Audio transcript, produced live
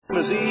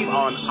Christmas Eve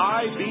on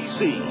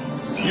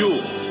IBC. You'll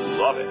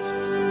love it.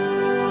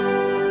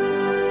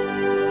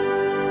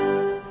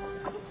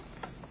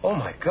 Oh,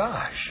 my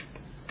gosh.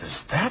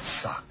 Does that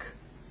suck?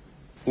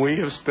 We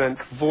have spent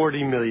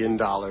 $40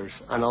 million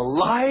on a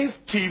live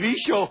TV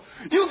show.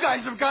 You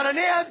guys have got an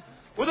ad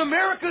with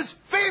America's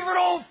favorite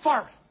old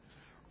fart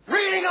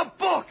reading a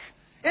book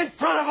in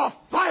front of a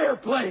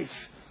fireplace.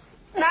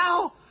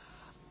 Now,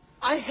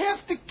 I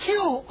have to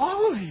kill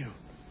all of you.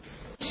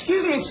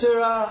 Excuse me,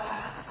 sir.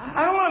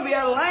 I don't want to be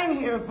out of line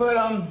here, but,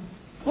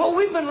 well,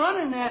 we've been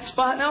running that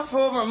spot now for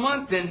over a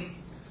month, and,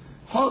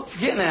 well, it's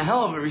getting a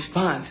hell of a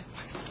response.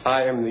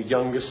 I am the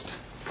youngest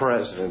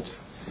president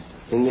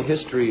in the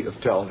history of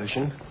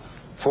television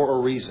for a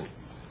reason.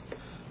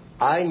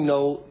 I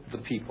know the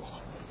people.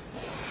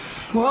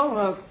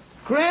 Well,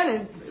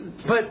 granted,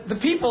 but the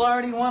people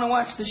already want to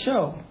watch the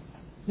show.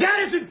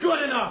 That isn't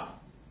good enough.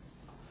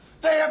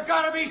 They have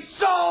got to be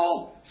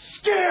so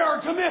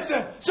scared to miss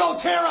it, so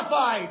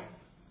terrified.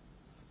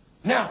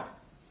 Now,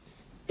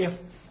 if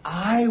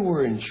I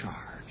were in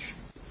charge,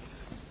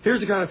 here's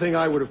the kind of thing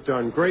I would have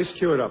done. Grace,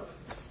 cue it up.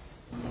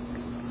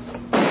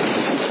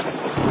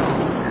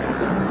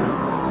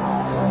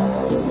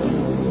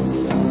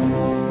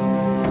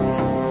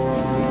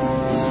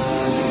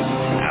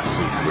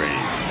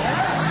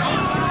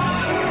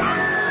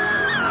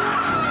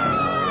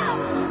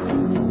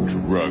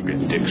 Drug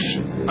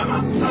addiction,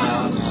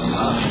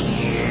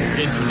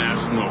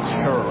 international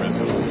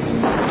terrorism,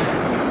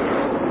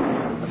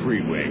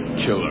 freeway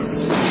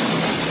killers.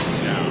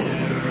 Now,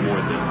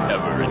 more than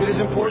ever, it is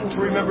important to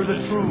remember the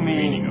true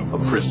meaning of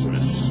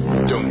Christmas.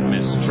 Don't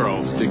miss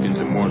Charles Dickens'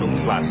 immortal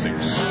classic,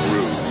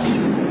 Scrooge.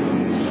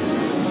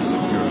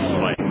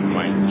 Your life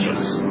might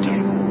just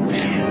depend.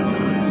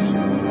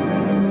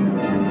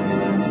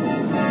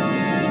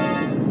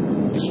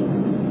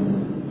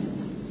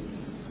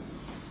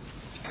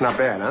 Not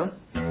bad, huh?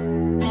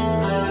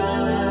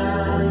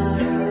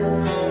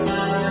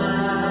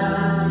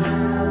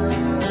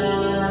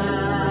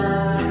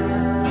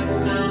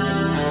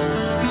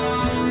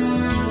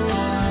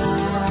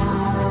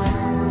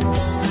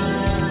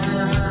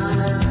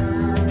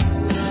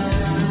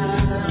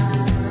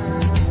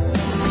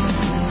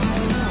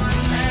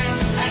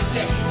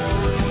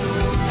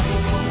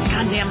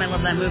 Goddamn, I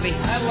love that movie.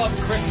 I love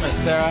Christmas,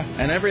 Sarah,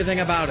 and everything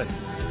about it.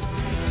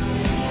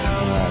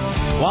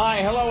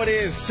 Why, hello, it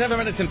is 7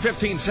 minutes and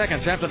 15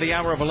 seconds after the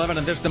hour of 11,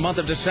 and this is the month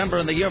of December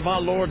in the year of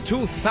our Lord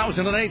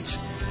 2008.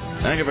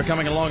 Thank you for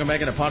coming along and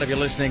making a part of your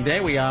listening day.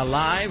 We are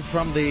live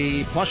from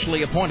the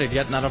plushly appointed,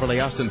 yet not overly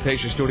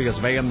ostentatious studios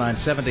of AM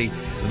 970,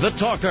 The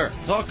Talker.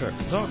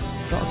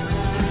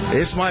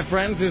 This, my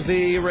friends, is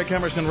the Rick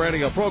Emerson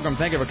radio program.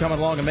 Thank you for coming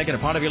along and making a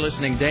part of your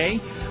listening day.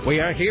 We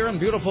are here in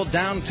beautiful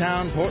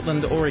downtown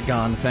Portland,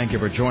 Oregon. Thank you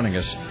for joining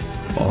us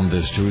on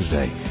this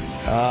Tuesday.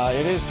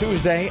 It is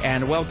Tuesday,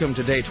 and welcome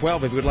to day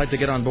 12. If you would like to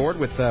get on board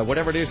with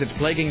whatever it is that's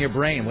plaguing your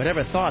brain,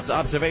 whatever thoughts,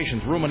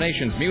 observations,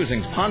 ruminations,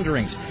 musings,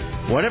 ponderings,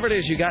 whatever it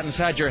is you got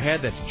inside your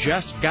head that's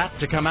just got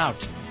to come out,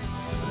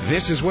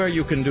 this is where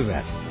you can do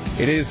that.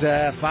 It is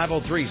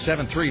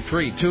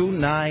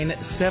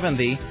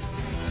 503-733-2970.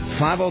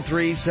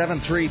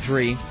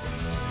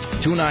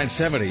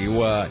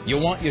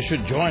 503-733-2970. You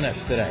should join us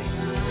today.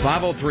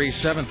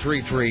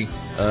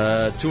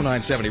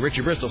 503-733-2970.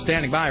 Richie Bristol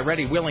standing by,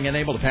 ready, willing, and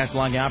able to pass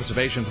along your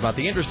observations about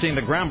the interesting,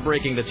 the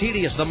groundbreaking, the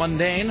tedious, the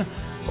mundane,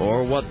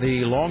 or what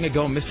the long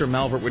ago Mr.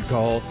 Malvert would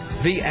call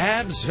the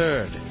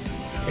absurd.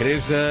 It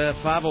is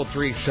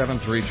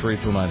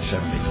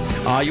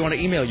 503-733-2970. You want to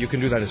email, you can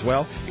do that as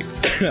well.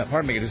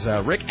 Pardon me, it is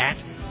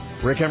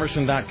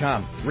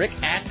rick@rickemerson.com.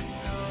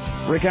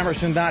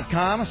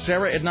 rickemerson.com,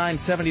 Sarah at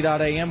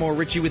 970.am, or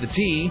Richie with a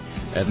T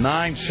at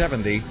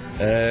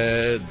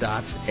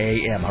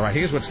 970.am. All right,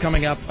 here's what's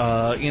coming up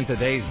in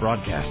today's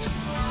broadcast.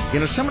 You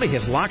know, somebody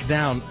has locked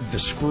down the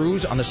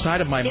screws on the side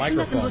of my microphone.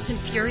 Isn't that the most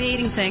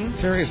infuriating thing?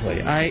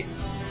 Seriously,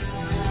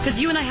 Because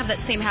you and I have that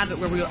same habit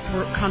where we're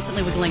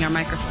constantly wiggling our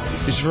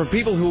microphones. It's for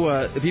people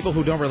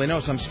who don't really know.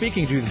 So I'm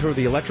speaking to you through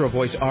the Electro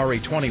Voice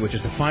RA20, which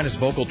is the finest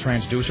vocal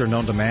transducer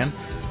known to man.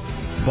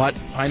 But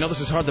I know this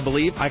is hard to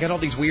believe. I got all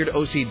these weird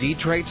OCD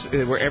traits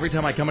where every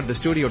time I come into the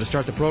studio to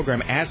start the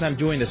program, as I'm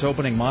doing this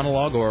opening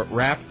monologue or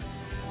rap,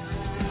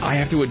 I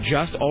have to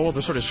adjust all of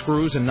the sort of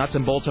screws and nuts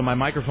and bolts on my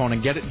microphone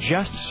and get it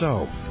just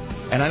so.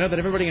 And I know that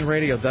everybody in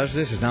radio does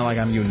this. It's not like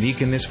I'm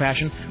unique in this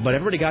fashion, but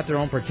everybody got their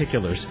own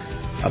particulars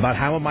about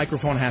how a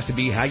microphone has to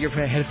be, how your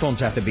headphones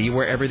have to be,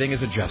 where everything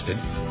is adjusted.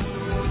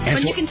 And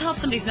when you can tell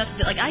if somebody's messed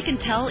with it. Like, I can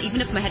tell,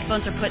 even if my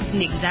headphones are put in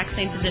the exact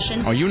same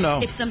position. Oh, you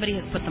know. If somebody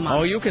has put them on.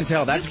 Oh, you can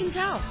tell. You can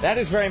tell. That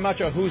is very much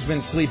a who's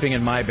been sleeping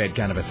in my bed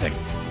kind of a thing.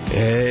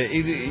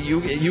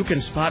 You can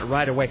spot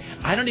right away.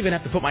 I don't even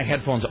have to put my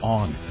headphones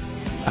on.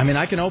 I mean,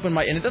 I can open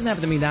my... And it doesn't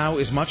happen to me now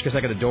as much because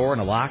I got a door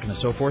and a lock and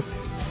so forth.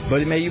 But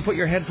you put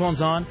your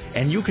headphones on,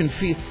 and you can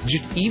feel,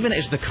 just even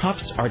as the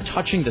cuffs are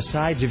touching the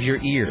sides of your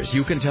ears,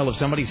 you can tell if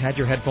somebody's had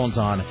your headphones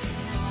on,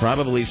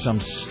 probably some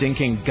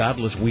stinking,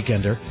 godless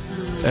weekender.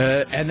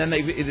 And then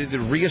they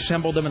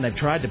reassembled them and they've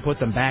tried to put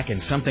them back in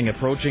something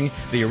approaching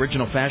the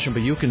original fashion,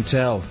 but you can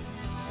tell.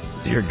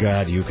 Dear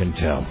God, you can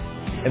tell.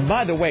 And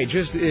by the way,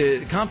 just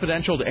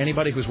confidential to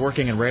anybody who's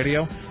working in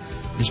radio,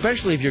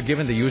 especially if you're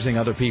given to using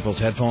other people's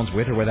headphones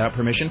with or without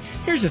permission,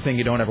 here's the thing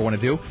you don't ever want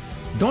to do.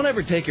 Don't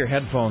ever take your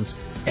headphones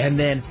and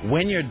then,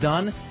 when you're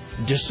done,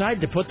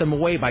 decide to put them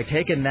away by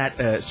taking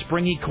that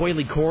springy,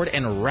 coily cord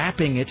and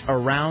wrapping it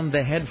around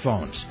the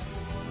headphones.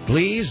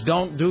 Please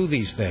don't do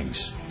these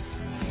things.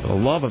 For the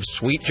love of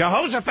sweet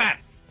Jehoshaphat.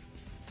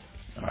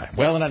 All right.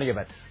 Well, in any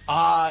event,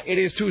 it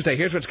is Tuesday.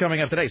 Here's what's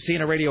coming up today.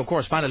 CNN radio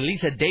correspondent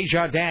Lisa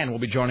Desjardins will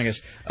be joining us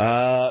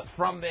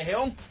from the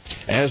Hill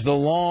as the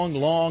long,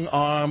 long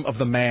arm of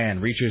the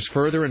man reaches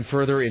further and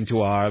further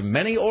into our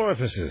many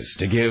orifices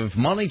to give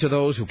money to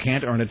those who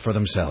can't earn it for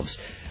themselves.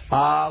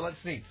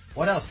 Let's see.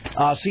 What else?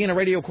 CNN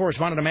radio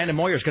correspondent Amanda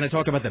Moyer is going to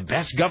talk about the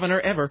best governor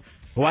ever,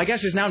 who I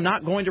guess is now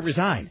not going to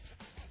resign.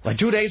 Like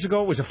 2 days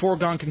ago, it was a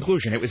foregone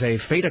conclusion. It was a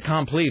fait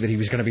accompli that he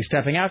was going to be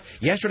stepping out.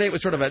 Yesterday, it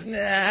was sort of a...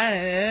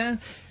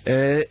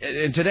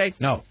 and today,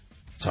 no.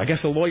 So I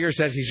guess the lawyer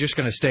says he's just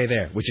going to stay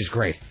there, which is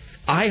great.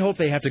 I hope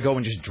they have to go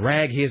and just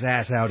drag his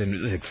ass out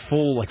in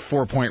full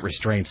 4-point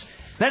restraints.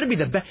 That'd be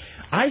the best.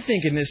 I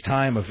think in this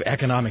time of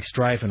economic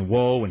strife and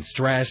woe and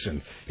stress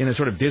and in a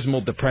sort of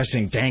dismal,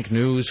 depressing, dank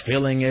news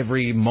filling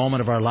every moment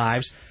of our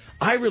lives,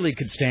 I really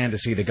could stand to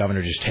see the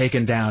governor just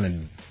taken down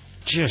and...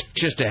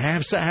 Just to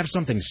have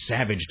something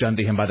savage done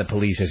to him by the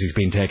police as he's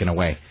being taken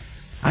away.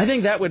 I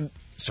think that would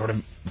sort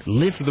of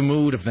lift the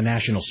mood of the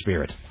national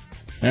spirit.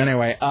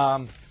 Anyway,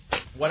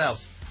 what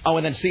else? Oh,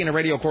 and then CNN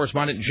radio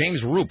correspondent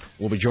James Roop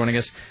will be joining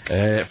us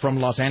from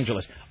Los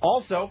Angeles.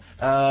 Also,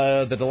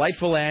 the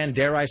delightful and,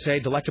 dare I say,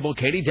 delectable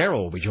Katie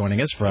Darrell will be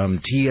joining us from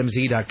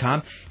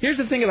TMZ.com. Here's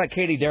the thing about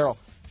Katie Darrell.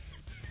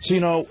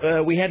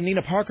 So, we had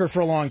Nina Parker for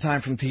a long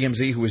time from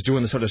TMZ who was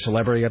doing the sort of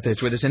celebrity updates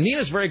with us. And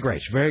Nina's very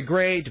great. Very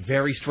great,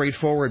 very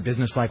straightforward,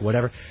 businesslike,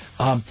 whatever.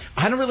 I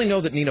don't really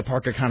know that Nina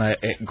Parker kind of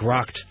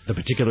grokked the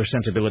particular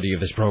sensibility of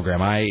this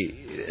program.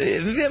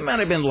 It might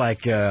have been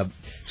like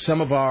some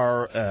of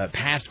our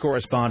past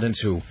correspondents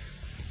who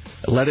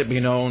let it be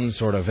known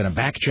sort of in a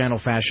back-channel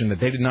fashion that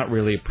they did not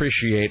really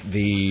appreciate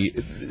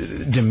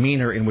the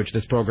demeanor in which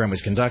this program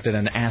was conducted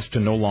and asked to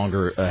no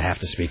longer have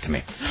to speak to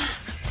me.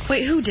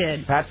 Wait, who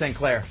did? Pat St.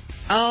 Clair.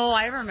 Oh,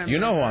 I remember. You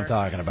know who I'm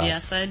talking about.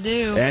 Yes, I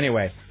do.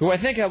 Anyway, who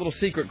I think had a little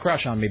secret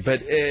crush on me,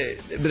 but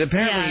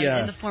apparently... Yeah,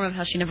 in the form of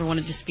how she never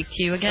wanted to speak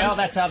to you again. Well,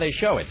 that's how they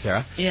show it,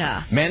 Sarah.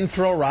 Yeah. Men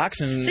throw rocks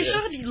and they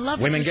show that you love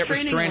women get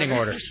restraining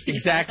orders.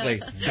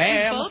 Exactly.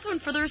 Bam! We both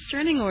went for the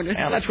restraining orders.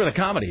 Yeah, that's where the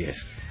comedy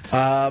is.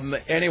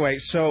 Anyway,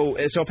 so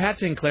Pat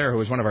St. Clair, who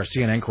was one of our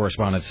CNN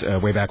correspondents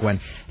way back when,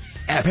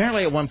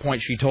 apparently at one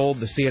point she told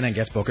the CNN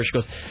guest booker, she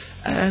goes,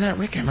 that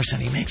Rick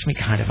Emerson, he makes me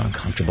kind of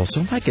uncomfortable,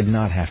 so if I could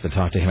not have to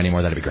talk to him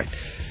anymore, that'd be great.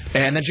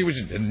 And then she was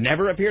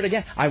never appeared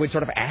again. I would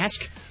sort of ask,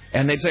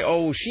 and they'd say,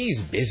 oh,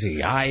 she's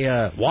busy.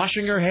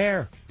 Washing her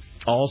hair.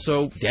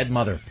 Also, dead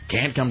mother.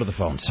 Can't come to the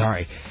phone.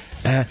 Sorry.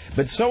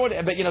 So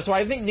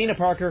I think Nina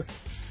Parker,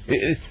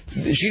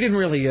 she didn't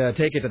really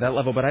take it to that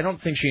level, but I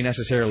don't think she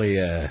necessarily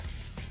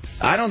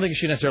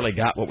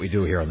got what we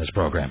do here on this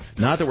program.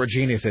 Not that we're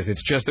geniuses.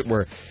 It's just that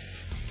we're,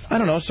 I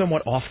don't know,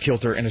 somewhat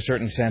off-kilter in a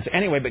certain sense.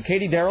 Anyway, but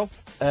Katie Darrell,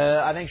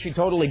 I think she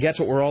totally gets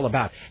what we're all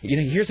about.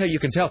 Here's how you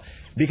can tell.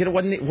 Because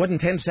it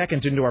wasn't 10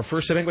 seconds into our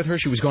first segment with her,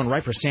 she was going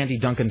right for Sandy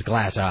Duncan's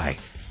glass eye,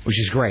 which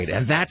is great.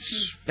 And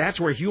that's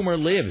where humor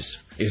lives,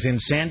 is in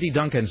Sandy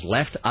Duncan's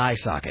left eye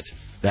socket.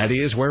 That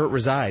is where it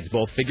resides,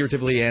 both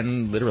figuratively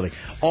and literally.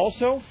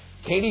 Also,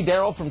 Katie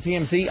Darrell from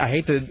TMZ, I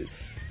hate to...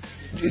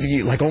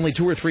 Like only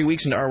 2 or 3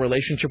 weeks into our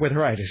relationship with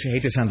her, I just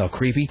hate to sound all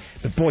creepy,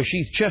 but boy,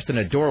 she's just an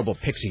adorable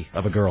pixie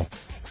of a girl.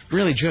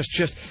 Really,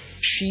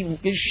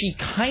 she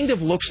kind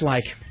of looks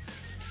like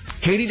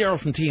Katie Darrell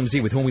from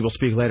TMZ, with whom we will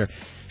speak later.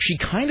 She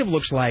kind of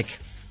looks like,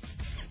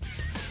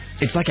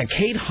 it's like a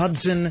Kate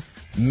Hudson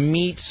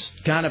meets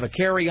kind of a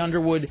Carrie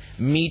Underwood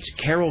meets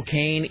Carol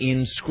Kane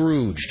in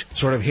Scrooged,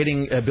 sort of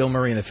hitting Bill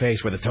Murray in the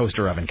face with a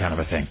toaster oven kind of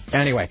a thing.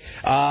 Anyway,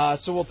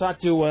 so we'll talk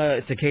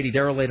to Katie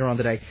Darrell later on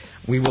today.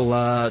 We will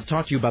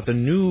talk to you about the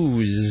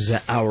news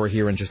hour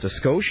here in just a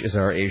skosh, as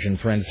our Asian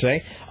friends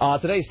say.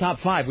 Today's top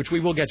 5, which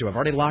we will get to. I've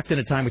already locked in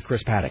a time with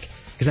Chris Paddock,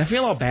 because I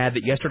feel all bad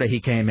that yesterday he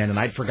came in and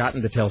I'd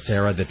forgotten to tell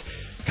Sarah that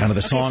kind of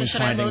the songs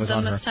finding was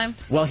on her. Time?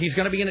 Well, he's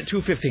going to be in at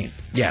 2:15.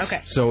 Yes.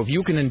 Okay. So if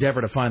you can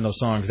endeavor to find those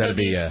songs, that'd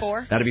be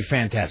 4? That'd be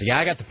fantastic. Yeah,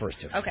 I got the first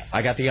 2. Okay.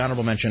 I got the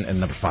honorable mention and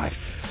number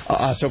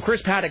 5. So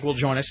Chris Paddock will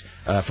join us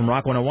from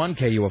Rock 101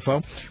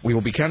 KUFO. We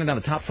will be counting down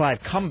the top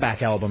 5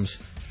 comeback albums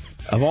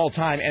of all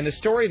time. And the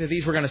story that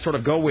these we're going to sort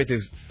of go with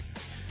is,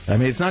 I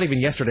mean, it's not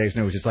even yesterday's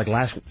news. It's like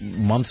last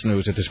month's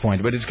news at this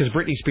point. But it's because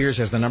Britney Spears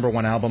has the number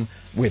 1 album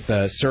with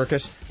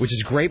Circus, which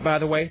is great, by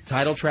the way.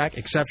 Title track,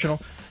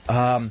 exceptional.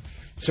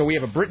 So we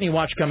have a Britney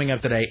Watch coming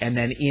up today, and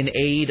then in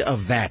aid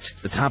of that,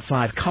 the top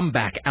 5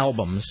 comeback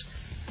albums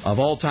of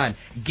all time.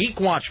 Geek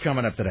Watch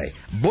coming up today.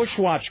 Bush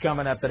Watch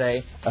coming up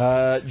today.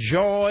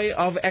 Joy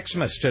of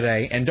Xmas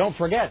today. And don't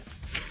forget,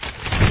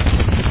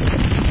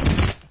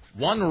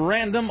 one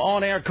random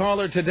on-air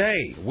caller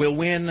today will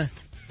win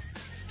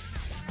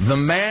The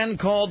Man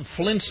Called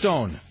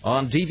Flintstone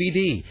on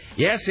DVD.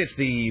 Yes, it's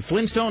the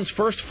Flintstones'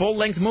 first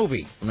full-length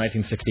movie from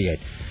 1968.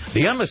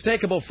 The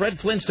unmistakable Fred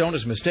Flintstone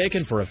is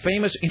mistaken for a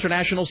famous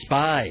international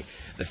spy.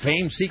 The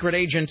famed secret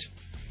agent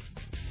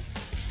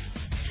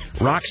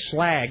Rock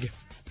Slag.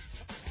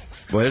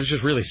 Boy, it's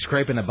just really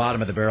scraping the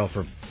bottom of the barrel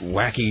for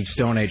wacky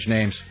Stone Age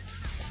names.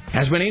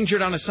 Has been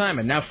injured on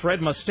assignment. Now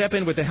Fred must step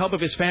in with the help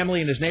of his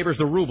family and his neighbors,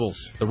 the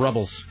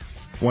Rubbles,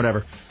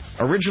 whatever.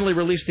 Originally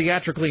released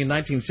theatrically in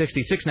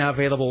 1966, now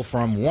available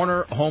from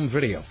Warner Home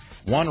Video.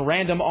 One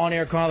random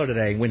on-air caller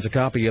today wins a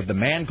copy of The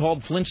Man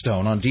Called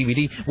Flintstone on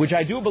DVD, which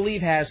I do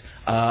believe has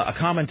a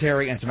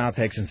commentary and some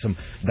outtakes and some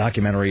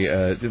documentary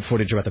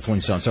footage about the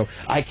Flintstones. So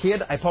I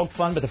poke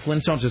fun, but the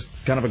Flintstones is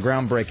kind of a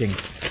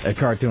groundbreaking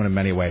cartoon in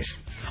many ways.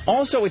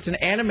 Also, it's an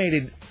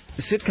animated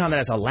sitcom that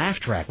has a laugh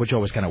track, which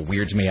always kind of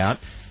weirds me out.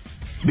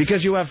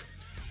 Because you have,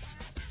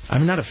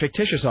 not a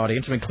fictitious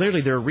audience.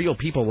 Clearly there are real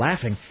people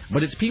laughing,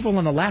 but it's people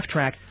on the laugh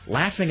track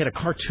laughing at a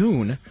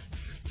cartoon.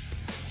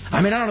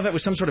 I don't know if that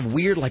was some sort of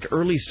weird,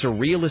 early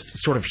surrealist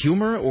sort of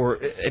humor, or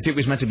if it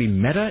was meant to be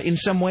meta in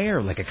some way,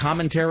 or like a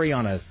commentary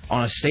on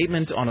a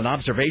statement, on an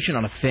observation,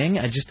 on a thing.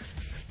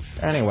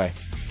 Anyway.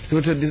 So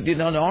it's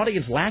an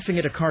audience laughing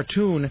at a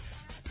cartoon,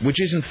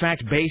 which is in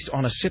fact based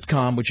on a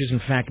sitcom, which is in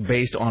fact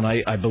based on,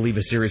 I believe,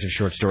 a series of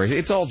short stories.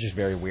 It's all just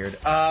very weird.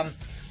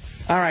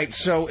 All right,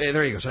 so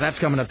there you go. So that's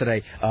coming up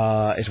today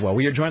as well.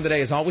 We are joined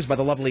today, as always, by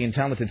the lovely and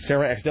talented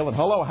Sarah X. Dillon.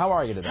 Hello, how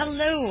are you today?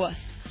 Hello.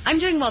 I'm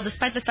doing well,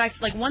 despite the fact,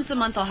 once a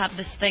month I'll have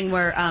this thing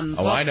where...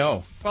 I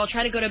know. Where I'll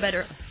try to go to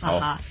bed...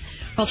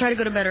 I'll try to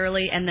go to bed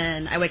early, and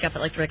then I wake up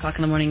at 3 o'clock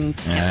in the morning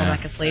to can't fall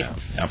back asleep.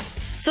 Yep.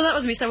 So that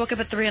was me. So I woke up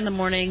at 3 in the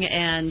morning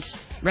and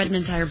read an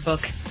entire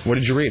book. What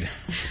did you read?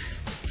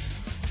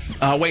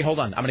 Wait, hold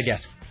on. I'm going to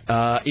guess.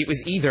 It was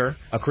either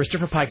a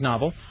Christopher Pike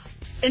novel...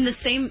 In the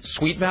same...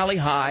 Sweet Valley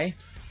High...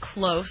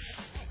 Close.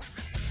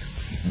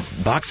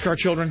 Boxcar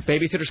Children,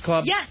 Babysitter's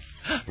Club? Yes.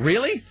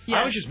 Really? Yes.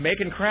 I was just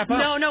making crap up.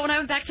 No, when I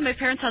went back to my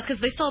parents' house, because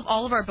they still have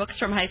all of our books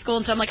from high school,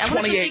 and so I'm like, I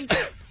want 28.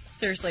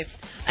 Seriously.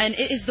 And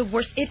it is the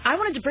worst. I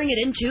wanted to bring it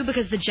in, too,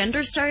 because the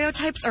gender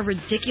stereotypes are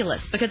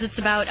ridiculous, because it's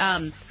about,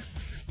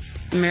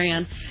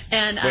 Marianne.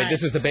 And wait,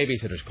 this is the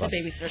Babysitter's Club. The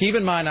Babysitter's Keep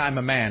in mind, I'm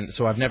a man,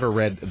 so I've never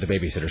read the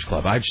Babysitter's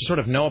Club. I just sort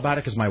of know about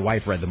it because my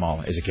wife read them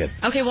all as a kid.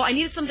 Okay, well, I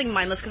needed something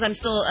mindless because I'm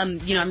still,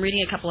 I'm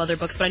reading a couple other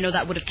books, but I know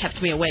that would have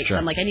kept me awake. Sure. So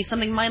I'm like, I need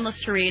something mindless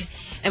to read.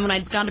 And when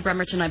I'd gone to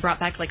Bremerton, I brought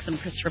back some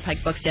Christopher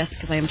Pike books, yes,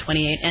 because I am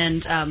 28,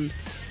 and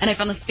I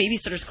found this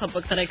Babysitter's Club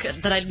book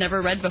that I'd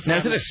never read before.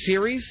 Now, is it a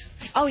series?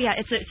 Oh yeah,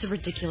 it's a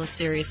ridiculous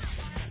series.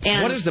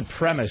 And what is the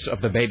premise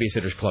of the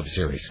Babysitter's Club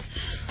series?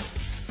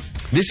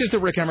 This is the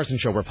Rick Emerson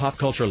show where pop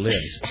culture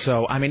lives.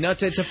 So,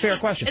 it's a fair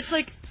question.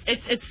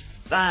 It's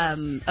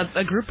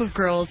a group of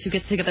girls who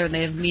get together and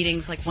they have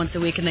meetings once a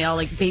week and they all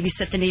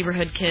babysit the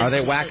neighborhood kids. Are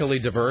they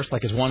wackily diverse?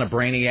 Is one a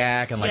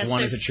brainiac and yes,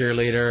 one is a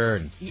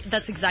cheerleader? And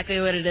that's exactly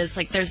what it is.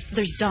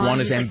 There's Dawn.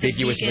 One is who's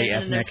ambiguously vegan,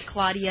 ethnic. And there's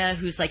Claudia,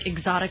 who's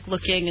exotic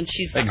looking, and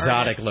she's the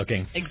exotic artist.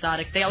 looking.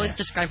 Exotic. They always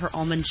describe her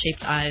almond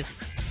shaped eyes.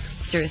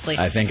 Seriously.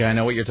 I think I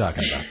know what you're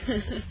talking about.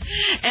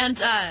 And,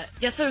 so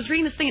I was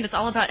reading this thing, and it's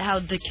all about how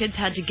the kids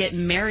had to get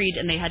married,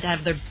 and they had to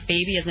have their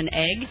baby as an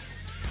egg.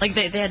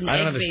 They had an I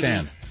don't egg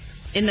understand. baby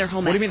in their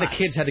home. What do you mean the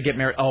kids had to get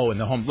married? Oh, in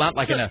the home. Not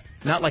like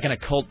in a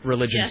cult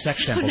religion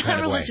sex temple not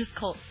kind of way. Not a religious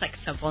cult sex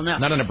temple, no.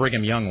 Not in a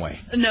Brigham Young way.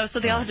 No, so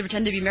they all had to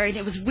pretend to be married.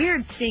 It was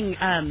weird seeing...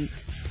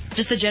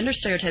 just the gender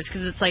stereotypes,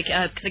 because it's cause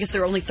I guess there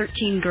were only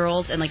 13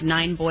 girls and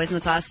 9 boys in the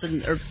class,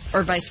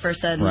 or vice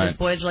versa. And right. The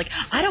boys were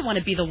I don't want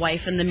to be the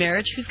wife in the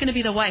marriage. Who's going to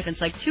be the wife? And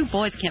it's 2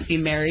 boys can't be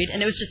married.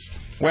 And it was just,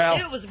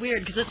 it was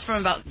weird because it's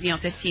from about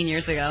 15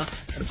 years ago.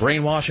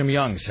 Brainwash them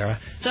young, Sarah.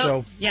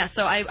 So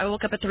I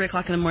woke up at 3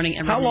 o'clock in the morning.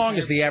 And how long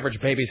is the average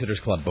Babysitter's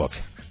Club book?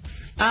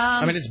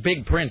 It's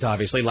big print,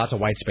 obviously, lots of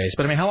white space.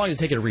 But how long did it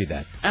take you to read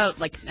that? Oh,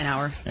 an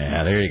hour.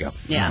 Yeah, there you go.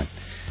 Yeah. Right.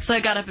 So I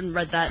got up and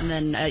read that, and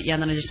then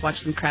then I just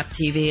watched some crap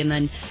TV, and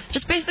then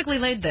just basically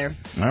laid there.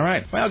 All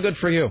right. Well, good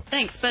for you.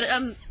 Thanks, but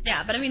at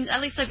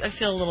least I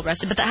feel a little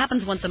rested. But that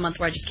happens once a month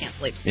where I just can't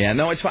sleep. Yeah,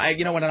 no, it's fine.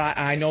 You know what?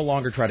 I no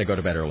longer try to go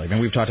to bed early.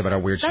 We've talked about our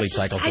weird sleep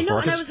cycles before. I know,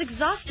 and I was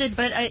exhausted,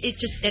 but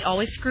it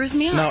always screws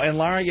me up. No, and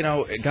Laura,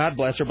 God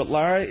bless her, but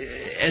Laura,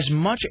 as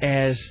much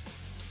as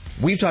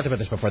we've talked about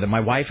this before, that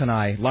my wife and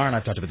I, Laura and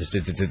I've talked about this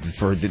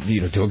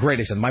to a great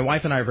extent. My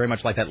wife and I are very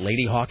much like that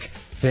Lady Hawk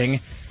thing,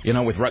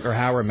 with Rutger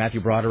Hauer and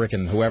Matthew Broderick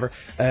and whoever,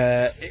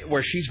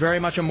 where she's very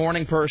much a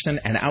morning person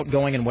and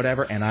outgoing and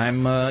whatever, and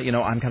I'm,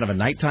 I'm kind of a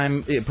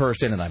nighttime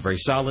person, and I'm very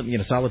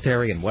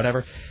solitary and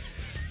whatever.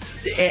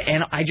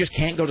 And I just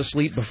can't go to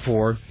sleep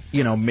before,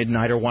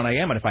 midnight or 1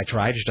 a.m. And if I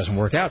try, it just doesn't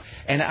work out.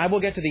 And I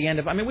will get to the end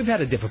of, we've had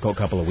a difficult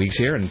couple of weeks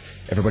here, and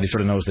everybody sort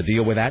of knows the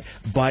deal with that.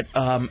 But,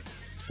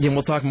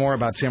 we'll talk more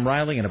about Sam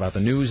Riley and about the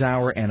News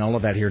Hour and all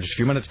of that here in just a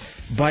few minutes.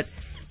 But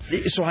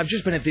so I've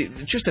just been at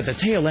the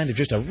tail end of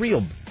just a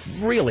real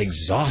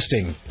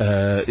exhausting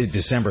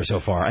December so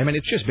far.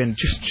 It's just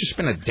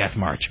been a death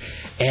march.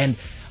 And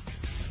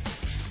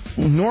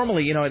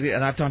Normally,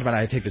 and I've talked about it,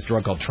 I take this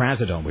drug called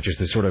trazodone, which is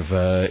this sort of,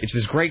 it's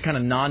this great kind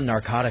of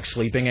non-narcotic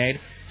sleeping aid.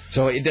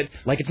 So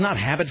it's not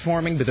habit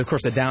forming, but of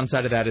course the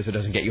downside of that is it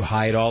doesn't get you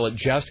high at all.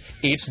 It's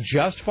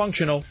just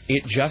functional.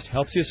 It just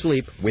helps you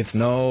sleep with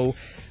no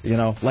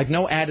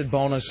added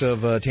bonus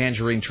of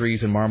tangerine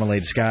trees and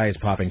marmalade skies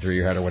popping through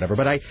your head or whatever.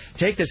 But I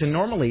take this, and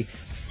normally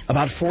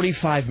about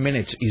 45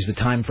 minutes is the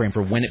time frame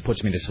for when it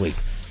puts me to sleep.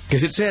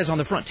 Because it says on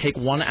the front, take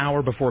 1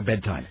 hour before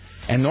bedtime.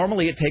 And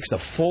normally it takes the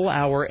full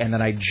hour, and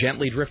then I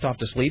gently drift off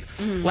to sleep.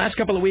 Last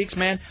couple of weeks,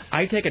 man,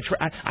 I've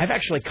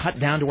actually cut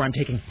down to where I'm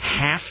taking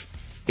half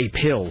a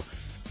pill,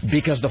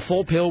 because the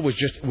full pill was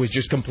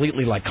just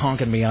completely like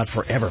conking me out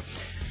forever.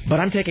 But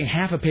I'm taking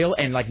half a pill,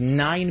 and like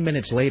 9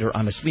 minutes later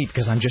I'm asleep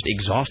because I'm just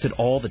exhausted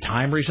all the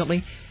time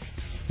recently.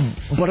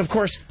 But of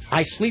course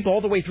I sleep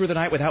all the way through the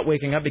night without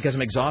waking up because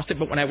I'm exhausted.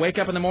 But when I wake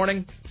up in the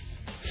morning,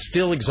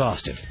 still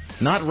exhausted,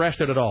 not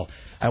rested at all.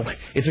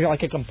 It's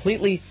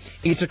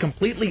a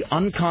completely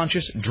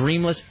unconscious,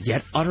 dreamless,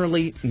 yet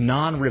utterly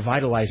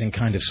non-revitalizing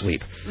kind of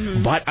sleep.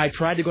 But I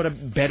tried to go to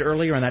bed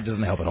earlier, and that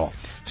doesn't help at all.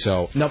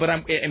 So, no, but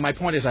my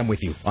point is I'm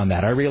with you on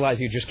that. I realize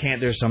you just can't,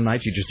 there's some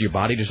nights your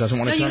body just doesn't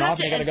want to turn off,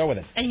 and you got to go with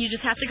it. And you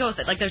just have to go with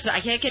it. Like, I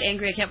can't get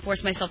angry, I can't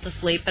force myself to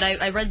sleep, but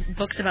I read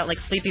books about, like,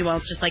 sleepy well.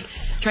 It's just, like,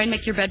 try and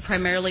make your bed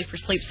primarily for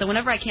sleep. So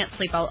whenever I can't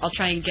sleep, I'll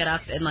try and get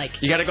up and, like...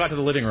 You got to go out to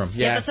the living room.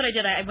 Yeah, that's what I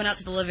did. I went out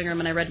to the living room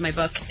and I read my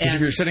book. And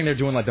if you're sitting there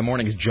doing, like, the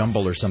morning's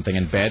jumble or something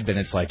in bed, then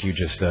it's like you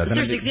just... you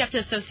have to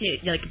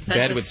associate, like,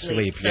 bed with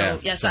sleep. So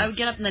I would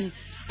get up and then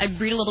I'd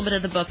read a little bit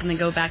of the book and then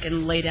go back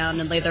and lay down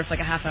and lay there for like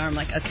a half hour. I'm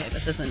like, okay,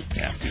 this isn't...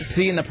 Yeah.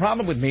 See, and the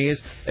problem with me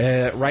is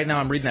right now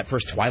I'm reading that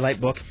first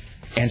Twilight book,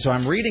 and so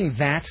I'm reading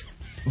that,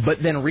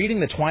 but then reading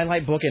the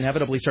Twilight book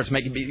inevitably starts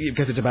making me,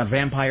 because it's about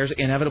vampires,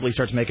 inevitably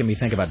starts making me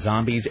think about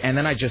zombies, and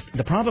then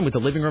the problem with the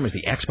living room is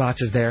the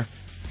Xbox is there.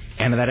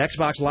 And that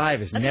Xbox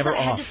Live is never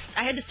off.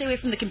 I had to stay away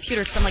from the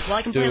computer because I'm like, well,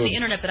 I can play on the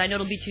internet, but I know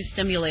it'll be too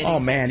stimulating. Oh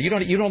man, you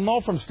don't know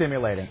from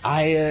stimulating.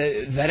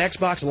 That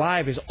Xbox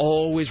Live is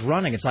always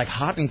running. It's like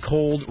hot and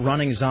cold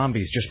running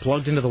zombies just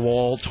plugged into the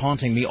wall,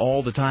 taunting me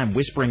all the time,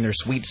 whispering their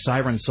sweet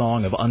siren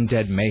song of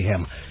undead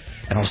mayhem.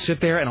 And I'll sit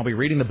there and I'll be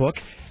reading the book,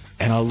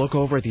 and I'll look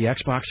over at the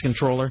Xbox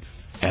controller,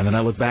 and then I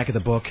look back at the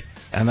book,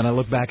 and then I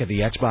look back at the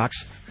Xbox.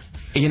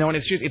 And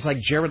it's like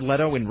Jared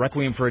Leto in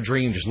Requiem for a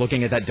Dream, just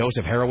looking at that dose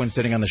of heroin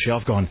sitting on the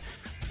shelf going,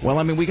 well,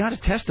 I mean, we got to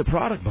test the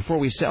product before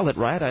we sell it,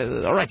 right?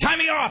 All right, time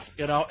me off,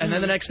 And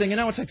then the next thing you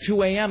know, it's like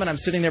 2 a.m. and I'm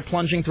sitting there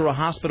plunging through a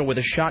hospital with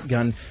a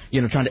shotgun,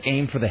 trying to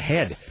aim for the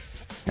head.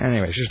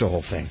 Anyway, it's just a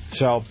whole thing.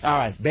 So, all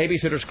right,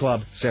 Babysitter's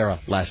Club, Sarah,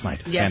 last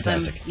night. Yes,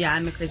 fantastic.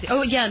 I'm a crazy...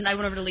 Oh, yeah, and I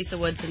went over to Lisa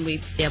Woods, and we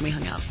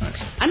hung out.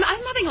 Nice. I'm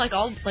having, like,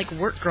 all, like,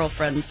 work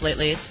girlfriends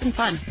lately. It's been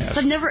fun. Yes.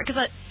 So I've never...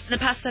 Because in the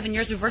past 7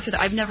 years we've worked with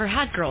her, I've never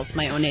had girls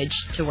my own age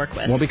to work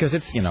with. Well, because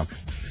it's,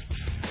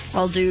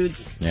 all dudes.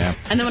 Yeah.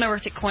 And then when I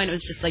worked at Coin, it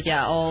was just like,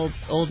 all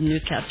old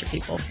newscaster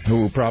people.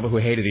 Who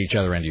hated each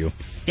other and you.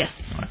 Yes.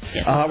 Right.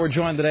 Yes. We're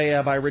joined today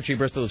by Richie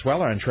Bristol as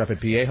well, our intrepid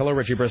PA. Hello,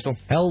 Richie Bristol.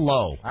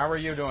 Hello. How are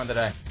you doing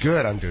today?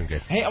 Good, I'm doing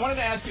good. Hey, I wanted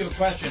to ask you a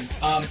question.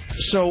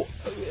 So,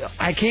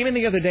 I came in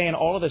the other day and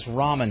all of this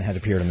ramen had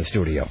appeared in the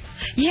studio.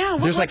 Yeah,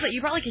 what was it? You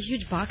brought like a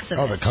huge box of it.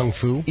 Oh, the Kung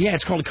Fu? Yeah,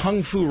 it's called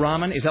Kung Fu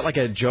ramen. Is that like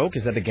a joke?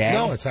 Is that a gag?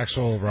 No, it's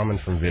actual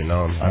ramen from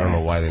Vietnam. I don't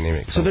know why they name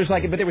it. So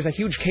but there was a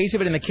huge case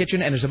of it in the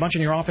kitchen, and there's a bunch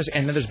in your office,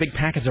 and then there's big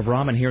packets of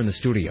ramen here in the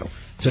studio.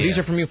 So these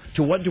are from you.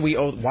 To what do we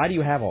owe? Why do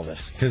you have all this?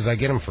 Because I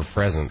get them for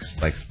presents.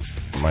 Like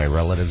my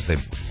relatives,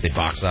 they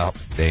box out,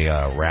 they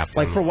wrap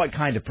them. Like for what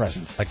kind of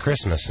presents? Like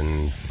Christmas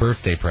and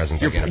birthday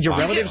presents. Your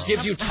relatives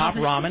give you top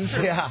ramen?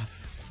 Yeah.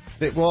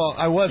 Well,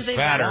 I was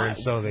fatter, and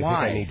so they think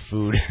I need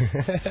food.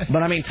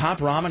 But I mean, top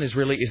ramen is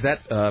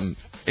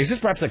is this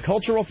perhaps a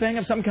cultural thing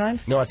of some kind?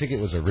 No, I think it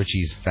was a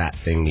Richie's fat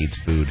thing needs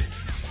food.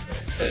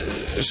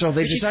 So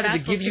they decided to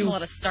give you a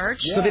lot of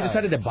starch. Yeah. So they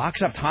decided to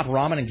box up top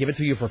ramen and give it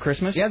to you for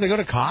Christmas. Yeah, they go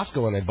to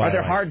Costco and they buy. Are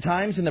there hard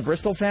times in the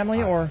Bristol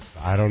family, or?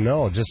 I don't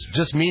know.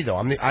 Just me though.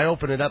 I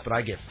open it up and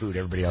I get food.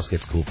 Everybody else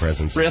gets cool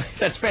presents. Really,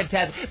 that's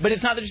fantastic. But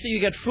it's not just that you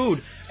get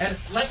food. And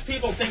lest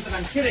people think that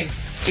I'm kidding,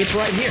 it's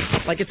right here.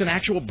 Like it's an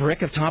actual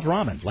brick of top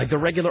ramen, like the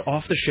regular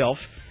off the shelf.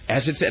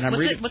 As it's and I'm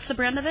reading. What's the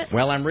brand of it?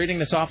 Well, I'm reading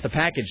this off the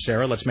package,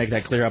 Sarah. Let's make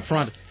that clear up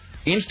front.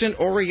 Instant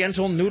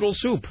Oriental noodle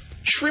soup,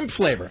 shrimp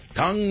flavor,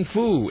 Kung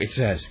Fu. It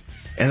says.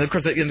 And of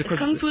course,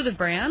 Kung Fu the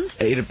brand?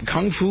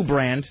 Kung Fu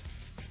brand.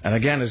 And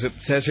again, as it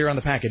says here on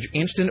the package,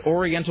 instant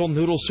Oriental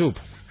noodle soup.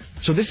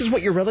 So this is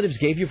what your relatives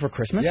gave you for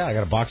Christmas? Yeah, I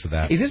got a box of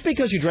that. Is this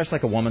because you dress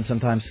like a woman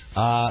sometimes?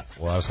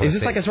 Is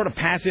this like a sort of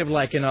passive,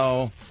 like,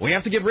 we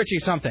have to give Richie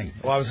something?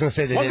 Well, I was going to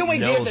say they what didn't can we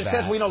know give that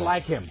says we don't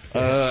like him?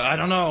 I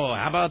don't know.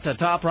 How about the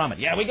top ramen?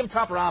 Yeah, we give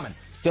top ramen.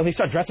 Till he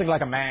starts dressing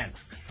like a man.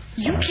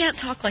 You can't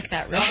talk like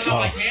that, Richie. No,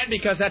 I can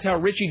because that's how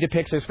Richie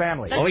depicts his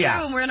family. That's true,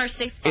 and we're in our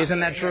safe spot.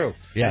 Isn't that true?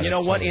 Yeah. You know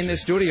what? In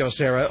this studio,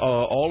 Sarah,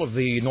 all of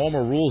the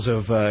normal rules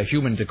of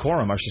human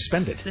decorum are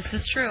suspended. This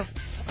is true.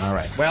 All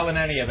right. Well, in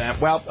any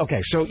event,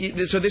 okay. So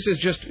this is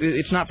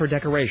just—it's not for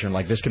decoration.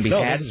 Like this can be had.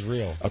 No, this is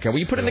real. Okay. Well,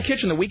 you put it in the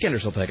kitchen. The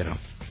weekenders will take it home.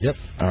 Yep.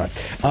 All right.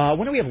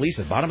 When do we have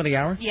Lisa? Bottom of the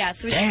hour? Yeah.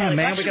 So Damn,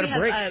 man, we got a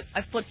break.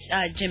 I flipped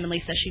Jim and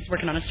Lisa. She's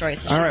working on a story.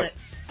 So all right.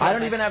 I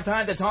don't even have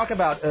time to talk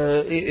about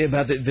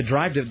the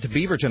drive to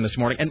Beaverton this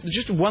morning. And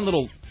just one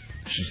little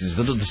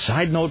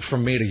side note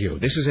from me to you.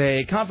 This is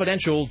a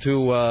confidential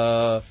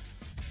to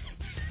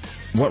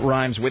what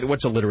rhymes with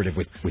what's alliterative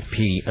with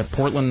P.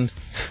 Portland,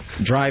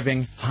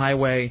 driving,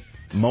 highway,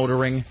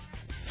 motoring.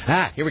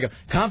 Here we go.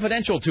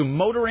 Confidential to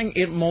motoring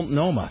in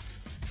Multnomah.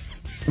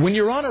 When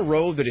you're on a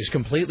road that is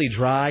completely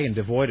dry and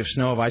devoid of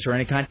snow, of ice, or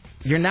any kind,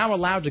 you're now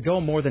allowed to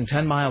go more than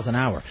 10 miles an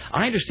hour.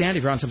 I understand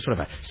if you're on some sort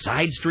of a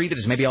side street that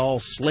is maybe all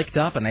slicked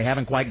up and they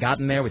haven't quite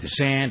gotten there with the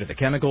sand or the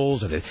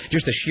chemicals or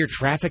just the sheer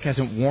traffic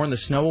hasn't worn the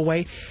snow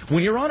away.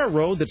 When you're on a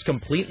road that's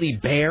completely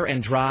bare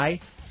and dry,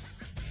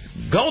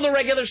 go the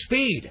regular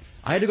speed.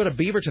 I had to go to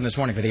Beaverton this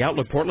morning for the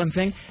Outlook Portland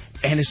thing,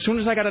 and as soon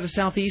as I got out of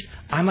Southeast,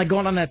 I'm like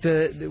going on that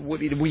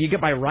where you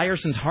get by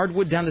Ryerson's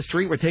Hardwood down the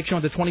street where it takes you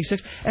onto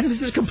 26, and this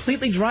is a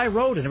completely dry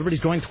road, and everybody's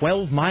going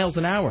 12 miles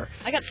an hour.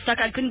 I got stuck.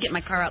 I couldn't get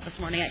my car out this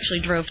morning. I actually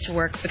drove to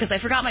work because I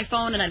forgot my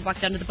phone, and I'd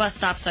walked down to the bus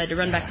stop, so I had to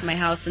run back to my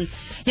house. And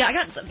yeah, I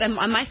got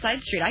on my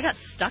side street. I got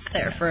stuck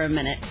there for a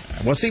minute.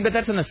 Well, see, but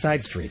that's on the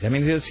side street. I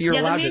mean, you're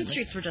allowed the main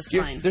streets were just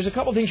fine. There's a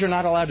couple things you're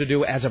not allowed to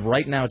do as of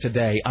right now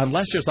today,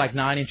 unless there's like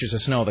 9 inches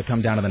of snow that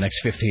come down in the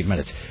next 15 minutes.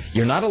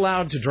 You're not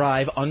allowed to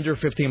drive under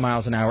 15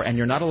 miles an hour, and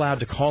you're not allowed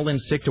to call in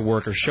sick to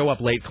work or show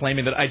up late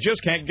claiming that I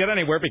just can't get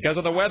anywhere because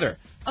of the weather.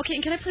 Okay,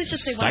 and can I please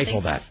just say one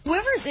Stifle thing? that.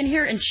 Whoever's in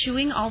here and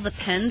chewing all the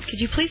pens, could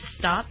you please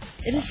stop?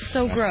 It is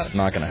so gross. It's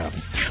not going to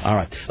happen. All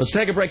right, let's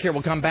take a break here.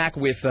 We'll come back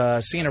with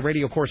CNN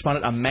radio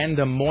correspondent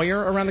Amanda Moyer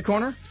around the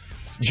corner.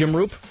 Jim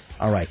Roop.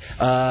 All right.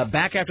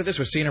 Back after this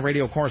with CNN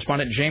radio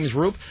correspondent James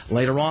Roop.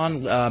 Later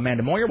on,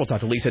 Amanda Moyer. We'll talk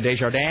to Lisa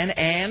Desjardins.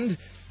 And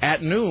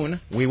at noon,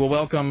 we will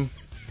welcome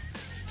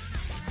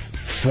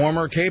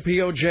former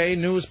KPOJ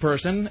news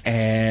person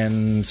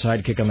and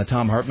sidekick on the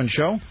Tom Hartman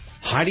Show,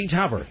 Heidi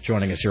Tauber,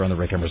 joining us here on the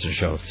Rick Emerson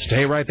Show.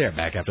 Stay right there.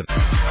 Back after this.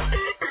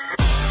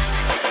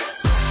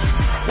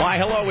 Why,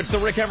 hello. It's the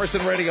Rick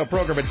Emerson radio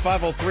program. It's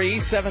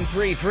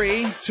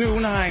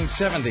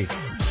 503-733-2970.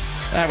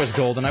 That was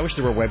golden. I wish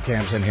there were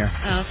webcams in here.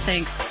 Oh,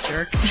 thanks,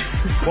 jerk.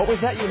 What was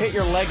that you hit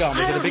your leg on?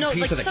 Was it a big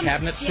piece of the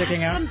cabinet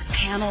sticking out? Some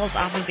panels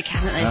off of the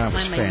cabinet. That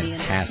was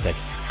fantastic.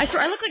 I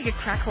swear, I look like a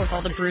cracker with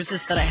all the bruises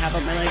that I have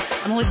on my legs.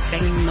 I'm always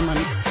banging them on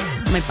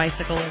my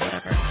bicycle or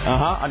whatever.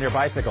 On your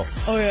bicycle.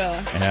 Oh,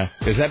 yeah.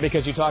 Yeah. Is that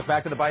because you talked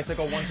back to the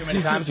bicycle one too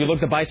many times? You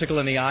looked the bicycle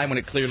in the eye when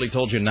it clearly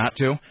told you not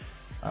to?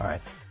 All right.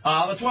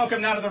 Let's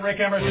welcome now to the Rick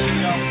Emerson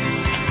Show.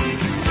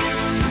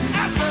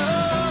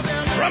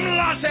 From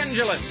Los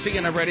Angeles,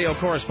 CNN radio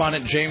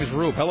correspondent James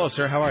Roop. Hello,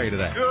 sir. How are you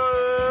today?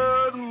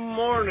 Good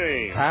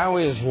morning. How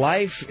is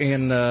life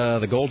in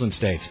the Golden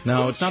State?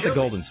 No, it's not the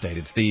Golden State.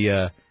 It's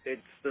the. It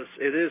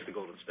is the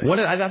Golden State. What?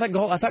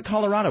 I thought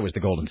Colorado was the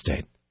Golden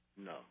State.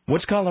 No.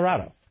 What's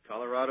Colorado?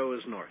 Colorado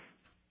is north.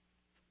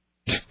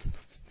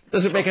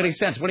 Doesn't make any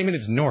sense. What do you mean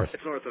it's north?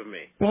 It's north of me.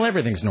 Well,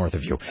 everything's north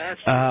of you.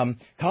 That's true.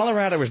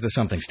 Colorado is the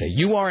something state.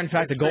 You are, in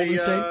fact, the Golden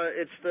State?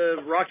 It's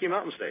the Rocky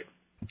Mountain State.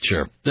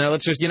 Sure. Now,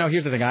 let's just,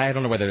 here's the thing. I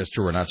don't know whether it's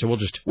true or not, so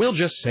we'll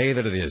just say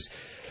that it is.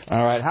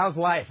 All right. How's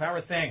life? How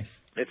are things?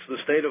 It's the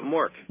state of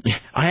Mork.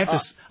 I have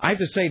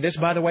to say this,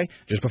 by the way,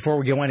 just before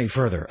we go any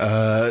further,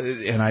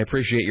 and I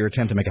appreciate your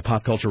attempt to make a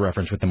pop culture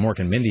reference with the Mork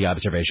and Mindy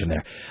observation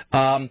there.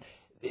 By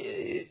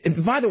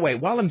the way,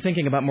 while I'm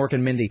thinking about Mork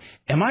and Mindy,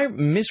 am I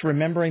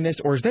misremembering this,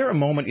 or is there a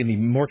moment in the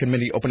Mork and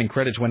Mindy opening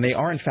credits when they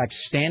are, in fact,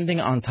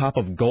 standing on top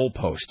of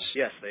goalposts?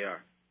 Yes, they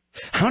are.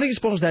 How do you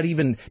suppose that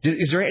even...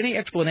 Is there any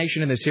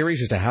explanation in the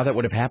series as to how that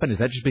would have happened? Is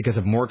that just because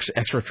of Mork's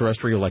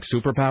extraterrestrial,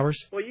 superpowers?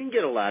 Well, you can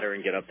get a ladder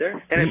and get up there.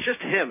 And it's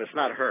just him. It's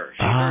not her.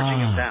 She's urging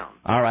him down.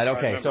 All right,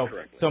 okay.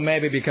 So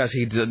maybe because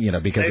he...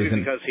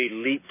 because he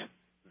leaped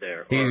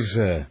there. He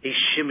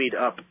shimmied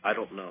up. I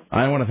don't know.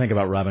 I don't want to think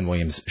about Robin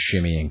Williams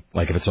shimmying,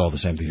 like if it's all the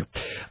same to you.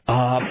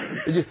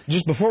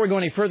 Just before we go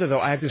any further, though,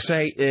 I have to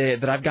say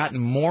that I've gotten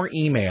more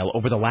email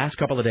over the last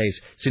couple of days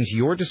since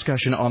your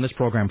discussion on this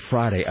program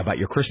Friday about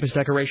your Christmas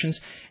decorations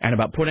and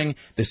about putting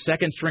the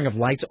second string of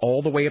lights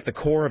all the way up the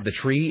core of the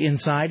tree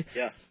inside.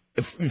 Yeah.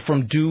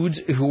 From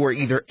dudes who are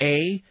either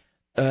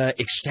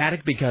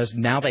ecstatic because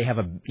now they have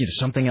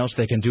something else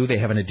they can do. They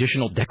have an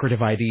additional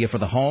decorative idea for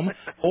the home,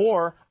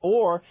 or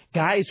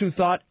guys who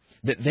thought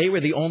that they were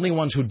the only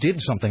ones who did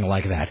something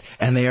like that,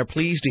 and they are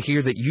pleased to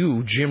hear that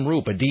you, Jim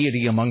Roop, a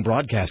deity among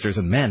broadcasters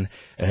and men,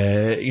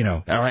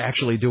 are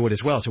actually do it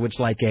as well. So it's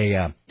like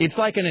an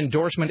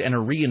endorsement and a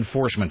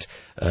reinforcement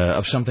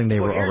of something they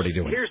were already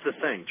doing. Here's the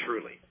thing,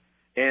 truly,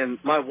 and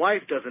my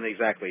wife doesn't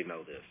exactly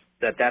know this.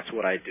 That's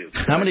what I do.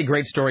 How many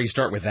great stories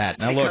start with that?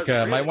 Now, look,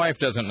 really, my wife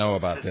doesn't know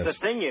about this. The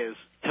thing is,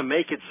 to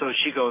make it so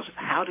she goes,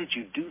 how did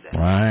you do that?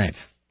 Right.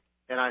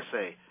 And I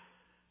say,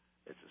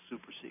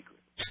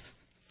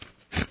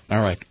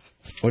 All right.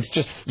 Well, it's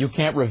just, you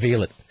can't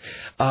reveal it.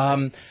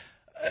 But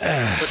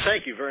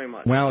thank you very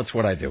much. Well, it's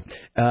what I do.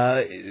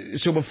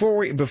 So before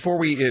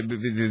we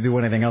do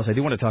anything else, I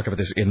do want to talk about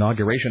this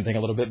inauguration thing a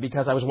little bit,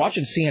 because I was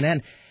watching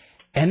CNN,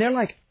 and they're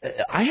like,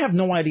 I have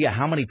no idea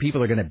how many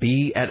people are going to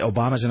be at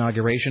Obama's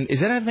inauguration. Is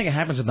that anything that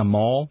happens at the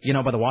mall,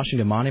 by the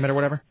Washington Monument or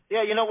whatever?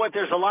 Yeah, you know what?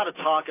 There's a lot of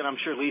talk, and I'm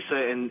sure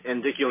Lisa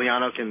and Dick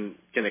Giuliano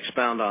can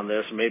expound on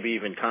this, maybe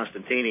even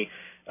Constantini.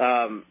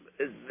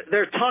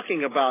 They're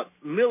talking about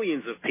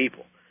millions of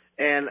people.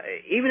 And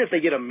even if they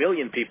get 1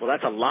 million people,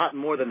 that's a lot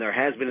more than there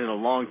has been in a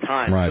long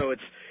time. Right. So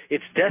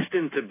it's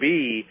destined to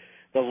be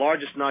the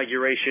largest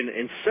inauguration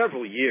in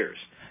several years,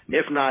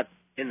 if not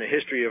in the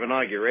history of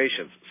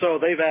inaugurations. So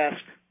they've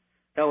asked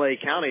L.A.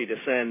 County to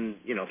send,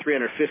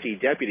 350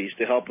 deputies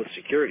to help with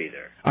security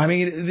there. I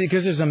mean,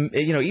 because there's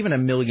even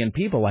 1 million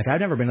people. Like, I've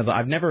been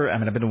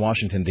to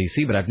Washington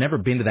D.C., but I've never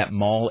been to that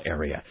mall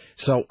area.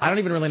 So I don't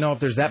even really know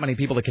if there's that many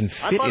people that can fit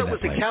in that place. I thought it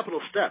was the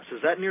Capitol Steps.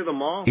 Is that near the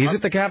mall? Is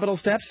it the Capitol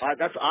Steps?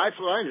 That's what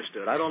I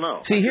understood. I don't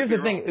know. See, here's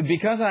the thing.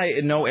 Because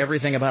I know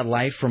everything about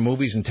life from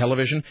movies and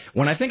television,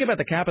 when I think about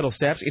the Capitol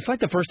Steps, it's like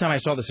the first time I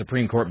saw the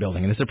Supreme Court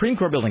building. And the Supreme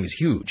Court building is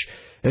huge.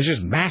 It's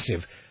just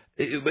massive.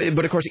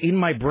 But, of course, in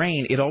my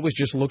brain, it always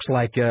just looks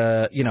like,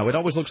 it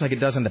always looks like it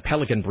does in the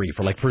Pelican Brief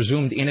or like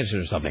Presumed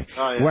Innocent or something.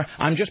 Oh, yeah. Where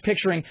I'm just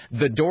picturing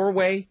the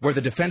doorway where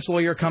the defense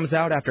lawyer comes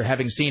out after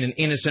having seen an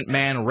innocent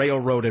man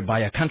railroaded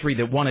by a country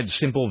that wanted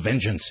simple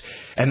vengeance,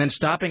 and then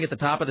stopping at the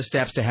top of the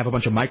steps to have a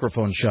bunch of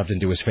microphones shoved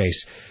into his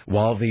face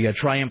while the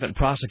triumphant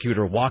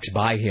prosecutor walks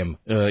by him,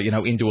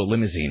 into a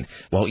limousine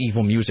while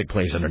evil music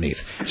plays underneath.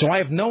 So I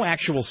have no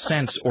actual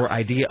sense or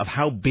idea of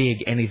how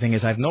big anything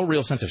is. I have no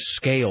real sense of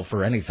scale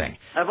for anything.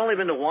 I've only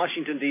been to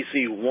Washington,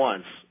 D.C.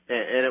 once,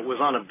 and it was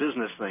on a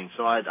business thing,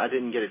 so I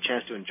didn't get a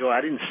chance to enjoy it.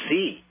 I didn't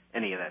see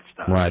any of that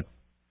stuff. Right.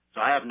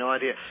 So I have no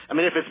idea. I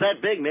mean, if it's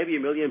that big, maybe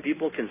 1 million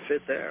people can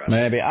fit there.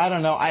 Maybe. I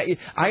don't know. I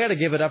got to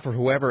give it up for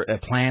whoever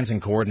plans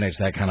and coordinates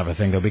that kind of a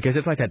thing, though, because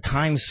it's like that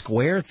Times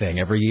Square thing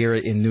every year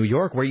in New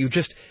York where you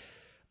just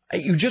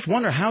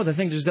wonder how the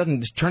thing just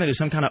doesn't turn into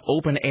some kind of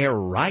open-air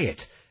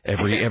riot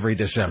every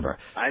December.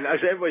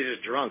 Everybody's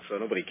just drunk, so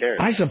nobody cares.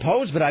 I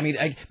suppose, but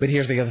but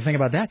here's the other thing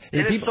about that.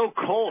 And it's so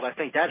cold. I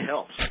think that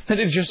helps. That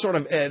it just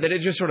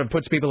sort of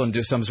puts people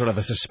into some sort of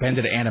a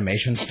suspended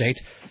animation state.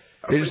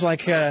 It's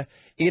like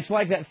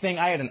that thing.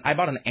 I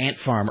bought an ant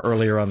farm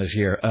earlier on this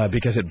year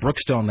because at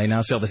Brookstone they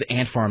now sell this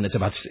ant farm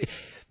that's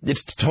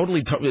it's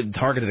totally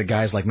targeted at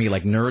guys like me,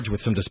 like nerds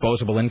with some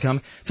disposable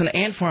income. It's an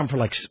ant farm for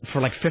like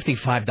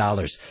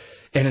 $55.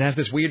 And it has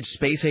this weird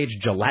space-age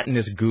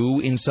gelatinous goo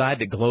inside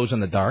that glows in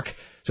the dark.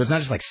 So it's not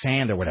just like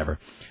sand or whatever.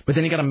 But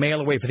then you got to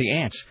mail away for the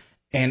ants.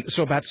 And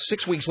so about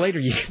 6 weeks later,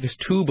 you get this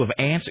tube of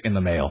ants in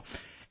the mail.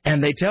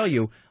 And they tell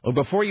you,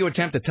 before you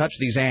attempt to touch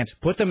these ants,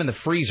 put them in the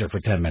freezer for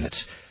 10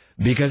 minutes.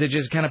 Because it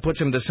just kind of puts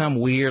them to some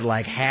weird,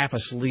 like,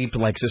 half-asleep,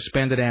 like,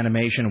 suspended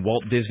animation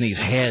Walt Disney's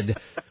head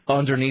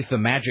underneath the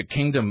Magic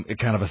Kingdom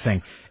kind of a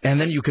thing. And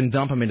then you can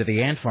dump them into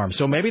the ant farm.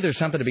 So maybe there's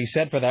something to be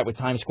said for that with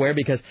Times Square,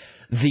 because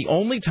the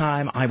only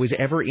time I was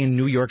ever in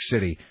New York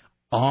City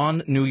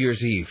on New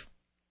Year's Eve,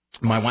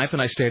 my wife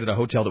and I stayed at a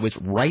hotel that was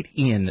right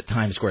in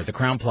Times Square, at the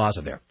Crowne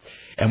Plaza there.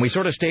 And we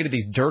sort of stayed at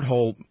these dirt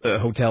hole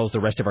hotels the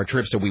rest of our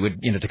trip, so we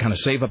would, to kind of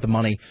save up the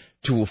money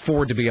to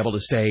afford to be able to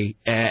stay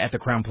at the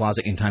Crowne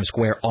Plaza in Times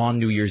Square on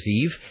New Year's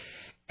Eve.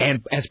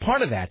 And as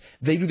part of that,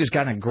 they do this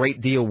kind of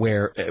great deal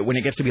where when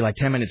it gets to be like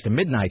 10 minutes to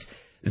midnight,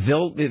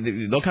 they'll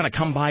kind of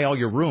come by all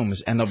your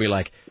rooms and they'll be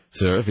like,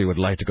 "Sir, if you would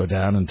like to go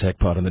down and take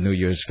part in the New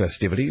Year's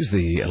festivities,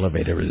 the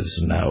elevator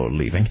is now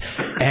leaving."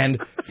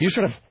 And you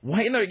sort of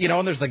wait in there,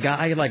 and there's the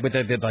guy like with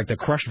the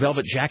crushed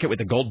velvet jacket with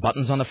the gold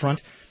buttons on the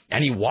front,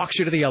 and he walks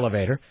you to the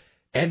elevator.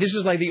 And this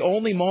is like the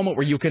only moment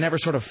where you can ever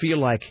sort of feel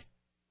like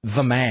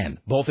the man,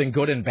 both in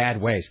good and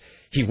bad ways.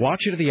 He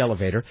walks you to the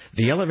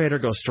elevator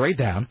goes straight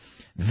down,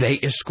 they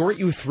escort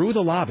you through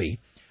the lobby,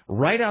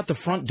 right out the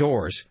front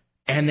doors,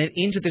 and then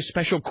into this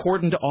special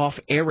cordoned-off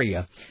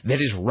area that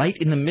is right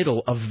in the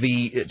middle of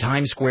the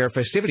Times Square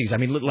festivities. I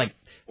mean, like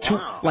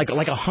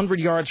 100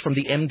 yards from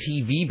the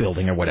MTV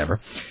building or whatever.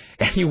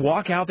 And you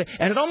walk out there,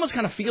 and it almost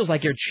kind of feels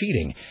like you're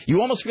cheating.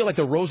 You almost feel like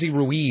the Rosie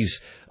Ruiz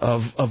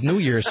of New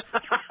Year's.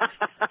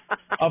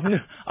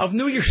 Of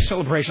New Year's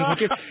celebrations.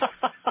 Like you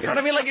know what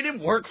I mean? Like you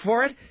didn't work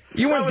for it.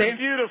 You weren't there.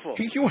 Beautiful.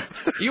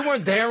 You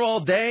weren't there all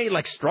day,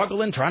 like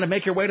struggling, trying to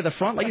make your way to the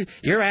front. Like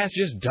your ass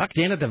just ducked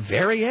in at the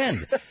very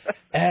end.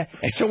 And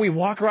so we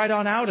walk right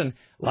on out, and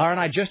Laura and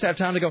I just have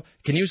time to go,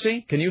 "Can you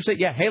see? Can you see?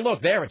 Yeah, hey,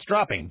 look, there, it's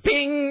dropping.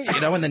 Bing!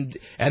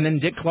 And then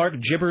Dick Clark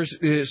gibbers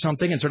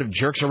something and sort of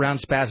jerks around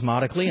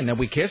spasmodically, and then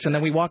we kiss, and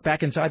then we walk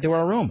back inside to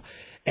our room.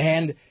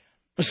 And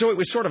so it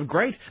was sort of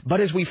great, but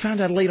as we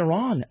found out later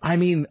on, I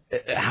mean,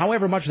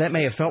 however much that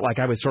may have felt like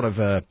I was sort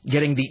of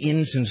getting the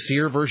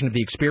insincere version of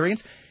the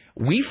experience,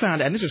 we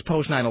found, and this is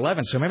post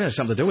 9/11, so maybe it has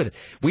something to do with it,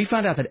 we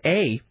found out that,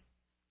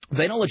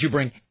 they don't let you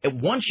bring,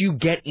 once you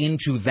get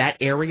into that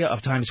area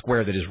of Times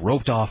Square that is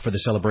roped off for the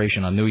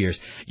celebration on New Year's,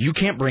 you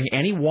can't bring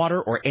any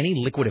water or any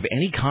liquid of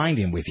any kind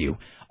in with you.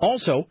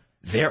 Also,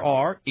 there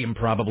are,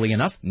 improbably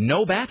enough,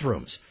 no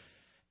bathrooms.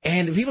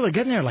 And people are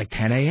getting there like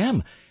 10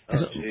 a.m.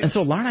 And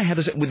so Laura and I had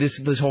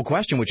this whole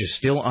question, which is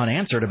still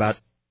unanswered, about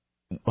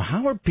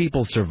how are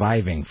people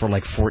surviving for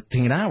like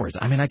 14 hours?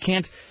 I mean, I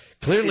can't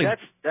clearly... See,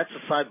 that's a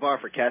sidebar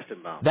for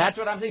Castenbaum. That's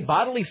what I'm saying.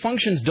 Bodily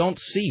functions don't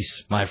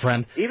cease, my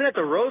friend. Even at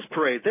the Rose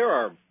Parade, there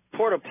are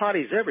porta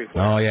potties everywhere.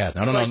 Oh yeah,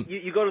 no.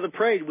 You go to the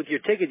parade with your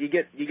ticket, you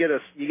get a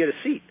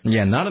seat.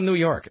 Yeah, not in New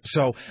York.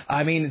 So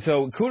I mean,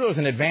 kudos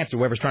in advance to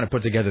whoever's trying to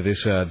put together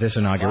this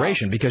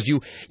inauguration, because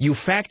you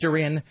factor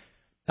in.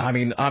 I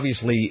mean,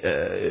 obviously,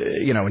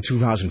 in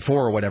 2004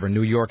 or whatever,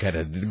 New York had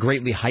a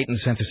greatly heightened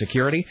sense of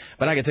security.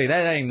 But I can tell you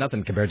that ain't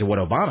nothing compared to what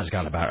Obama's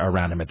got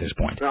around him at this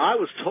point. Now, I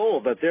was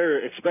told that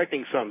they're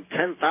expecting some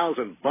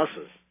 10,000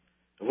 buses.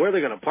 Where are they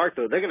going to park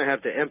those? They're going to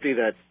have to empty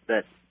that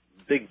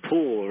big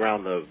pool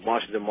around the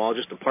Washington Mall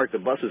just to park the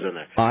buses in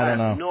there. I don't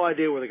know. I have no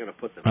idea where they're going to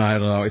put them. I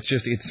don't know. It's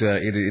just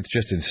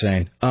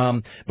insane.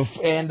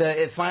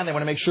 Finally, I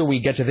want to make sure we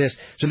get to this.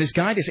 So this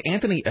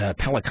Anthony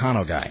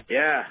Pellicano guy.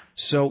 Yeah.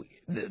 So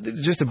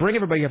just to bring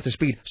everybody up to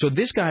speed. So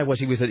this guy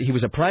he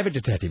was a private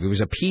detective. He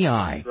was a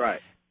PI. Right.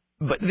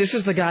 But this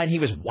is the guy, and he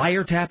was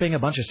wiretapping a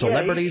bunch of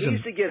celebrities. He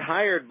used to get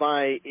hired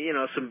by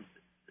some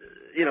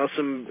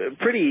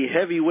pretty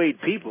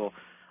heavyweight people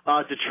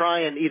to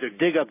try and either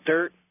dig up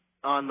dirt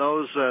on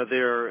those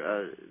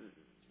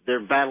they're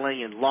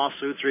battling in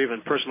lawsuits or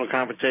even personal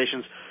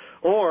confrontations,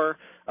 or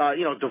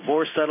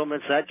divorce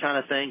settlements, that kind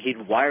of thing.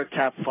 He'd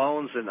wiretap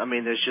phones, and I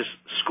mean, there's just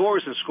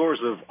scores and scores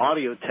of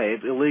audio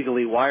tape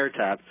illegally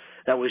wiretapped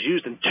that was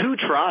used in 2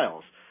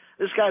 trials.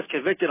 This guy's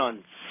convicted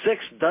on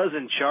 6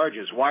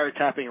 charges: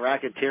 wiretapping,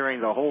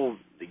 racketeering, the whole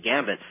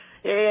gambit.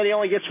 And he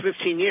only gets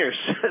 15 years,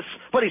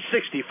 but he's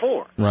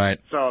 64. Right.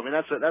 So I mean,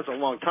 that's a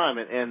long time,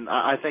 and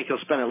I think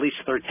he'll spend at least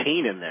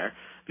 13 in there.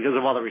 Because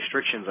of all the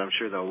restrictions, I'm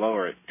sure they'll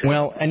lower it.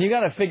 Well, and you got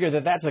to figure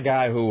that's a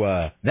guy who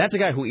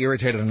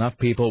irritated enough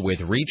people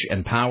with reach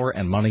and power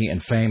and money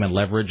and fame and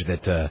leverage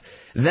that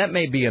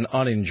may be an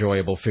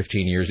unenjoyable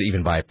 15 years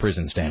even by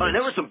prison standards.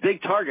 There were some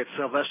big targets: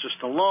 Sylvester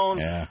Stallone,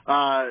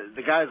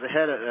 the guy's the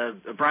head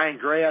of Brian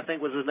Gray, I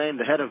think was his name,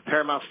 the head of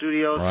Paramount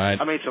Studios. Right.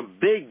 I mean, some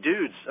big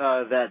dudes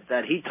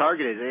that he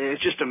targeted.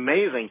 It's just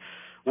amazing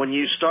when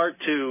you start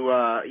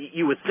to.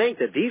 You would think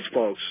that these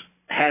folks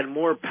had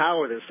more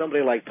power than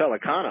somebody like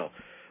Pellicano.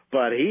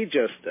 But he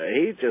just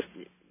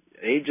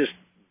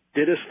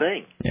did his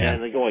thing. Yeah.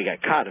 And he got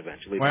caught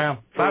eventually. Well,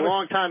 for a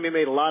long time, he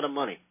made a lot of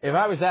money. If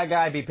I was that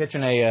guy, I'd be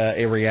pitching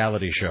a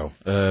reality show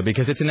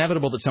because it's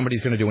inevitable that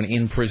somebody's going to do an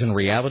in-prison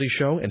reality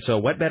show. And so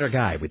what better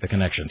guy with the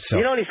connections? So.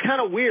 And he's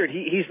kind of weird.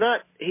 He's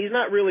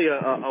not really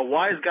a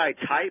wise guy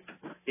type,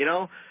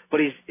 But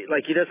he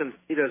doesn't,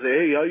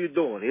 hey, how you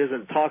doing? He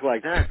doesn't talk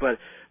like that, but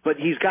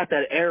he's got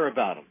that air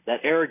about him, that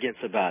arrogance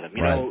about him.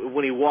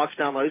 When he walks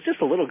down he's just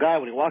a little guy.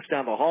 When he walks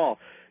down the hall,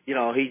 he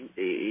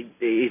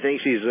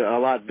thinks he's a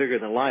lot bigger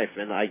than life,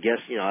 and I guess,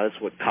 that's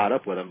what caught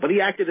up with him. But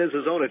he acted as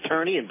his own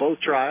attorney in both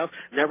trials,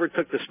 never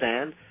took the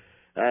stand.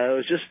 It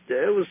was just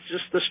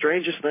the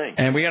strangest thing.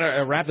 And we got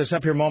to wrap this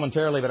up here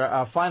momentarily, but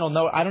our final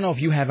note, I don't know if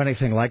you have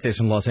anything like this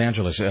in Los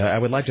Angeles. I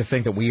would like to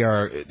think that we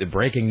are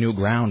breaking new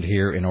ground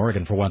here in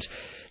Oregon for once.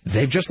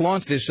 They've just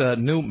launched this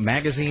new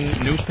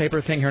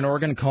newspaper thing here in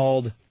Oregon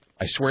called,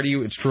 I swear to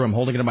you, it's true, I'm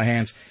holding it in my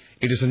hands.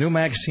 It is a new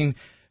magazine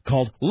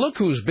called Look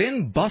Who's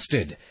Been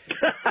Busted.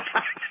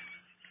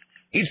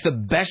 It's the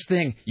best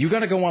thing. You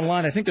got to go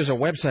online. I think there's a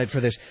website for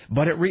this,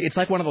 but it's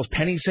like one of those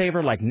penny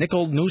saver, like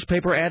nickel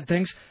newspaper ad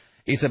things.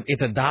 It's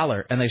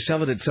 $1, and they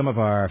sell it at some of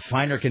our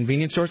finer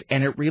convenience stores,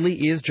 and it really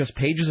is just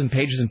pages and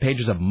pages and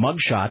pages of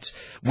mugshots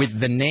with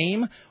the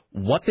name,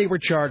 what they were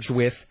charged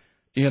with,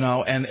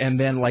 and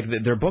then like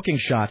their booking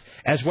shot,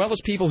 as well as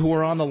people who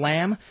are on the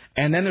lam,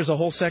 and then there's a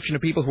whole section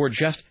of people who are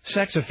just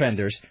sex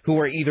offenders who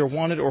are either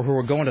wanted or who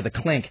are going to the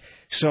clink.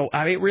 So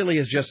it really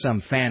is just some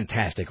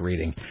fantastic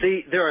reading.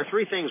 See, there are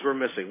 3 things we're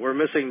missing. We're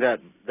missing that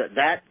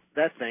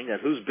thing,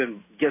 that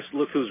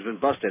look who's been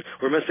busted.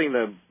 We're missing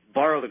the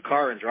borrow the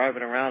car and drive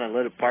it around and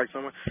let it park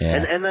somewhere.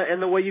 Yeah.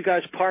 And the way you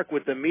guys park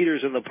with the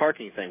meters and the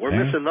parking thing. We're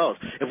missing those.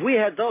 If we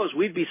had those,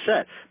 we'd be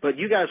set. But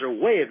you guys are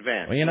way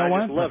advanced. Well, you know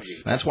what? I just love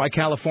you. That's why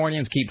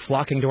Californians keep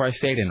flocking to our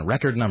state in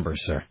record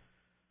numbers, sir.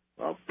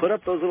 Well, put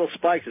up those little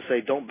spikes that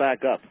say don't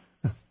back up.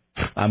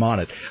 I'm on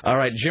it. All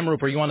right, Jim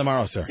Roop, are you on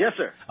tomorrow, sir? Yes,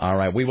 sir. All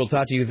right, we will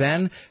talk to you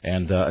then.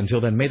 And until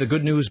then, may the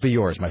good news be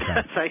yours, my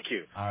friend. Thank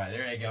you. All right,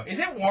 there you go. Is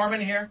it warm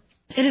in here?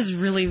 It is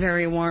really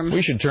very warm.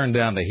 We should turn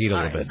down the heat a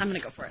little bit. I'm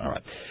going to go for it. All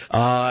right.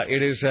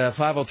 It is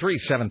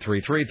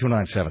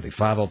 503-733-2970.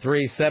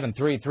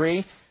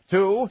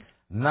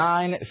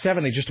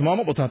 503-733-2970. Just a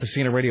moment. We'll talk to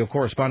CNN radio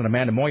correspondent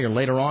Amanda Moyer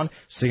later on.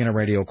 CNN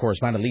radio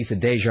correspondent Lisa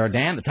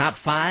Desjardins. The top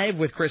 5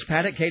 with Chris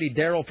Paddock, Katie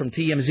Darrell from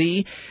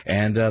TMZ,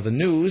 and the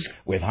news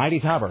with Heidi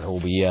Taubert, who will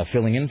be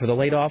filling in for the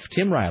laid-off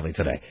Tim Riley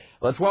today.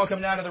 Let's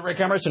welcome now to the Rick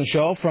Emerson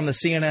Show from the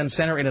CNN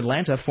Center in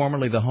Atlanta,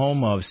 formerly the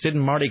home of Sid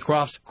and Marty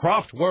Krofft's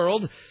Krofft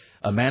World,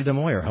 Amanda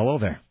Moyer. Hello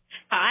there.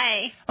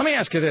 Hi. Let me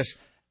ask you this.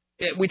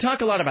 we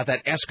talk a lot about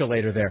that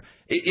escalator there.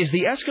 Is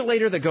the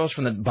escalator that goes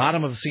from the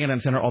bottom of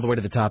CNN Center all the way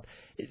to the top,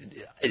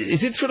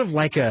 is it sort of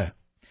like a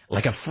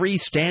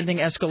freestanding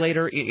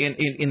escalator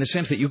in the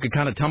sense that you could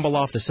kind of tumble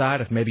off the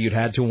side if maybe you'd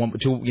had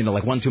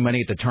one too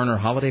many at the Turner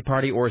holiday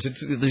party, or is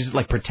it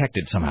like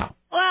protected somehow?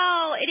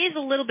 Well, it is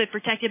a little bit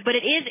protected, but it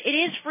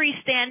is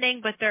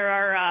freestanding, but there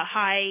are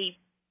high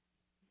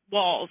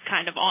walls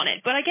kind of on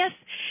it. But I guess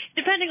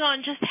depending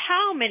on just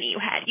how many you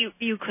had,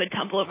 you could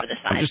tumble over the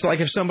side. Just like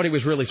if somebody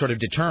was really sort of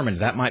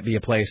determined, that might be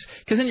a place,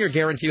 because then you're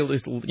guaranteed at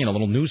least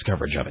little news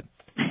coverage of it.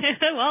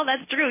 Well,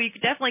 that's true. You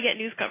could definitely get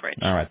news coverage.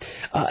 All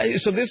right.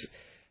 So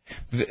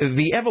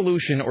the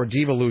evolution or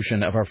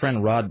devolution of our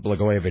friend Rod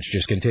Blagojevich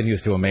just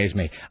continues to amaze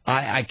me.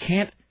 I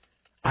can't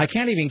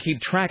even keep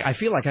track. I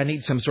feel like I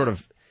need some sort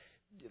of,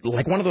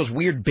 like one of those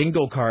weird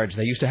bingo cards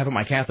they used to have at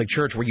my Catholic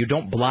church where you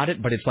don't blot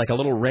it, but it's like a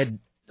little red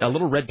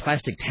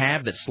plastic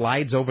tab that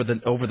slides over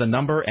the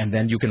number, and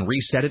then you can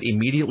reset it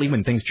immediately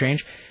when things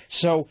change.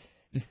 So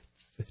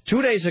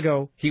 2 days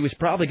ago, he was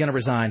probably going to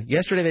resign.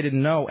 Yesterday, they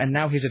didn't know, and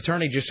now his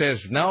attorney just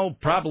says, no,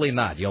 probably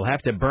not. You'll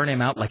have to burn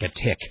him out like a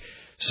tick.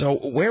 So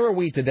where are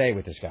we today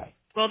with this guy?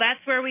 Well,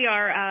 that's where we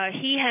are.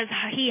 He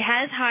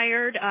has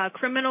hired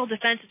criminal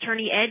defense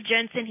attorney Ed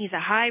Jensen. He's a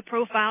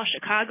high-profile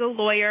Chicago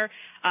lawyer.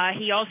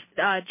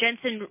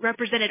 Jensen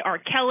represented R.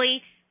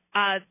 Kelly.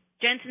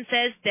 Jensen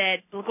says that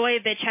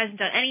Blagojevich hasn't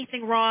done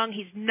anything wrong.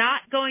 He's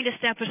not going to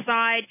step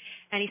aside,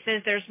 and he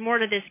says there's more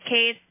to this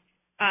case.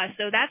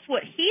 So that's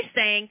what he's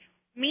saying.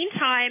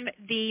 Meantime,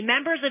 the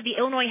members of the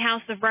Illinois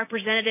House of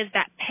Representatives,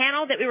 that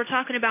panel that we were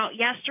talking about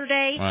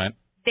yesterday, right,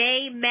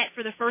 they met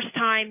for the first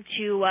time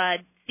to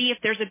see if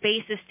there's a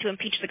basis to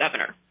impeach the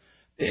governor.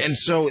 And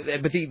so,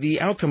 but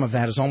the outcome of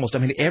that is almost,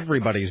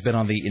 everybody's been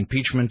on the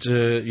impeachment,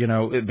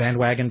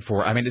 bandwagon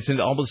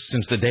almost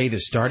since the day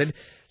this started.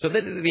 So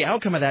the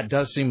outcome of that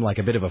does seem like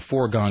a bit of a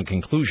foregone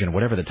conclusion,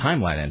 whatever the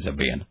timeline ends up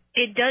being.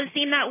 It does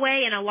seem that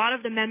way, and a lot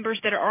of the members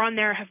that are on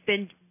there have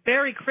been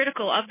very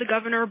critical of the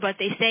governor, but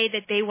they say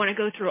that they want to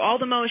go through all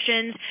the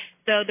motions,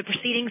 so the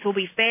proceedings will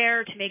be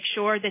fair to make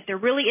sure that there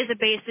really is a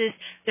basis.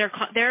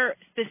 They're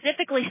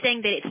specifically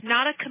saying that it's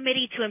not a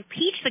committee to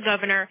impeach the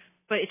governor,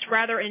 but it's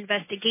rather an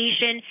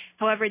investigation.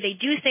 However, they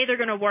do say they're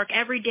going to work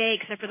every day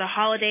except for the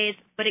holidays,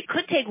 but it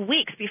could take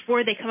weeks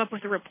before they come up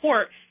with a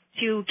report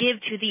to give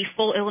to the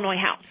full Illinois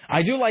House.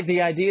 I do like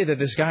the idea that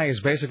this guy is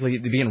basically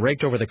being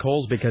raked over the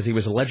coals because he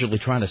was allegedly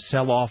trying to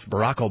sell off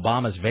Barack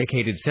Obama's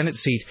vacated Senate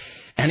seat.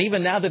 And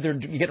even now that they're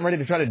getting ready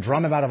to try to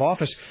drum him out of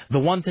office, the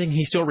one thing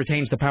he still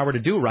retains the power to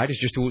do, right, is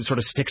just to sort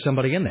of stick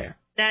somebody in there.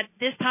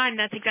 This time,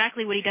 that's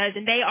exactly what he does.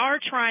 And they are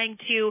trying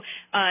to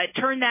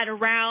turn that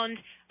around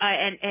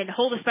and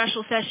hold a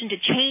special session to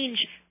change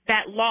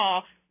that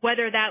law,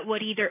 whether that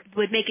would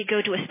make it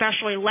go to a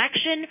special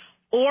election,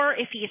 or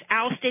if he's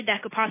ousted,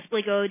 that could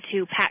possibly go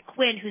to Pat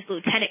Quinn, who's the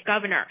lieutenant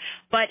governor.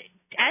 But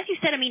as you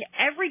said,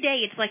 every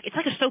day it's like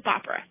a soap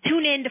opera.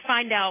 Tune in to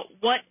find out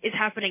what is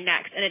happening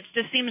next. And it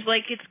just seems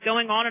like it's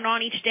going on and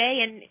on each day,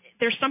 and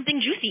there's something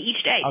juicy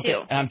each day,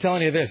 too. I'm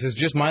telling you this. It's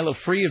just my little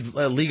free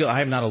legal,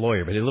 I'm not a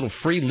lawyer, but a little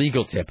free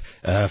legal tip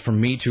from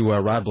me to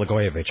Rod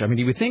Blagojevich.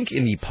 You would think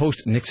in the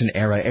post-Nixon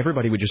era,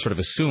 everybody would just sort of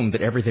assume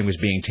that everything was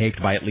being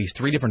taped by at least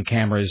 3 different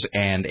cameras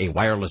and a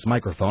wireless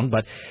microphone.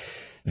 But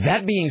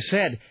that being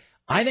said,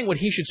 I think what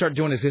he should start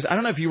doing is this. I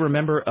don't know if you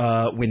remember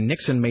when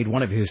Nixon made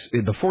one of his,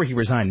 before he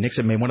resigned,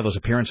 Nixon made one of those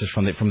appearances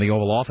from the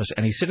Oval Office,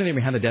 and he's sitting there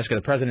behind the desk of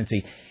the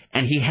presidency,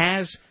 and he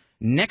has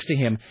next to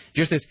him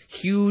just this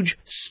huge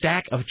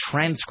stack of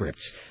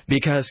transcripts,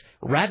 because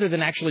rather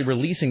than actually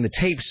releasing the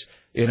tapes,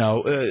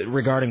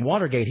 regarding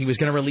Watergate, he was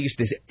going to release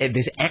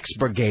this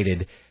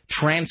expurgated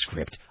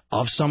transcript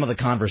of some of the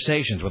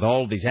conversations with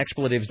all of these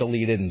expletives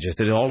deleted and just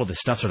all of the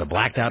stuff sort of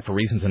blacked out for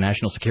reasons of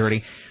national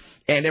security.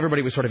 And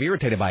everybody was sort of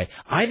irritated by it.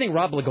 I think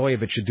Rod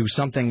Blagojevich should do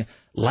something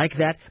like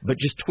that, but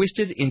just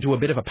twisted into a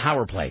bit of a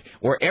power play,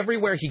 where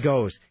everywhere he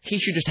goes, he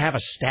should just have a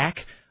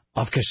stack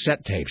of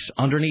cassette tapes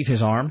underneath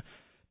his arm,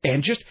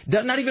 and just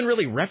not even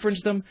really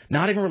reference them,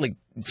 not even really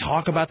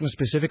talk about them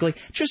specifically,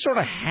 just sort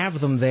of have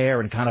them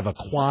there in kind of a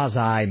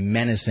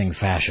quasi-menacing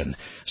fashion,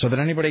 so that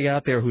anybody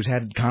out there who's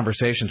had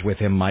conversations with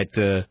him might,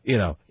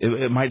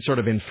 it might sort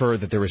of infer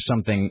that there is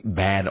something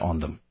bad on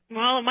them.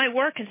 Well, it might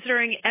work,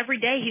 considering every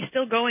day he's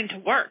still going to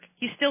work.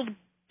 He's still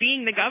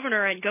being the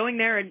governor and going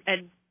there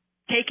and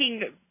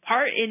taking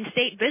part in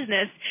state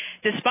business,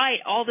 despite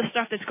all the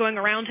stuff that's going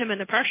around him and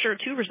the pressure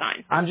to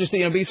resign. I'm just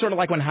thinking, it'd be sort of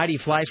like when Heidi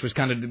Fleiss was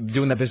kind of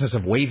doing the business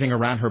of waving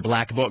around her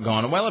black book,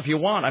 going, well, if you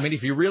want,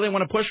 if you really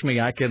want to push me,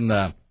 I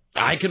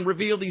can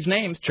reveal these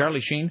names,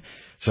 Charlie Sheen.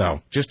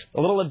 So, just a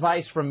little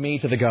advice from me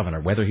to the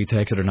governor. Whether he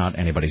takes it or not,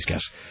 anybody's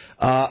guess.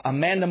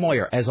 Amanda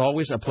Moyer, as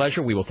always, a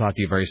pleasure. We will talk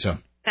to you very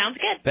soon. Sounds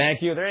good.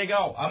 Thank you. There you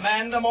go.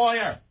 Amanda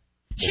Moyer.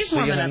 She's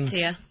warming up to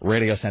you.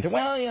 Radio Center.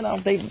 Well,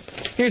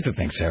 here's the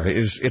thing, Sarah,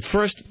 is at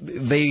first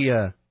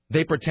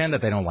they pretend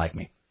that they don't like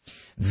me.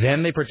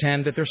 Then they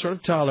pretend that they're sort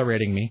of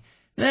tolerating me.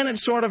 then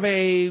it's sort of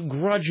a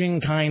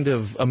grudging kind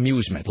of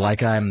amusement,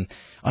 like I'm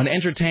an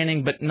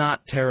entertaining but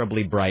not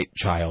terribly bright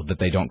child that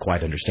they don't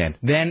quite understand.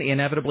 Then,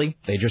 inevitably,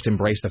 they just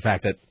embrace the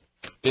fact that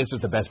this is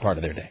the best part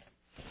of their day.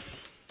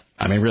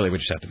 I mean, really, we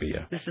just have to be...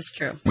 this is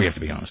true. We have to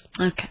be honest.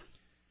 Okay.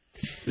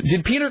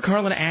 Did Peter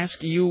Carlin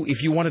ask you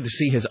if you wanted to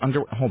see his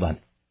underwear? Hold on.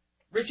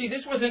 Richie,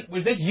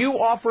 was this you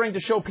offering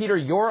to show Peter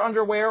your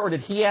underwear, or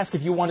did he ask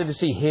if you wanted to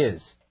see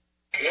his?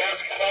 He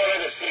asked if I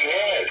wanted to see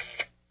his.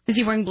 Is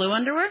he wearing blue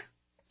underwear?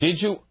 Did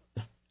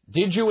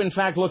you in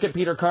fact look at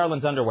Peter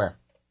Carlin's underwear?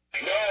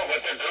 No,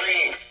 but they're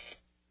green.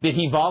 Did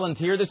he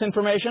volunteer this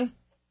information?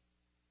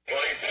 Well,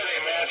 he said they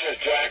match his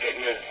jacket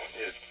and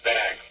his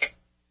bag.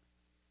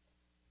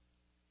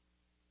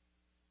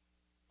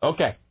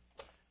 Okay.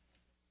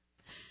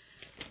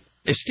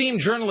 Esteemed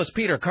journalist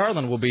Peter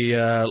Carlin will be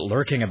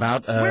lurking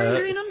about...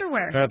 wearing green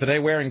underwear. Today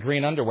wearing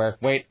green underwear.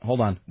 Wait,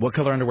 hold on. What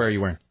color underwear are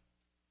you wearing?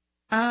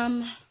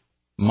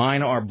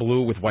 Mine are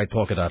blue with white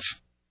polka dots.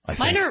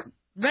 Mine are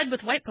red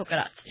with white polka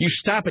dots. You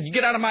stop it. You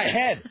get out of my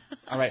head.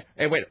 All right.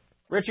 Hey, wait.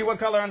 Richie, what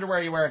color underwear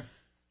are you wearing?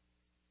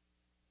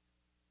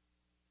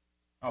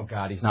 Oh,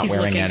 God, he's not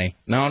wearing any.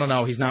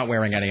 No, he's not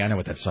wearing any. I know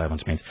what that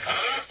silence means.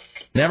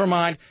 Never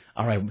mind.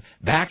 All right,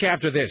 back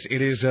after this.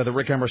 It is the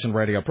Rick Emerson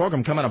radio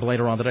program. Coming up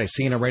later on today,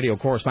 CNN radio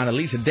correspondent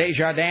Lisa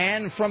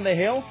Desjardins from The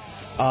Hill.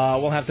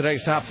 We'll have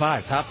today's top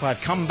five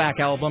comeback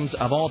albums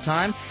of all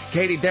time.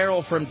 Katie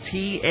Darrell from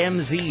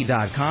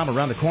TMZ.com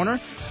around the corner.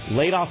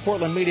 Laid-off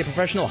Portland media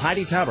professional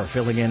Heidi Tauber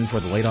filling in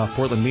for the laid-off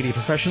Portland media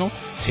professional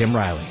Tim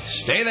Riley.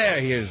 Stay there.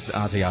 Here's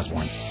Ozzy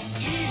Osbourne.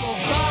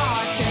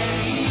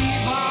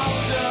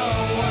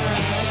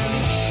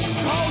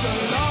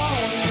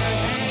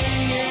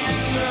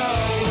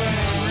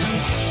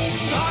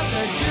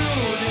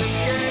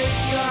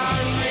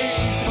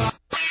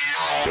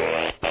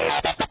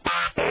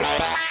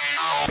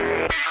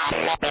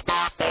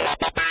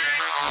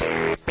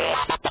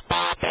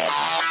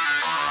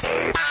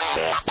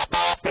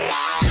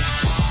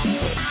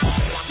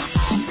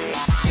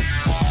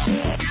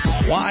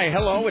 Why,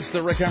 hello, it's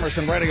the Rick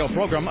Emerson radio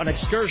program, an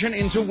excursion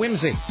into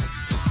whimsy.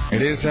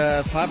 It is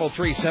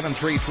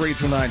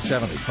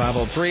 503-733-2970.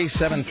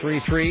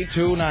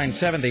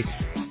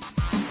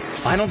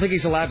 503-733-2970. I don't think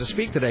he's allowed to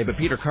speak today, but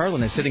Peter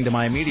Carlin is sitting to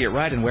my immediate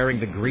right and wearing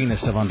the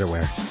greenest of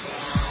underwear.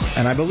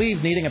 And I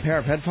believe needing a pair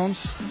of headphones.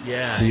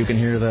 Yeah. So you can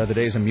hear the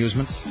day's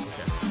amusements.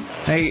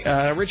 Okay.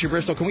 Hey, Richie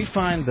Bristol, can we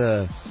find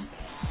the...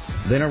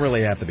 They don't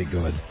really have to be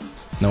good.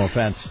 No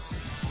offense.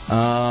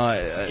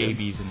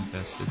 Scabies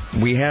infested.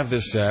 We have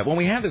this.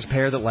 We have this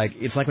pair that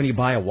it's like when you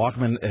buy a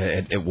Walkman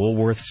at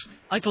Woolworths.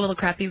 Like the little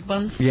crappy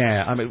ones.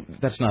 Yeah, I mean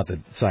that's not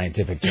the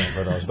scientific term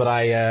for those, but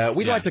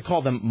we'd like to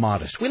call them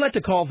modest. We like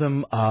to call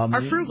them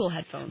our frugal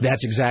headphones.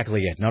 That's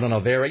exactly it.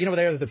 No,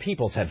 they're the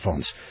people's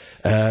headphones.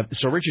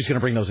 So Richie's going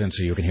to bring those in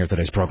so you can hear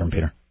today's program,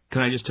 Peter.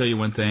 Can I just tell you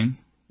one thing?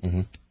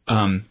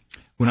 Mm-hmm.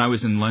 When I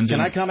was in London...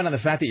 Can I comment on the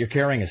fact that you're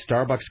carrying a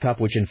Starbucks cup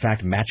which, in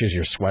fact, matches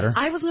your sweater?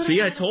 I was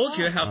See, I told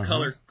you how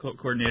color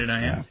coordinated I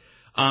am.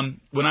 Yeah.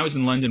 When I was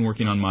in London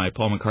working on my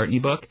Paul McCartney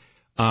book,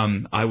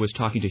 I was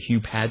talking to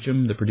Hugh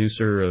Padgham, the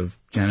producer of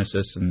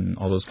Genesis and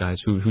all those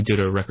guys who did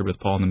a record with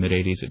Paul in the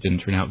mid-'80s. It didn't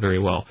turn out very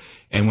well.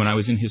 And when I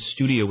was in his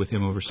studio with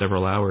him over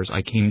several hours,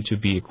 I came to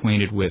be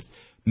acquainted with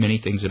many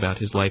things about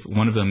his life.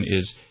 One of them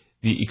is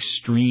the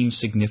extreme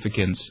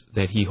significance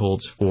that he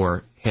holds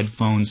for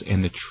headphones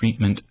and the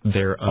treatment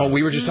thereof. Oh,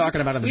 we were just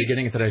talking about it at the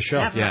beginning of today's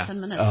show. Yeah.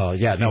 10 minutes. Oh,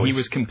 yeah. No, he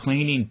was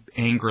complaining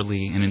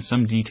angrily and in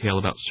some detail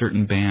about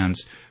certain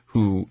bands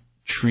who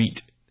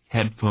treat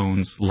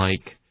headphones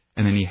like,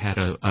 and then he had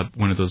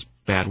one of those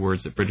bad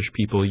words that British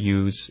people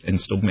use and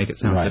still make it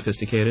sound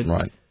sophisticated.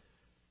 Right.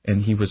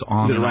 And he was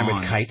on Did it and rhyme on.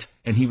 with kite?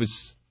 And he was...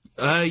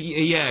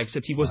 yeah,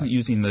 except he wasn't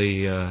using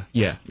the,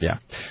 Yeah.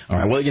 All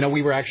right. Well,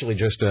 we were actually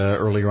just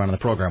earlier on in the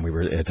program, we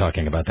were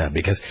talking about that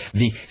because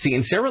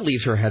and Sarah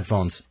leaves her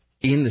headphones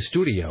in the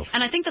studio.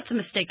 And I think that's a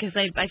mistake because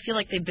I feel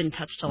like they've been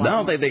touched a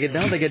lot. No, they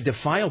get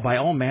defiled by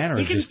all manner.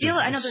 You can just feel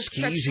it. I know they're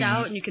stretched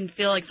out, and you can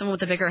feel like someone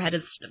with a bigger head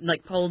is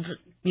pulled,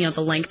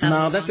 the length.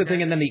 No, that's the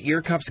thing. And then the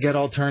ear cups get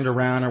all turned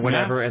around or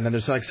whatever, and then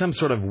there's some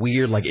sort of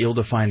weird,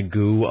 ill-defined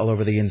goo all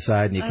over the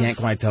inside, and you can't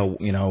quite tell,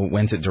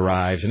 whence it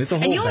derives, and it's a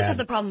whole. And you always have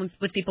the problem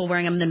with people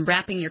wearing them and then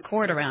wrapping your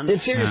cord around them.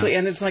 Seriously,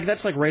 and it's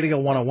that's like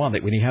Radio 101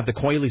 that when you have the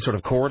coily sort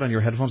of cord on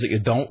your headphones that you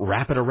don't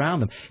wrap it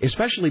around them,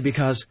 especially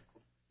because.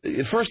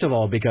 First of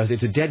all, because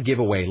it's a dead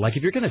giveaway. Like,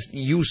 if you're going to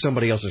use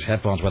somebody else's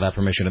headphones without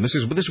permission, and this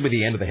will be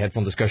the end of the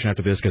headphone discussion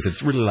after this, because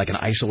it's really like an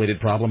isolated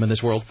problem in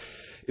this world.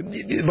 But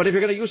if you're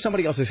going to use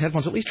somebody else's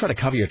headphones, at least try to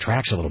cover your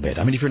tracks a little bit.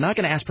 I mean, if you're not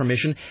going to ask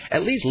permission,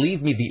 at least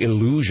leave me the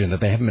illusion that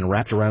they haven't been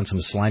wrapped around some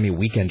slimy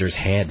weekender's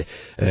head,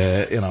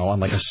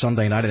 on a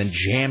Sunday night and then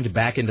jammed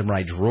back into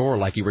my drawer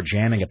like you were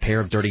jamming a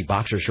pair of dirty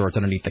boxer shorts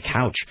underneath the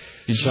couch.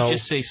 Did you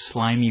just say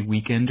slimy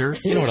weekender?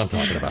 You know what I'm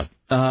talking about.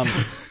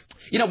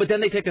 But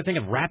then they take the thing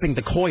of wrapping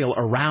the coil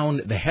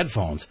around the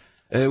headphones,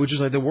 which is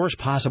the worst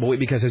possible way,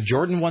 because as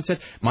Jordan once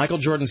said, Michael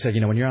Jordan said,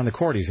 when you're on the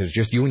court, he says,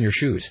 just you and your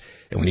shoes.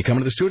 And when you come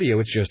into the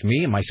studio, it's just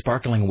me and my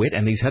sparkling wit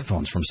and these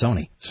headphones from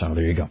Sony. So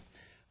there you go.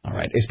 All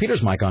right. Is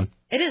Peter's mic on?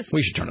 It is.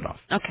 We should turn it off.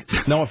 Okay.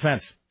 No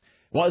offense.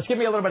 Well, it's giving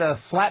me a little bit of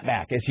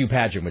flatback, as Hugh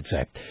Padgham would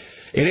say.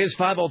 It is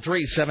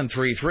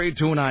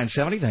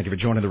 503-733-2970. Thank you for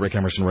joining the Rick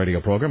Emerson radio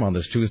program on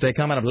this Tuesday.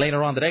 Coming up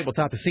later on today, we'll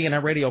talk to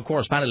CNN radio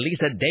correspondent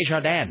Lisa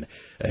Desjardins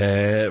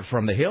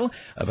from the Hill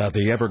about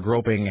the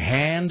ever-groping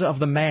hand of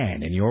the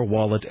man in your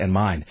wallet and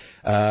mine.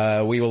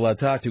 We will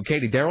talk to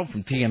Katie Darrell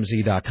from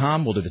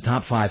TMZ.com. We'll do the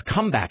top 5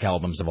 comeback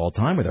albums of all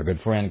time with our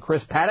good friend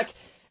Chris Paddock.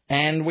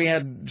 And we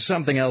had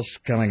something else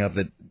coming up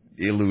that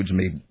eludes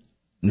me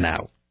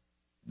now.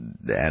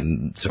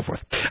 And so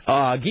forth.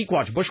 Geek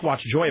Watch, Bush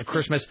Watch, Joy of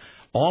Christmas,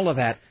 all of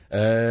that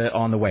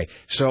on the way.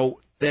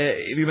 So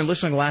if you've been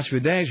listening the last few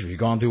days, if you've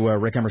gone to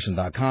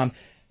rickemerson.com,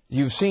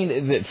 you've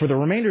seen that for the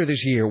remainder of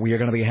this year, we are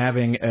going to be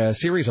having a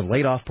series of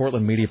laid-off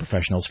Portland media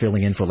professionals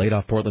filling in for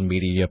laid-off Portland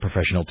media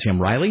professional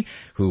Tim Riley,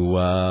 who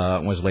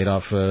was laid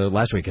off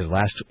last week. His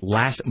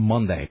last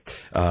Monday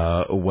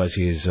was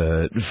his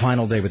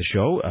final day with the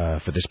show,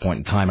 for this point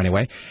in time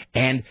anyway.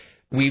 And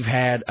we've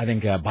had, I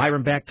think,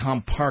 Byron Beck,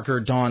 Tom Parker,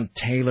 Don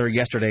Taylor,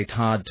 yesterday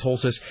Todd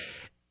Tolsis,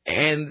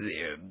 and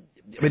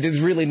but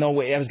there's really no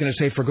way, I was going to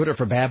say for good or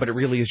for bad, but it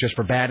really is just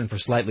for bad and for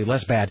slightly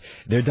less bad.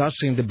 There does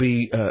seem to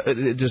be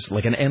just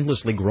like an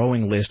endlessly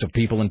growing list of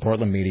people in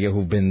Portland media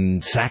who've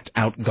been sacked,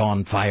 out,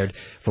 gone, fired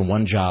from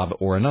one job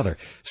or another.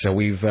 So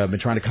we've been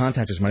trying to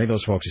contact as many of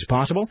those folks as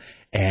possible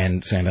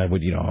and saying,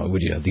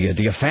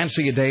 do you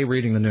fancy a day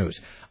reading the news?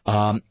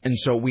 And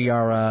so we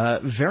are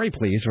very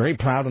pleased, very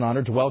proud and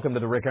honored to welcome to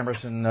the Rick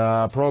Emerson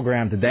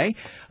program today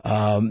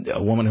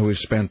a woman who has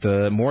spent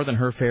more than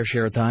her fair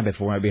share of time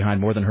behind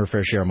more than her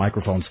fair share of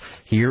microphones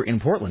here in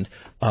Portland.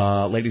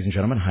 Ladies and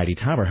gentlemen, Heidi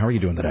Tauber, how are you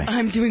doing today?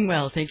 I'm doing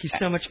well. Thank you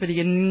so much for the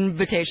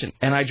invitation.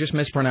 And I just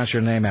mispronounced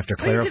your name after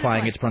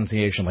clarifying its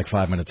pronunciation like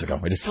 5 minutes ago.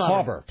 It is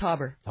Tauber.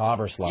 Tauber.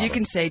 Tauber Slauber. You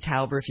can say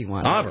Tauber if you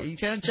want. Tauber.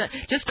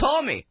 Just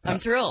call me. I'm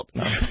thrilled.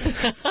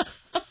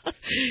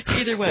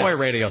 Either way. Boy,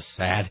 radio's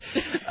sad.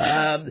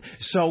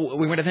 So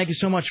we want to thank you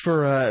so much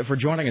for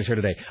joining us here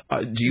today.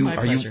 My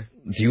pleasure.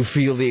 Do you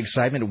feel the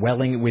excitement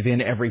welling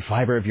within every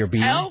fiber of your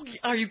being? Oh,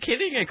 are you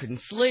kidding? I couldn't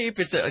sleep.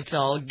 It's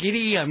all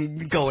giddy.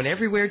 I'm going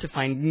everywhere to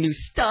find new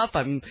stuff.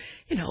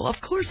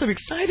 Of course I'm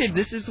excited.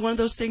 This is one of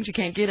those things you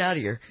can't get out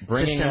of your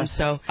system.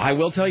 So I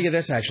will tell you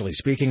this, actually.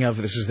 Speaking of,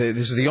 this is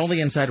the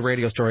only inside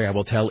radio story I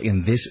will tell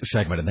in this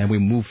segment, and then we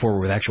move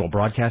forward with actual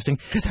broadcasting.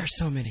 Because there's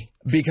so many.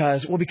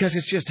 Because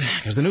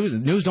the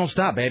news don't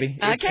stop, baby.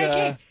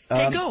 Can't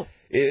go.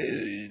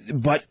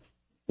 But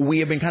we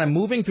have been kind of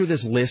moving through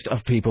this list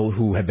of people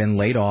who have been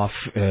laid off,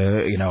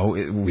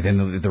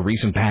 within the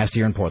recent past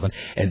here in Portland.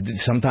 And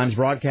sometimes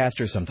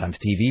broadcasters, sometimes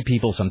TV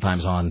people,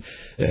 sometimes on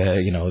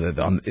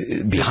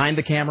behind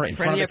the camera, in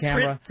front of the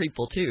camera. Print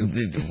people, too.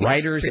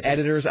 Writers,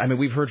 editors. I mean,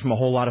 we've heard from a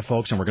whole lot of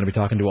folks, and we're going to be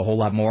talking to a whole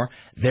lot more.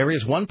 There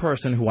is one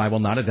person who I will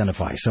not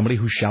identify, somebody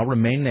who shall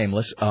remain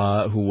nameless,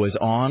 who was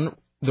on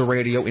the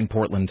radio in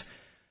Portland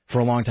for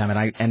a long time.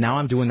 And now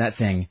I'm doing that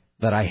thing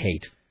that I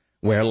hate,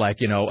 where,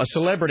 a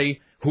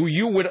celebrity who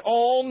you would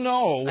all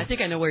know. I think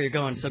I know where you're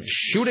going. So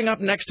shooting up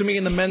next to me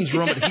in the men's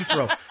room at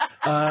Heathrow.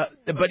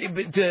 But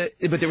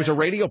there was a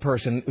radio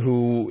person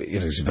who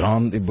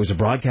was a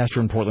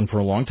broadcaster in Portland for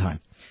a long time.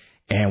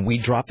 And we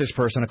dropped this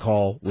person a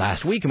call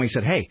last week, and we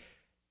said, hey,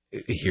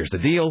 here's the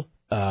deal.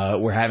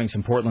 We're having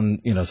some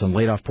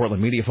laid-off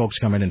Portland media folks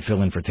come in and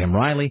fill in for Tim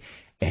Riley.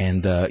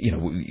 And,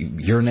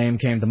 your name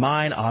came to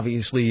mind.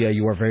 Obviously,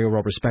 you are very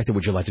well respected.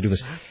 Would you like to do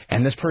this?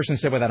 And this person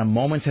said, without a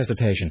moment's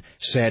hesitation,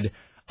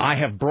 I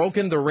have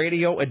broken the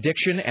radio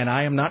addiction, and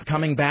I am not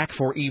coming back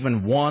for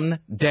even one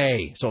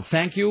day. So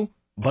thank you,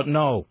 but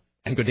no.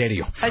 And good day to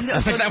you.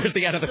 That was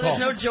the end of the call. There's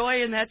no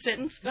joy in that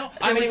sentence? No.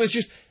 I mean, it was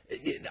just,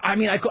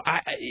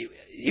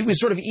 it was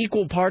sort of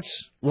equal parts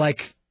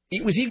like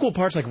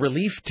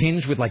relief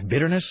tinged with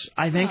bitterness,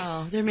 I think.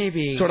 Oh, there may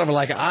be. Sort of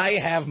I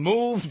have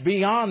moved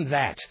beyond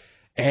that.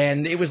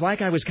 And it was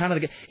like I was kind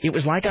of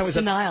I was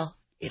denial.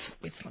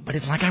 But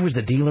it's like I was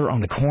the dealer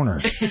on the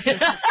corner.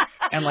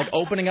 And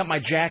opening up my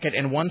jacket,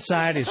 and one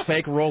side is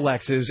fake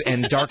Rolexes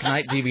and Dark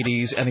Knight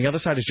DVDs, and the other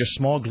side is just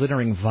small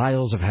glittering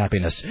vials of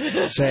happiness,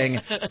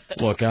 saying,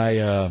 "Look,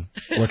 I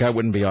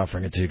wouldn't be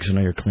offering it to you because I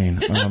know you're clean,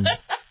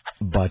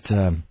 but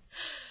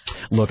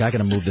look, I got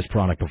to move this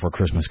product before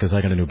Christmas because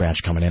I got a new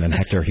batch coming in, and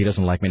Hector, he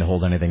doesn't like me to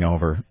hold anything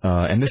over,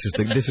 and this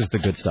is the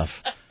good stuff."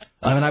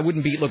 I mean, I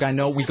wouldn't be. Look, I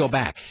know we go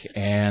back,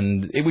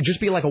 and it would just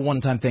be like a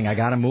one-time thing. I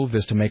got to move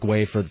this to make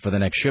way for the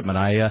next shipment.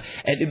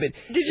 Did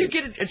you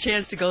get a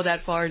chance to go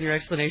that far in your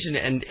explanation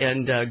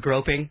and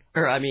groveling?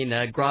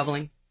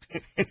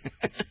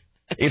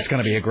 It's going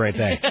to be a great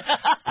day.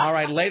 All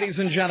right, ladies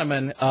and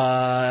gentlemen,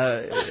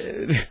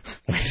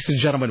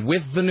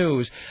 with the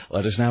news,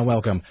 let us now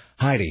welcome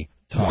Heidi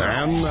Tauber.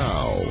 And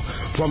now,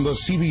 from the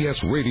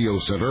CBS Radio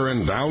Center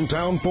in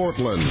downtown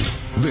Portland,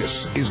 this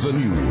is the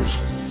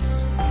news.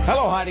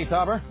 Hello, Heidi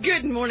Tauber.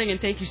 Good morning, and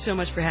thank you so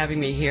much for having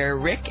me here,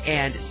 Rick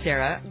and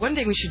Sarah. One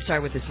day we should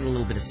start with this a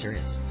little bit of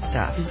serious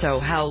stuff. So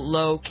how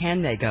low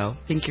can they go?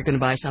 Think you're going to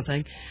buy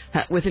something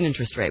with an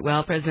interest rate?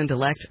 Well,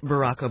 President-elect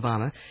Barack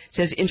Obama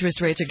says interest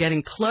rates are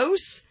getting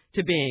close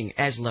to being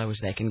as low as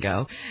they can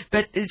go.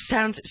 But it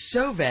sounds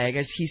so vague,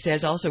 as he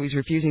says also he's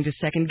refusing to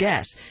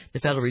second-guess the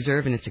Federal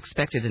Reserve in its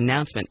expected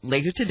announcement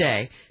later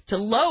today to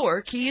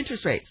lower key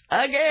interest rates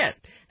again.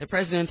 The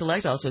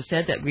president-elect also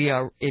said that we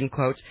are, in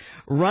quotes,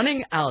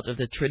 running out of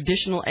the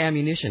traditional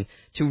ammunition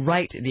to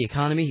right the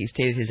economy. He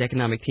stated his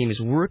economic team is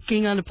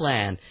working on a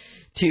plan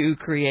to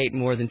create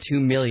more than 2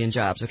 million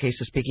jobs. Okay,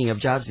 so speaking of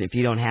jobs, if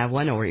you don't have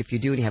one, or if you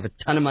do and you have a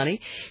ton of money,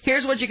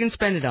 here's what you can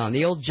spend it on.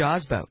 The old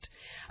Jaws boat.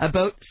 A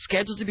boat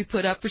scheduled to be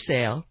put up for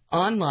sale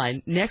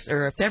online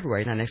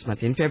February, not next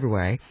month, in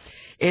February.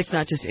 It's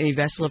not just any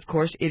vessel, of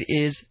course. It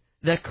is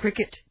the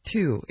Cricket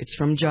 2. It's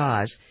from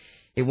Jaws.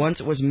 It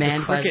once was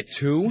manned by... The Cricket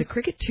 2? The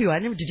Cricket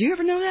 2. Did you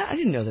ever know that? I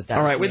didn't know that.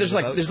 All right, well, there's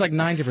like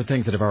 9 different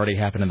things that have already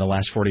happened in the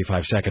last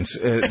 45 seconds.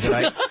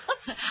 That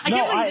I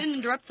can't believe you didn't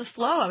interrupt the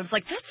flow. I was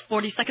like, that's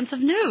 40 seconds of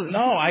news.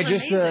 No,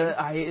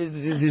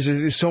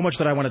 there's so much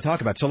that I want to talk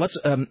about. So let's,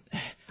 all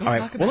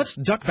right, well, let's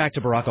duck back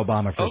to Barack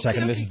Obama for a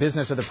second, this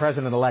business of the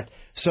president-elect.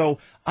 So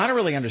I don't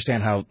really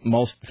understand how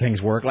most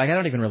things work. Like, I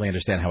don't even really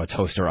understand how a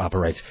toaster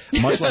operates,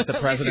 much less the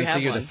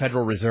presidency or the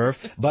Federal Reserve.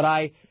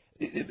 But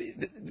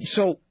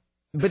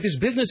But this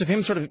business of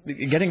him sort of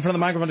getting in front of the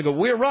microphone to go,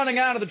 we're running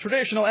out of the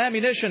traditional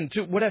ammunition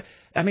to whatever.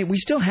 I mean, we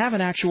still have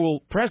an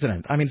actual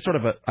president. I mean,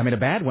 a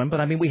bad one,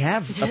 but I mean, we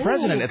have a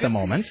president at the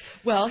moment.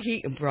 Well,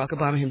 Barack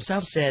Obama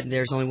himself said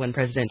there's only one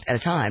president at a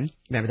time.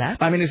 Remember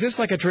that? I mean, is this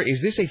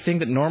a thing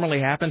that normally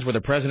happens where the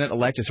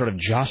president-elect is sort of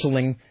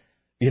jostling,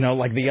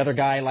 like the other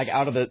guy, like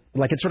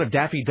it's sort of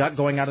Daffy Duck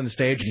going out on the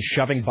stage and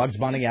shoving Bugs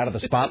Bunny out of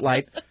the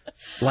spotlight?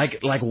 Like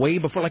way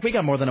before, we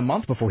got more than a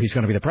month before he's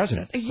going to be the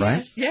president,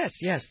 right? Yes,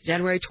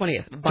 January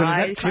 20th,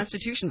 by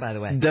Constitution, by the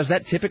way. Does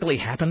that typically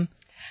happen?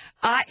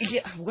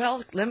 Since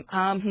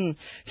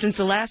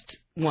the last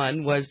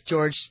one was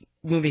George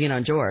moving in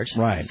on George,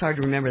 right? It's hard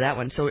to remember that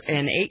one. So,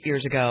 and 8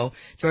 years ago,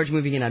 George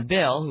moving in on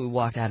Bill, who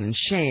walked out in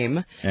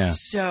shame. Yeah.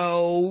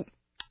 So,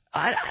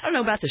 I don't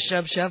know about the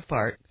shove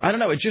part. I don't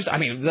know. It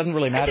doesn't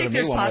really matter to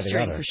me one way or the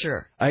other. For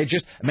sure.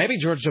 Maybe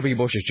George W.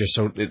 Bush is just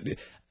so.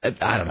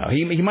 I don't know.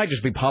 He might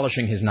just be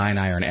polishing his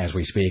 9-iron as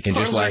we speak, and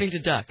just learning to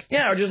duck.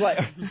 Yeah, or just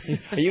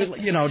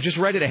just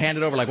ready to hand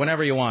it over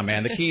whenever you want,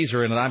 man. The keys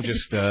are in,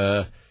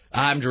 and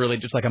I'm really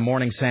just like a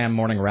morning Sam,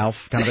 morning Ralph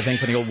kind of a thing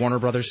for the old Warner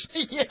Brothers.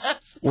 Yes.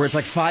 Where it's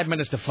like 5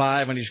 minutes to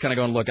 5, and he's kind of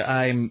going, look,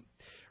 I'm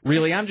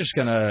just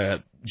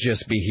gonna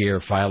be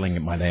here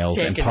filing my nails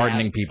and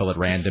pardoning people at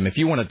random. If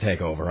you want to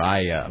take over,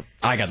 I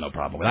got no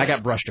problem with it. I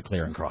got brush to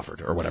clear in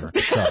Crawford or whatever.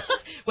 So.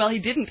 Well, he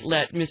didn't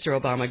let Mr.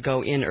 Obama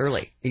go in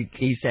early.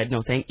 He said,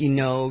 no, thank you.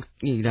 No,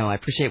 I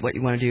appreciate what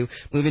you want to do.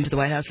 Move into the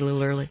White House a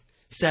little early.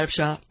 Set up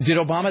shop. Did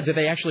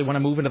they actually want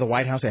to move into the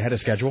White House ahead of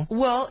schedule?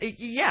 Well,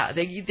 yeah,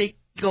 they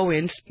go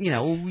in,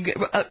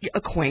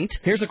 acquaint.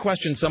 Here's a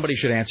question somebody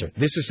should answer.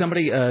 This is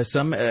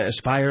some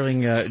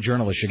aspiring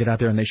journalist should get out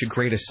there and they should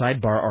create a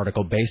sidebar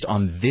article based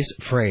on this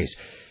phrase.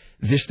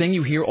 This thing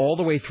you hear all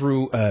the way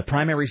through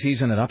primary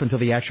season and up until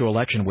the actual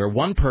election, where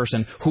one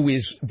person who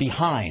is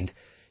behind,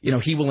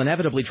 he will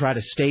inevitably try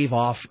to stave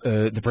off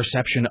the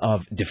perception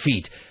of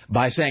defeat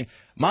by saying,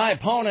 my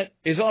opponent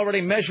is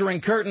already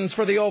measuring curtains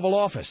for the Oval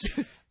Office.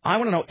 I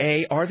want to know,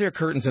 A, are there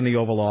curtains in the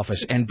Oval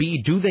Office? And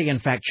B, do they in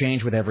fact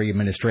change with every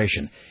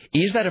administration?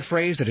 Is that a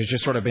phrase that has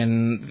just sort of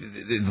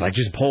been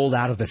just pulled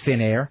out of the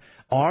thin air?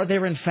 Are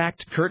there in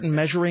fact curtain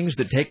measurings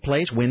that take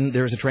place when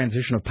there is a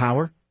transition of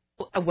power?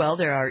 Well,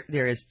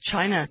 there is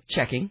China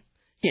checking.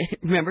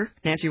 Remember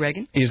Nancy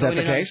Reagan? Is that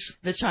the case?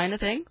 The China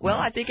thing? Well,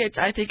 I think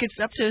it's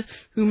up to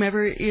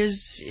whomever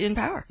is in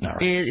power. All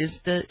right. Is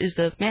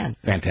the man,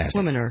 fantastic,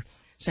 woman, or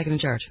second in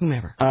charge,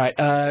 whomever. All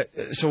right.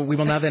 So we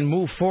will now then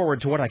move forward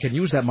to what I could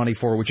use that money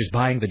for, which is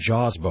buying the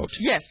Jaws boat.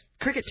 Yes,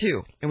 Cricket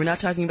 2, and we're not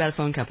talking about a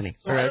phone company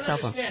or a cell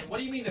phone. What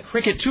do you mean the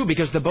Cricket 2?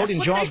 Because the boat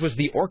in Jaws was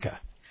the Orca.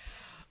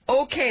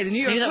 Okay, the New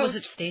York Maybe that Post. was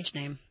its stage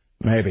name.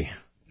 Maybe.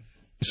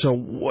 So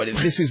what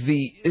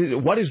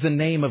is the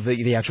name of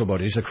the actual boat?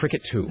 It's the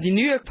Cricket 2. The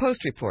New York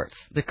Post reports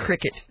the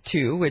Cricket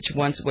 2, which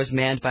once was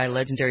manned by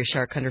legendary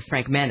shark hunter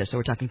Frank Mandis. So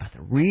we're talking about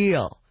the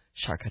real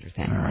shark hunter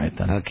thing. All right,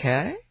 then.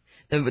 Okay.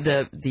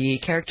 The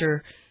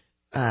character,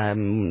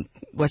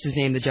 what's his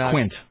name? The Jaws.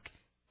 Quint.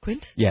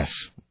 Quint? Yes.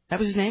 That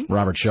was his name?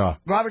 Robert Shaw.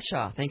 Robert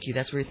Shaw. Thank you.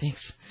 That's where he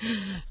thinks.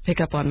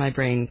 Pick up on my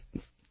brain.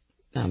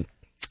 Fart.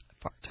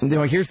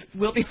 No, here's.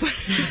 Will be.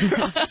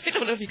 I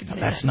don't know if you can say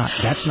that's that.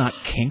 That's not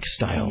kink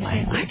style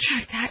language.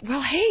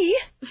 Well, hey.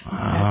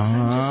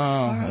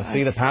 Oh,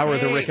 see the power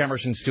of the Rick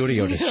Emerson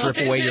studio to strip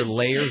away your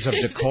layers of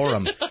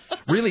decorum.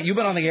 Really, you've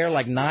been on the air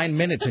like 9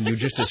 minutes and you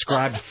just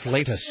described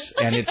flatus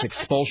and its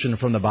expulsion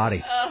from the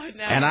body. Oh,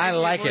 no. And I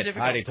like it.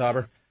 Heidi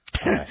Tauber.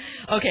 Right.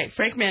 Okay,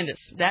 Frank Mandis.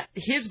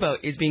 His boat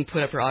is being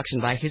put up for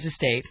auction by his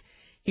estate.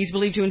 He's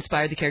believed to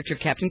inspire the character of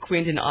Captain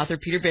Quint in author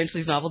Peter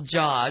Benchley's novel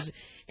Jaws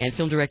and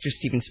film director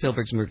Steven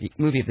Spielberg's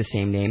movie of the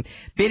same name.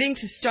 Bidding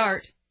to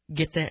start,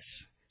 get this,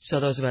 so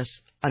those of us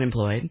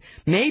unemployed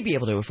may be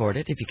able to afford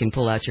it if you can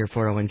pull out your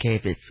 401k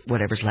if it's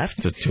whatever's left.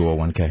 It's a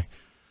 201k.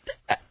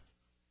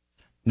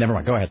 Never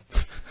mind, go ahead.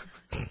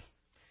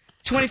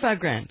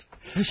 $25,000.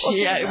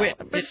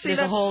 There's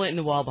a hole in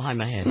the wall behind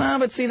my head. No,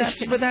 but see,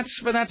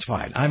 that's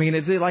fine. I mean,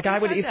 it's like I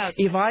would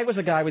if I was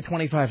a guy with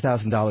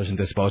 $25,000 in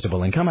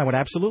disposable income, I would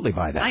absolutely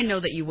buy that. I know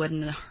that you would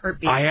in a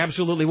heartbeat. I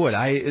absolutely would.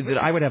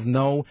 I would have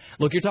no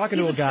look. You're talking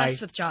to a guy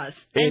with Jaws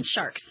and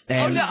sharks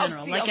in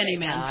general, like any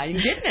man. I'm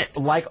getting it.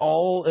 Like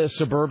all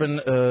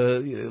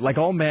suburban, like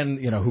all men,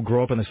 who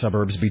grow up in the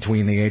suburbs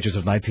between the ages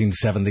of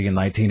 1970 and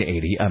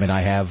 1980. I mean,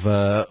 I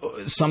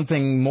have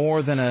something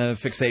more than a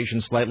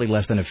fixation, slightly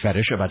less than a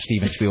fetish about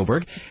Steven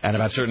Spielberg and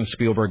about certain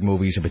Spielberg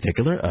movies in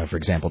particular. For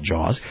example,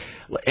 Jaws.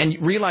 And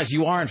realize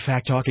you are in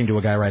fact talking to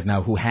a guy right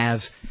now who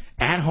has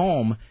at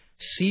home,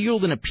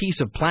 sealed in a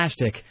piece of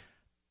plastic,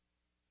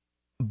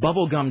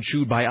 bubblegum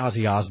chewed by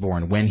Ozzy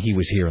Osbourne when he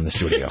was here in the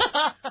studio.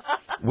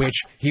 Which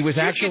he was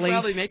actually,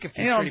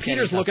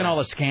 Peter's looking all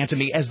askance at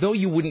me as though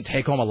you wouldn't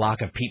take home a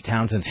lock of Pete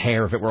Townshend's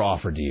hair if it were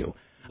offered to you.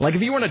 Like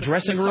if you were in a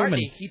dressing room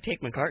and he'd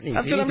take McCartney.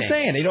 That's what I'm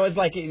saying. It's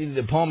like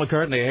Paul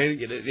McCartney.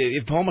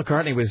 If Paul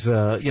McCartney was,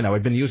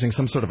 had been using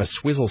some sort of a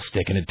swizzle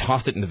stick and had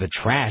tossed it into the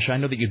trash, I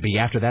know that you'd be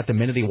after that the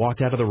minute he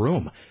walked out of the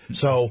room.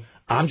 So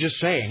I'm just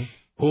saying,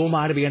 who am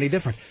I to be any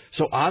different?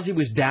 So Ozzy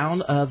was down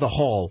the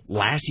hall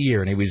last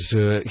year, and he was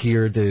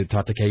here to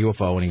talk to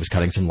KUFO, and he was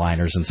cutting some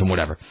liners and some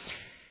whatever.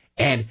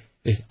 And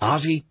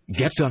Ozzy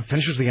gets done,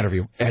 finishes the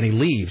interview, and he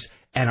leaves.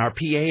 And our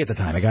PA at the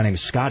time, a guy named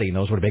Scotty,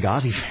 knows what a big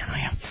Ozzy fan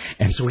I am.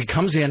 And so he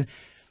comes in,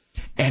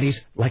 and he's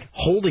like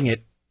holding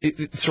it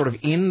sort of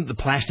in the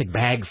plastic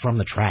bag from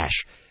the trash.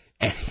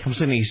 And he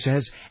comes in and he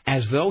says,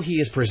 as though he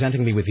is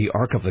presenting me with the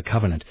Ark of the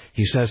Covenant,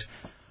 he says,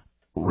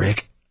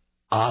 Rick,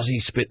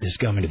 Ozzy spit this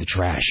gum into the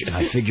trash, and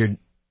I figured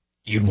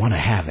you'd want to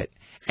have it.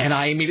 And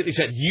I immediately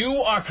said,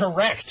 you are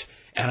correct.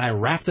 And I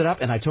wrapped it up,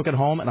 and I took it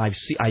home, and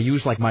I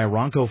used like my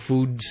Ronco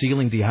food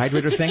sealing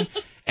dehydrator thing,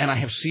 and I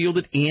have sealed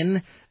it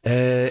in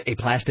a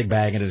plastic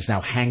bag, and it is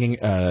now hanging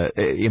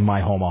in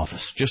my home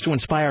office, just to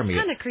inspire me.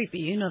 Kind of creepy,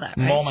 you know that,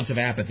 right? Moments of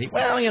apathy.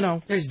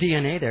 Well, there's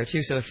DNA there,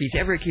 too, so if he's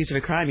ever accused of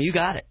a crime, you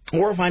got it.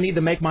 Or if I need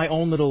to make my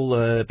own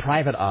little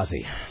private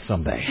Ozzy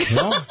someday,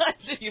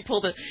 You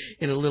pulled it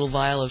in a little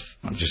vial of...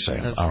 I'm just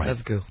saying. All right.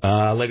 Of goo.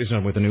 Ladies and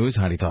gentlemen, with the news,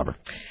 Heidi Tauber.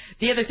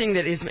 The other thing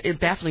that is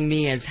baffling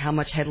me as how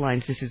much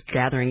headlines this is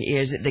gathering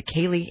is the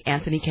Kaylee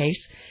Anthony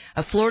case.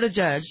 A Florida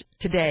judge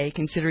today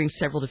considering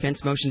several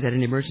defense motions at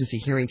an emergency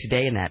hearing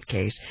today in that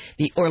case.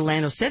 The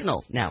Orlando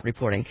Sentinel now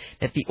reporting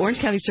that the Orange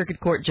County Circuit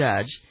Court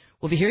judge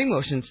will be hearing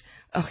motions,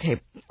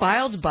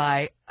 filed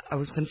by, I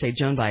was going to say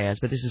Joan Baez,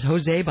 but this is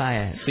Jose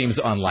Baez. Seems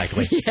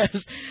unlikely. Yes.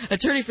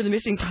 Attorney for the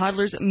missing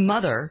toddler's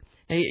mother.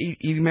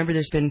 You remember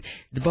there's been,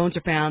 the bones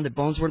are found, the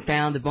bones weren't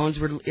found, the bones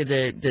were,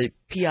 the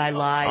PI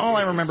lied. All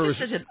I remember was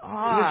such an it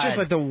was just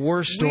like the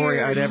worst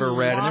story I'd ever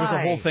read. And there was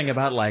a whole thing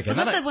about like... Was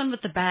that the one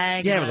with the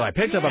bag? Yeah, it was like, I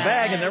picked up a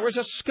bag and there was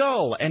a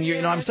skull. And,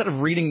 I'm instead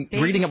of reading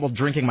it while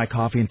drinking my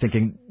coffee and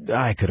thinking,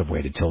 I could have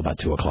waited till about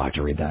 2 o'clock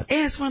to read that.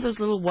 Yeah, it's one of those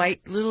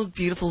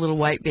beautiful little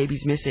white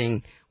babies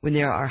missing when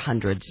there are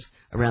hundreds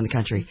around the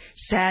country.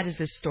 Sad as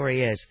this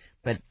story is.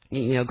 But,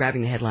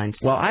 grabbing the headlines.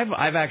 Well,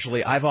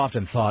 I've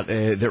often thought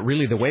that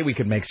really the way we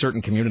could make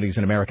certain communities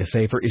in America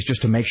safer is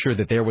just to make sure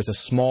that there was a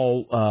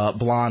small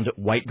blonde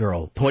white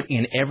girl put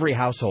in every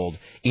household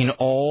in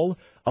all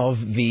of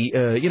the,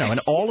 in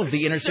all of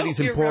the inner cities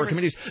and poorer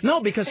communities.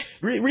 No, because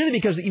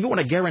you want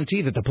to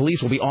guarantee that the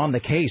police will be on the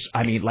case.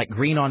 I mean, like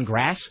green on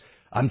grass.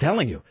 I'm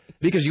telling you.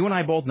 Because you and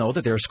I both know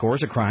that there are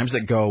scores of crimes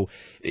that go,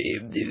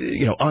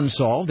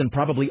 unsolved and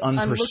probably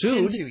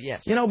unpursued. Into,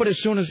 yes. But as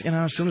soon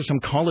as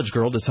some college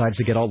girl decides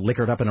to get all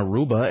liquored up in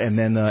Aruba and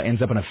then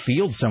ends up in a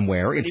field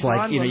somewhere, it's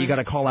like, you got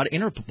to call out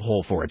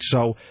Interpol for it.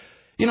 So,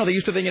 they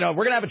used to think, we're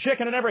going to have a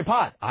chicken in every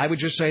pot. I would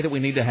just say that we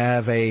need to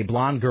have a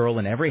blonde girl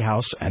in every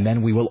house, and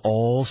then we will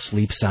all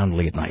sleep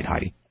soundly at night,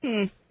 Heidi.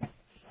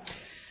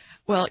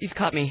 Well, you've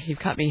caught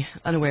me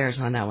unawares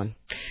on that one.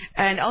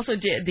 And also,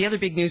 the other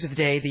big news of the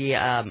day,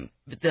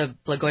 the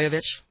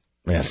Blagojevich.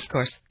 Yes. Of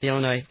course, the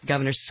Illinois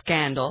governor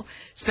scandal.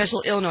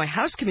 Special Illinois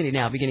House Committee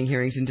now beginning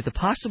hearings into the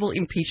possible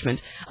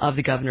impeachment of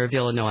the governor of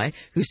Illinois,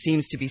 who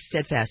seems to be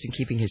steadfast in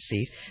keeping his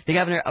seat. The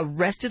governor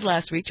arrested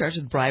last week, charged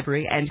with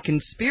bribery and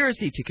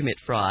conspiracy to commit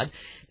fraud.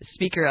 The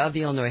Speaker of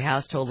the Illinois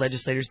House told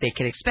legislators they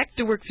can expect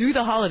to work through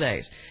the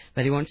holidays,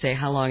 but he won't say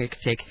how long it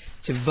could take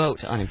to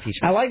vote on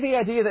impeachment. I like the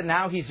idea that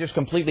now he's just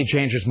completely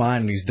changed his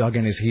mind and he's dug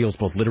in his heels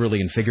both literally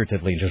and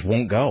figuratively and just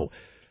won't go.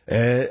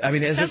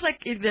 Sounds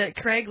like the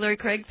Larry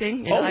Craig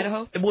thing in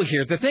Idaho. Well,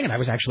 here's the thing, and I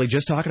was actually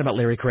just talking about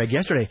Larry Craig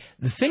yesterday.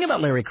 The thing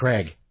about Larry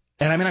Craig,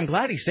 and I'm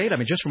glad he stayed.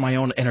 Just for my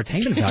own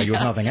entertainment value,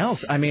 if nothing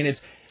else.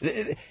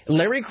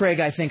 Larry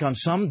Craig, I think, on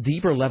some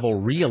deeper level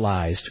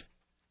realized.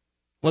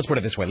 Let's put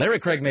it this way. Larry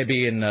Craig may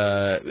be in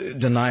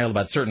denial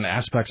about certain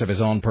aspects of his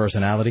own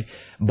personality,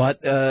 but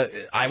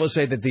I will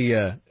say that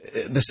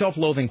the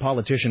self-loathing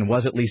politician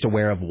was at least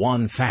aware of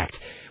one fact,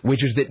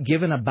 which is that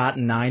given about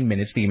 9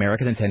 minutes, the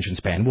American attention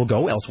span will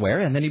go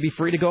elsewhere, and then you'd be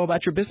free to go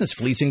about your business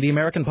fleecing the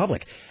American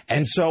public.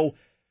 And so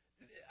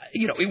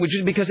it was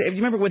just because you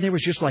remember when there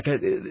was just like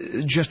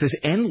just this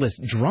endless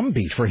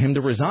drumbeat for him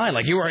to resign,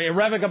 like you are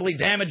irrevocably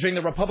damaging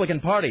the Republican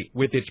Party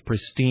with its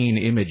pristine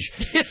image,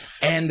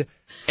 and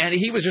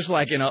he was just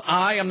like,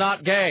 I am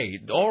not gay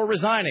or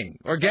resigning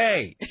or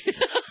gay.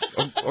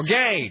 Or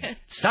gay.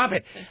 Stop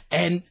it.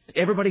 And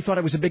everybody thought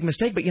it was a big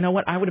mistake. But you know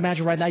what? I would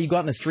imagine right now you go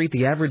out in the street,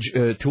 the average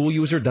tool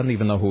user doesn't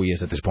even know who he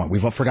is at this point.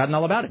 We've forgotten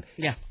all about it.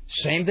 Yeah.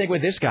 Same thing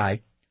with this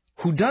guy,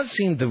 who does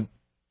seem to...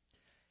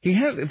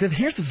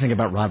 Here's the thing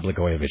about Rod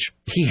Blagojevich.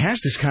 He has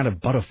this kind of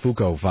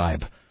Buttafuoco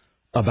vibe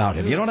about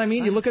him. You know what I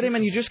mean? You look at him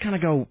and you just kind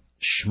of go,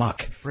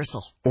 schmuck.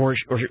 Bristle. Or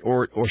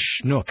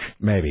schnook,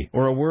 maybe.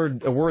 Or a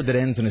word that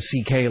ends in a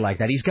CK like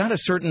that. He's got a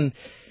certain...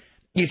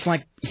 It's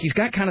like he's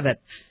got kind of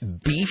that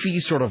beefy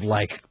sort of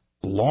like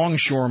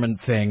longshoreman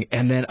thing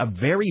and then a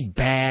very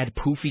bad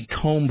poofy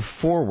comb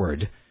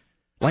forward.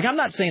 Like, I'm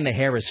not saying the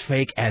hair is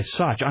fake as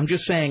such. I'm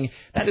just saying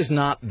that is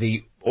not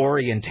the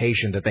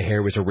orientation that the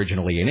hair was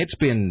originally in. It's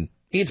been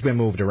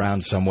moved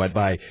around somewhat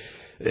by,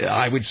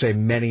 I would say,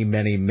 many,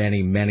 many,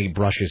 many, many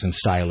brushes and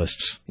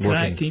stylists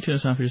working. Can you turn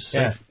this on for just a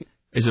second? Yeah.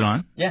 Is it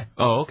on? Yeah.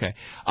 Oh, okay.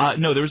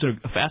 No, there was a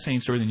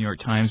fascinating story in the New York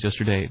Times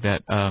yesterday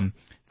that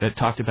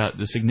talked about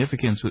the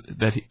significance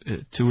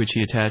to which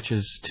he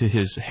attaches to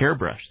his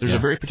hairbrush. There's a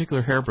very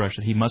particular hairbrush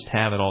that he must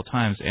have at all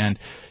times, and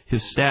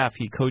his staff,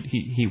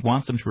 he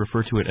wants them to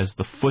refer to it as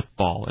the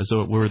football, as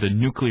though it were the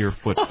nuclear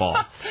football.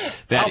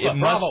 That it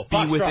must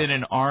be within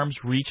an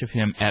arm's reach of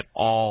him at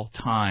all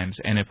times,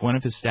 and if one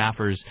of his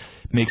staffers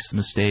makes the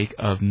mistake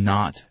of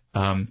not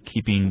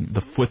keeping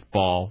the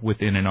football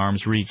within an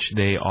arm's reach,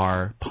 they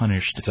are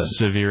punished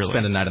severely.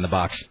 Spend a night in the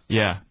box.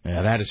 Yeah.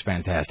 Yeah, that is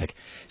fantastic.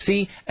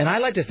 See, and I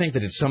like to think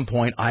that at some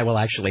point I will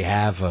actually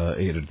have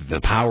the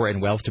power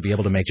and wealth to be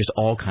able to make just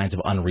all kinds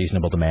of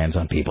unreasonable demands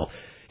on people.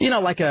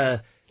 Like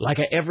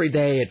every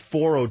day at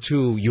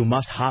 4:02, you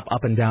must hop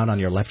up and down on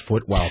your left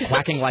foot while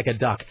quacking like a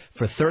duck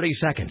for 30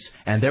 seconds,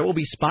 and there will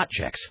be spot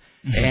checks.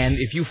 And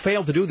if you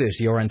fail to do this,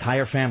 your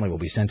entire family will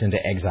be sent into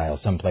exile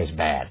someplace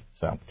bad.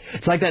 So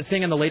it's like that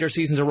thing in the later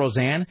seasons of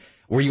Roseanne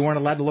where you weren't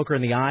allowed to look her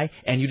in the eye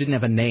and you didn't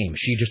have a name.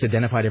 She just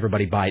identified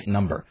everybody by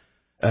number,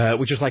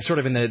 which is like sort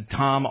of in the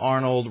Tom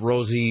Arnold,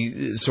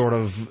 Rosie sort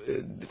of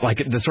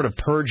like the sort of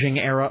purging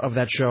era of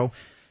that show.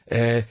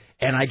 And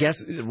I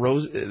guess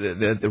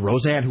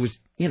Roseanne, who was,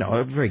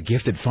 a very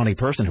gifted, funny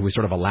person who was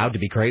sort of allowed to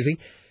be crazy,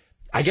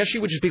 I guess she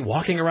would just be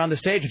walking around the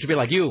stage and she'd be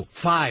like, you,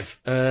 5,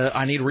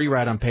 I need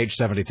rewrite on page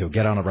 72.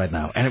 Get on it right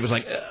now. And it was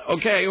like,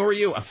 okay, who are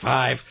you?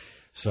 5.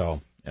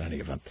 So, in any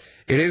event,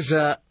 it is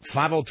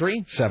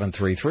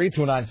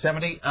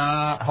 503-733-2970.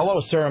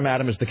 Hello, sir or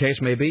madam, as the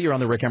case may be. You're on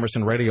the Rick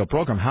Emerson radio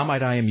program. How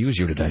might I amuse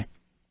you today?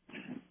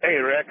 Hey,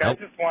 Rick, I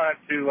just wanted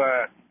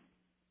to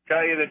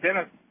tell you that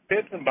Dennis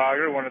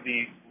Pitzenbarger, one of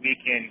the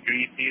weekend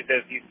greasies,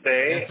 as you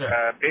say,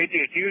 paid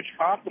you a huge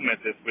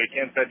compliment this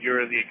weekend, said you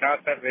were the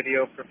content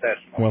video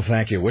professional. Well,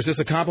 thank you. Was this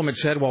a compliment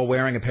said while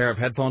wearing a pair of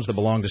headphones that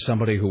belonged to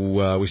somebody who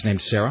was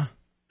named Sarah?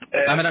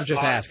 I'm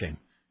just asking.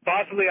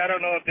 Possibly. I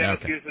don't know if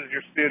Dennis uses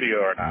your studio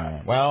or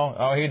not.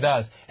 Well, he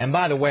does. And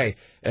by the way,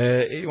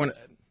 never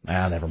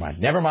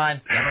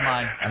mind.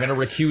 I'm going to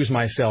recuse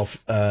myself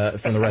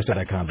from the rest of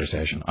that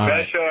conversation. All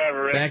right. Best show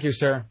ever, Rick. Thank you,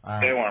 sir.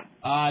 Stay warm.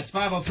 It's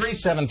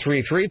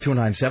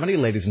 503-733-2970.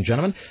 Ladies and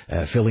gentlemen,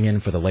 filling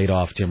in for the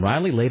laid-off Tim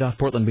Riley, laid-off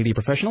Portland media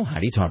professional,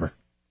 Heidi Tauber.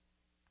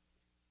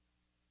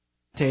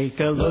 Take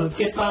a look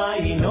at my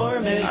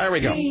enormous There we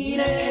go.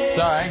 penis.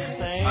 Sorry,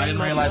 I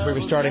didn't realize we were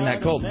starting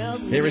that cold.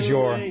 Here is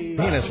your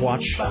penis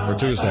watch for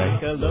Tuesday.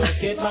 Take a look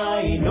at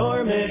my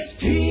enormous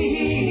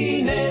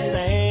penis.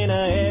 And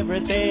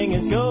everything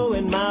is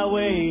going my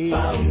way.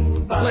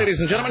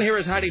 Ladies and gentlemen, here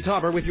is Heidi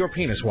Tauber with your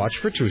penis watch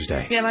for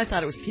Tuesday. Yeah, and I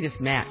thought it was penis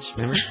match,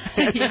 remember?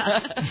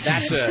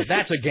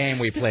 That's a game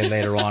we play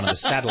later on in the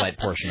satellite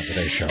portion of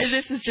today's show.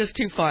 This is just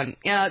too fun.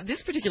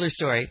 This particular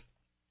story,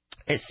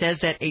 it says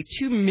that a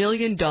 $2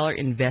 million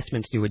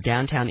investment to do a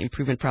downtown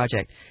improvement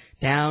project.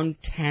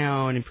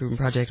 Downtown improvement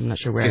project, I'm not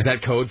sure where. Is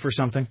that code for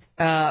something?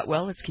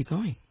 Well, let's keep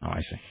going. Oh,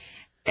 I see.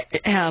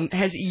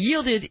 Has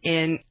yielded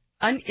an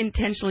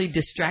unintentionally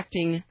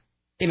distracting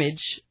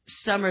image,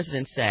 some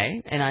residents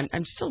say, and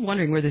I'm still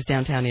wondering where this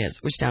downtown is.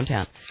 Which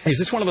downtown? Is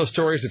this one of those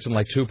stories that's in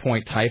like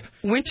 2-point type?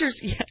 Winters,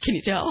 yeah, can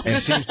you tell? And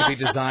it seems to be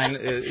designed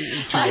to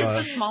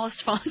the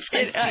smallest font.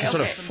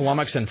 sort of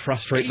flummox and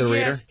frustrate the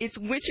reader. It's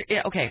Winter.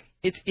 Yeah, okay,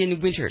 it's in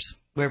Winters,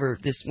 wherever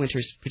this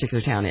Winters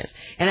particular town is,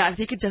 and I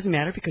think it doesn't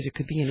matter because it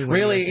could be anywhere.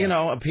 Really,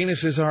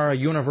 penises are a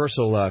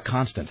universal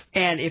constant.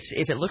 And if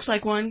it looks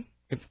like one,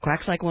 if it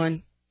quacks like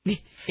one.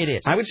 It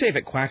is. I would say if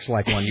it quacks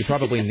like one, you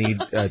probably need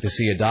to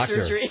see a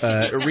doctor.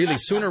 Really,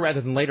 sooner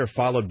rather than later,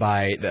 followed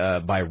by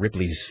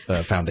Ripley's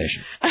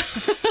Foundation.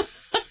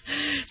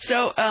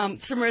 So,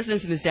 some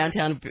residents in this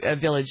downtown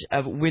village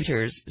of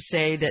Winters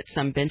say that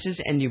some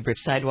benches and new brick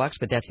sidewalks,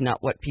 but that's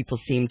not what people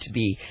seem to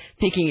be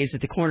thinking is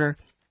at the corner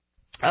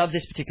of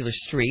this particular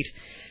street.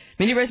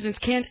 Many residents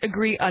can't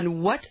agree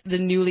on what the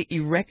newly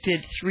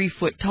erected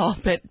 3-foot-tall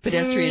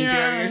pedestrian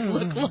barriers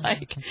look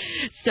like.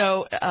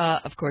 So,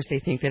 of course, they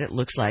think that it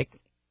looks like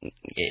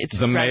It's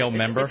the male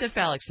member? It's a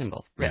phallic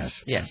symbol. Yes.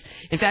 Yes.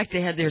 In fact,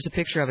 there's a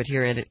picture of it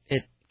here, and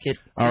it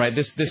all right,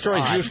 this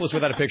story is useless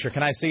without a picture.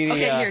 Can I see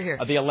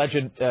the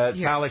alleged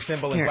phallic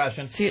symbol in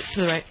question? See it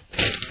to the right.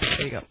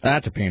 There you go.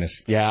 That's a penis.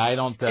 Yeah, I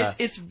don't.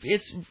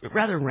 It's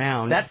rather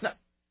round. That's not.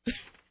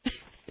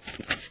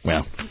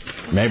 Well,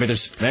 maybe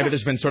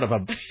there's been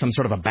some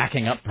sort of a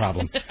backing up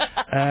problem.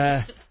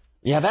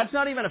 Yeah, that's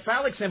not even a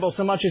phallic symbol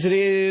so much as it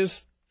is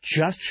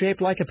just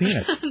shaped like a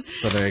penis.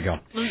 So there you go.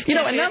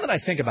 And now that I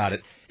think about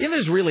it,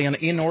 there's really an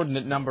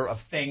inordinate number of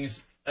things.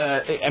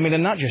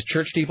 And not just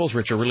church steeples,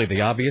 which are really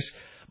the obvious,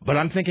 but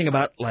I'm thinking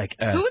about, like...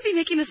 who would be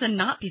making this and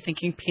not be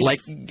thinking penis? Like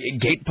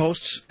gate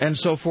posts and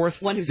so forth.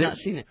 One who's not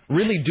seen it.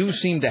 Really do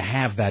seem to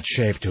have that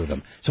shape to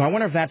them. So I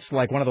wonder if that's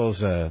like one of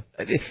those...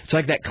 it's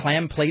like that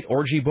clam plate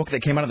orgy book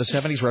that came out of the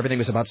 70s where everything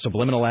was about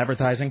subliminal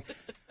advertising.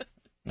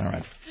 All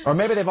right. Or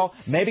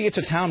maybe it's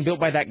a town built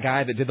by that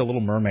guy that did the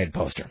Little Mermaid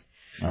poster.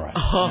 All right.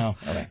 Oh, no?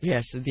 All right.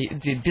 Yes,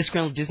 the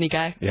disgruntled Disney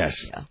guy? Yes.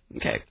 Yeah.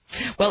 Okay.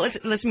 Well,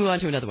 let's move on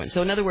to another one.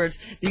 So, in other words,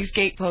 these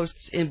gate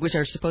posts, which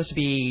are supposed to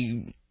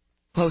be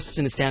posts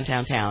in this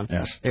downtown town,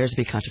 there's a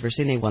big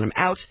controversy, and they want them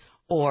out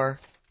or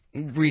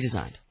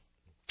redesigned.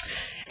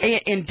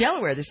 In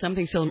Delaware, there's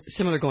something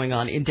similar going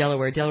on in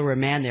Delaware. A Delaware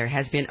man there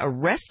has been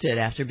arrested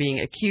after being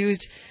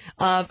accused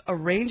of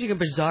arranging a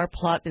bizarre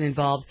plot that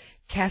involved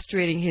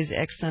castrating his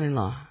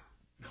ex-son-in-law.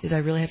 Did I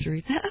really have to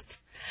read that?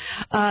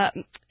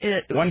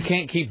 One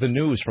can't keep the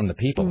news from the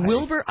people.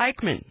 Wilbur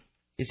Eichmann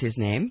is his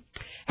name,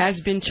 has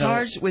been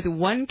charged with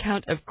one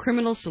count of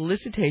criminal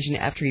solicitation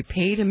after he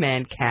paid a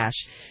man cash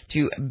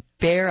to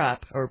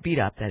beat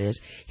up, that is,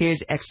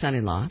 his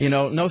ex-son-in-law.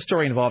 No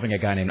story involving a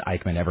guy named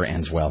Eichmann ever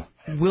ends well.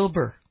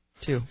 Wilbur,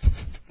 too.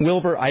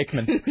 Wilbur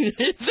Eichmann.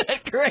 Is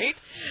that great?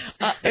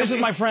 This is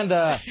my friend,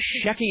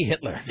 Shecky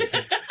Hitler.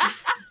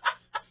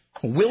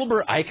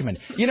 Wilbur Eichmann.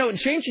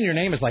 Changing your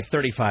name is like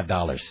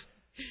 $35.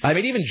 I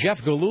mean, even Jeff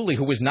Galooly,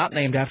 who was not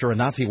named after a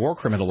Nazi war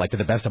criminal, like to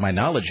the best of my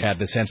knowledge, had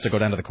the sense to go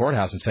down to the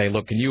courthouse and say,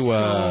 look, can you,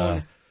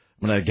 I'm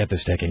going to get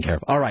this taken care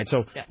of. All right,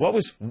 so what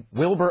was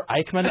Wilbur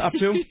Eichmann up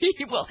to?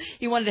 Well,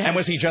 he wanted to have... And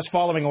was he just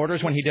following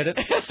orders when he did it?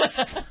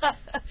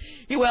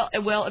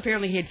 Well,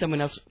 apparently he had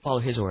someone else follow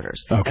his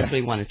orders. Okay. That's what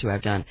he wanted to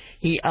have done.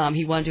 He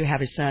wanted to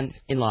have his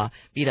son-in-law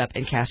beat up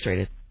and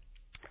castrated.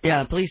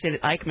 Yeah, police say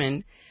that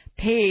Eichmann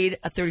paid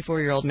a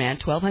 34-year-old man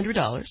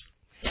 $1,200.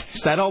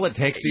 Is that all it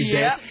takes these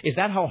days? Is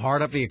that how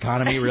hard up the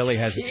economy really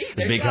has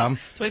become?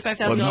 $25,000.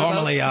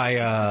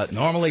 Well,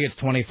 normally it's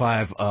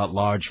 25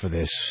 large for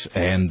this,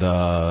 and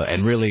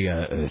really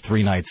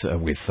 3 nights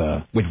with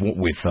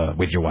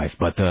your wife.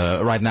 But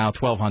right now,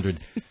 $1,200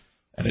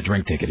 and a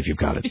drink ticket if you've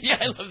got it. Yeah,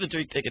 I love the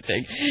drink ticket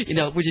thing.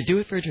 Would you do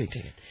it for a drink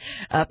ticket?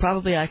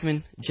 Probably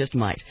Eichmann just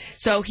might.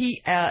 So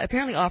he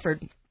apparently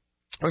offered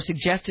or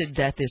suggested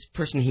that this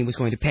person he was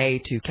going to pay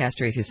to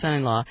castrate his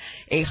son-in-law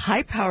a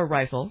high-power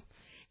rifle.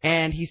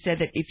 And he said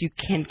that if you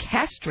can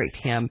castrate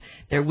him,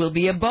 there will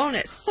be a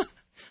bonus.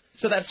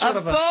 So that's sort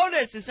of a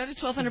bonus. It's not just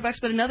 $1,200,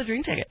 but another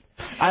drink ticket.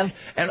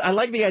 I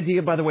like the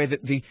idea, by the way,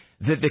 that the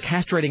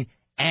castrating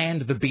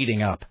and the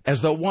beating up,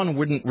 as though one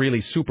wouldn't really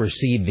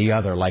supersede the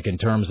other, like in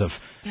terms of,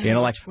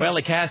 well,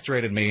 he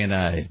castrated me,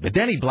 but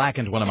then he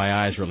blackened one of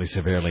my eyes really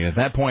severely. At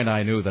that point,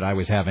 I knew that I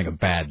was having a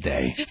bad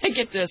day.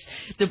 Get this.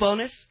 The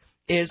bonus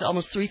is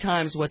almost 3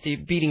 times what the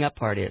beating up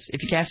part is.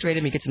 If you castrate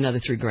him, he gets another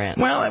 $3,000.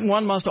 Well,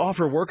 one must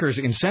offer workers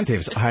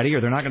incentives, Heidi,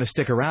 or they're not going to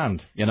stick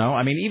around.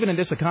 I mean, even in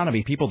this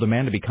economy, people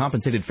demand to be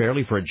compensated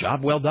fairly for a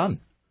job well done.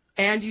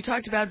 And you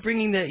talked about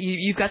bringing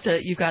you've got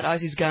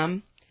Ozzy's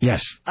gum.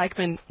 Yes.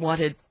 Eichmann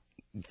wanted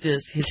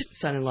his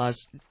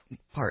son-in-law's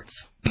parts.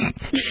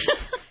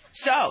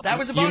 So that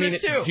was a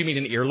bonus too. Do you mean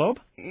an earlobe?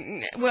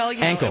 Well,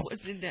 ankle.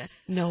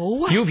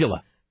 No.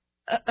 Uvula.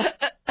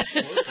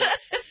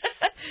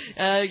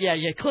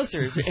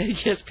 Closer.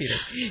 Yes, Peter.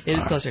 It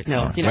is closer.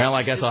 No. Well,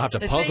 I guess I'll have to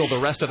puzzle the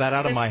rest of that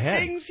out of my head.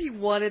 Things he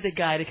wanted the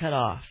guy to cut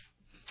off.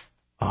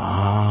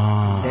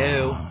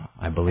 No.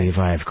 I believe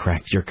I have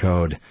cracked your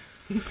code.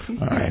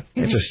 All right.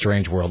 It's a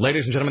strange world.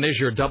 Ladies and gentlemen, this is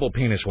your double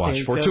penis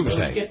watch for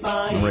Tuesday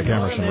on the Rick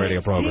Emerson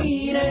radio program.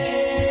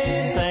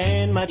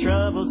 And my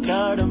troubles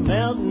start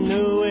melting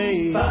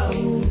away.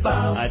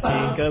 I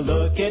take a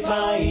look at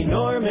my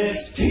enormous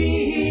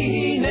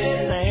penis,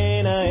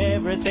 and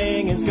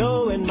everything is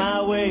going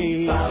my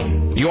way.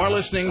 You are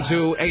listening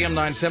to AM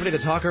 970,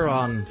 The Talker,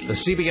 on the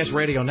CBS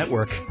radio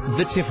network,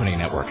 the Tiffany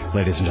Network,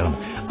 ladies and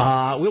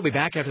gentlemen. We'll be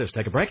back after this.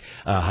 Take a break.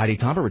 Heidi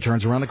Tomper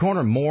returns around the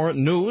corner. More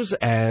news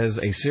as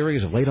a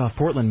series of laid-off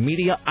Portland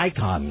media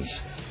icons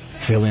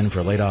fill in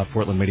for laid-off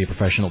Portland media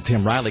professional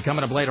Tim Riley.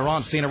 Coming up later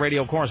on, CNN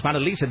radio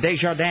correspondent Lisa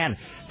Desjardins.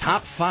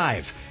 Top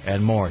 5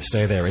 and more.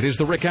 Stay there. It is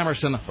the Rick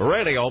Emerson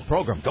radio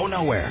program. Go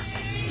nowhere.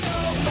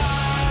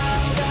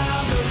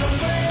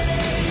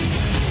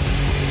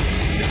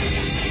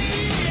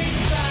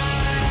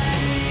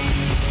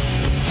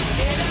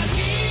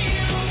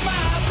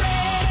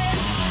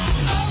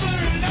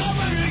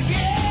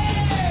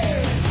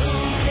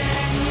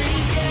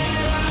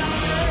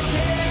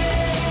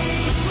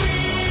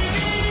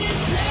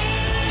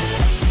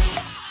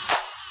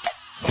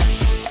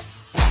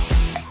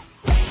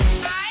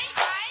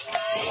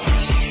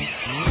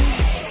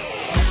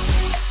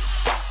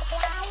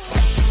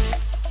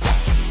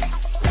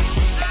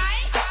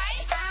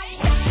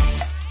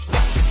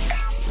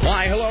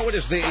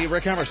 is the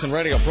Rick Emerson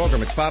radio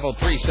program. It's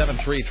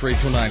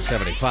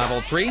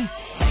 503-733-2970.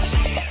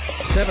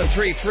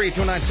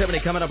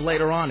 503-733-2970. Coming up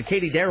later on,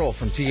 Katie Darrell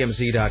from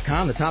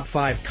TMZ.com. The top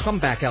 5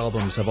 comeback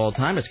albums of all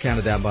time is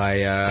counted down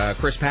by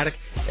Chris Paddock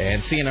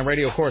and CNN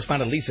radio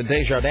correspondent Lisa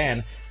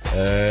Desjardins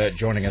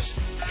joining us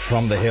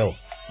from the Hill.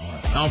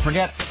 Don't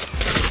forget,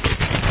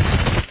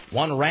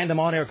 one random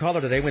on-air caller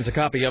today wins a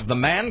copy of The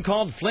Man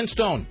Called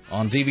Flintstone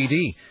on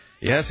DVD.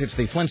 Yes, it's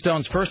the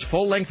Flintstones' first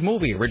full-length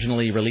movie,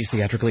 originally released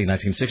theatrically in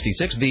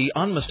 1966. The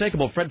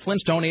unmistakable Fred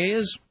Flintstone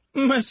is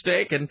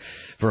mistaken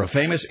for a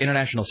famous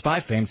international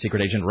spy. Famed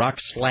secret agent Rock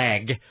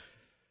Slag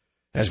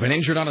has been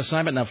injured on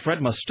assignment. Now Fred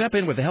must step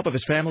in with the help of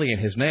his family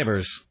and his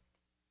neighbors,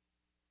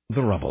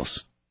 the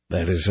Rubbles.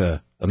 That is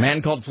A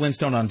Man Called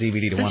Flintstone on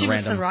DVD to one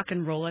random. The rock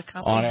and roller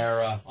couple? On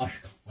air.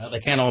 Well,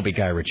 they can't all be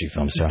Guy Ritchie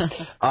films, so.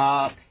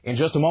 In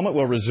just a moment,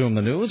 we'll resume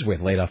the news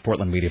with laid-off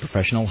Portland media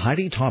professional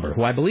Heidi Tauber,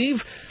 who I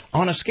believe,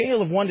 on a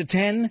scale of 1 to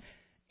 10,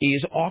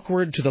 is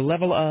awkward to the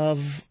level of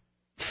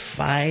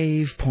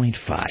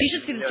 5.5. You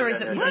should see the stories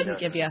that we didn't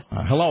give you.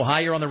 Hello. Hi,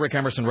 you're on the Rick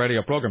Emerson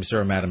radio program,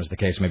 sir, madam, as the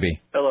case may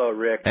be. Hello,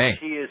 Rick. Hey.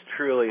 She is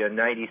truly a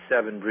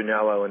 97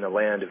 Brunello in the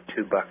land of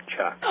 $2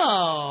 chuck.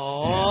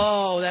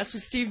 Oh, that's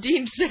what Steve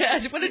Dean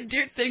said. What a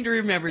dear thing to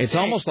remember. It's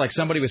almost like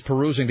somebody was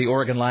perusing the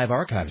Oregon Live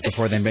archives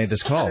before they made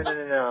this call.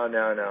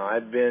 No.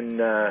 I've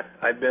been a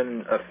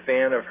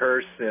fan of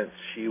hers since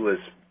she was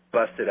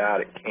busted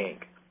out at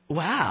Kink.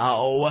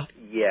 Wow.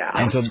 Yeah.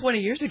 That was 20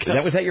 years ago.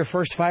 Was that your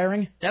first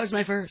firing? That was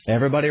my first.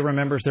 Everybody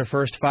remembers their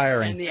first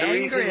firing. And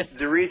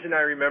the reason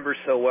I remember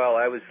so well,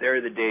 I was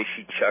there the day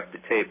she chucked the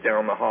tape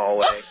down the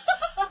hallway.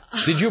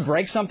 Did you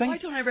break something? Why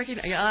don't I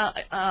recognize?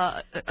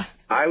 I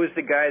was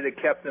the guy that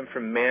kept them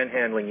from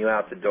manhandling you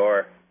out the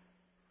door.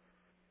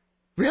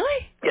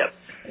 Really? Yep.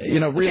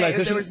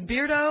 There was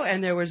Beardo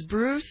and there was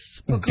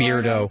Bruce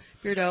McCartney.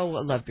 Beardo,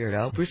 I love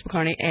Beardo. Bruce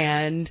McCartney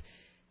and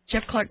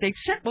Jeff Clark. They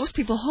sent most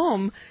people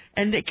home,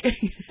 and they.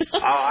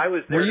 I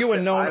was there. Were you a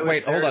known?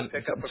 Wait, hold on,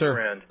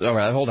 sir. All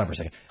right, hold on for a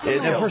second.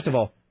 Now, first of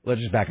all, let's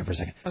just back up for a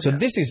second. Okay. So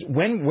this is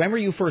when were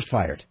you first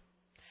fired?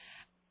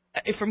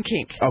 From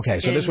Kink.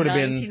 Okay, so this would have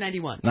been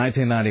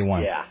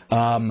 1991. Yeah.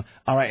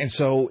 All right, and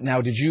so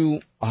now did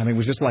you? I mean,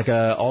 was this like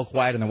a all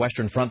quiet in the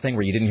Western Front thing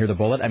where you didn't hear the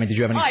bullet? I mean, did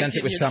you have any sense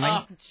it was coming?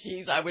 Oh,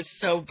 jeez, I was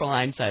so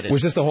blindsided.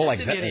 Was this the whole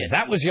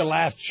that was your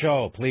last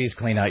show? Please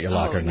clean out your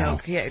locker now.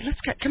 No. Yeah, let's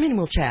come in and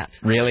we'll chat.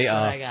 Really?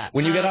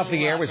 When you get off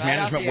the air, was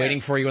management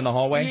waiting for you in the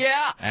hallway?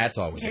 Yeah. That's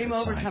always Came a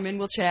good over, sign. come in,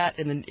 we'll chat,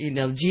 and then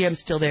the GM's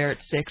still there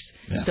at 6,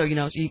 so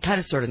you kind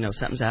of sort of know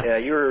something's up. Yeah,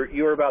 you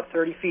were about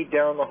 30 feet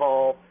down the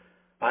hall.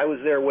 I was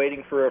there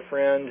waiting for a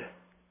friend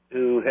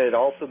who had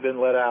also been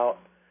let out,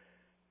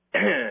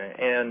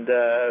 and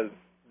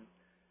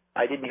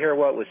I didn't hear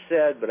what was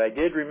said, but I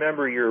did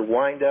remember your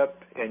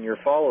wind-up and your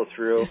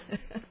follow-through,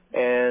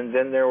 and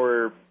then there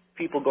were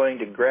people going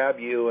to grab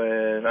you,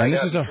 and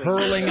this is a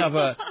hurling of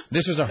a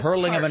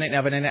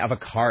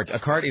cart. A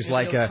cart is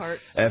like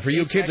for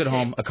you kids at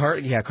home, a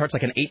cart. Yeah, a cart's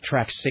like an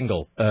 8-track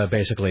single,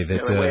 basically.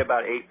 That they weigh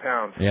about 8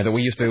 pounds. Yeah, that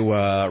we used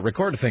to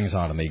record things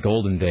on in the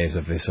golden days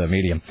of this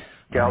medium.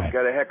 Gal's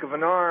got a heck of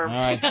an arm.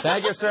 All right,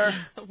 thank you, sir.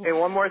 Hey,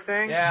 one more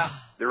thing. Yeah.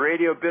 The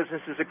radio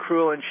business is a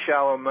cruel and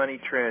shallow money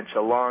trench,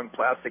 a long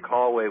plastic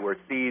hallway where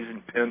thieves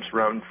and pimps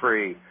run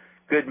free.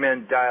 Good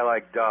men die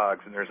like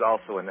dogs, and there's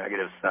also a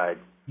negative side.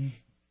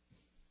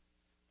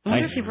 I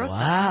wonder if he wrote that.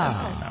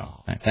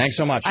 Wow. Thanks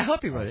so much. I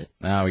hope he wrote it.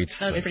 No,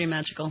 that was pretty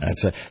magical.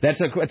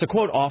 It's a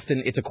quote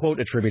often. It's a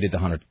quote attributed to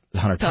Hunter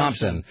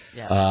Thompson.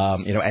 Yeah.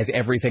 As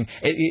everything.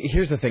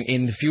 Here's the thing.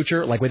 In the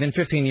future, like within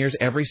 15 years,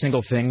 every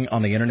single thing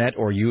on the internet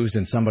or used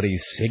in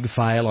somebody's SIG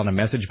file on a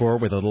message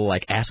board with a little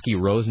like ASCII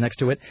rose next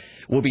to it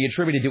will be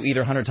attributed to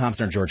either Hunter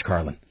Thompson or George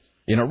Carlin.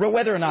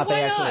 Whether or not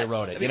they actually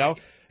wrote it.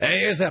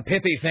 Here's a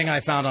pithy thing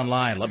I found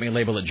online. Let me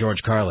label it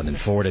George Carlin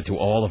and forward it to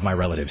all of my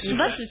relatives.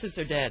 Especially since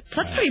they're dead.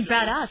 That's pretty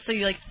badass. So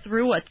you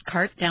threw a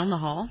cart down the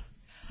hall?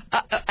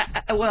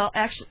 Well,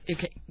 actually,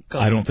 okay, go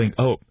I don't think.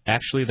 Oh,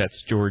 actually, that's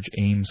George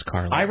Ames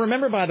Carlin. I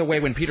remember, by the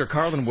way, when Peter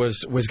Carlin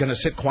was going to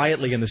sit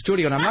quietly in the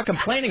studio, and I'm not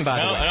complaining,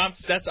 by the way.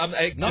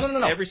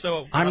 No. Every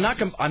so. I'm not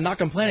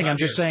complaining. I'm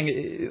just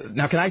saying.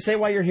 Now, can I say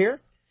why you're here?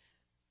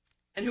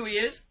 And who he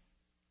is?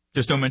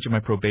 Just don't mention my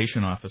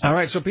probation officer. All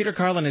right, so Peter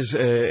Carlin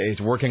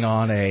is working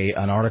on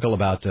an article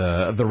about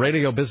the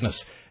radio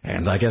business,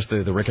 and I guess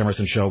the Rick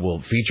Emerson show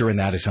will feature in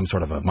that as some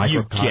sort of a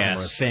microcosm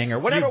or a thing or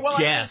whatever.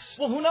 Guess.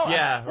 Well, who knows?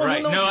 Yeah, well, right.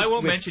 Who knows? No, I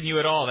won't mention you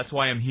at all. That's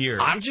why I'm here.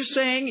 I'm just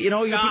saying,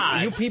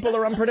 you people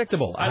are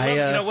unpredictable.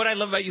 What I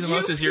love about you the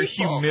most is your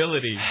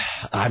humility.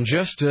 I'm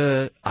just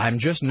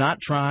not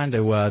trying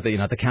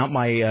to count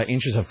my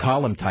inches of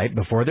column type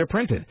before they're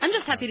printed. I'm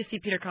just happy to see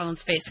Peter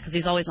Carlin's face because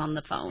he's always on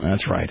the phone.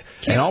 That's right,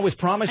 and always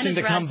promising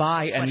to come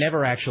by and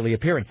never actually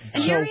appearing.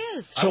 And here he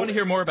is. I want to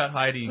hear more about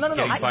Heidi getting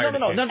fired.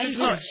 No.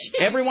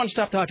 Everyone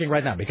stop talking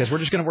right now because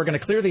we're going to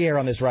clear the air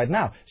on this right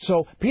now.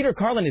 So Peter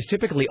Carlin is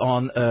typically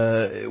on.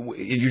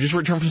 You just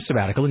returned from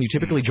sabbatical, and you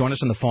typically join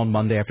us on the phone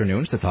Monday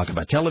afternoons to talk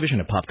about television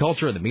and pop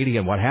culture and the media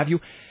and what have you.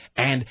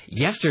 And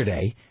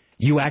yesterday,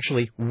 you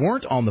actually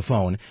weren't on the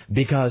phone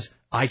because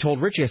I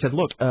told Richie, I said,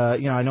 look, I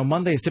know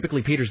Monday is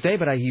typically Peter's day,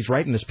 but he's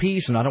writing this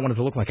piece, and I don't want it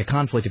to look like a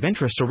conflict of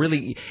interest. So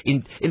really,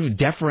 in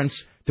deference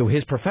to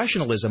his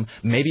professionalism,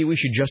 maybe we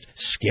should just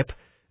skip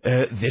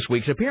this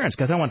week's appearance,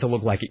 because I don't want it to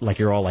look like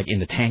you're all like in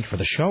the tank for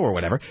the show or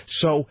whatever.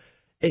 So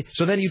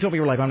then you told me,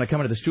 you were like, I'm going to come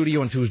into the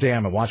studio on Tuesday,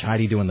 I'm going to watch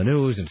Heidi doing the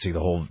news and see the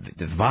whole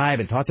vibe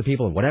and talk to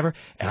people and whatever.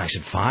 And I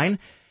said, fine.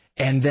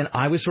 And then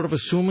I was sort of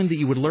assuming that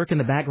you would lurk in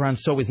the background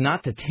so as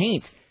not to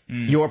taint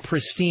your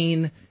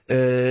pristine,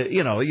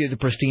 the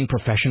pristine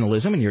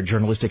professionalism and your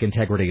journalistic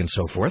integrity and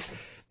so forth.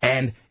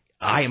 And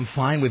I am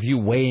fine with you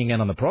weighing in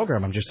on the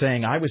program. I'm just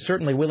saying I was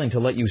certainly willing to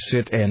let you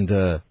sit and,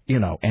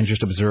 and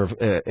just observe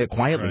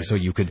quietly so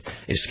you could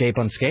escape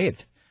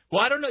unscathed.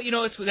 Well, I don't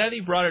know. It's now that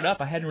you brought it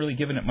up, I hadn't really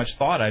given it much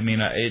thought. I mean,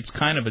 it's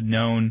kind of a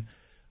known.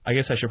 I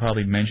guess I should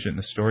probably mention it in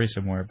the story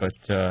somewhere, but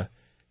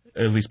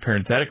at least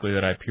parenthetically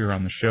that I appear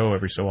on the show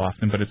every so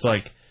often. But it's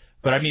like,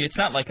 I mean, it's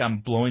not like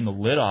I'm blowing the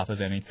lid off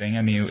of anything.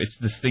 I mean, it's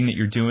this thing that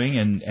you're doing,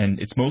 and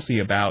it's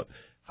mostly about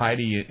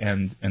Heidi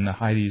and the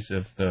Heidis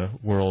of the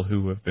world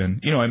who have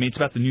been, it's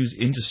about the news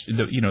industry,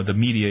 the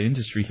media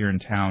industry here in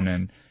town,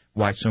 and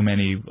why so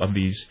many of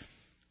these,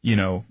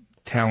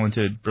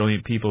 talented,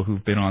 brilliant people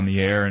who've been on the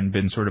air and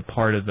been sort of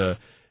part of the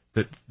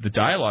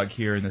dialogue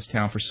here in this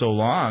town for so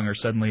long are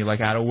suddenly like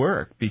out of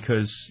work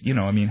because,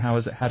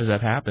 how does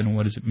that happen and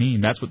what does it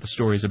mean? That's what the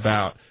story's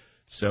about.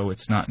 So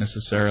it's not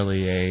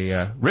necessarily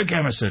a Rick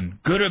Emerson,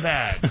 good or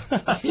bad.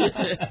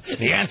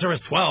 The answer is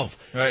 12.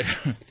 Right.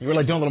 You were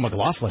like doing a little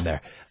McLaughlin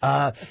there.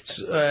 All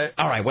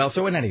right. Well,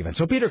 so in any event,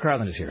 so Peter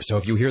Carlin is here. So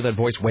if you hear that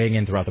voice weighing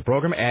in throughout the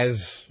program, I'm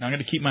going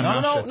to keep my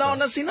mouth shut.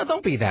 No,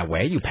 don't be that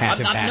way, you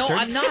passive bastard. No,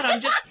 I'm not.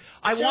 I'm just.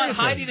 I want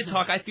Heidi to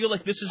talk. I feel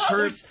like this is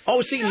her.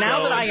 Oh, see,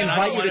 now that I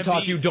invite you to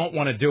talk, you don't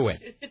want to do it.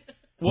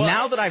 Well,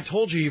 now that I've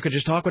told you could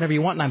just talk whenever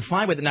you want, and I'm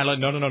fine with it, now, no,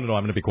 I'm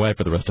going to be quiet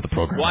for the rest of the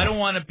program. Well, I don't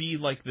want to be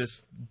like this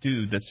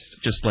dude that's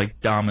just like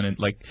dominant.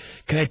 Like,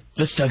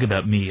 let's talk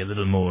about me a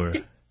little more.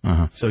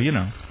 So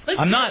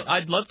I'm not.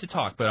 I'd love to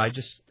talk, but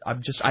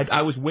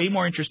I was way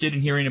more interested in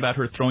hearing about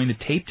her throwing the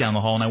tape down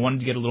the hall, and I wanted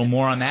to get a little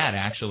more on that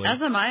actually.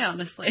 As am I,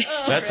 honestly.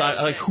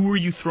 Like, who are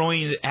you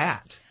throwing it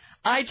at?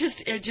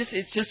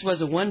 It just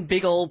was a one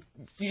big old,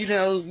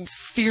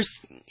 fierce,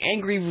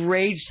 angry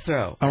rage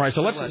throw. All right,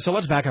 so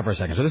let's back up for a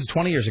second. So this is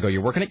 20 years ago.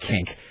 You're working at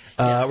Kink.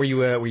 Were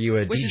you a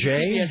Which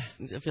DJ? Is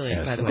a PBS affiliate,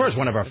 yes, by the of way. course,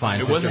 one of our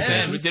finest. It wasn't.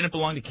 Didn't it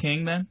belong to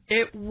King then?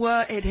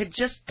 It had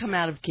just come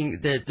out of King,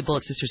 the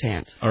Bullet Sisters'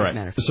 hands. All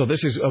right. So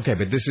this is okay,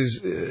 but this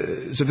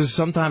is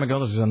some time ago.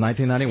 This is in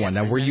 1991.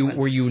 Now,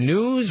 were you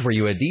news? Were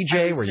you a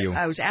DJ?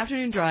 I was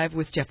afternoon drive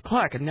with Jeff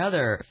Clark,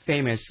 another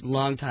famous,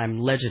 longtime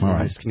legend in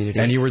this community.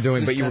 And you were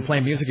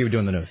playing music. You were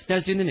doing the news. No, I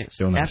was doing the news.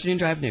 Afternoon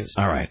drive news.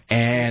 All right.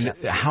 And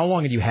how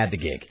long had you had the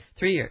gig?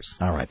 3 years.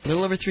 All right. A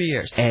little over 3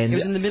 years. And it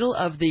was in the middle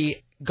of the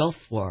Gulf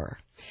War.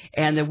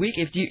 And the week,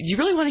 if you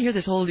really want to hear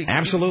this whole...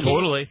 Absolutely.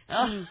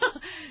 Totally.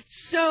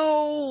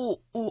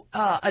 So,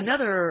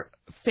 another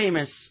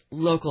famous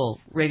local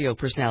radio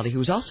personality who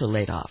was also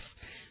laid off,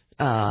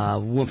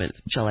 woman,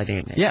 shall I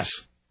name it? Yes.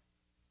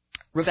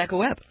 Rebecca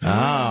Webb.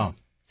 Oh.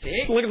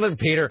 Look at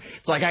Peter.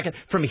 It's like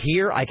from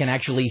here I can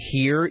actually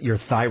hear your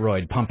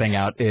thyroid pumping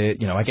out.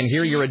 I can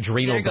hear your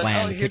adrenal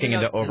gland kicking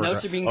into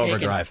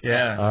overdrive.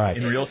 Yeah. All right.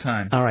 In real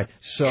time. All right.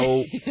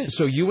 So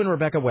you and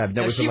Rebecca Webb.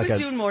 She was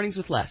doing mornings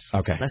with Les.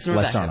 Okay. Les and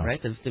Rebecca,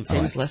 right? The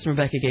famous Les and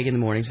Rebecca gig in the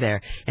mornings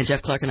there, and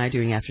Jeff Clark and I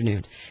doing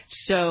afternoon.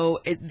 So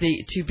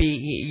to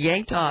be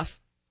yanked off,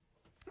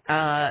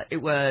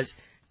 it was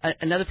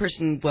another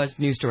person was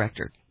news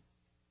director,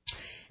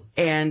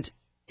 and.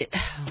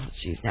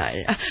 Now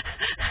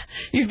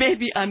you've made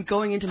me. I'm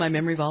going into my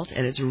memory vault,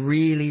 and it's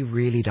really,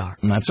 really dark.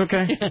 That's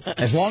okay.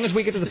 As long as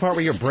we get to the part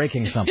where you're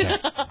breaking something.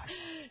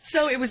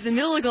 So it was the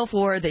middle of the Gulf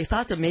War. They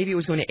thought that maybe it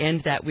was going to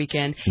end that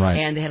weekend, right.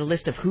 And they had a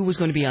list of who was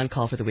going to be on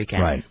call for the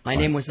weekend. Right. My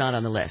name was not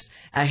on the list.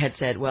 I had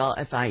said, well,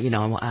 if I'd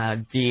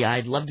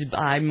love to.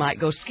 I might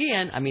go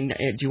skiing. I mean,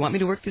 do you want me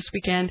to work this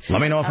weekend?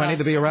 Let me know if I need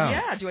to be around.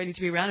 Yeah. Do I need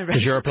to be around?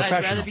 Because you're a professional.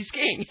 I'd rather be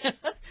skiing.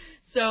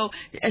 So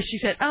she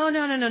said, oh,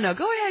 no.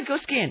 Go ahead. Go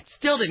skiing.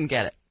 Still didn't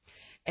get it.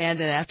 And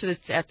then after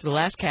the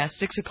last cast,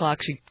 6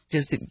 o'clock, she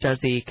does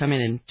the come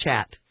in and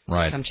chat.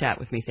 Right. Come chat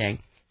with me thing.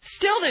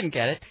 Still didn't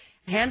get it.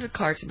 Hand of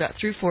cards, about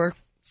 3 or 4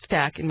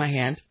 stack in my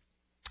hand.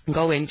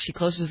 Go in. She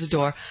closes the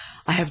door.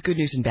 I have good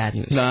news and bad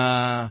news.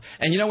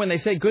 And when they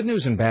say good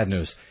news and bad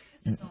news,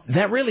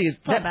 that really is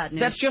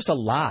that's just a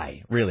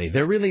lie. Really,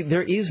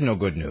 there is no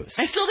good news.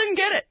 I still didn't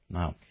get it.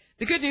 No.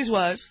 The good news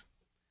was,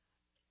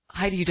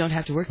 Heidi, you don't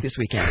have to work this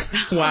weekend.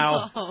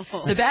 Wow.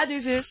 The bad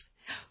news is,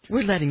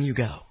 we're letting you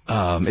go.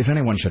 If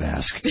anyone should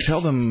ask,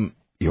 tell them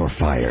you're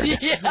fired.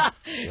 Yeah.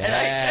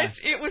 And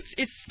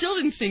it still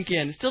didn't sink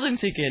in.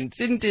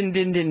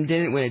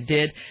 Didn't when it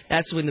did.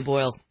 That's when the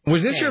boil.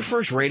 Was this your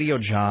first radio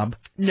job?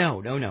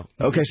 No.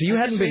 Okay, so you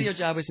hadn't been. Radio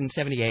job was in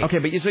 '78. Okay,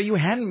 but so you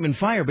hadn't been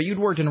fired, but you'd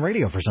worked in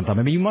radio for some time.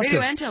 I mean, you must radio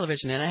have. And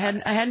television,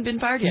 and I hadn't been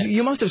fired yet.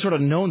 You must have sort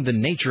of known the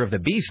nature of the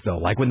beast, though.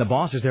 Like when the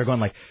boss is there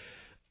going like,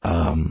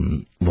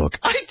 Look.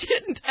 I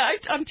didn't.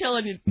 I'm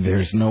telling you.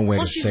 There's no way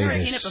to she's say never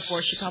this in it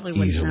before. She probably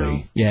wouldn't easily.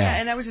 know. Yeah.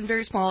 And I was in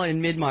very small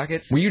and mid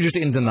markets. Were you just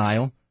in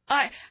denial?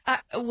 I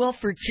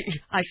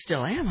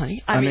still am,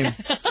 honey. I mean,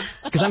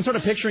 because I'm sort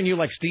of picturing you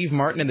like Steve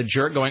Martin in The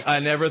Jerk going, I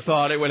never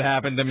thought it would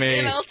happen to me.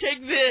 And I'll take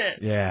this.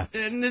 Yeah.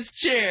 And this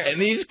chair.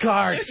 And these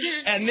carts.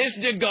 And this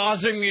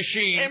degaussing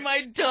machine. And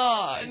my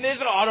dog. And this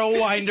auto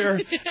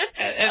winder.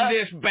 and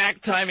this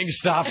back timing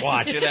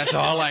stopwatch. And that's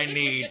all I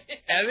need.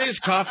 And this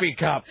coffee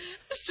cup.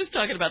 I was just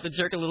talking about The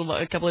Jerk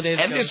a couple of days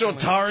ago. And this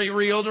Atari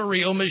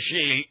reel-to-reel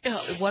machine.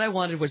 What I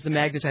wanted was the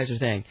magnetizer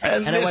thing.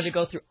 And I wanted to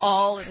go through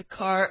all of the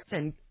carts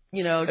and...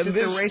 just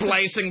this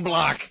splicing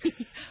block.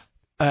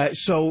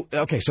 So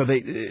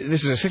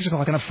this is a 6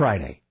 o'clock on a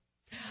Friday.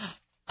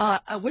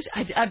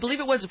 I believe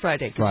it was a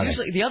Friday. Because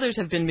usually the others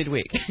have been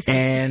midweek.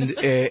 and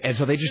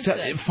so they just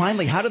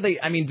finally, how did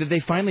they? I mean, did they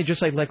finally just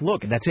say like,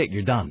 look, that's it,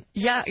 you're done?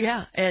 Yeah.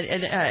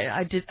 And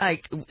I did.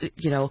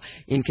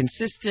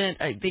 Inconsistent.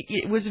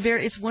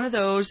 It's one of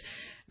those.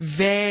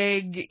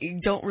 Vague,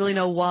 don't really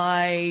know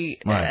why.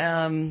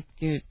 Right.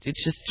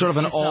 It's just sort of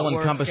an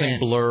all-encompassing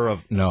blur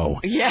of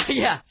no. Yeah.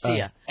 See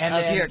ya. And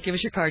here, give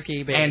us your card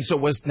key, baby. And so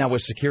was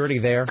security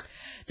there?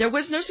 There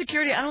was no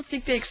security. I don't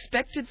think they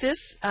expected this.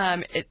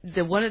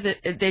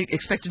 They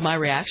expected my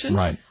reaction.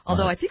 Right.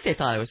 Although I think they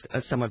thought I was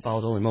a somewhat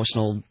volatile,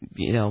 emotional,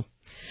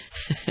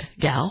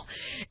 gal,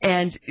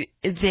 and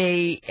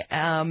they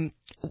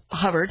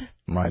hovered.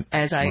 Right.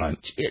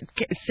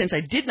 Since I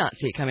did not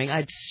see it coming,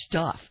 I'd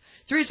stuff.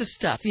 Series of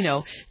stuff,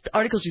 the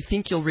articles you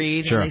think you'll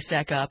read, sure. And they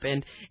stack up,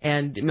 and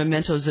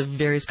mementos of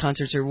various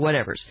concerts or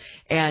whatever's.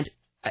 And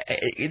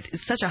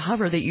it's such a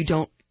hover that you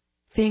don't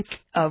think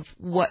of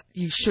what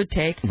you should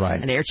take.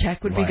 Right. An air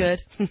check would be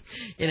good.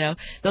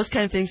 Those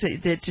kind of things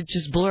that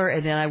just blur.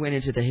 And then I went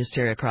into the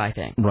hysteria cry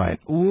thing. Right.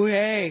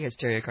 Way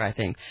hysteria cry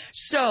thing.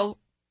 So...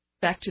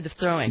 back to the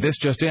throwing. This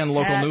just in,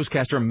 local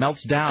newscaster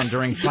melts down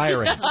during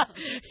firing.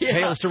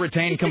 Fails to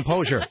retain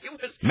composure.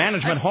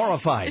 Management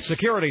horrified.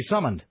 Security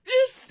summoned.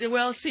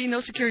 Well, see,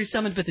 no security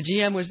summoned, but the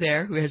GM was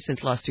there, who has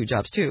since lost 2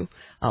 jobs, too,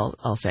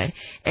 I'll say.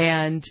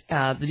 And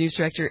the news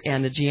director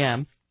and the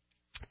GM.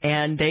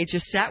 And they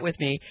just sat with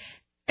me.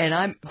 And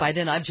I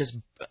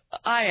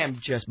am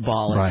just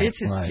bawling. Right, it's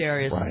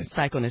hysteria,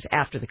 psychoness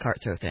after the cart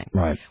throw thing.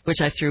 Right. Which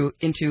I threw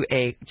into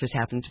just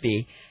happened to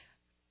be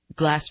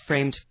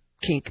glass-framed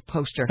Kink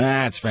poster.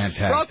 That's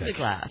fantastic. Broke the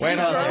glass. Wait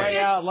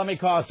out. Let me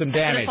cause some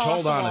damage.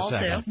 Hold on a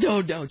second.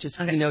 No,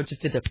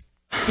 just did the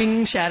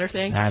ping shatter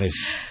thing. That is.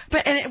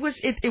 But it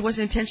was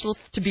intentional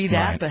to be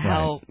that, but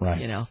how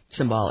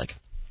symbolic.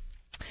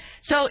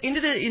 So into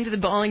the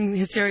bawling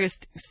hysteria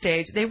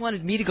stage, they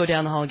wanted me to go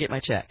down the hall and get my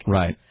check.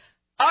 Right.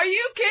 Are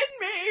you kidding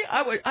me?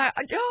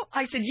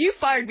 I said, you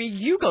fired me.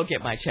 You go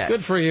get my check.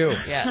 Good for you.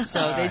 Yeah.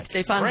 So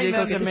they finally did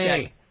go get the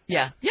check.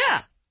 Yeah.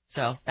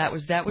 So that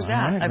was that.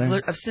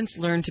 Right, I've since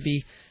learned to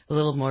be a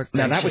little more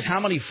gracious. Now, that was how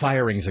many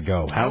firings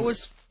ago?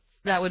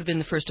 That would have been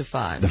the first of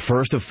 5. The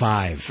first of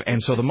 5.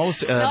 And so the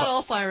most... not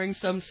all firings,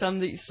 some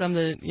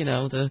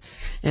the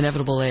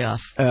inevitable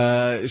layoff.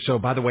 So,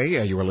 by the way,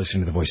 you were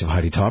listening to the voice of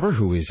Heidi Tauber,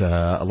 who is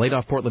a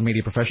laid-off Portland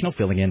media professional,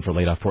 filling in for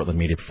laid-off Portland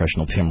media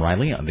professional Tim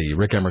Riley on the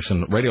Rick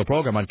Emerson radio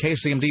program on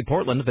KCMD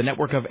Portland, the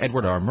network of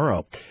Edward R.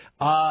 Murrow.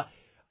 All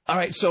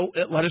right, so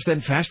let us then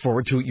fast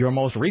forward to your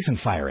most recent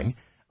firing,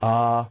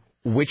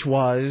 which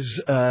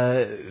was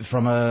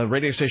from a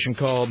radio station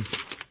called...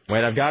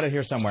 Wait, I've got it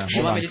here somewhere. Do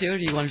you want me to do it, or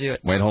do you want to do it?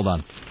 Wait, hold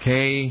on.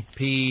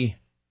 KPJ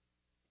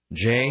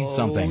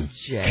something.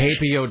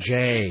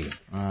 KPOJ.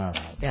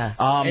 Yeah.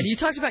 And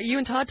you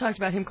and Todd talked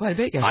about him quite a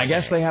bit yesterday. I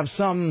guess they have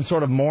some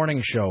sort of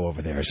morning show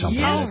over there or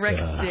something.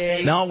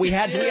 No, we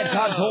had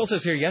Todd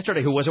Colsis here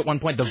yesterday, who was at one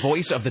point the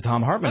voice of the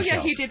Tom Hartman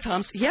show. He did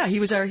Tom's. Yeah, he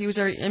was our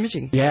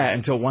imaging. Yeah,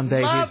 until one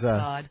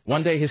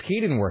day his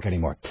key didn't work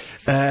anymore.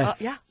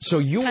 Yeah. So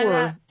you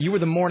were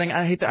the morning.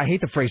 I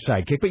hate the phrase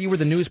sidekick, but you were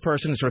the news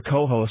person, sort of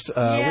co-host with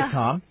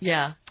Tom.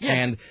 Yeah.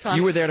 And Tom.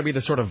 you were there to be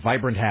the sort of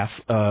vibrant half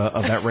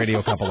of that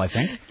radio couple, I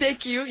think.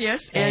 Thank you.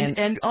 Yes,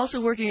 and also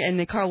working, and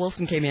then Carl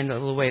Wilson came in a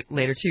little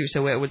later too,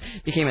 so it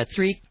became a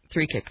three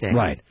kick thing.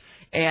 Right.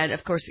 And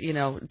of course,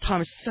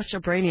 Tom is such a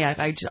brainiac.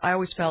 I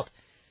always felt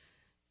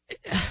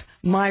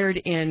mired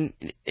in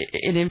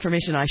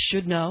information I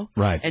should know,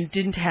 right, and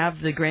didn't have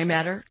the gray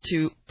matter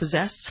to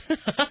possess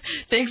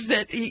things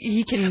that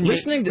he can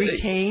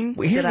retain.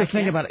 Here's the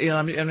thing about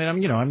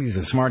he's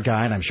a smart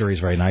guy, and I'm sure he's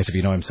very nice if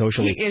you know him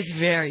socially.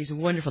 He's a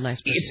wonderful,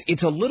 nice person.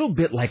 It's a little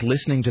bit like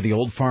listening to the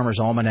Old Farmer's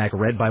Almanac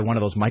read by one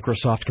of those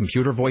Microsoft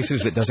computer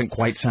voices that doesn't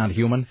quite sound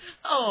human.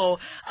 Oh.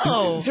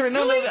 Sorry,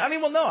 no.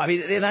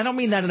 And I don't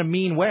mean that in a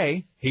mean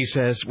way. He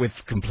says with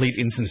complete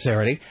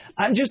insincerity.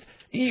 I'm just.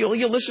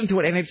 You listen to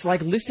it, and it's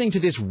like listening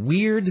to this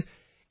weird.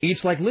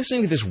 It's like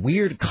listening to this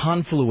weird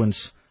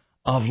confluence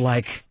of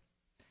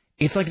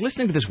It's like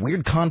listening to this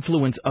weird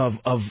confluence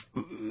of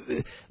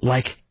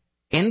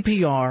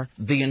NPR,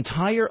 the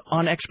entire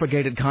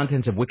unexpurgated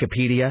contents of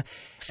Wikipedia,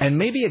 and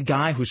maybe a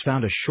guy who's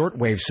found a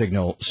shortwave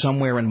signal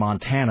somewhere in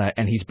Montana,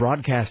 and he's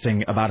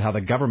broadcasting about how the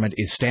government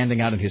is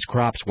standing out in his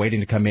crops waiting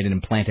to come in and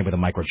implant him with a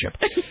microchip.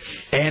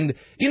 And,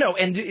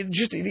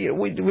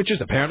 which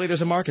is apparently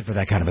there's a market for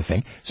that kind of a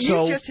thing.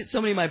 So, you just hit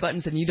so many of my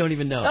buttons and you don't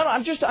even know. No,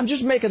 I'm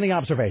just making the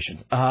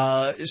observation.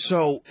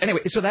 So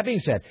that being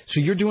said, so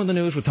you're doing the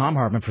news with Tom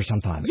Hartman for some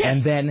time. Yes.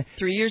 And then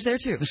 3 years there,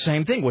 too. The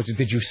same thing.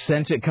 Did you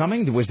sense it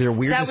coming? Was there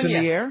weirdness in the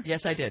air?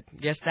 Yes, I did.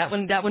 Yes, that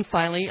one I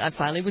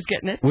finally was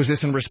getting it. Was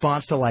this in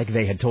response to, like,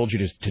 they had told you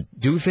to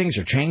do things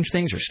or change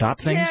things or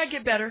stop things? Yeah,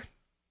 get better.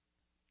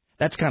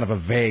 That's kind of a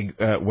vague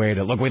way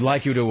to... Look, we'd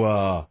like you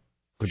to...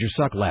 Could you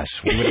suck less?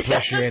 We would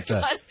appreciate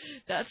that.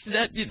 That's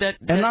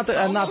not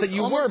that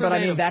you were, but I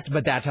mean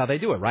that's how they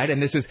do it, right?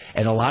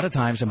 And a lot of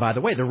times, and by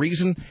the way, the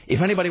reason,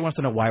 if anybody wants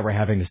to know why we're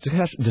having this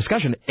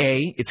discussion,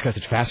 it's because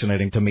it's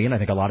fascinating to me, and I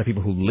think a lot of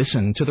people who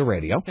listen to the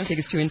radio. Don't think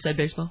it's too inside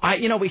baseball.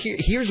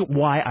 Here's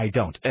why I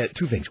don't.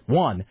 Two things.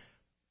 One.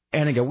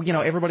 And again,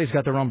 everybody's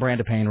got their own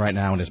brand of pain right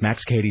now, and as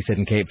Max Cady said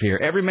in Cape Fear,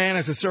 every man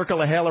has a circle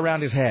of hell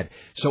around his head.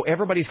 So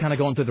everybody's kind of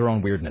going through their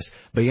own weirdness.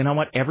 But you know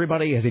what?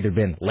 Everybody has either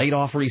been laid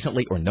off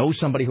recently or knows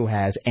somebody who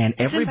has, and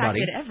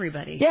everybody... It's impacted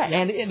everybody. Yeah,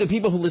 and the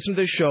people who listen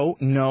to this show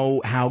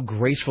know how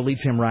gracefully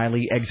Tim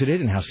Riley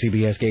exited and how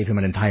CBS gave him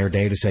an entire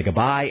day to say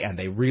goodbye, and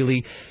they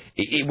really...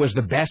 It was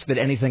the best that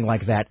anything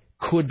like that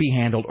could be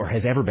handled or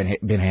has ever been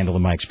handled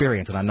in my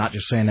experience. And I'm not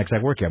just saying because I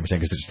work here. I'm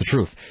saying because it's the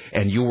truth.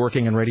 And you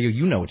working in radio,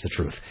 you know it's the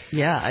truth.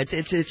 Yeah,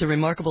 it's a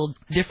remarkable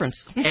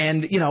difference.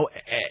 And,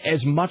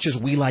 as much as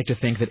we like to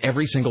think that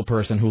every single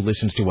person who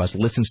listens to us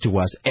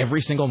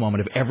every single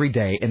moment of every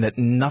day and that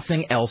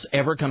nothing else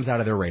ever comes out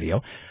of their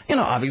radio,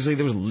 obviously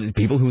there was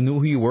people who knew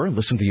who you were and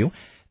listened to you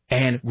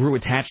and grew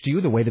attached to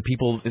you the way that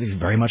people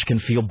very much can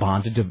feel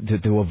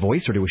bonded to a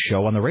voice or to a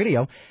show on the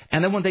radio.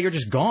 And then one day you're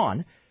just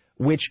gone,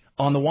 which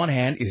on the one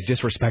hand is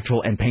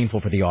disrespectful and painful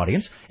for the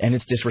audience, and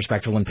it's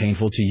disrespectful and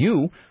painful to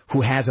you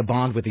who has a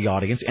bond with the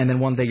audience, and then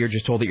one day you're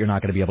just told that you're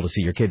not going to be able to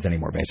see your kids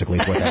anymore, basically,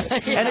 is what that is.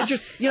 Yeah. And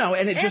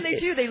it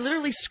just, they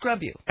literally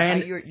scrub you.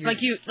 And you're,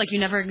 like you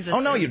never existed. Oh,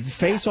 no, you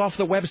face off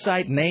the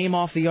website, name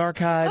off the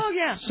archives. Oh,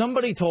 yeah.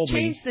 Somebody told me.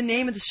 Changed the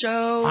name of the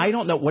show. I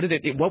don't know.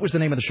 What was the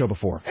name of the show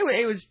before?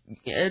 It was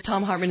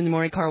Tom Hartman in the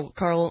morning,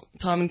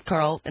 Tom and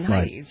Carl and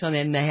Heidi. Right. So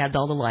then they had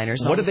all the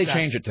liners. What did they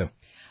change it to?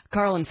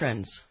 Carl and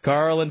Friends.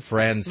 Carl and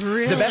Friends.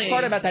 Really? The best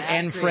part about that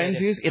and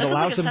Friends is it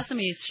allows them... It's like a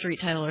Sesame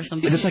Street title or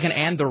something. It's like an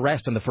And the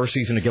Rest on the first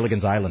season of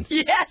Gilligan's Island.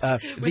 Yes,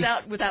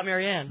 without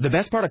Marianne. The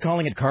best part of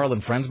calling it Carl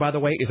and Friends, by the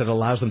way, is that it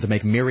allows them to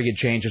make myriad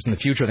changes in the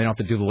future. They don't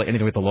have to do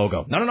anything with the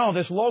logo. No,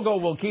 this logo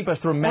will keep us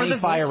through many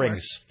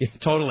firings. Yeah,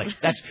 totally.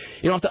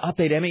 You don't have to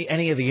update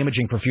any of the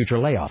imaging for future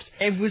layoffs.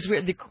 It was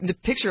weird. The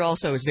picture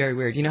also is very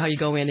weird. You know how you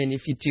go in and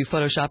if you do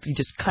Photoshop, you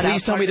just cut out...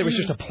 Please tell me there was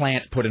just a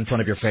plant put in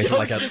front of your face.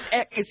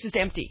 It's just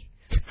empty.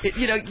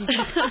 You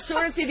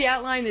sort of see the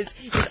outline. It's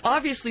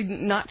obviously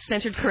not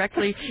centered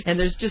correctly, and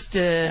there's just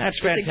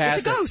that's fantastic.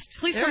 It's a ghost.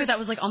 Please tell me that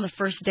was like on the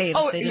first day.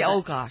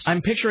 Oh gosh.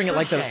 I'm picturing it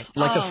like the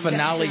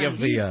finale of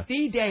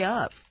the day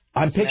up.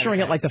 I'm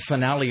picturing it like the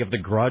finale of The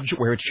Grudge,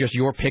 where it's just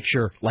your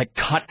picture, like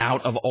cut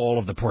out of all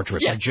of the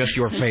portraits, like just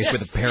your face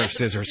with a pair of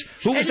scissors.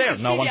 Who was there?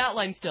 No one. The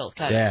outline still.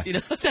 Yeah.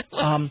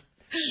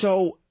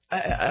 So.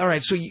 All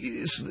right,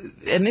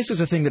 and this is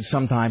a thing that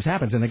sometimes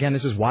happens, and again,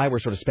 this is why we're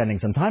sort of spending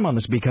some time on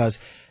this, because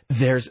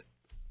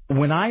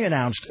when I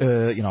announced,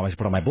 I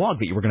put on my blog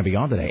that you were going to be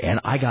on today, and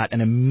I got a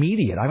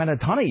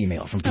ton of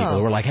email from people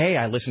who were like, hey,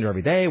 I listen to her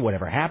every day,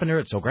 whatever happened to her,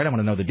 it's so great, I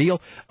want to know the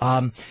deal,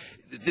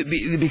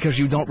 because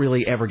you don't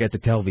really ever get to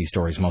tell these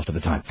stories most of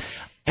the time.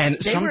 And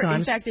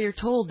in fact, they are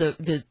told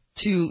the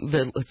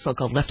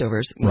so-called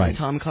leftovers, right.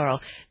 Tom and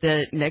Carl,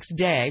 the next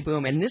day,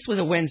 boom, and this was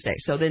a Wednesday,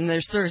 so then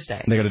there's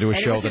Thursday. They're going to do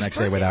a show the next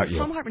day without you. It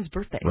was Tom Hartman's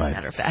birthday, right. as a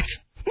matter of fact.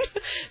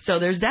 So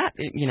there's that,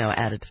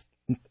 added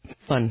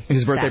fun.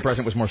 His birthday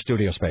present was more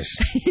studio space.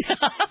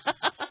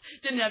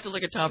 Didn't have to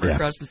look at Tom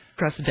across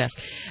the desk.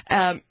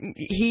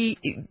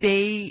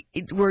 They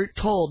were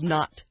told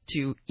not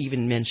to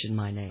even mention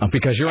my name.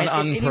 Because you're an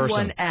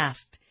unperson.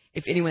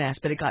 If anyone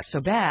asked, but it got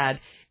so bad,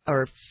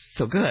 or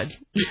so good,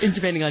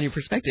 depending on your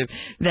perspective,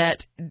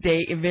 that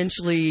they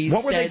eventually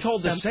What were they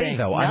told to say,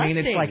 though? Nothing. I mean,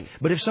 it's like,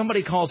 but if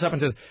somebody calls up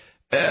and says,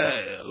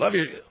 love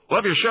your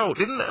show,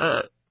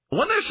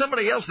 wasn't there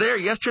somebody else there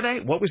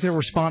yesterday? What was their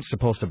response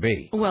supposed to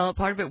be? Well,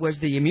 part of it was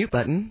the mute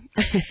button.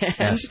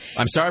 Yes.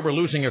 I'm sorry we're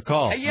losing your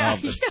call.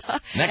 Next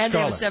and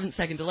there was a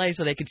 7-second delay,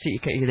 so they could see.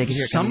 They could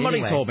hear it.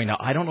 Somebody told me, now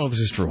I don't know if this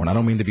is true, and I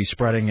don't mean to be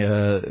spreading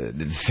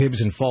fibs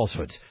and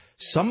falsehoods.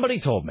 Somebody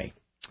told me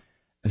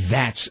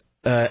that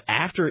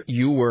after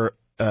you were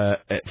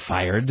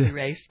fired,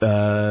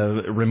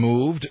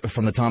 removed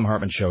from the Tom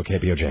Hartman show,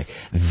 KPOJ,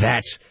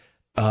 that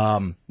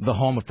the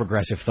home of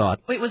progressive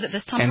thought. Wait, was it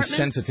this Tom and Hartman?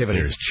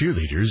 sensitivity. There's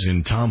cheerleaders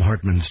in Tom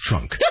Hartman's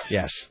trunk.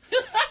 Yes.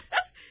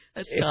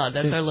 That's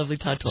our lovely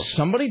title.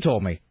 Somebody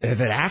told me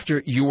that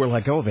after you were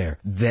let go there,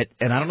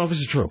 and I don't know if this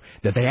is true,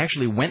 that they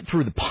actually went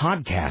through the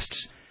podcasts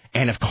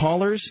And if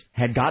callers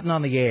had gotten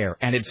on the air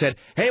and had said,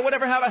 hey,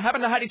 whatever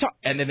happened to Heidi Talk,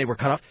 and then they were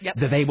cut off,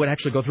 that they would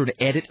actually go through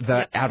to edit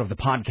that out of the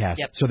podcast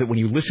so that when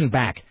you listen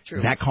back,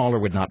 that caller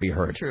would not be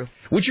heard. True.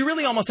 Which you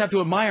really almost have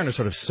to admire in a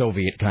sort of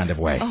Soviet kind of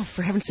way. Oh,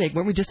 for heaven's sake,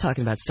 weren't we just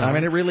talking about Stalin? I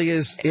mean, it really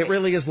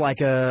is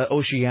like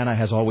Oceania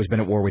has always been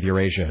at war with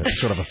Eurasia,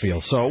 sort of a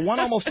feel. So one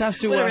almost has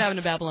to... Whatever happened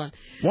to Babylon?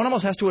 One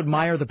almost has to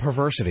admire the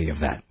perversity of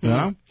that, you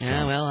know?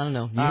 Yeah, well, I don't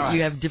know.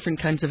 You have different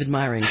kinds of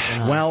admiring.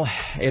 Well,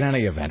 in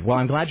any event. Well,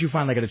 I'm glad you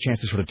finally got a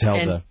chance to sort of tell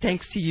and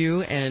thanks to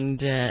you, and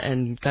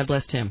God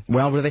bless Tim.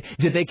 Well,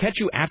 did they catch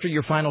you after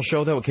your final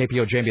show, though, at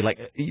KPOJ and be like,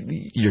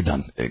 you're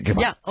done,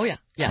 goodbye? Yeah, oh, yeah.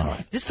 Yeah.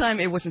 Right. This time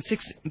it wasn't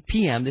 6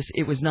 p.m.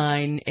 It was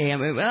 9 a.m.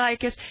 Well, I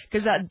guess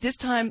because this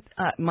time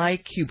my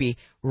QB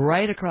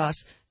right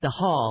across the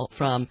hall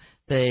from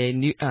the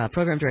new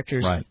program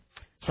director's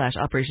 /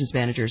 operations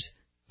manager's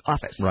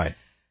office. Right.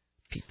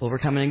 People were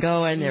coming and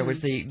going. There was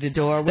the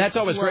door. That's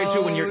always great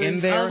too when you're in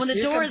there. Oh, when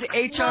the door is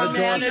HR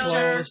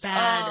manager,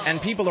 bad.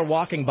 And people are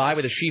walking by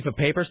with a sheaf of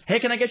papers. Hey,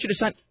 can I get you to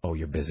sign? Oh,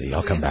 you're busy.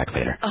 I'll come back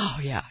later. Oh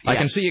yeah. I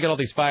can see you got all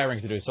these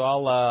firings to do, so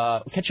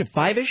I'll catch you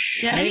 5-ish.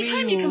 Yeah.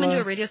 Anytime you come into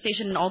a radio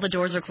station and all the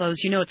doors are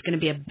closed, you know it's going to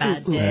be a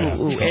bad day.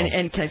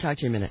 And can I talk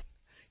to you a minute?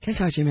 Can I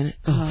talk to you a minute?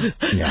 Oh.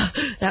 Yeah.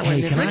 That one.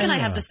 Rick and I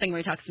have this thing where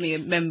he talks to me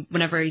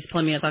whenever he's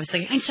pulling me up. I was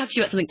like, I need to talk to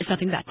you about something. It's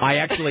nothing bad. I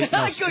actually,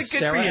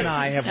 Sarah and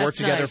I have worked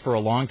together for a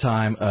long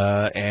time,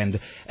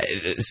 and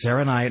Sarah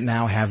and I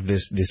now have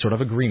this sort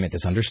of agreement,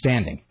 this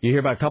understanding. You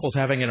hear about couples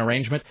having an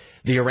arrangement.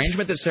 The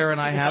arrangement that Sarah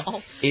and I have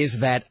is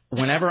that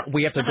whenever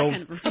we have to go,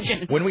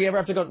 when we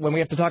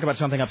have to talk about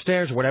something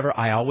upstairs or whatever,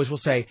 I always will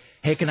say,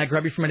 hey, can I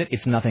grab you for a minute?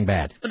 It's nothing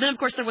bad. But then, of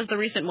course, there was the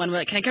recent one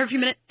where, like, can I grab you for a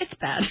minute? It's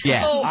bad.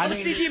 Yeah. Oh, but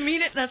if you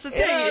mean it, that's the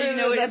thing. You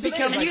know, it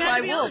becomes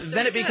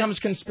then it becomes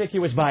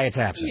conspicuous by its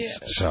absence.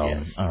 Yeah.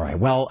 So, all right.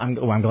 Well,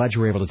 I'm glad you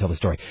were able to tell the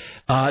story.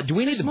 Do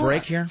we need a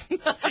break here?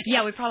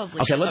 Yeah, we probably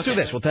should. Okay, let's do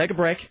this. We'll take a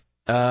break.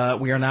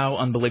 We are now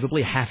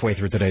unbelievably halfway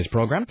through today's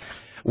program.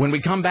 When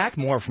we come back,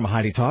 more from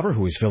Heidi Tauber,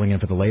 who is filling in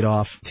for the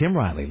laid-off Tim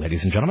Riley,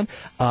 ladies and gentlemen.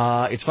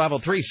 It's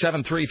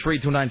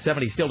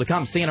 503-733-2970. Still to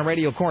come, CNN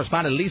radio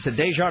correspondent Lisa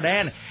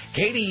Desjardins,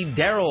 Katie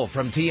Darrell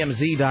from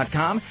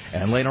TMZ.com,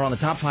 and later on the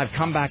top 5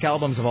 comeback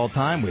albums of all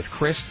time with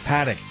Chris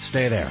Paddock.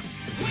 Stay there.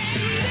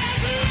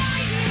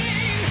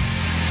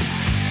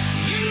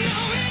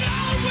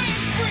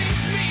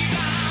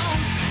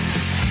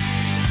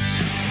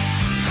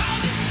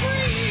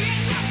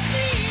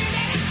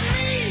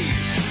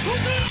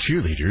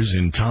 Cheerleaders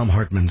in Tom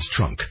Hartman's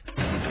trunk.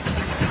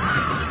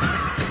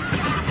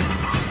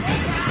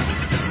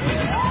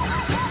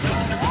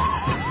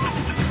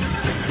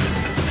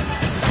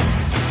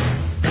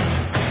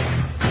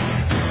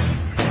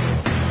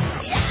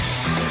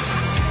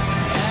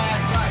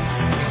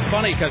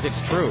 Funny because it's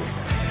true.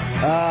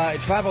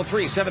 It's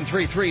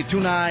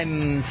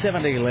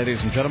 503-733-2970,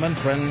 ladies and gentlemen,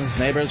 friends,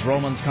 neighbors,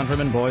 Romans,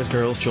 countrymen, boys,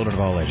 girls, children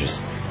of all ages.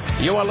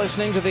 You are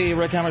listening to the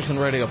Rick Emerson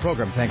radio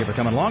program. Thank you for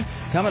coming along.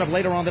 Coming up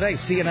later on today,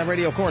 CNN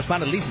radio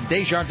correspondent Lisa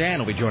Desjardins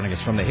will be joining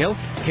us from the Hill.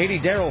 Katie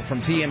Darrell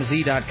from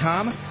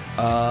TMZ.com.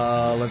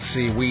 Let's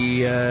see.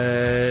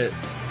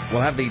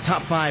 We'll have the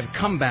top 5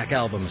 comeback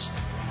albums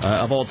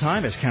of all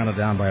time as counted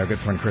down by our good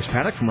friend Chris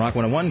Paddock from Rock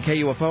 101,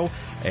 KUFO,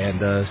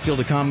 and still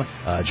to come,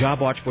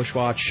 Job Watch, Bush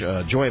Watch,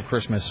 Joy of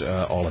Christmas,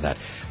 all of that.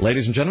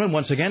 Ladies and gentlemen,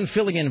 once again,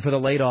 filling in for the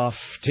laid-off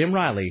Tim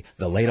Riley,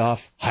 the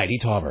laid-off Heidi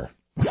Tauber.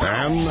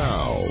 And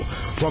now,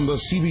 from the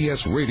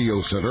CBS Radio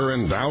Center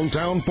in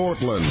downtown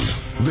Portland,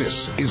 this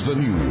is the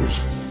news.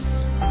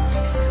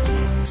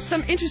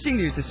 Some interesting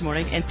news this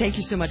morning, and thank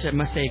you so much, I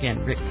must say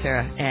again, Rick,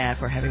 Sarah,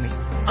 for having me.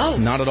 Oh,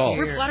 not at all.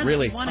 We're flattered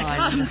really. that you want to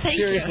come. Thank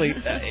Seriously, you.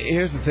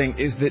 Here's the thing,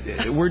 is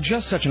that we're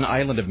just such an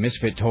island of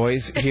misfit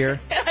toys here.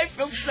 I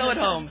feel so at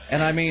home.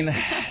 And I mean,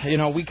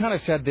 we kind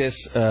of said this,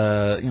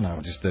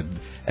 just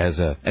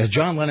as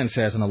John Lennon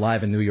says on the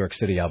Live in New York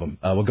City album,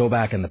 we'll go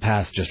back in the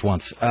past just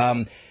once.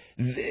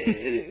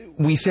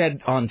 We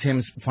said on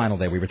Tim's final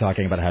day, we were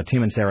talking about how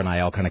Tim and Sarah and I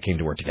all kind of came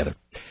to work together.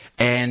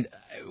 And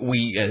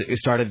we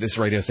started this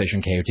radio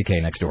station,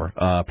 KOTK Next Door,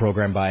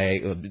 programmed by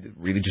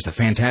really just a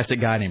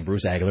fantastic guy named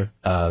Bruce Agler,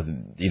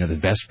 the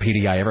best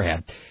PD I ever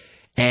had.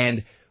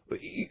 And,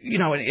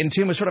 and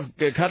Tim was sort of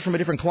cut from a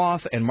different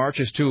cloth and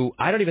marches to,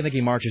 I don't even think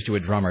he marches to a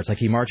drummer. It's like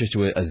he marches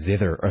to a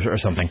zither or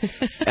something.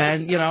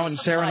 And, and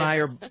Sarah and I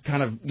are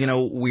kind of,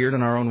 weird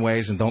in our own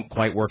ways and don't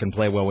quite work and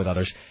play well with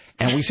others.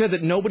 And we said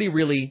that nobody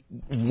really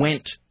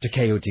went to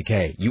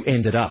KOTK. You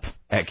ended up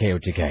at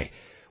KOTK,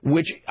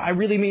 which I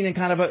really mean in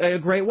kind of a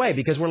great way,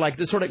 because we're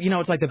like sort of,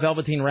 it's like the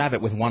Velveteen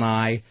Rabbit with one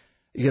eye,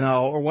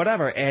 or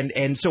whatever.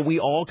 And so we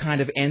all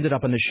kind of ended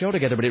up on the show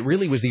together, but it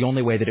really was the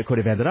only way that it could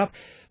have ended up,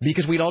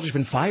 because we'd all just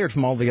been fired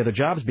from all the other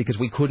jobs because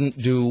we couldn't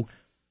do...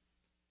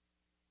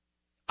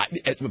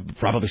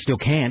 probably still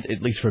can't,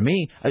 at least for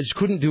me. I just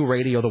couldn't do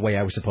radio the way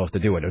I was supposed to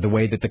do it, or the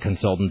way that the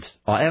consultants...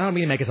 I don't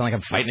mean to make it sound like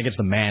I'm fighting against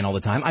the man all the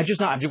time. I just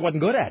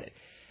wasn't good at it.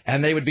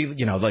 And they would be,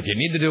 like, you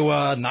need to do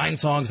 9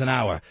 songs an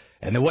hour.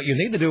 And then what you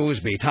need to do is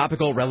be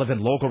topical,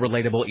 relevant, local,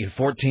 relatable in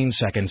 14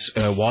 seconds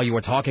while you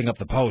are talking up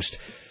the post.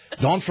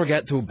 Don't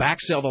forget to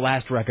back sell the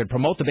last record.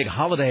 Promote the big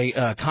holiday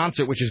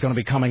concert, which is going to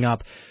be coming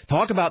up.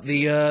 Talk about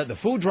the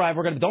food drive.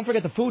 Don't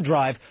forget the food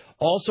drive.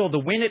 Also, the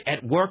Win It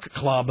at Work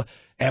Club.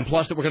 And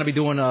plus that we're going to be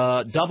doing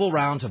double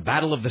rounds of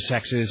Battle of the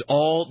Sexes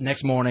all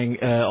next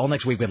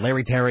week with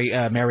Larry, Terry,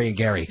 Mary, and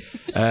Gary.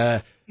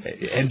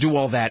 And do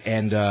all that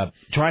and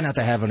try not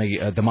to have any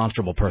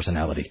demonstrable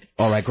personality.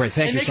 All right, great.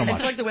 Thank you so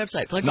much. Plug the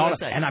website. Plug the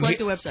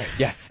website.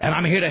 Yeah, and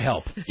I'm here to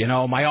help. You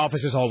know, my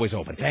office is always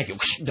open. Thank you.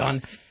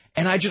 Done.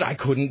 And I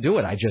couldn't do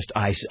it.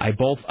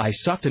 I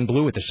sucked and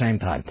blew at the same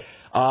time.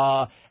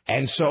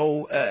 And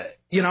so,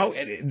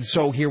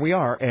 so here we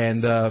are.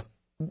 And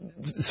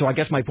so I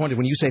guess my point is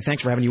when you say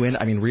thanks for having you in,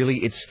 I mean,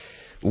 really,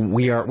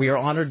 we are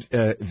honored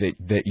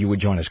that you would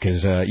join us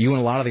because you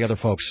and a lot of the other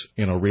folks,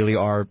 really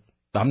are.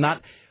 I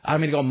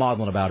don't mean to go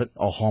maudlin about it,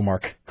 a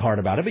Hallmark card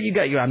about it,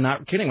 but I'm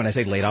not kidding when I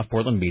say laid off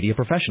Portland media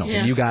professionals. Yeah.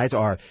 And you guys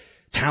are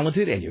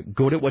talented and you're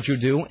good at what you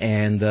do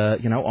and,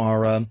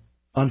 are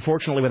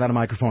unfortunately without a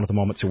microphone at the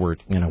moment, so we're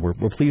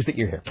pleased that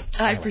you're here.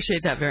 I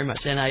appreciate that very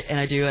much, and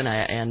I do,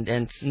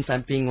 and since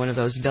I'm being one of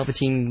those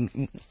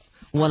velveteen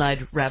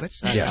one-eyed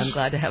rabbits, I'm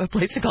glad to have a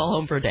place to call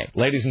home for a day.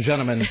 Ladies and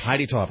gentlemen,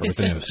 Heidi Topper with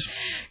the news.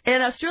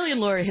 An Australian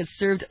lawyer has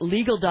served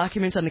legal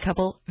documents on the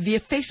couple via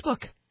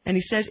Facebook. And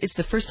he says it's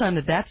the first time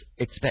that's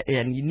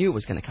and you knew it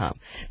was going to come.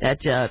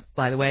 That,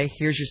 by the way,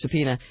 here's your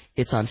subpoena.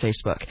 It's on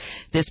Facebook.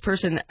 This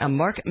person,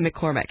 Mark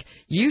McCormick,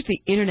 used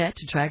the Internet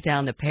to track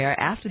down the pair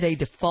after they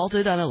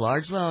defaulted on a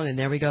large loan, and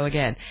there we go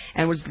again,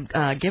 and was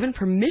given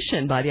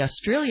permission by the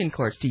Australian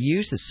courts to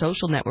use the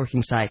social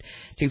networking site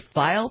to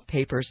file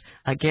papers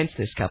against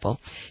this couple.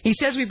 He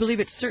says we believe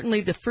it's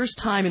certainly the first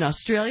time in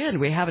Australia, and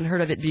we haven't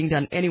heard of it being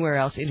done anywhere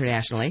else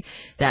internationally.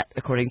 That,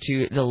 according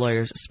to the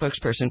lawyer's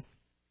spokesperson.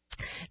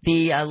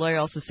 The lawyer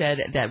also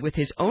said that with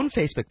his own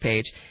Facebook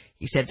page,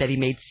 he said that he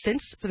made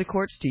sense for the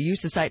courts to use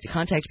the site to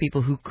contact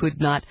people who could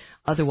not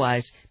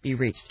otherwise be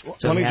reached.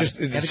 So let me just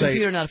say, a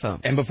computer, not a phone.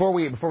 And before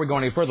we go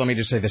any further, let me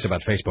just say this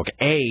about Facebook.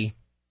 I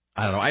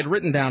don't know. I'd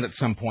written down at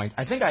some point.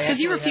 I think I because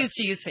you refuse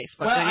to use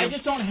Facebook. Well, I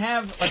just don't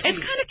have. It's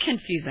kind of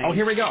confusing. Oh,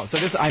 here we go.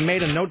 So I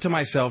made a note to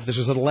myself. This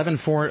was at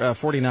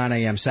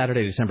 11:49 a.m.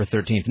 Saturday, December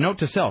 13th. Note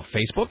to self: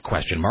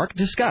 Facebook ?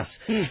 Discuss.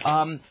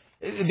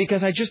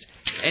 Because I just,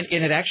 and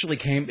it actually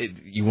came,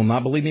 you will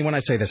not believe me when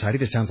I say this, Heidi,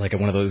 this sounds like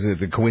one of those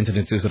the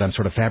coincidences that I'm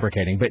sort of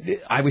fabricating, but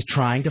I was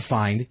trying to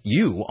find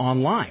you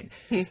online.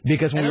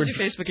 Because when I don't do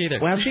Facebook either.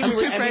 Well,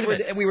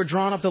 we were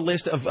drawing up the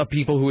list of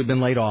people who had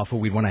been laid off who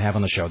we'd want to have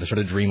on the show, the sort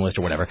of dream list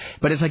or whatever.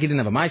 But it's like you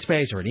didn't have a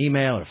MySpace or an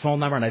email or a phone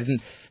number,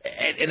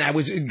 and I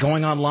was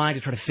going online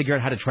to try to figure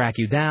out how to track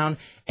you down,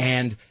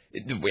 and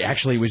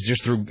actually, it was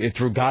just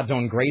through God's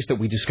own grace that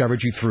we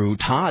discovered you through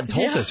Todd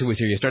Tulsis, who was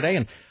here yesterday,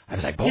 and I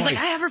was like, boy. He's like,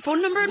 I have her phone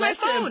number in my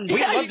phone.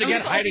 We'd love to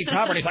get Heidi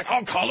Topper. He's like,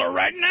 I'll call her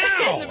right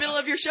now. In the middle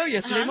of your show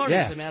yesterday morning,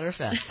 as a matter of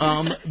fact.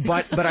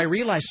 But I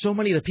realized so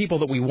many of the people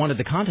that we wanted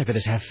to contact with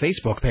us have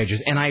Facebook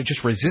pages, and I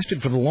just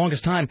resisted for the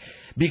longest time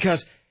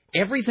because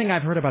everything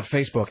I've heard about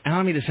Facebook, and I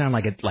don't mean to sound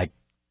like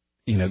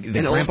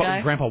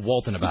Grandpa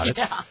Walton about it.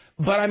 Yeah.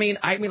 But I mean,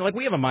 like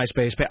we have a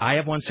MySpace page. I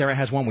have one. Sarah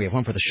has one. We have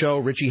one for the show.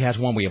 Richie has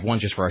one. We have one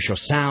just for our show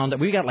Sound.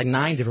 We got like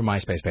 9 different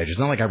MySpace pages. It's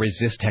not like I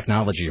resist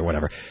technology or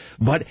whatever.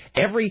 But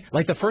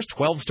the first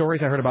 12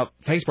 stories I heard about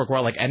Facebook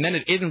were like, and then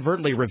it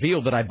inadvertently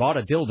revealed that I bought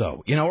a dildo,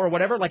 or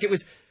whatever. Like it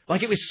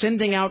was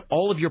sending out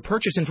all of your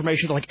purchase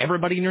information to like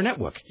everybody in your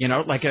network.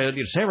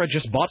 Sarah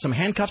just bought some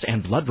handcuffs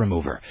and blood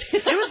remover.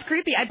 It was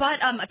creepy. I bought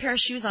a pair of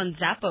shoes on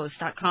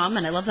Zappos.com,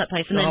 and I love that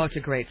place. And then, it's a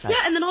great site.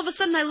 Yeah, and then all of a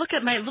sudden I look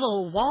at my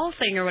little wall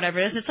thing or whatever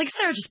it is, and it's like,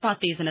 Sarah just bought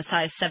these in a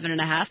size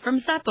 7.5 from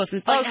Zappos. And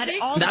it's like, I had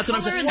all the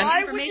color and the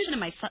information in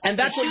my size. And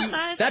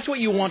that's what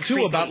you want,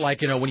 too, about,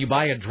 like, when you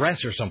buy a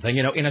dress or something.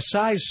 In a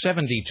size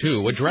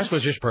 72, a dress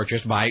was just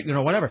purchased by,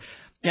 whatever.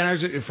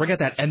 And forget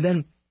that. And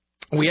then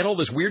we had all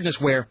this weirdness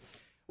where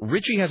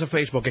Richie has a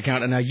Facebook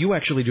account, and now you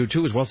actually do,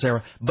 too, as well,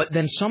 Sarah. But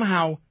then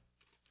somehow,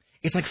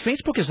 it's like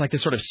Facebook is like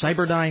this sort of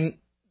Cyberdyne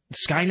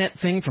Skynet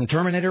thing from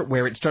Terminator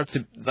where it starts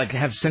to, like,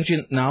 have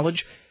sentient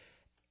knowledge.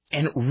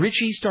 And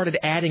Richie started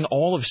adding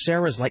all of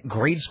Sarah's, like,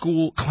 grade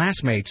school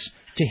classmates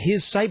to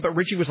his site, but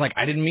Richie was like,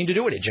 I didn't mean to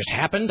do it. It just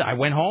happened. I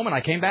went home and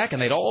I came back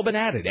and they'd all been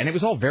added. And it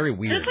was all very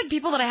weird. It's like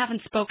people that I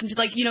haven't spoken to,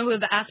 like, who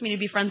have asked me to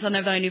be friends on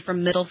there that I knew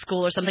from middle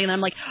school or something. And I'm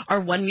like, our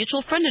one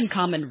mutual friend in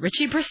common,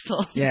 Richie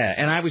Bristol. Yeah,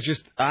 and I was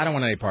just, I don't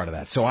want any part of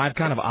that. So I've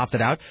kind of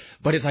opted out.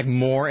 But it's like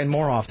more and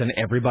more often,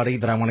 everybody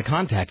that I want to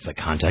contact is like,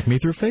 contact me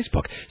through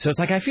Facebook. So it's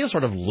like I feel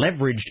sort of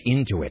leveraged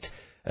into it.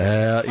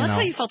 That's how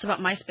you felt about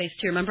MySpace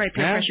too. Remember, I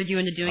pressured you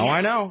into doing it. Oh, I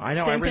know.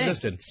 I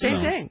resisted.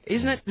 Same thing.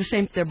 Isn't it the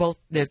same? They're both.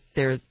 They're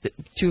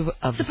two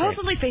of the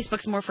supposedly same.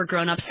 Facebook's more for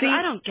grown-ups. See,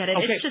 I don't get it.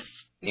 Okay. It's just.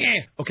 Yeah.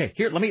 Okay.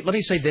 Here, let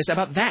me say this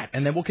about that,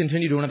 and then we'll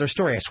continue to another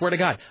story. I swear to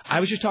God, I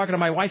was just talking to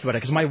my wife about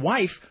it because my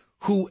wife,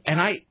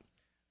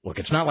 look,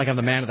 it's not like I'm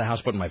the man of the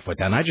house putting my foot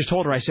down. I just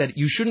told her, I said,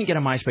 you shouldn't get a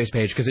MySpace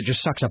page because it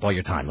just sucks up all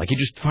your time. Like you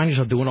just find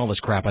yourself doing all this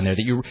crap on there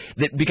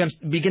that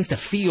begins to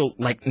feel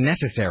like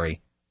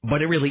necessary.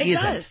 But it really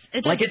isn't.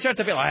 It does. Like, it starts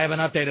to feel, I haven't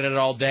updated it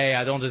all day.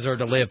 I don't deserve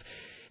to live.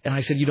 And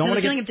I said, you don't want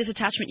to get... the feeling of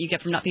disattachment you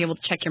get from not being able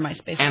to check your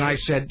MySpace. And I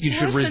said, you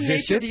should resist the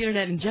nature it. of the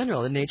internet in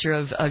general, the nature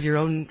of your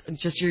own,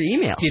 just your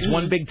email. It's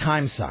one big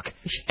time suck.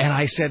 And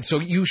I said, so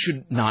you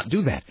should not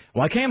do that.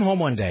 Well, I came home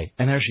one day,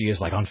 and there she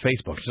is, like, on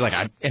Facebook. She's like,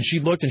 and she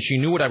looked, and she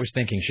knew what I was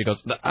thinking. She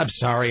goes, I'm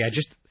sorry,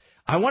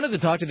 I wanted to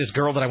talk to this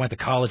girl that I went to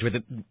college with.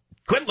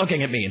 Quit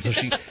looking at me. And so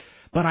she...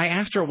 But I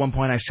asked her at one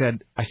point, I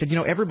said,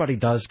 everybody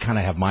does kind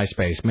of have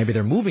MySpace. Maybe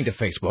they're moving to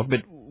Facebook,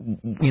 but,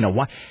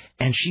 why?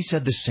 And she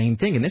said the same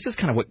thing. And this is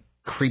kind of what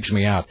creeps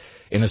me out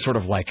in a sort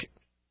of like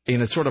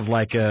a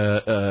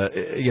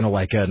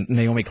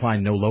Naomi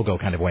Klein no logo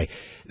kind of way.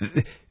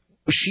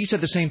 She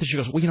said the same thing. She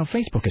goes, well,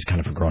 Facebook is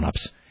kind of for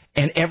grown-ups.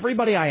 And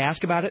everybody I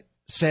ask about it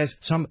says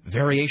some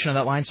variation of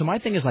that line. So my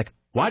thing is like,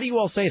 why do you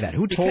all say that?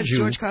 Who told you?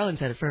 George Carlin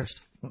said it first.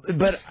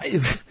 But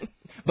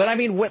I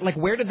mean,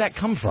 where did that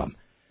come from?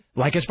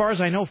 Like, as far as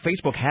I know,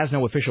 Facebook has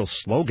no official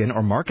slogan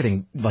or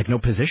marketing, like no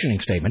positioning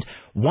statement.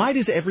 Why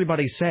does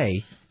everybody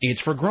say it's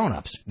for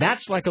grown-ups?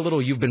 That's like a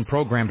little you've been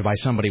programmed by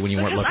somebody when you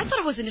weren't looking. I thought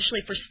it was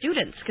initially for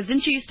students, because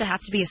didn't you used to have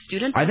to be a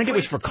student? I think it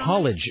was for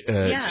college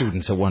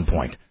students at one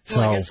point.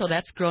 Well, I guess so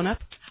that's grown-up?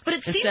 But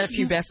it instead of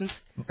pubescent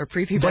or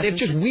prepubescent. But it's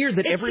just weird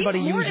that everybody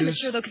uses... It's more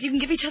immature, though, because you can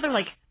give each other,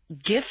 like,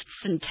 gifts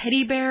and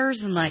teddy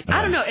bears and, like,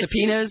 I don't know.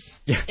 Subpoenas,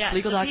 legal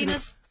subpoenas.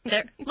 documents.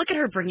 There. Look at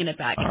her bringing it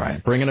back. All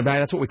right, bringing it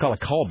back. That's what we call a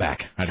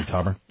callback, Heidi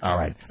Tauber. All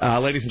right.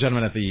 Ladies and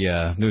gentlemen at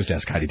the news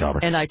desk, Heidi Tauber.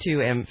 And I,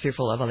 too, am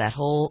fearful of that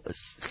whole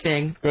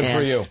thing. Good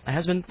for you. My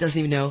husband doesn't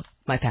even know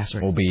my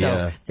password. We'll be,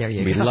 there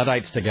you be go.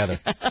 Luddites together.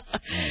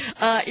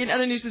 In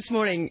other news this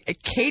morning,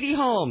 Katie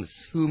Holmes,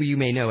 whom you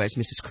may know as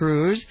Mrs.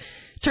 Cruz,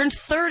 turns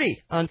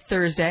 30 on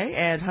Thursday,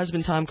 and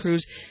husband Tom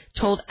Cruise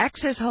told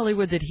Access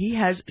Hollywood that he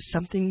has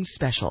something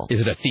special. Is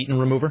it a thetan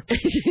remover?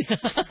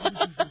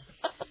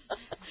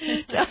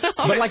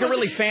 But like a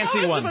really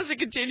fancy one. Supposed to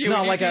continue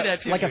like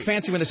a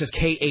fancy one that says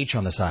KH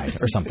on the side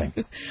or something.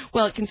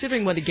 Well,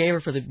 considering what he gave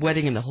her for the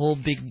wedding and the whole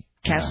big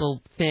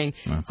castle thing,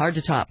 hard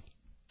to top.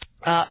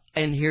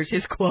 And here's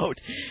his quote: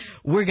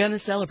 "We're gonna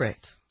celebrate."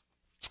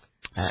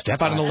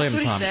 Step out on the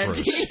limb, Tom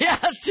Cruise.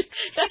 Yes,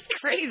 that's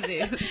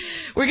crazy.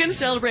 We're going to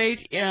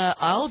celebrate.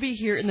 I'll be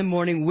here in the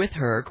morning with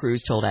her,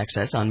 Cruise told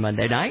Access on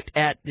Monday night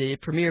at the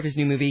premiere of his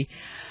new movie,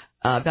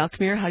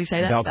 Valkyrie. How do you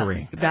say that?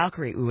 Valkyrie.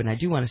 Valkyrie. Ooh, and I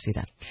do want to see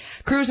that.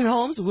 Cruise and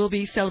Holmes will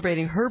be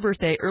celebrating her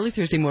birthday early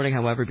Thursday morning,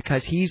 however,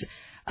 because he's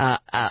out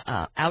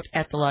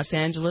at the Los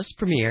Angeles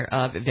premiere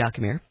of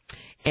Valkyrie.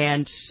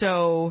 And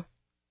so...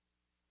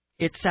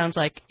 it sounds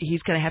like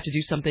he's going to have to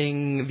do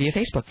something via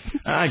Facebook.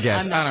 I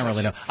guess. I don't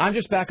really know. I'm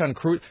just back on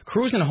Cruise.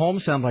 Cruise and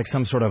Holmes sound like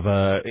some sort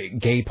of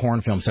gay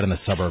porn film set in the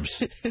suburbs.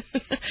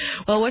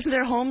 Well, wasn't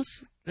there Holmes?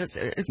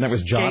 That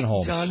was John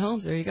Holmes. John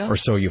Holmes, there you go. Or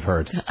so you've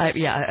heard.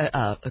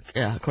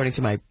 According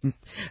to my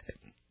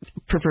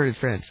perverted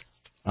friends.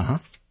 Uh-huh.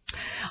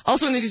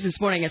 Also in the news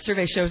this morning, a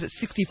survey shows that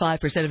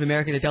 65% of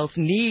American adults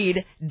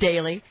need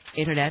daily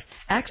Internet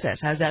access.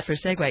 How's that for a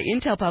segue?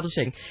 Intel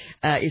Publishing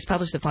is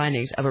published the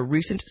findings of a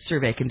recent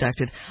survey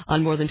conducted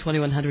on more than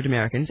 2,100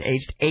 Americans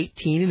aged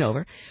 18 and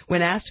over.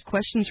 When asked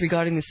questions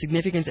regarding the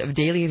significance of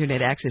daily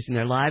Internet access in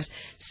their lives,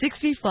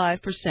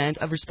 65%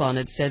 of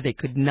respondents said they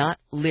could not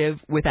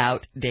live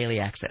without daily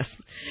access.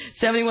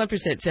 71%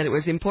 said it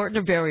was important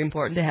or very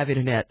important to have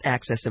Internet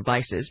access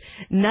devices.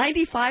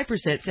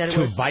 95% said it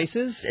was...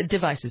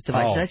 Devices.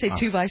 Oh, did I say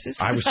two vices?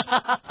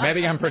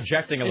 Maybe I'm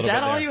projecting a little bit.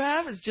 Is that all there. you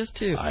have? It's just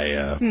two. All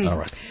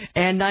right.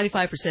 And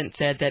 95%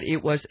 said that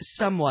it was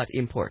somewhat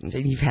important.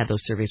 And you've had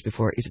those surveys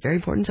before. Is it very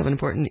important? Somewhat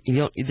important?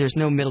 There's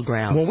no middle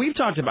ground. Well, we've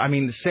talked about. I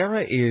mean,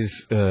 Sarah is.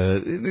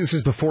 This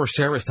is before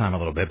Sarah's time a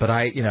little bit, but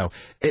I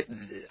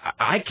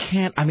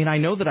can't. I mean, I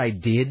know that I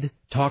did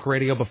talk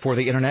radio before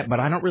the internet, but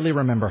I don't really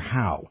remember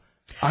how.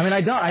 I mean,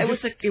 I don't.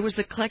 It was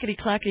the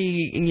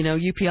clackety-clacky,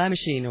 UPI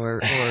machine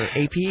or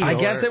AP. I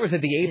guess there was the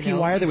AP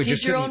wire that would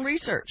just your own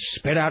research,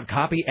 spit out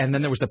copy, and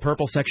then there was the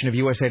purple section of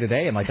USA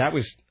Today, and that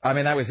was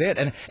it.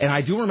 And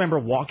I do remember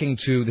walking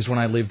to this when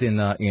I lived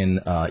in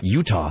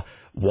Utah,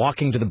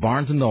 walking to the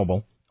Barnes and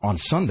Noble on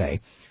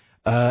Sunday.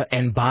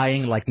 And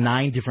buying like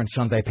 9 different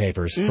Sunday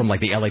papers from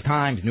like the LA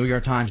Times, New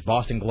York Times,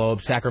 Boston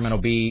Globe, Sacramento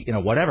Bee,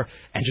 whatever,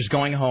 and just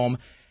going home.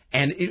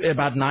 And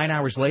about 9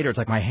 hours later, it's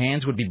like my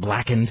hands would be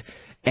blackened.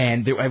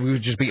 And we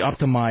would just be up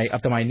to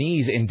my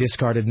knees in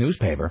discarded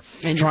newspaper,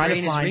 and trying your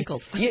brain to find,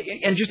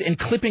 is wrinkled. and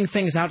clipping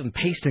things out and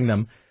pasting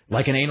them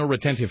like an anal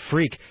retentive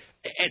freak,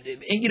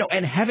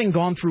 and having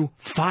gone through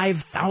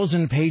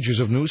 5,000 pages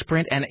of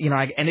newsprint, and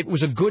it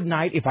was a good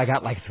night if I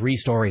got like 3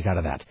 stories out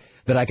of that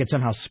I could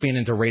somehow spin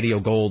into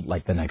radio gold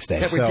like the next day.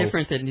 That were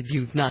different than if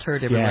you've not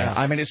heard everywhere else.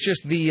 I mean, it's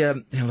just the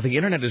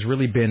internet has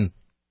really been.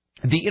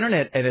 The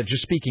Internet, and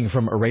just speaking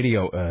from a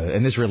radio,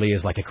 and this really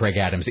is like a Craig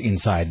Adams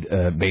inside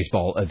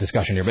baseball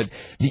discussion here, but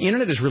the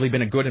Internet has really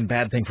been a good and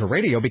bad thing for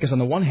radio because on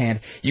the one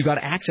hand, you got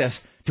access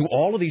to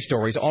all of these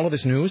stories, all of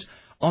this news.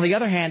 On the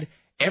other hand,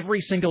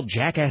 every single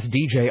jackass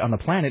DJ on the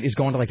planet is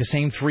going to like the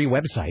same 3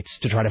 websites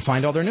to try to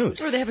find all their news.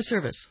 Or they have a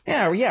service.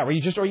 Where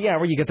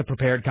you get the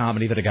prepared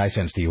comedy that a guy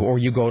sends to you, or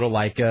you go to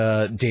like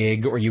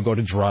Dig, or you go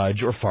to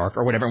Drudge or Fark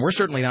or whatever. And we're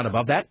certainly not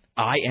above that.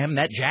 I am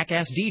that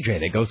jackass DJ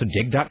that goes to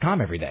dig.com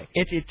every day.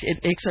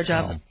 It makes our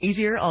jobs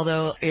easier,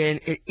 although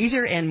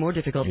easier and more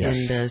difficult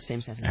in the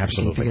same sentence.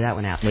 Absolutely. You can figure that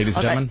one out. Ladies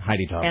and gentlemen,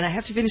 Heidi Talk. And I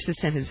have to finish this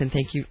sentence, and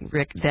thank you,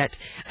 Rick, that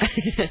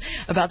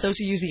about those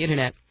who use the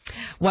Internet.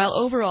 While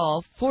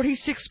overall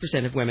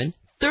 46% of women,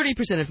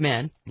 30% of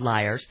men,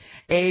 liars,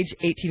 age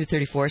 18 to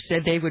 34,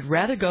 said they would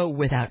rather go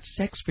without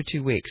sex for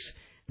 2 weeks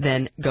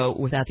than go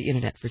without the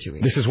Internet for 2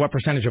 weeks. This is what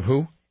percentage of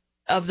who?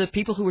 Of the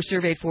people who were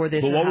surveyed for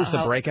this. Well, what was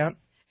the breakout?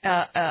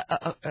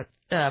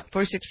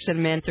 46% of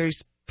men,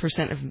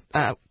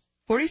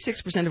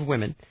 46% of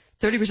women,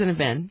 30% of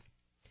men,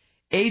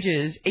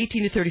 ages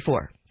 18 to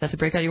 34. Is that the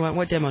breakout you want?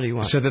 What demo do you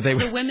want? So that they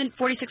the women,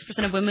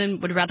 46% of women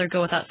would rather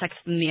go without sex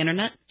than the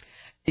Internet?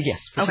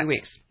 Yes, for 2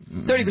 weeks.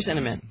 30%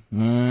 of men.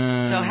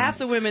 So half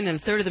the women and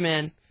a third of the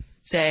men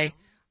say,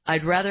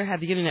 I'd rather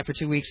have the Internet for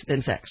 2 weeks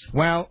than sex.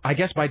 Well, I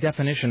guess by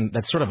definition,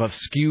 that's sort of a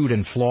skewed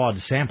and flawed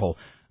sample,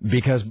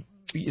 because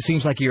it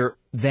seems like you're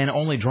then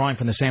only drawing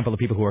from the sample of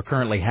people who are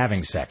currently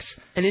having sex.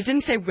 And it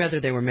didn't say whether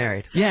they were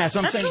married. Yeah,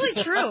 so I'm saying...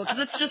 That's really true, because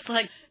it's just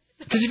like...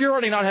 Because if you're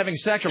already not having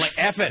sex, you're like,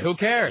 F it, who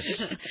cares?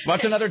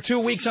 What's another 2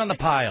 weeks on the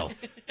pile?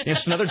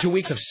 It's another 2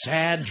 weeks of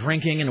sad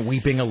drinking and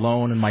weeping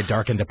alone in my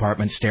darkened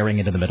apartment, staring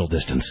into the middle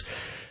distance.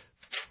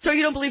 So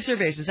you don't believe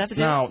surveys? Is that the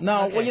deal?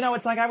 No. Okay. Well,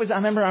 it's like I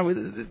remember I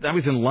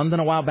was in London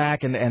a while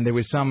back, and there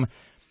was some...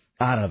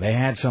 I don't know, they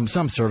had some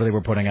sort of, they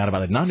were putting out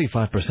about like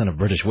 95% of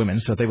British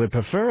women said they would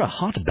prefer a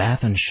hot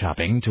bath and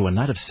shopping to a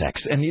night of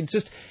sex. And you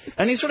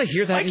sort of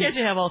hear that. Why can't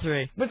you have all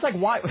 3? But it's like,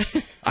 why?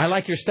 I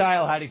like your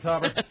style, Heidi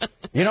Tauber.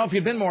 If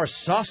you'd been more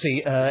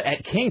saucy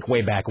at Kink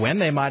way back when,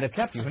 they might have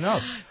kept you. Who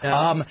knows?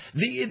 But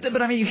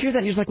you hear that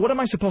and you're like, what am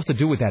I supposed to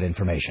do with that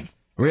information?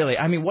 Really?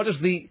 I mean, what is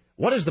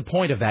the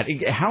point of that?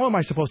 How am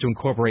I supposed to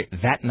incorporate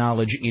that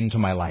knowledge into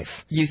my life?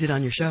 Use it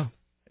on your show.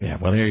 Yeah,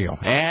 well, there you go.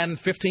 And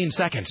 15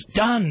 seconds.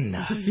 Done.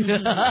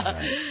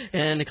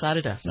 And a cloud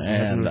of dust.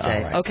 And,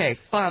 right. Okay,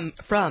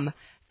 from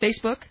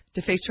Facebook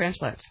to face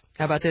transplants.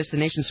 How about this? The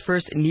nation's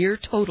first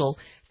near-total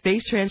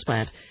face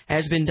transplant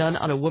has been done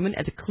on a woman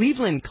at the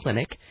Cleveland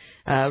Clinic.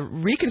 A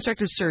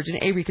reconstructive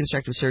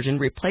surgeon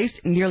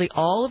replaced nearly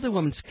all of the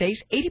woman's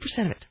face,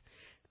 80% of it,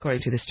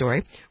 according to the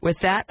story, with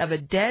that of a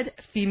dead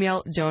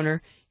female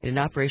donor in an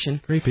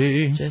operation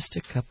just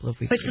a couple of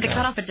weeks ago. Wait, so they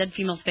cut off a dead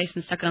female's face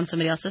and stuck it on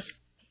somebody else's?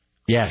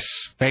 Yes,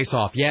 Face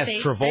Off. Yes,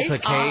 Travolta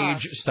Face Cage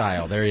off.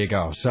 style. There you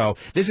go. So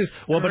this is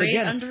but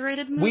again,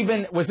 underrated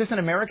movie. Was this in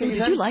America?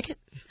 Did you like it?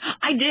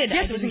 I did.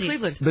 Yes, it was in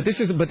Cleveland. But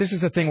this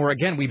is a thing where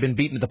again we've been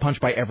beaten to the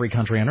punch by every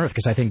country on earth,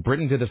 because I think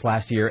Britain did this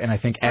last year, and I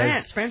think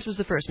France was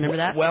the first. Remember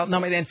that? Well,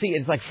 no, and see,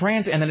 it's like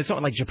France, and then it's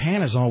like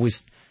Japan is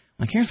always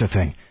like. Here's the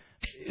thing,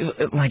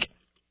 like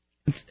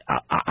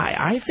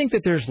I think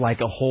that there's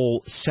like a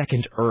whole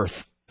second Earth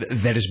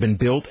that has been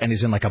built and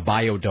is in like a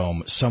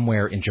biodome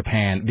somewhere in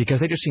Japan, because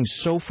they just seem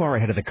so far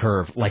ahead of the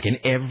curve, like in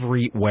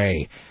every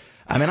way.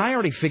 I mean, I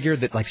already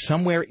figured that like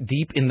somewhere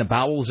deep in the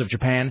bowels of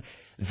Japan,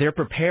 they're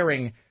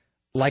preparing,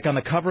 like on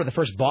the cover of the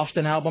first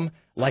Boston album,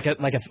 like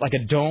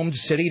a domed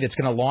city that's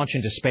going to launch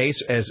into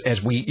space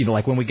as we,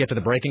 like when we get to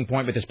the breaking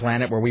point with this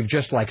planet where we've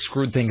just like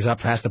screwed things up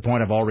past the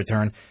point of all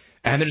return.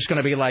 And they're just going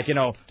to be like,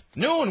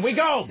 noon, we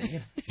go.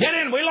 Get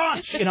in, we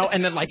launch.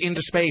 And then like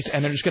into space,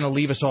 and they're just going to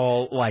leave us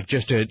all like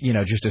just to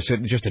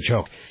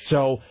choke.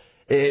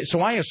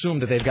 So I assume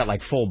that they've got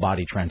like full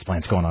body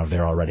transplants going on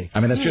there already. I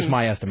mean, that's just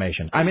my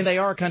estimation. I mean, they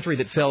are a country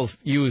that sells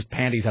used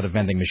panties out of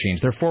vending machines.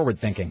 They're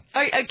forward thinking.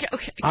 Okay.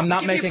 I'm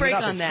not making it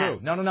up. It's true.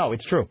 No,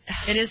 it's true.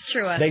 It is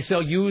true. They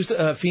sell used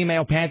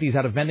female panties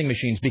out of vending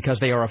machines because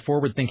they are a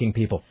forward-thinking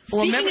people.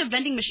 Speaking of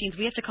vending machines,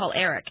 we have to call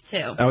Eric,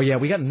 too. Oh, yeah,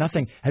 we got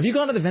nothing. Have you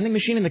gone to the vending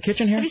machine in the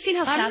kitchen here? Have you seen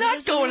how sad I'm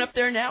not going up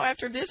there now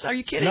after this. Are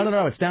you kidding?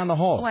 No, it's down the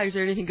hall. Why, is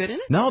there anything good in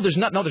it? No, there's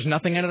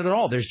nothing in it at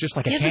all. There's just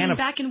like a can of...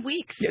 back in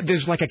weeks. Yeah,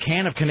 there's like a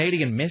can of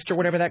Canadian Mist or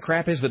whatever that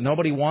crap is that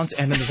nobody wants,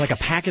 and then there's like a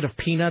packet of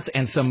peanuts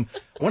and some...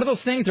 One of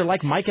those things, they're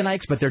like Mike and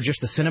Ike's, but they're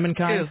just the cinnamon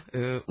kind.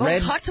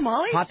 Red, hot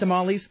tamales? Hot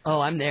tamales? Oh,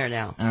 I'm there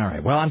now. All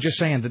right. Well, I'm just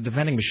saying that the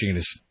vending machine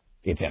is...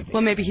 It's empty.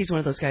 Well, maybe he's one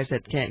of those guys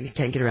that can't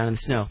get around in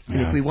the snow.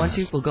 And if we want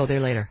to, we'll go there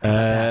later.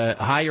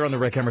 Hi, you're on the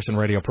Rick Emerson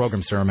radio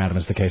program, sir, madam,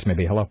 as the case may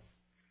be. Hello.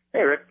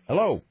 Hey, Rick.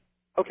 Hello.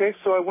 Okay,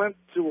 so I went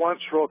to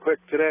lunch real quick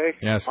today.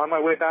 Yes. On my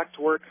way back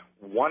to work,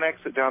 one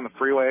exit down the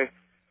freeway,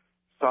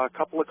 saw a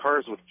couple of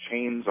cars with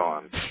chains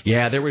on.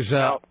 Yeah, there was...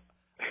 Go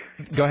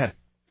ahead.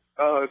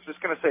 I was just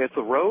going to say, if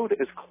the road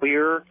is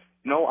clear,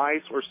 no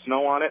ice or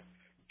snow on it,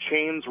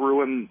 chains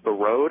ruin the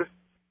road.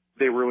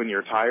 They ruin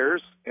your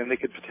tires, and they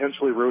could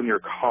potentially ruin your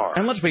car.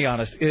 And let's be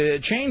honest,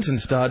 chains and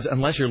studs,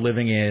 unless you're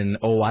living in,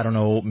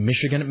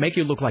 Michigan, make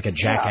you look like a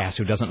jackass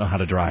who doesn't know how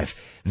to drive.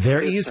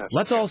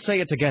 Let's all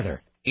say it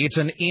together, it's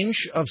an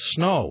inch of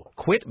snow.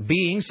 Quit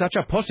being such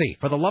a pussy,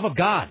 for the love of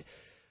God.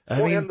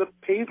 And the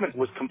pavement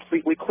was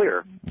completely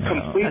clear.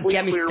 Completely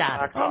clear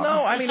back Well,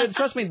 no, I mean,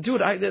 trust me,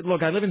 dude, I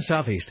live in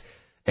Southeast.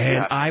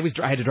 And I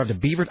had to drive to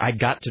Beaverton. I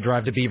got to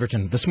drive to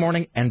Beaverton this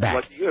morning and back.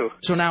 Lucky you.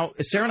 So now,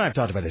 Sarah and I have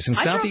talked about this. In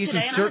I drove Southeast,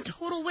 today, and I'm a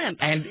total wimp.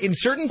 And in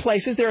certain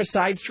places, there are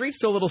side streets,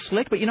 still a little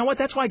slick. But you know what?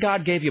 That's why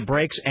God gave you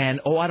brakes and,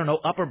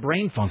 upper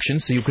brain function,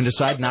 so you can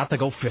decide not to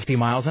go 50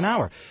 miles an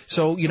hour.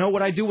 So you know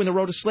what I do when the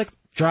road is slick?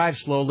 Drive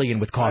slowly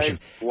and with caution.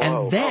 Whoa.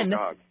 And then,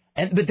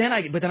 but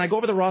then I go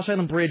over the Ross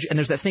Island Bridge, and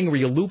there's that thing where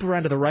you loop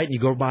around to the right, and you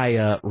go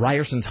by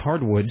Ryerson's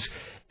Hardwoods,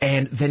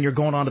 and then you're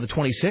going on to the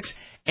 26.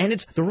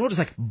 And the road is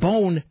like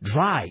bone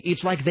dry.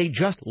 It's like they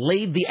just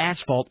laid the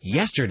asphalt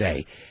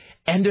yesterday.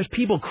 And there's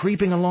people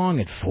creeping along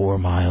at 4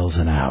 miles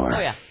an hour. Oh,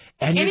 yeah.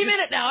 And Any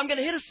minute now, I'm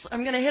gonna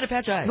hit a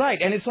patch of ice.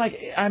 Right, and it's like,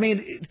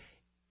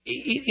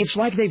 it's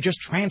like they've just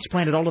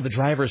transplanted all of the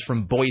drivers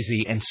from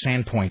Boise and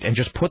Sandpoint and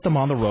just put them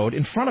on the road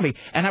in front of me.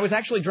 And I was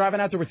actually driving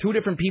out there with 2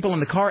 different people in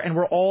the car, and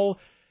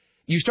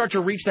you start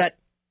to reach that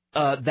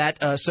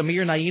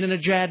Samir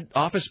Nainanajad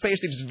office space.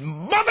 They just,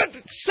 mother,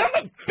 son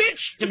of a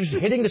bitch, just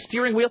hitting the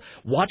steering wheel,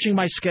 watching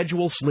my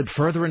schedule slip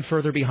further and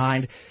further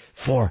behind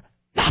for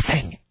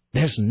nothing.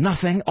 There's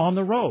nothing on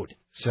the road.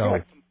 So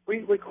You're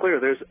completely clear.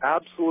 There's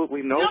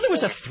absolutely no. You know, there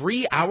was a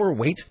 3-hour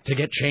wait to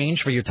get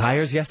change for your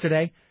tires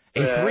yesterday.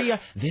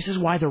 This is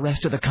why the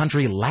rest of the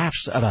country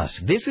laughs at us.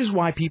 This is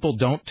why people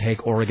don't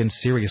take Oregon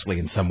seriously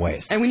in some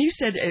ways. And when you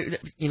said,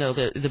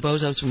 the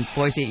bozos from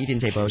Boise, you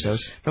didn't say bozos,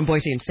 from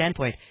Boise and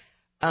Sandpoint.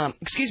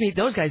 Excuse me,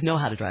 those guys know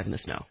how to drive in the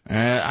snow.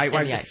 I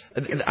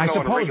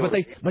suppose,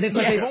 but it's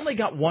like they've only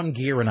got one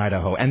gear in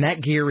Idaho, and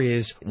that gear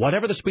is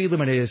whatever the speed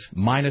limit is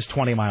minus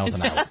 20 miles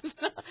an hour.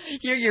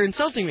 You're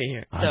insulting me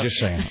here. I'm just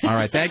saying. All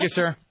right, thank you,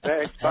 sir.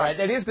 Thanks. All right,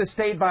 that is the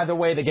state, by the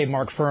way, that gave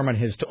Mark Furman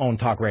his own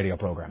talk radio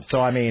program. So,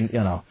 I mean,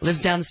 Lives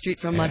down the street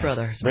from my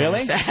brother.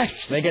 Really?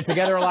 They get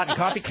together a lot in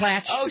coffee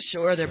klatch? Oh,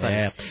 sure, they're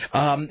buddies.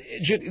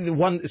 Yeah.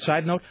 One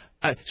side note.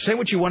 Say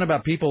what you want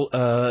about people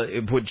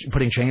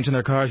putting chains in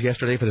their cars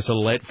yesterday for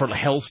for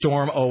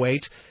Hellstorm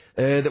 08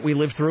 that we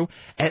lived through.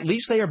 At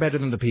least they are better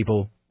than the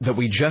people that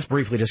we just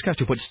briefly discussed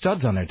who put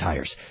studs on their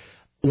tires.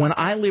 When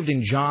I lived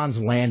in John's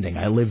Landing,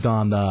 I lived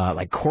on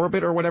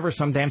Corbett or whatever,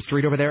 some damn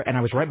street over there, and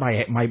I was right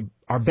by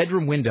our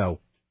bedroom window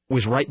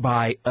was right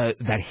by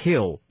that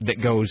hill that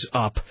goes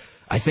up.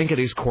 I think it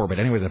is Corbett.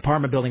 Anyway, the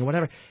apartment building or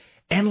whatever.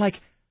 And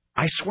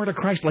I swear to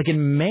Christ,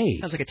 in May.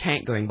 Sounds like a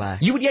tank going by.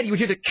 You would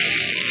hear the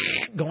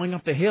going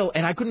up the hill,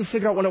 and I couldn't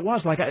figure out what it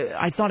was.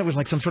 I thought it was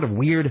some sort of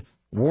weird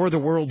War of the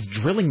Worlds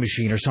drilling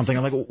machine or something.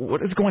 I'm like,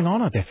 what is going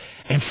on out there?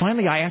 And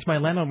finally, I asked my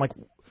landlord,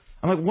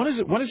 I'm like,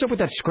 what is up with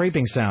that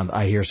scraping sound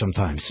I hear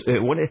sometimes?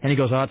 And he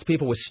goes, it's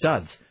people with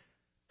studs.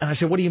 And I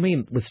said, what do you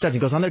mean with studs? He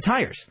goes, on their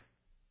tires.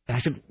 And I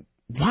said,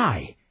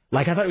 why?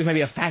 I thought it was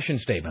maybe a fashion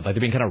statement, they're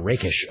being kind of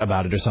rakish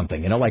about it or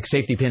something, like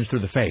safety pins through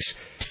the face.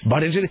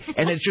 But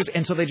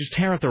so they just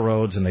tear up the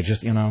roads and they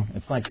just,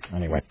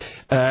 anyway.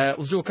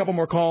 Let's do a couple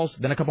more calls,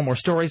 then a couple more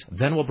stories,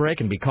 then we'll break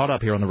and be caught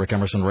up here on the Rick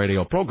Emerson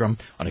radio program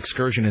on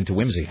Excursion into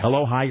Whimsy.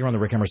 Hello, hi, you're on the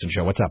Rick Emerson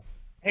show. What's up?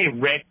 Hey,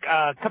 Rick,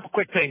 a couple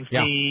quick things.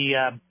 Yeah.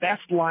 The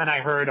best line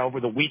I heard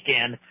over the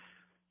weekend,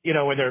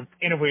 where they're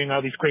interviewing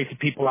all these crazy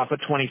people off of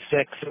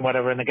 26 and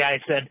whatever, and the guy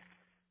said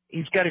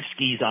he's got his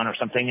skis on or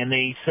something, and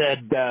they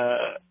said,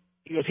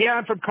 he goes,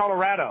 I'm from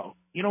Colorado.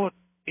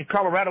 In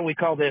Colorado we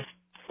call this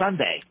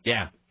Sunday.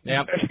 Yeah.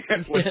 Yeah.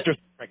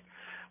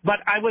 But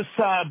I was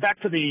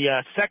back to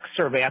the sex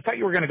survey. I thought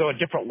you were going to go a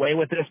different way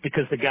with this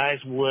because the guys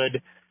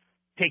would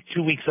take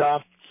 2 weeks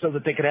off so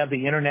that they could have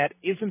the Internet.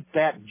 Isn't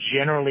that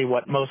generally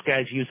what most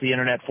guys use the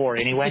Internet for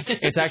anyway?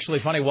 It's actually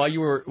funny.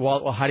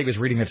 While Heidi was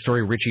reading that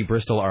story, Richie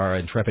Bristol, our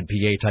intrepid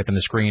PA, typed on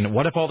the screen,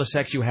 what if all the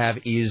sex you have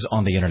is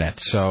on the Internet?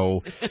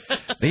 So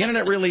the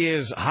Internet really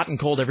is hot and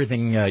cold,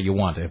 everything you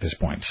want at this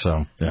point.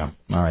 So, yeah.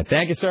 All right.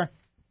 Thank you, sir.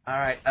 All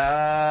right.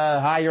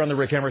 Hi, you're on the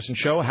Rick Emerson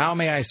show. How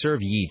may I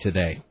serve ye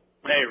today?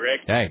 Hey,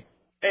 Rick. Hey.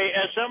 Hey,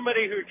 as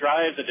somebody who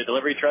drives a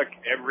delivery truck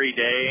every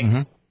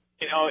day,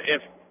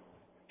 if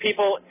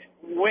people,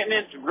 when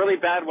it's really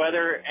bad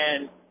weather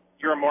and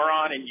you're a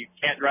moron and you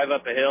can't drive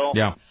up a hill,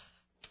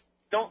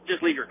 don't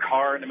just leave your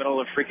car in the middle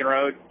of the freaking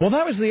road. Well,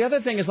 that was the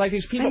other thing is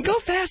these people... And go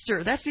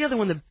faster. That's the other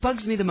one that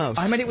bugs me the most.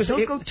 I mean,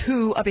 Don't go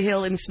too up a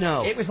hill in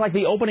snow. It was like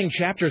the opening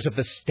chapters of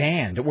The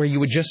Stand where you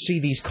would just see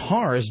these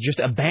cars just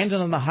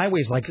abandoned on the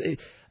highways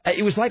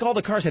It was like all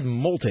the cars had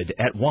molted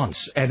at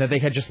once and that they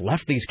had just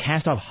left these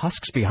cast-off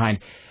husks behind.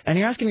 And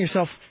you're asking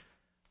yourself,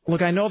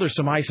 look, I know there's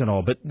some ice and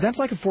all, but that's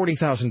like a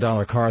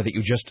 $40,000 car that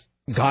you just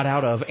got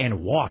out of and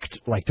walked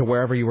to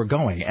wherever you were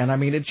going. And, I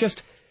mean, it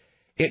just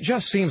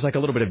seems like a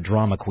little bit of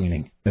drama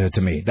queening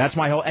to me. That's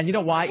my whole... And you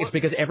know why? It's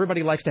because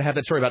everybody likes to have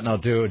that story about, no,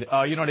 dude,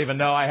 you don't even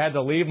know. I had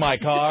to leave my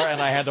car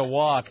and I had to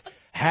walk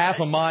half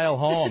a mile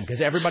home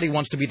because everybody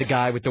wants to be the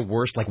guy with the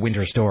worst,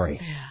 winter story.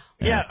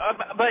 Yeah,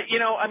 but,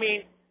 I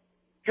mean...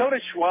 Go to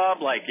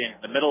Schwab, in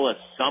the middle of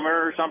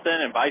summer or something,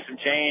 and buy some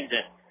chains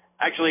and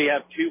actually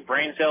have 2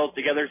 brain cells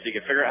together so you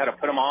can figure out how to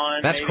put them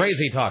on. That's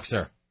crazy talk,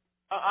 sir.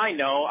 I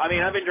know. I mean,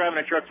 I've been driving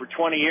a truck for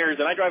 20 years,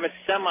 and I drive a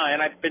semi,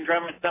 and I've been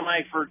driving a semi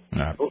for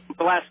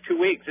the last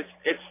 2 weeks.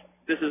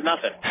 This is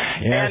nothing.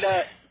 Yes.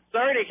 And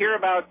sorry to hear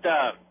about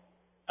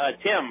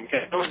Tim,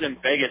 because I was in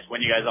Vegas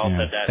when you guys all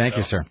said that. Thank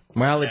you, sir.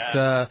 Well,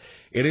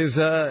 it is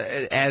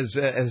as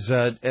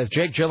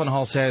Jake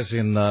Gyllenhaal says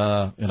in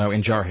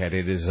Jarhead,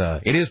 it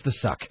is the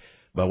suck.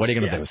 But what are you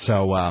going to do?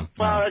 So well,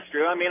 that's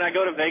true. I mean, I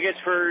go to Vegas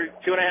for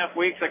 2.5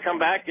 weeks. I come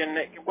back and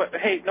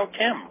hey, no,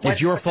 Tim.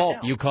 It's your fault.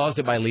 You caused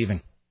it by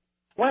leaving.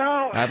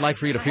 Well, I'd like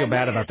for you to feel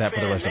bad about that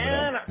for the rest of the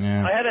day.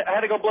 Yeah. I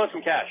had to go blow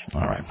some cash.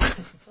 All right.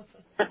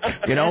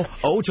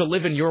 To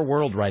live in your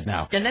world right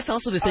now. And that's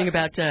also the thing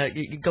about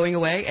going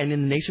away, and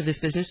in the nature of this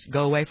business,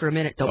 go away for a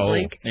minute, don't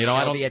blink.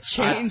 There'll be a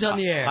change on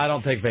the air. I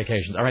don't take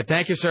vacations. All right,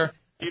 thank you, sir.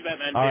 You bet,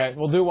 man. All right,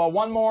 we'll do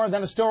one more,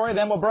 then a story,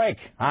 then we'll break.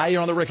 Hi,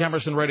 you're on the Rick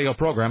Emerson radio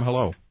program.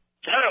 Hello.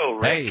 Hello,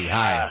 Rick. Hey,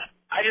 hi.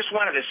 I just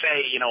wanted to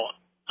say,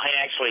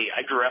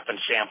 I grew up in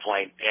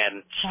Sandpoint,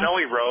 and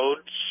snowy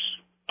roads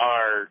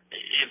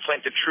it's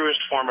like the truest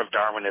form of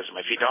Darwinism.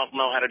 If you don't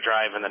know how to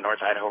drive in the North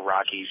Idaho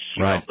Rockies,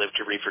 you don't live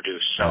to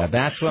reproduce. So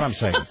that's what I'm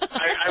saying.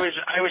 I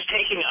was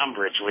taking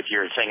umbrage with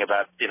your thing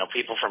about,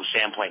 people from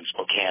Sandpoint and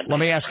Spokane. Let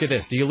me ask you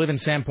this. Do you live in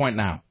Sandpoint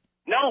now?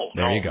 No.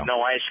 There you go.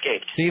 No, I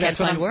escaped. See, that's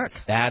Can't find work.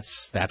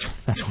 That's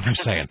what I'm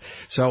saying.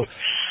 So,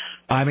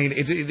 I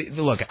mean,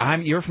 look,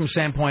 you're from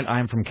Sandpoint,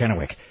 I'm from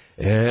Kennewick.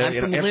 I'm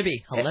from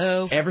Libby.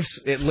 Hello.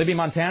 Libby,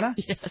 Montana?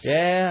 Yes.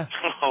 Yeah.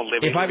 Oh,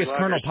 Libby. If I was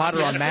Colonel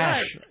Potter on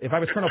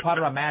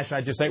MASH,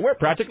 I'd just say, we're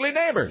practically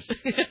neighbors.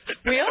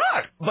 We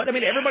are. But, I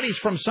mean, everybody's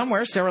from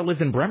somewhere. Sarah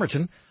lived in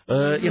Bremerton,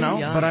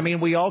 Yeah. But, I mean,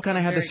 we all kind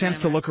of have the sense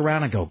to look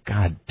around and go,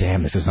 God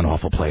damn, this is an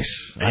awful place.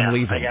 I'm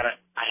leaving.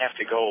 I have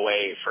to go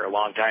away for a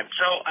long time.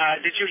 So,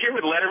 did you hear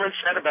what Letterman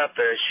said about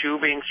the shoe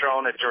being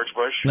thrown at George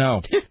Bush?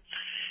 No. He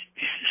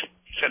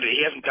said that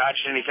he hasn't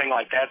dodged anything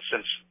like that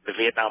since the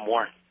Vietnam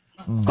War.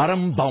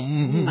 Bottom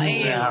bum.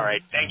 Yeah, all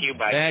right. Thank you.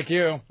 Bye. Thank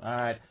you. All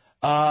right.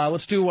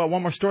 Let's do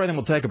one more story, then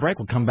we'll take a break.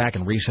 We'll come back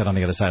and reset on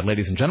the other side.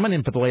 Ladies and gentlemen,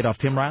 in for the laid-off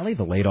Tim Riley,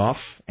 the laid-off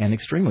and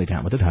extremely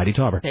talented Heidi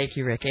Tauber. Thank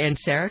you, Rick. And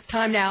Sarah,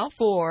 time now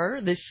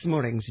for this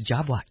morning's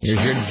Job Watch. Here's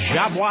your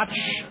Job Watch.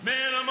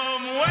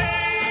 Minimum wage.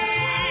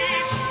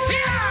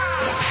 Yeah!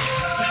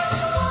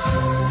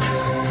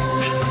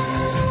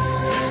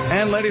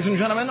 And ladies and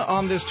gentlemen,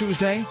 on this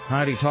Tuesday,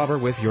 Heidi Tauber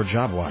with your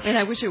Job Watch. And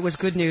I wish it was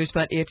good news,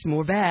 but it's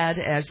more bad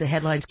as the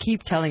headlines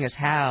keep telling us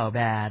how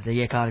bad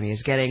the economy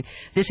is getting.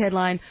 This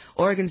headline,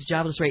 Oregon's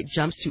jobless rate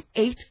jumps to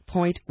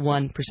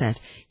 8.1%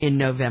 in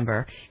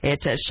November.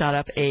 It shot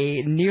up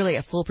nearly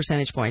a full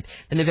percentage point.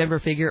 The November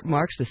figure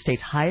marks the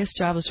state's highest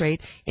jobless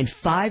rate in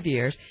 5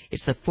 years.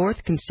 It's the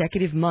fourth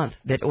consecutive month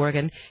that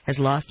Oregon has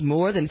lost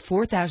more than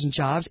 4,000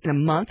 jobs in a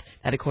month,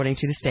 that according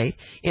to the state.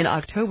 In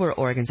October,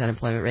 Oregon's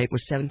unemployment rate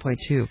was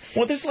 7.2.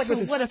 Well, this is like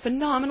what a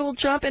phenomenal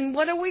jump, and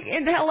what a week!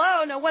 And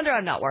hello, no wonder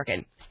I'm not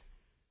working.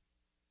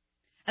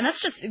 And that's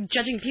just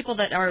judging people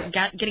that are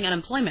getting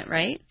unemployment,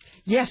 right?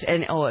 Yes,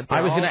 and I was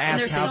going to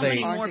ask how so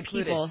many more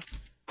people.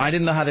 I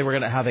didn't know how they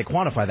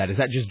quantify that. Is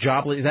that just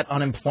is that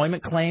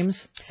unemployment claims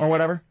or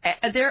whatever?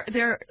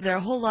 There are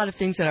a whole lot of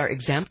things that are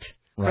exempt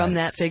from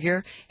that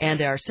figure, and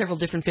there are several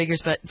different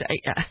figures, but.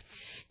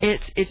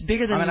 It's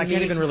bigger than I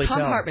can't even really Tom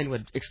tell. Hartman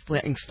would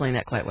explain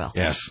that quite well.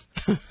 Yes,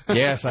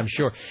 yes, I'm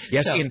sure.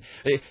 Yes,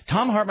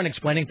 Tom Hartman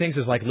explaining things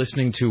is like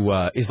listening to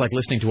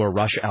a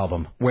Rush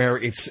album, where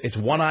it's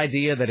one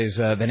idea that is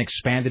then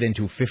expanded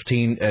into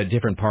 15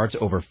 different parts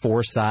over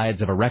 4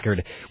 sides of a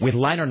record with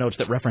liner notes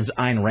that reference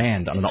Ayn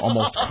Rand on an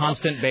almost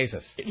constant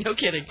basis. No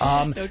kidding.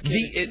 No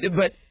kidding.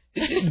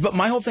 But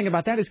my whole thing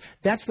about that is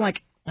it's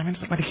like I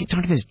keep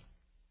talking this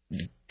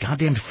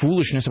goddamn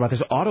foolishness about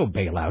this auto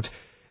bailout.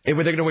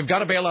 We've got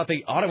to bail out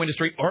the auto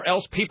industry or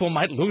else people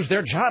might lose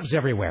their jobs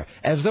everywhere.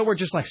 As though we're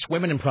just like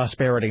swimming in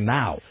prosperity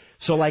now.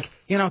 So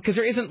because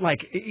there isn't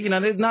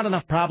there's not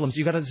enough problems.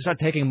 You've got to start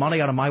taking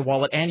money out of my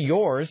wallet and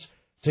yours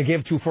to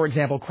give to, for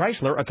example,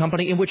 Chrysler, a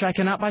company in which I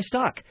cannot buy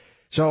stock.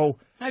 So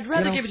I'd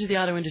rather give it to the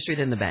auto industry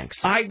than the banks.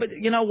 But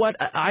you know what?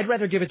 I'd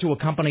rather give it to a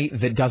company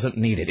that doesn't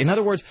need it. In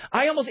other words,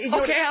 how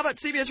about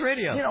CBS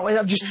Radio?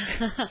 I'm just...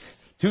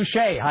 Touche,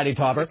 Heidi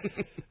Tauber.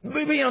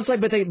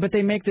 But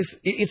they make this.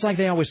 It's like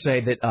they always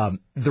say that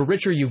the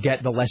richer you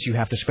get, the less you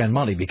have to spend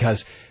money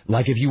because,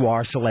 like, if you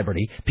are a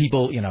celebrity,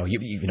 people,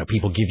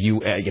 people give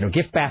you,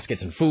 gift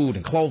baskets and food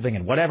and clothing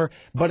and whatever.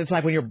 But it's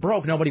like when you're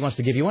broke, nobody wants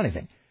to give you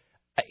anything.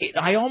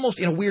 I almost,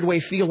 in a weird way,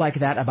 feel like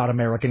that about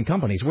American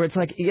companies, where it's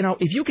like,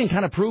 if you can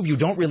kind of prove you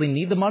don't really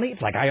need the money,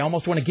 it's like I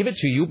almost want to give it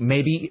to you,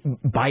 maybe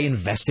by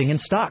investing in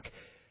stock.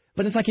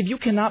 But it's like if you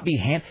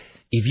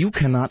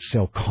cannot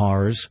sell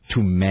cars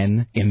to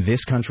men in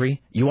this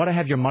country, you ought to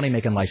have your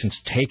money-making license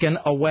taken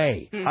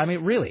away. I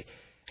mean, really.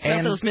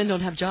 And if those men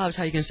don't have jobs,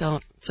 how are you going to sell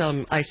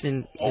them ice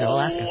in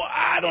Alaska?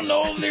 I don't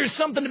know. There's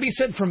something to be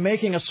said for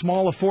making a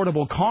small,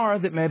 affordable car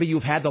that maybe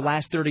you've had the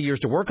last 30 years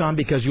to work on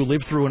because you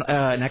lived through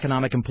an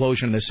economic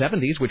implosion in the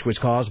 70s, which was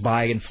caused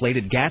by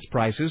inflated gas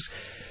prices.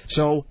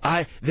 So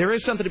there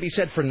is something to be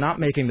said for not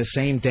making the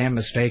same damn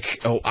mistake,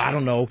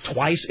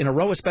 twice in a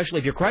row, especially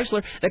if you're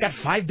Chrysler. They got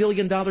 $5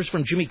 billion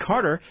from Jimmy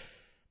Carter.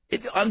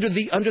 under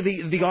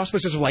the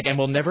auspices of like, and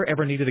we'll never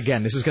ever need it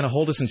again. This is going to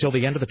hold us until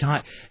the end of the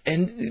time.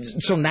 And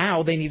so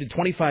now they needed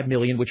 25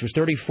 million, which was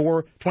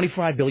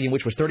 25 billion,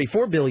 which was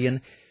 34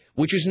 billion,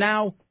 which is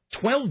now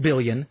 12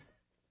 billion,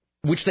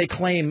 which they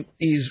claim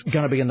is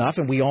going to be enough.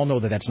 And we all know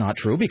that that's not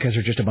true because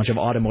they're just a bunch of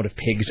automotive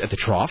pigs at the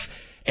trough.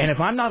 And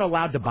if I'm not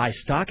allowed to buy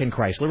stock in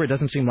Chrysler, it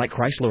doesn't seem like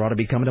Chrysler ought to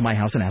be coming to my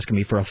house and asking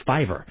me for a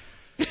 $5.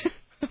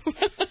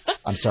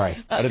 I'm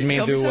sorry. I didn't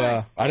mean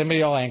to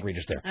be all angry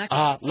just there.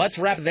 Okay. Let's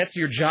wrap it. That's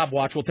your job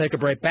watch. We'll take a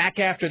break. Back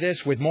after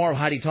this with more of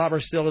Heidi Tauber.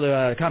 Still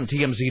to come,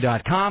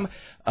 TMZ.com.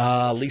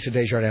 Lisa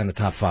Desjardins in the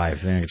top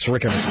 5. It's the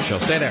Rick Emerson Show.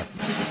 Stay there.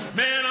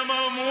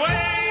 Minimum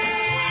wage.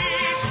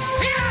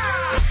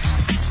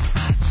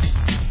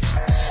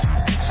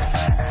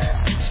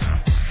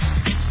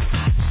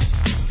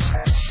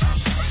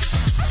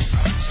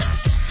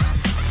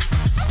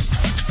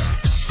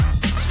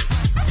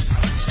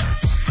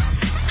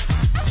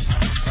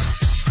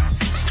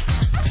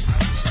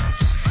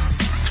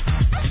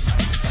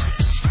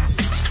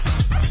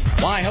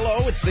 Why,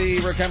 hello, it's the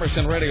Rick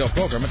Emerson radio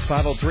program. It's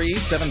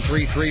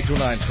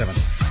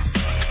 503-733-2970.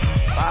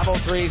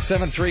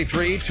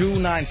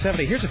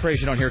 503-733-2970. Here's a phrase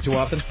you don't hear too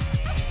often.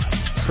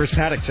 Chris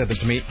Paddock said this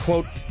to me,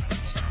 quote,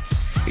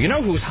 "You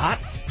know who's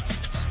hot?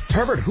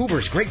 Herbert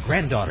Hoover's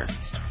great-granddaughter,"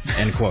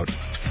 end quote.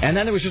 And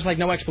then there was just like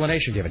no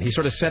explanation given. He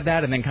sort of said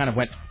that and then kind of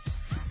went,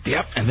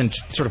 yep, and then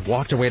sort of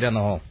walked away down the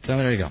hall. So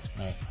there you go.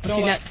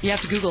 See, now, you have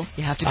to Google.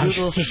 You have to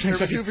Google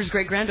Herbert Hoover's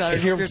great-granddaughter.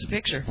 There's a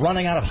picture.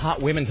 Running out of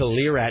hot women to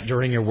leer at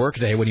during your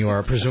workday when you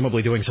are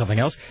presumably doing something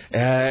else,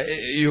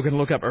 you can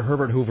look up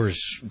Herbert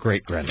Hoover's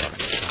great-granddaughter.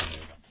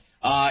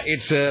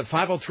 It's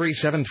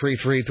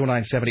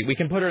 503-733-2970. We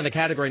can put her in the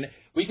category.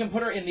 We can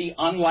put her in the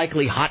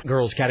unlikely hot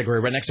girls category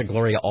right next to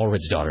Gloria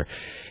Allred's daughter.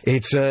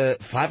 It's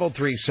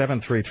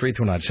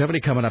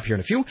 503-733-2970 coming up here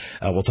in a few.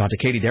 We'll talk to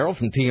Katie Darrell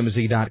from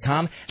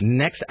TMZ.com.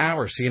 Next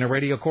hour, CNN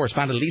radio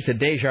correspondent Lisa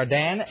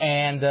Desjardins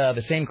and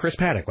the same Chris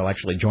Paddock will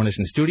actually join us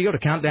in the studio to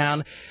count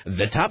down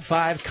the top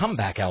 5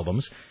 comeback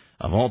albums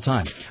of all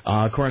time.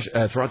 Of course,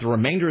 throughout the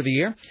remainder of the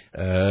year,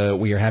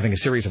 we are having a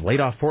series of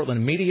laid-off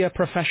Portland media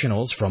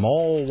professionals from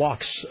all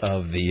walks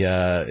of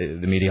the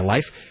media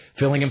life,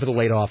 filling in for the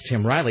laid-off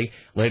Tim Riley.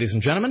 Ladies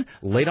and gentlemen,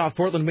 laid-off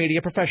Portland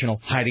media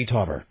professional Heidi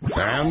Tauber.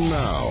 And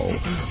now,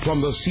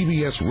 from the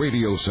CBS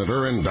Radio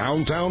Center in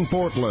downtown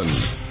Portland,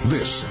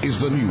 this is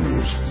the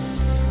news.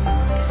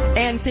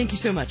 And thank you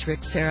so much,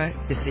 Rick, Sarah.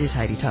 This is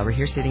Heidi Tauber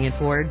here, sitting in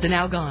for the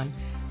now gone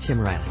Tim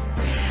Riley.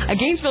 A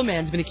Gainesville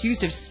man's been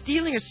accused of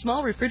stealing a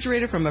small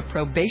refrigerator from a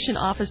probation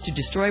office to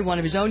destroy one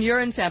of his own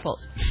urine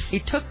samples. He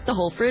took the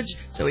whole fridge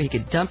so he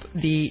could dump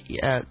the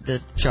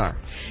jar.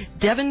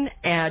 Devin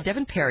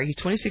Perry, he's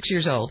 26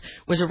 years old,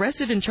 was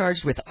arrested and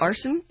charged with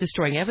arson,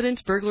 destroying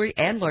evidence, burglary,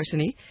 and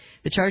larceny.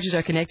 The charges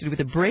are connected with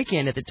a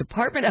break-in at the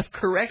Department of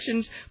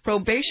Corrections,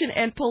 Probation,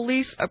 and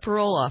Police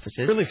Parole Offices.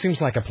 It really seems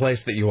like a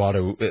place that you ought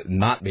to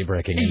not be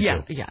breaking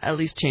into. Yeah, at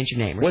least change your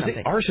name or was something.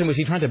 Was it arson? Was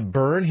he trying to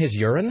burn his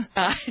urine?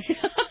 He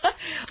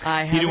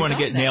didn't want to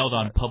get nailed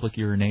on public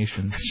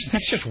urination.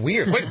 That's just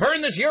weird. Wait,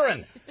 burn this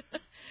urine!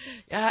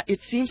 It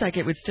seems like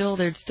there'd still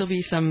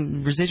be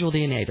some residual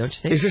DNA, don't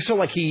you think? Is there so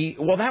like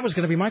well, that was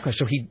going to be my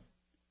question.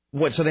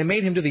 So they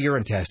made him do the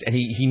urine test, and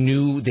he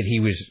knew that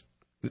he was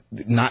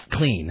not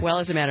clean. Well,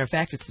 as a matter of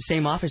fact, it's the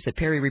same office that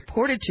Perry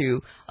reported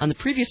to on the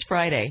previous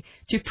Friday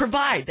to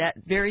provide that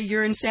very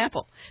urine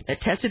sample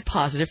that tested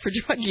positive for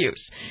drug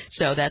use.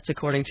 So that's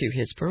according to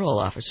his parole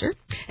officer.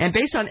 And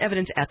based on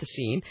evidence at the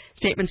scene,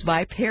 statements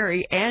by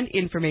Perry, and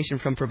information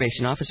from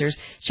probation officers,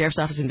 Sheriff's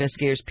Office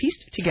investigators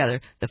pieced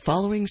together the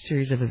following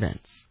series of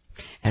events.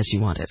 As you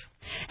wanted.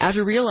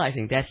 After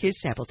realizing that his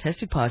sample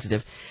tested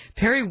positive,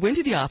 Perry went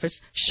to the office,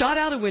 shot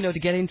out a window to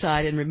get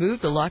inside, and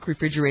removed the locked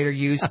refrigerator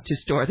used to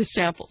store the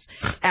samples.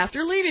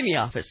 After leaving the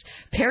office,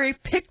 Perry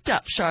picked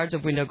up shards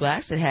of window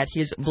glass that had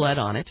his blood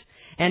on it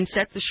and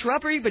set the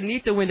shrubbery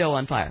beneath the window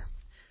on fire.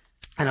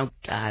 I don't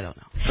know.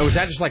 So was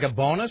that just like a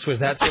bonus? Was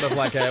that sort of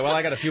like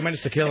I got a few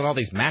minutes to kill and all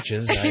these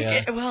matches?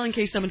 Well, in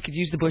case someone could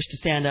use the bush to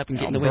stand up and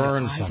get in the window.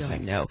 Burn something. I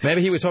don't know.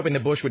 Maybe he was hoping the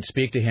bush would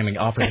speak to him and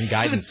offer him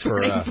guidance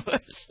for...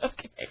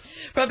 Okay.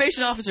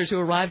 Probation officers who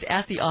arrived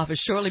at the office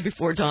shortly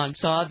before dawn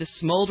saw the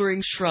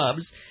smoldering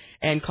shrubs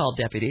and called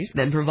deputies,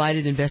 then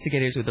provided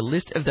investigators with a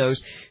list of those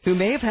who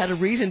may have had a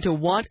reason to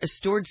want a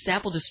stored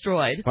sample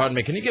destroyed. Pardon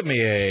me, can you give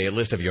me a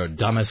list of your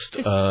dumbest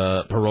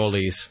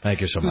parolees?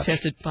 Thank you so much. Who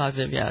tested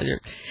positive, yeah.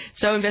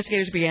 So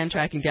investigators began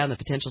tracking down the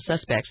potential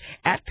suspects.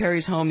 At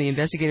Perry's home, the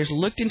investigators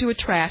looked into a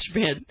trash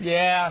bin.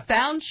 Yeah.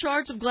 Found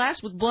shards of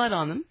glass with blood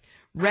on them.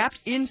 Wrapped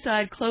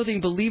inside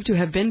clothing believed to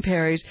have been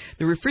Perry's,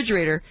 the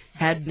refrigerator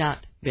had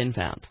not been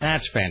found.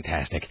 That's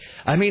fantastic.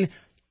 I mean,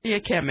 You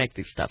can't make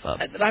this stuff up.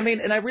 I mean,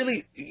 and I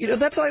really,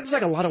 that's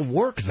like a lot of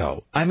work,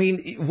 though. I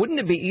mean, wouldn't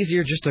it be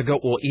easier just to go,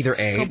 well, either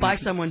A... Go buy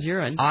someone's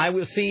urine. I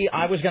was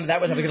going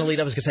to lead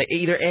up. I was going to say,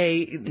 either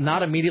A,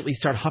 not immediately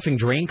start huffing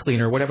drain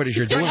cleaner, whatever it is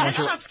you're doing.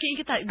 Can you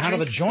get that out of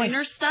the joint.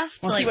 Cleaner stuff?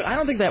 Well, see, but I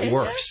don't think that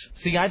works.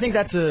 See, I think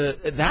that's a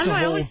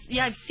whole...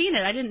 I've seen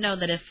it. I didn't know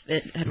that if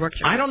it had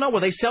worked. I don't know. Well,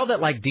 they sell that,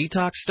 like,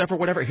 detox stuff or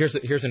whatever. Here's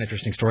an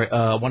interesting story.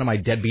 One of my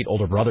deadbeat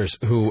older brothers,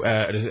 who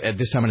at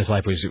this time in his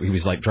life, he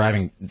was like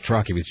driving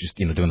truck. He was just,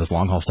 doing this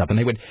long-haul stuff.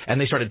 And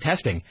they started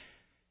testing.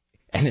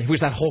 And it was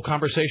that whole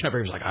conversation over.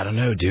 He was like, I don't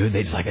know, dude.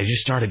 They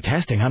just started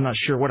testing. I'm not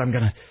sure what I'm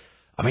going to...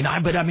 but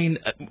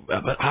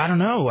I don't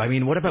know. I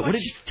mean, what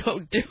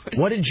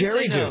did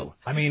Jerry do?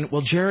 I mean,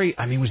 well, Jerry,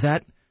 was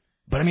that...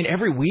 But,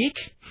 every week?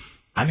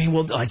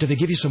 Do they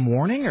give you some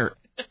warning or...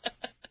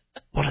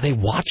 What, do they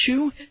watch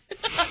you?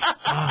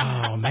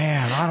 Oh,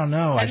 man, I don't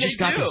know. I just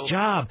got this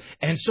job.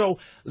 And so,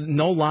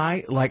 no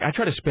lie, like, I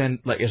try to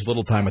spend, like, as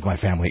little time with my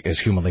family as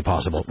humanly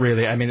possible.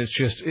 Really,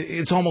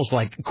 it's almost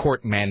like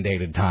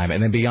court-mandated time.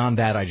 And then beyond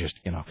that, I just,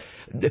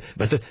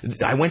 But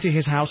I went to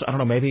his house, I don't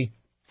know, maybe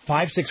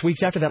 5-6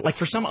 weeks after that, like,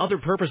 for some other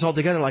purpose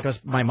altogether, like I was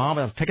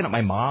picking up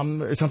my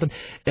mom or something.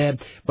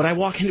 But I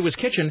walk into his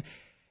kitchen,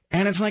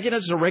 and it's like,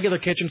 it's a regular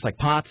kitchen. It's like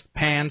pots,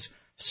 pans,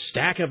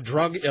 stack of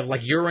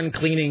urine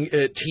cleaning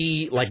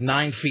tea, like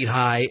 9 feet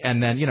high,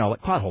 and then,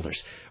 like pot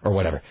holders or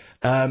whatever.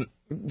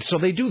 So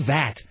they do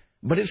that.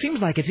 But it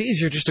seems like it's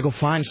easier just to go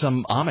find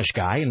some Amish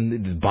guy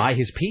and buy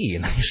his pee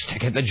and you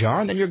stick it in the jar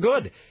and then you're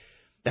good.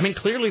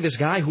 Clearly this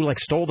guy who, like,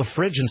 stole the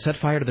fridge and set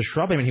fire to the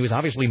shrub, he was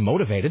obviously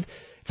motivated.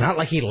 It's not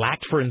like he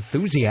lacked for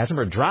enthusiasm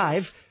or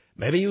drive.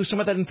 Maybe use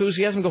some of that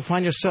enthusiasm, go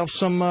find yourself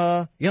some,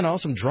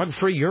 some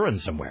drug-free urine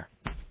somewhere.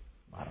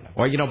 I don't know.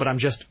 Or, but I'm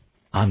just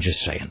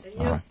saying.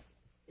 All right.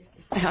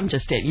 I'm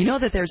just saying. You know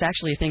that there's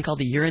actually a thing called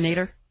the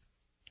urinator?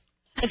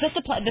 Is that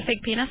the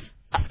fake penis?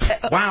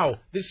 Wow,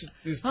 this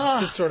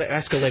sort of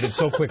escalated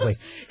so quickly.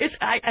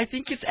 I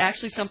think it's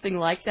actually something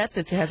like that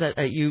has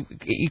you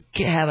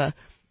have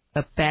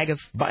a bag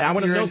of. But I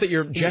want to note that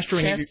you're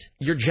gesturing at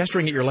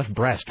your left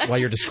breast while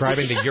you're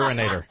describing the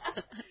urinator.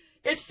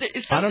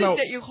 It's I don't know.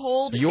 That you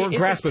hold. Your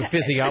grasp of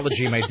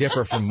physiology may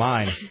differ from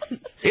mine.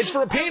 It's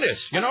for a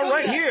penis,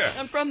 right here.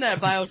 I'm from that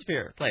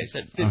biosphere place.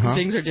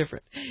 Things are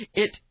different.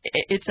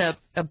 It's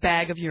a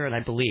bag of urine,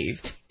 I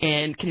believe,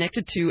 and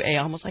connected to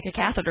almost like a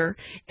catheter,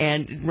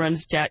 and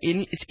runs down.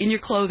 It's in your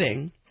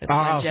clothing. So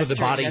the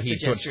body heat,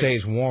 so it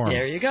stays warm.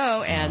 There you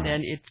go. And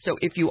then so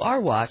if you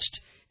are watched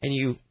and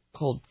you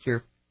hold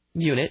your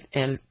unit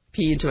and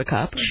pee into a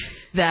cup,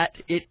 that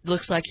it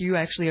looks like you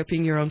actually are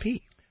peeing your own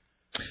pee.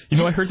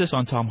 I heard this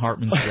on Tom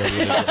Hartman's show.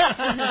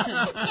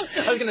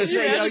 I was going to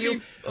say,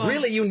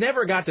 you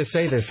never got to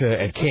say this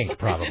at Kink,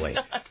 probably.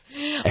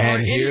 Or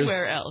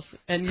anywhere else.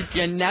 And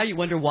now you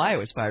wonder why I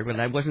was fired when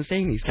I wasn't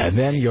saying these things. And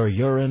then your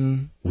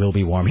urine will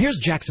be warm. Here's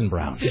Jackson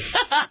Brown.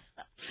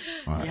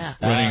 Yeah.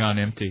 Running on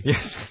empty.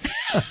 Yes.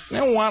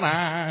 Ladies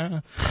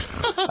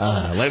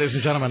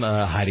and gentlemen,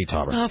 Heidi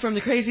Tauber. From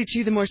the crazy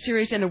to the more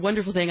serious and a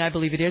wonderful thing, I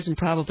believe it is, and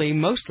probably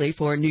mostly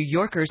for New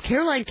Yorkers,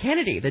 Caroline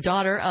Kennedy, the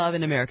daughter of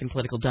an American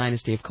political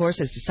dynasty, of course,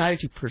 has decided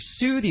to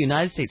pursue the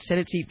United States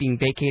Senate seat being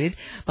vacated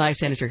by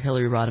Senator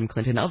Hillary Rodham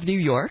Clinton of New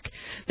York.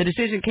 The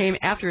decision came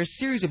after a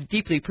series of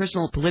deeply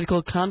personal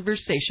political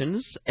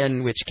conversations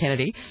in which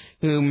Kennedy,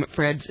 whom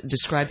Fred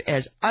described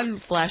as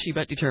unflashy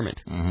but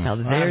determined. Mm-hmm. Now,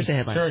 there's a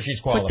headline. Sure she's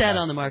qualified. Put that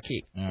on the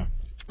marquee. Yeah.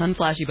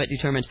 Unflashy but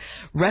determined,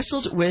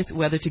 wrestled with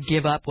whether to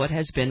give up what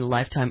has been a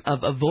lifetime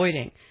of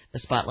avoiding the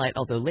spotlight,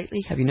 although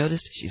lately, have you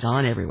noticed, she's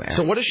on everywhere.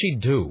 So what does she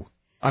do?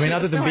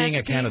 Other than being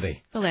a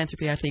Kennedy?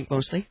 Philanthropy, I think,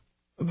 mostly.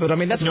 But,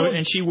 that's code.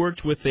 And she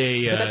worked with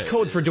a... But that's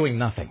code for doing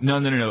nothing.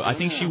 No. I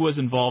think she was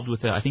involved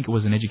with, I think it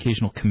was an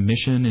educational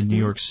commission in New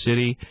York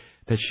City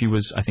that she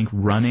was, I think,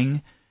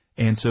 running.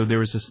 And so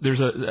there's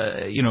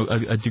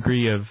a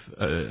degree of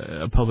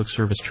a public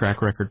service track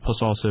record.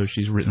 Plus, also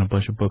she's written a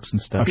bunch of books and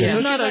stuff. Okay.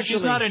 Yeah,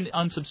 she's not an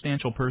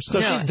unsubstantial person. So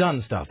she's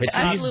done stuff. She's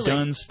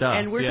done stuff.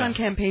 And worked on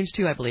campaigns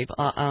too, I believe.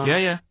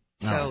 Yeah.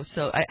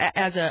 So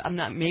I'm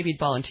not maybe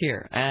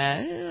volunteer.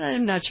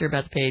 I'm not sure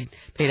about the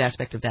paid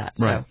aspect of that.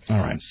 So. Right. All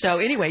right. So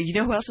anyway, you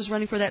know who else is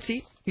running for that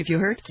seat? If you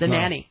heard, the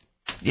nanny.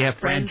 Yeah,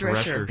 Fran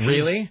Drescher.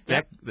 Really?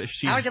 How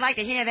would you like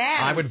to hear that?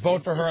 I would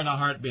vote for her in a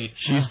heartbeat.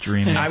 She's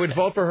dreaming. I would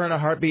vote for her in a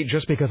heartbeat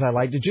just because I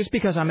liked it, just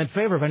because I'm in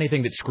favor of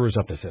anything that screws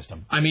up the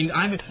system. I think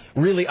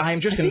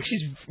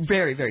she's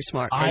very, very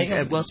smart.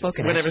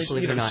 Well-spoken, whatever,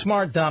 believe it or not.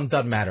 Smart, dumb,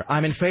 doesn't matter.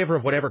 I'm in favor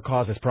of whatever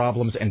causes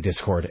problems and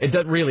discord. It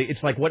does really.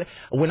 It's like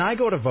when I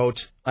go to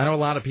vote, I know a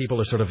lot of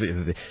people are sort of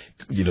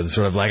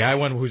like, I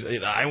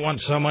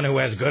want someone who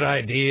has good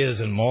ideas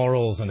and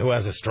morals and who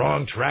has a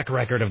strong track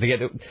record of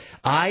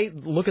I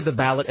look at the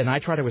ballot and I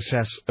try to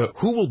assess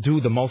who will do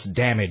the most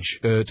damage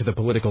to the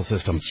political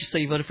system. So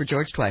you voted for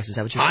George twice, is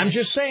that what you're saying? I'm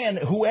just saying,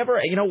 whoever,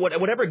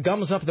 whatever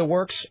gums up the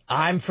works,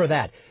 I'm for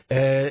that.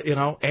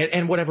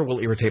 And whatever will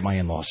irritate my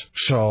in-laws.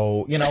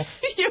 So,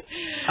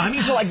 I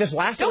mean, so like this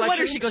last election. No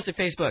wonder she goes to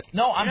Facebook.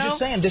 No, I'm just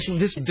saying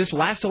this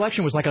last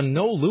election was like a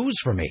no-lose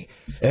for me.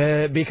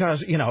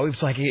 Because,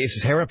 it's like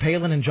Sarah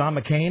Palin and John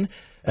McCain,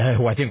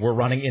 who I think were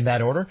running in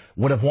that order,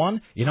 would have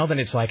won. Then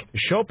it's like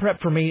show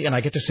prep for me, and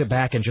I get to sit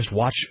back and just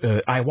watch.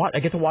 I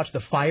get to watch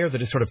the fire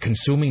that is sort of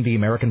consuming the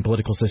American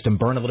political system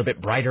burn a little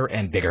bit brighter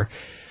and bigger.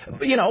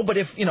 But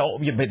if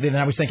but then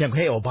I was thinking,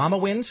 okay,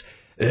 Obama wins.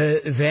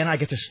 Then I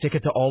get to stick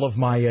it to all of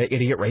my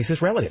idiot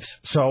racist relatives.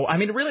 So, I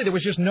mean, really, there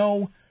was just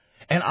no...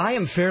 And I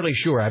am fairly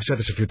sure, I've said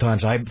this a few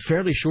times, I'm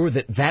fairly sure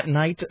that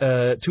night,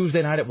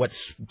 Tuesday night at,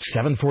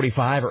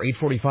 7:45 or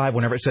 8:45,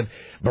 whenever it said,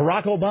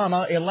 Barack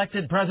Obama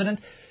elected president,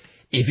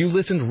 if you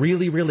listened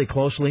really, really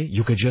closely,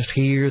 you could just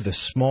hear the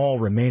small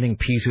remaining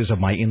pieces of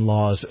my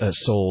in-laws'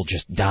 soul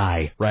just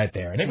die right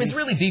there. And it was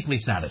really deeply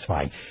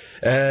satisfying.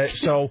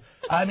 So,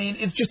 I mean,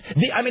 it's just...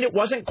 it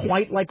wasn't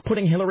quite like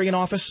putting Hillary in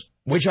office,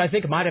 which I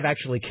think might have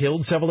actually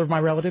killed several of my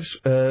relatives.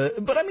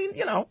 But, I mean,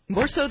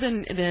 More so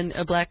than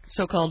a black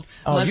so-called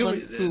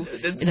Muslim who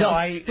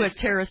has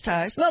terrorist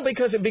ties? No,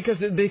 because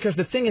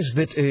the thing is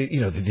that,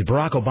 the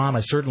Barack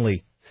Obama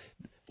certainly...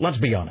 Let's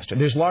be honest.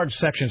 There's large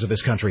sections of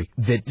this country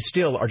that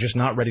still are just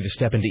not ready to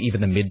step into even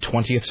the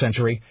mid-20th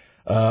century,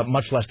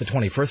 much less the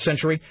 21st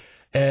century.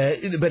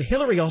 But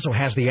Hillary also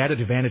has the added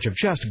advantage of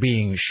just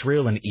being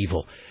shrill and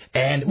evil.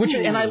 And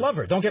I love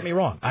her. Don't get me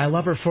wrong. I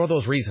love her for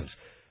those reasons.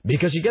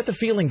 Because you get the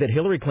feeling that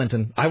Hillary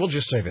Clinton, I will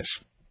just say this,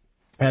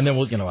 and then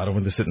I don't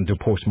want to sit and do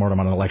postmortem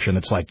on an election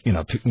that's like,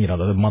 a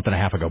month and a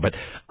half ago. But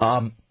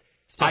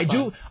I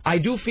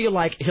do feel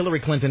like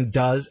Hillary Clinton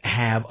does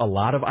have a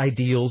lot of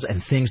ideals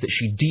and things that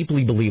she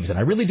deeply believes in.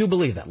 I really do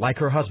believe that. Like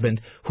her husband,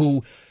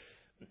 who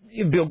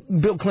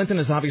Bill Clinton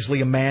is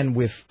obviously a man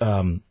with,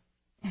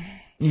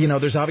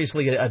 there's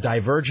obviously a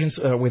divergence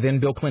within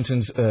Bill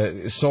Clinton's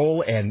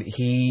soul, and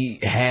he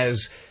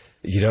has,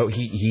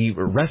 he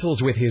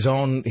wrestles with his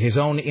own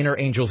inner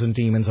angels and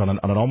demons on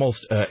an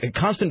almost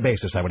constant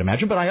basis, I would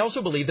imagine. But I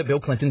also believe that Bill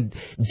Clinton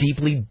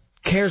deeply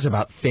cares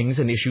about things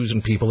and issues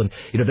and people, and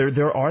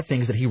there are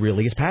things that he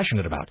really is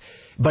passionate about.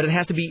 But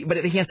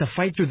he has to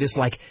fight through this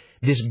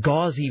this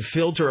gauzy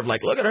filter of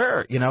look at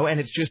her,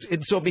 and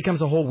so it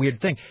becomes a whole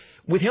weird thing.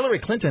 With Hillary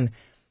Clinton,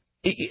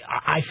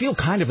 I feel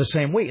kind of the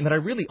same way, in that I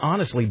really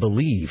honestly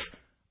believe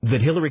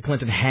that Hillary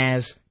Clinton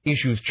has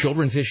issues,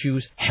 children's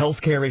issues,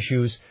 healthcare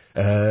issues,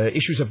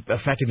 issues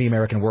affecting the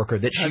American worker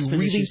that she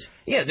really,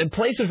 the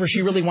places where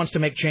she really wants to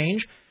make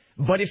change.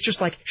 But it's just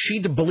like she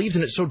believes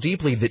in it so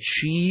deeply that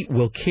she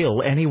will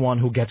kill anyone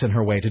who gets in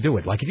her way to do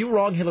it. Like if you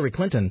wrong Hillary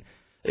Clinton,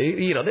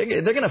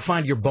 they're going to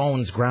find your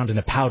bones ground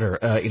into powder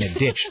in a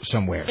ditch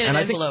somewhere. In an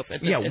envelope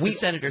at the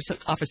senator's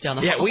office down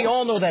the hall. Yeah, we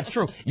all know that's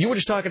true. You were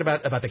just talking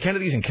about the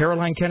Kennedys and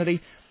Caroline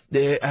Kennedy.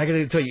 I got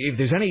to tell you, if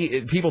there's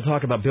any people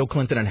talk about Bill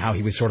Clinton and how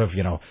he was sort of,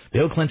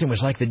 Bill Clinton was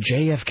like the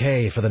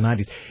JFK for the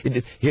 90s.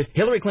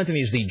 Hillary Clinton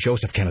is the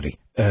Joseph Kennedy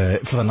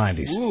for the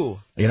 90s. Ooh.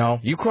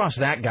 You cross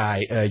that guy,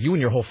 you and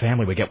your whole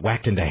family would get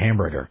whacked into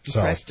hamburger. So,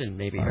 Preston,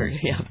 maybe.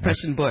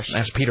 Preston Bush.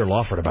 Ask Peter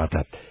Lawford about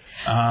that.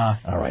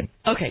 All right.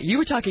 Okay, you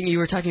were talking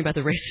about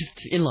the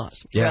racist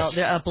in-laws. Yes.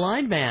 Well, a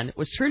blind man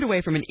was turned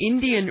away from an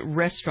Indian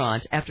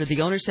restaurant after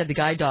the owner said the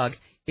guide dog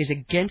is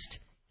against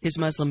his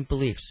Muslim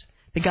beliefs.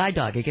 The guide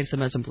dog against the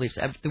Muslim beliefs.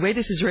 The way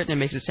this is written, it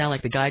makes it sound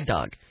like the guide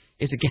dog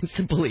is against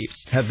the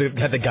beliefs. Had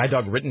the guide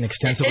dog written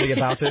extensively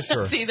about this?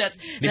 Or See, that's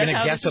been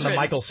a guest on the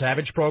Michael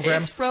Savage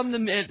program? It's from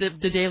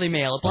the Daily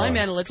Mail. A blind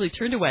man allegedly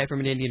turned away from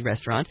an Indian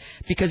restaurant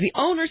because the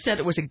owner said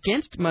it was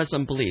against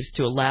Muslim beliefs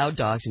to allow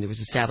dogs into his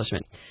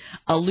establishment.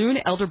 Aloon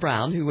Elder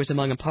Brown, who was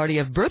among a party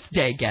of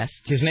birthday guests.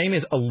 His name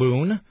is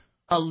Aloon?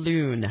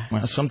 Aloon.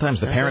 Well, sometimes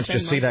the parents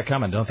just see that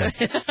coming, don't they?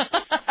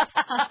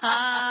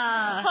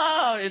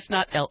 Oh, it's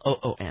not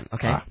Loon,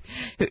 okay?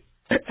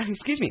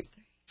 Excuse me.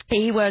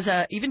 He was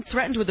even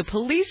threatened with a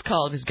police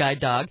call of his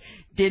guide dog,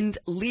 didn't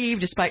leave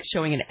despite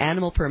showing an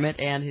animal permit,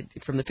 and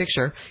from the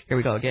picture, here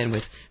we go again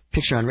with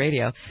picture on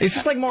radio. Is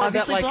this like more of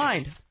that,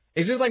 blind.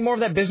 Is this like more of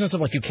that business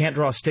of you can't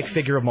draw a stick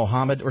figure of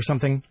Muhammad or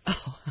something?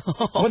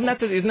 Isn't that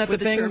the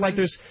thing? Like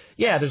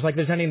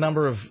there's any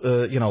number of,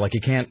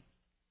 you can't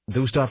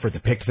do stuff or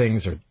depict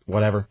things or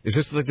whatever. Is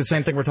this the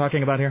same thing we're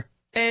talking about here?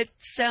 It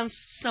sounds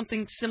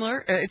something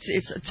similar.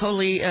 It's a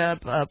totally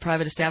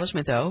private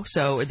establishment, though,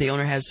 so the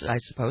owner has, I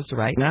suppose, the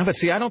right. No, but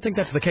see, I don't think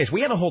that's the case.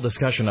 We had a whole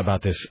discussion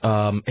about this.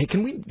 Hey,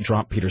 can we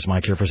drop Peter's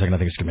mic here for a second? I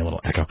think it's going to be a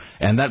little echo.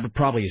 And that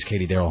probably is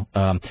Katie Darrell.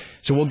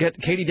 So we'll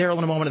get Katie Darrell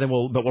in a moment, and then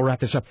we'll wrap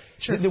this up.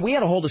 Sure. We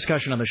had a whole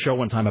discussion on the show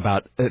one time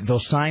about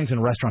those signs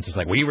in restaurants. It's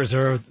like, we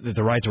reserve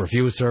the right to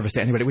refuse service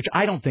to anybody, which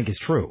I don't think is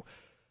true.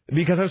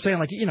 Because I was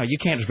saying, you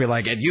can't just be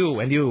like, and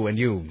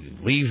you,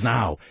 leave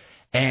now.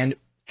 And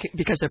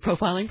Because they're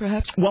profiling,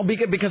 perhaps? Well,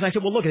 because I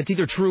said, well, look, it's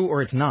either true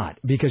or it's not.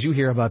 Because you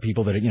hear about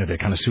people that, they're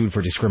kind of sued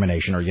for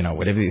discrimination or,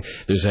 whatever.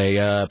 There's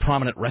a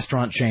prominent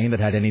restaurant chain that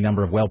had any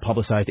number of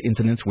well-publicized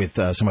incidents with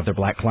some of their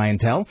black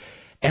clientele.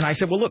 And I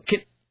said, well, look,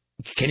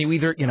 can you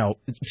either,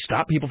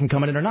 stop people from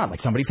coming in or not?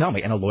 Like, somebody tell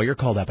me. And a lawyer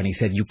called up and he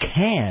said, you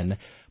can,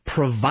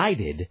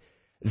 provided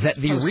that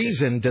the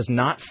reason does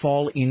not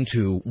fall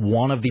into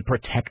one of the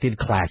protected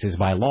classes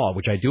by law,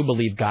 which I do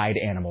believe guide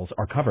animals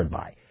are covered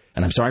by.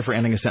 And I'm sorry for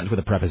ending a sentence with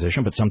a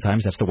preposition, but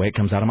sometimes that's the way it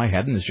comes out of my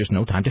head, and there's just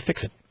no time to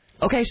fix it.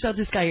 Okay, so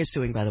this guy is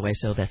suing, by the way,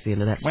 so that's the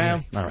end of that story.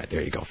 Well, all right,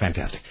 there you go.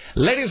 Fantastic.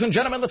 Ladies and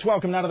gentlemen, let's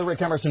welcome now to the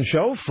Rick Emerson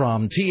Show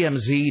from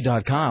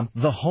TMZ.com,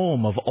 the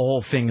home of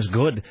all things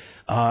good,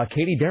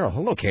 Katie Darrell.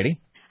 Hello, Katie.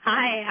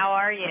 Hi, how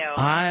are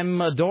you? I'm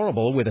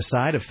adorable with a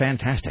side of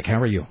fantastic. How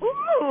are you?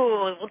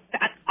 Ooh,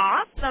 that's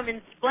awesome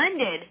and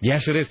splendid.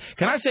 Yes, it is.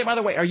 Can I say, by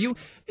the way, are you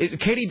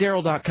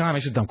KatieDarrell.com?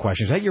 It's a dumb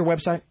question. Is that your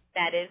website?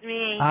 That is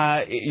me.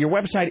 Your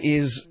website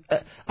is,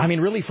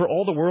 really, for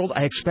all the world,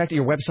 I expect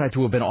your website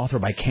to have been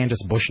authored by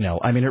Candace Bushnell.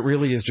 I mean, it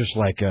really is just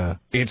like,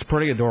 it's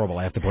pretty adorable,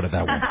 I have to put it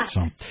that way. So.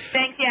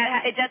 Thanks,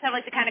 yeah. It does have,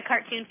 like, the kind of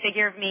cartoon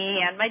figure of me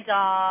and my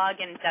dog,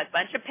 and it's got a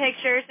bunch of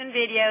pictures and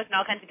videos and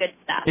all kinds of good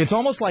stuff. It's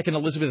almost like an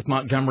Elizabeth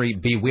Montgomery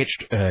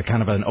Bewitched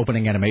kind of an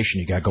opening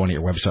animation you got going to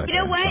your website.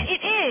 You know what? It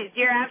is.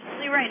 You're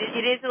absolutely right.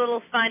 It is a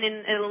little fun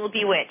and a little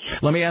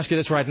bewitched. Let me ask you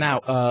this right now.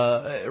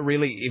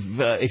 Really,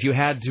 if you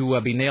had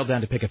to be nailed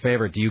down to pick a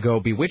favorite, do you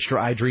go Bewitched or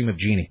I Dream of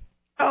Jeannie?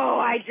 Oh,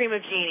 I Dream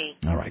of Jeannie.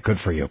 All right, good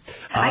for you.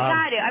 I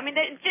got it. I mean,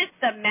 it's just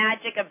the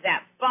magic of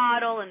that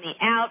bottle and the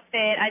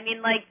outfit. I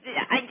mean, like,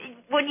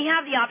 when you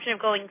have the option of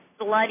going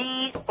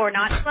slutty or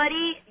not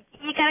slutty,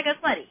 you gotta go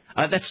slutty.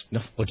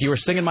 Look, you were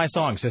singing my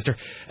song, sister.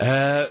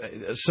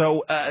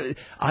 So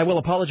I will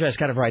apologize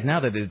kind of right now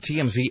that the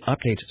TMZ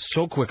updates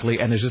so quickly,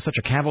 and there's just such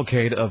a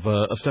cavalcade of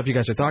stuff you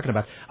guys are talking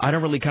about. I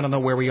don't really kind of know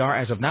where we are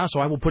as of now, so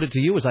I will put it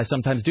to you, as I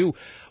sometimes do.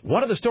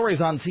 What are the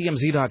stories on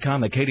TMZ.com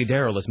that Katie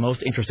Darrell is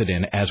most interested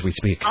in as we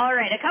speak? All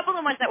right, a couple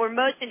of the ones that we're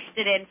most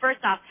interested in.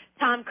 First off,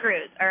 Tom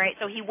Cruise. All right,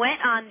 so he went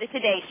on the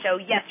Today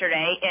Show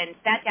yesterday and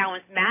sat down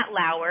with Matt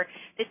Lauer.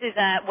 This is,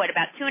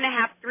 about 2.5,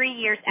 3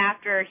 years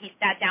after he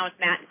sat down with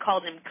Matt and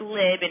called him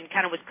glib and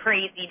kind of was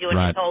crazy doing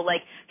his whole,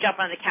 like,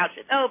 jump on the couch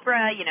with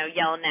Oprah,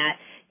 yelling at,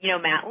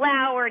 Matt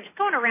Lauer, just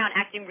going around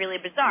acting really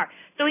bizarre.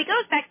 So he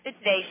goes back to the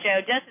Today Show,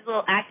 does his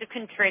little act of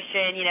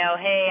contrition,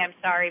 hey, I'm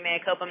sorry,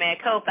 mea culpa,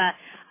 mea culpa.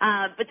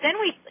 But then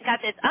we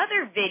got this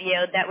other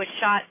video that was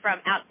shot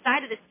from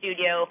outside of the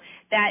studio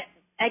that,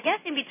 I guess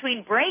in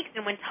between breaks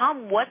and when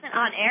Tom wasn't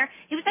on air,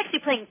 he was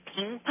actually playing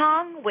ping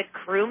pong with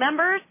crew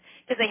members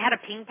because they had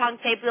a ping pong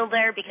table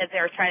there because they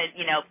were trying to,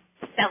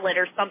 sell it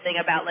or something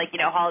about, like,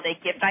 holiday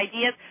gift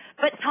ideas.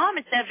 But Tom,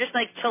 instead of just,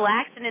 like,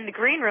 chillaxing in the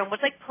green room,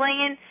 was, like,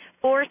 playing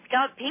Forrest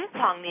Gump ping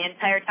pong the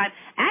entire time,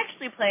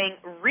 actually playing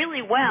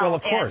really well. Well,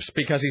 of course,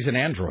 because he's an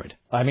android.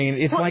 I mean,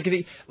 it's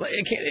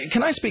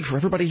can I speak for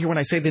everybody here when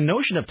I say the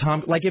notion of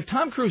Tom, like, if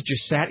Tom Cruise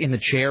just sat in the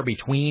chair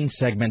between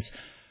segments,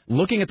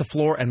 looking at the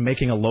floor and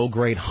making a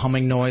low-grade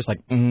humming noise, like,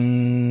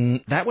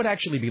 that would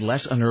actually be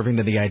less unnerving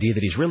than the idea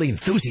that he's really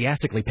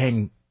enthusiastically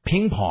playing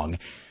ping pong,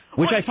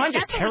 which I find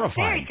just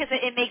terrifying. Because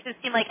it makes him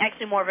seem like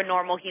actually more of a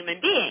normal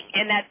human being,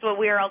 and that's what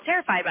we were all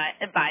terrified by.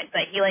 It's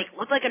like he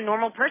looked like a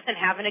normal person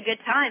having a good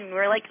time. We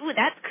were like, ooh,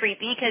 that's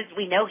creepy because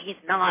we know he's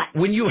not.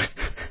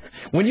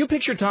 When you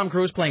picture Tom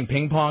Cruise playing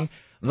ping pong,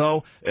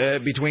 though,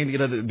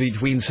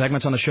 between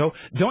segments on the show,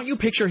 don't you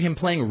picture him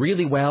playing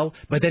really well,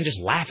 but then just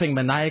laughing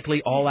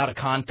maniacally all out of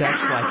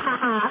context?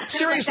 Like,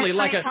 seriously,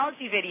 like a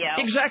Scientology video.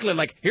 Exactly,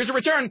 like, here's a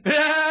return,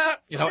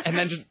 and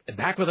then just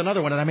back with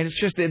another one. And I mean, it's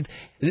just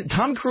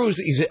Tom Cruise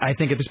is, I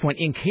think, at this point,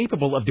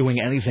 incapable of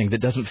doing anything that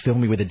doesn't fill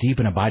me with a deep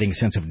and abiding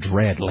sense of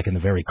dread, like in the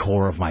very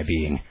core of my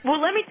being. Well,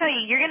 let me tell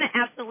you, you're going to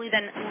absolutely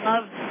then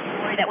love the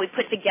story that we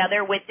put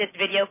together with this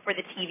video for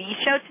the TV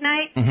show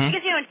tonight. Mm-hmm.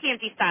 Because, in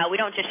TMZ style, we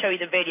don't just show you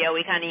the video.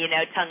 We kind of,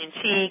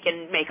 tongue-in-cheek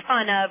and make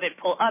fun of and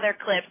pull other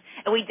clips.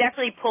 And we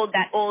definitely pulled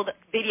that old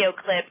video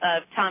clip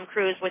of Tom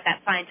Cruise with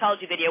that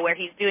Scientology video where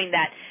he's doing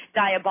that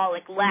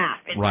diabolic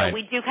laugh. And so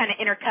we do kind of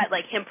intercut,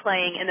 like, him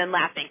playing and then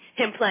laughing,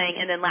 him playing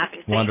and then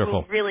laughing. So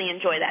wonderful. you will really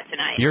enjoy that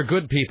tonight. You're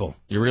good people.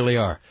 You really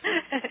are.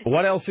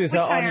 What else is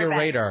on your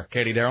radar,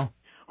 Katie Darrell?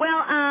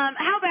 Well,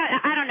 how about,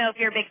 I don't know if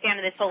you're a big fan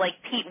of this whole, like,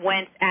 Pete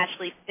Wentz,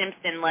 Ashley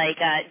Simpson, like,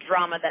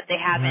 drama that they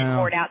haven't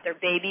poured out their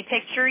baby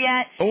picture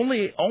yet.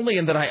 Only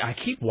in that I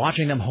keep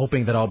watching them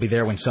hoping that I'll be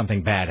there when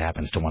something bad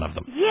happens to one of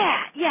them. Yeah.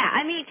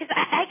 I mean, because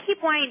I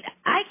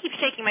keep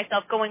shaking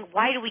myself going,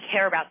 why do we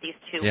care about these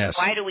two? Yes.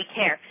 Why do we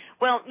care?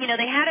 Well,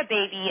 they had a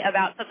baby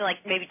about something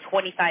like maybe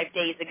 25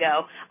 days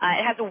ago.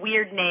 It has a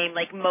weird name,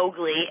 like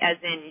Mowgli, as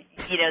in,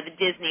 the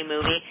Disney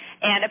movie.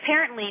 And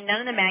apparently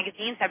none of the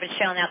magazines have been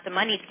shelling out the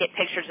money to get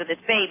pictures of this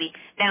baby.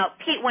 Now,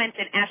 Pete Wentz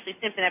and Ashley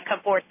Simpson have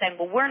come forward saying,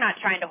 well, we're not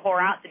trying to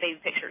whore out the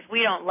baby pictures. We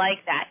don't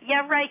like that.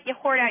 Yeah, right, you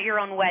whored out your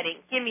own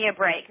wedding. Give me a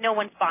break. No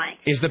one's buying.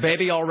 Is the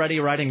baby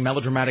already writing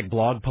melodramatic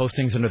blog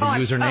postings under the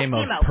username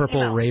of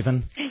Purple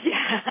Raven?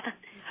 Yeah.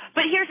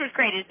 But here's what's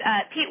great is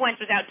Pete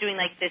Wentz was out doing,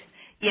 like, this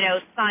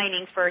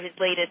signing for his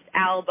latest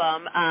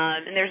album,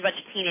 and there's a bunch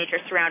of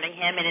teenagers surrounding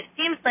him, and it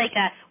seems like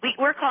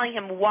we're calling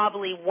him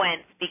Wobbly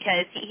Wentz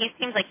because he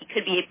seems like he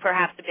could be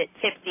perhaps a bit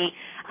tipsy,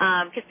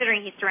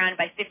 considering he's surrounded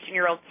by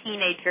 15-year-old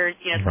teenagers,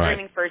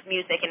 screaming for his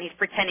music, and he's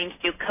pretending to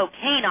do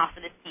cocaine off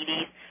of the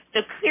CDs. So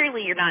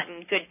clearly you're not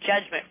in good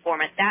judgment for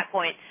him at that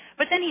point.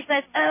 But then he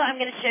says, I'm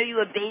going to show you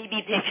a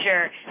baby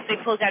picture. So he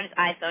pulls out his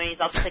iPhone, and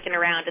he's all clicking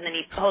around, and then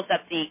he holds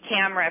up the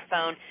camera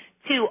phone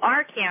to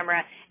our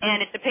camera,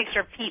 and it's a picture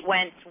of Pete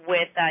Wentz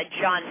with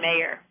John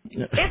Mayer.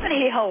 Isn't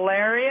he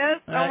hilarious?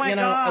 Oh, my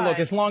God. Look,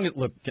 as long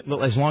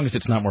as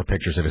it's not more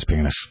pictures of his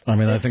penis. I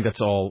mean, I think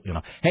that's all,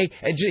 Hey,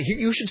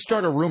 you should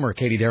start a rumor,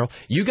 Katie Darrell.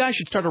 You guys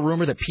should start a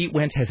rumor that Pete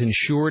Wentz has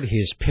insured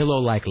his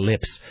pillow-like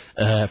lips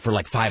for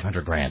like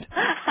 $500,000.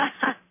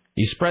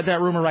 You spread that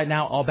rumor right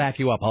now, I'll back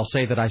you up. I'll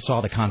say that I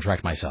saw the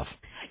contract myself.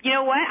 You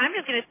know what? I'm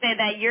just going to say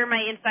that you're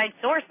my inside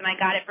source, and I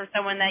got it from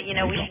someone that, we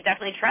should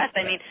definitely trust.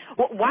 I mean,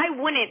 why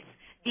wouldn't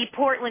the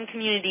Portland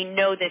community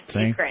know this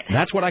secret?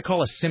 That's what I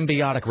call a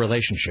symbiotic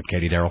relationship,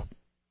 Katie Darrell.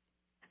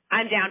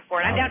 I'm down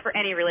for it. I'm down for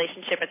any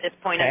relationship at this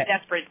point. I'm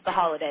desperate. It's the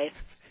holidays.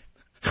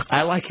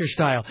 I like your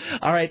style.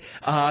 All right,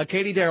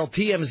 Katie Darrell,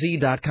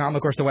 TMZ.com,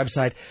 of course, the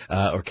website,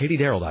 or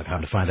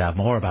KatieDarrell.com to find out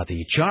more about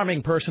the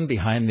charming person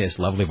behind this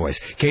lovely voice.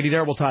 Katie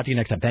Darrell, we'll talk to you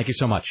next time. Thank you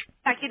so much.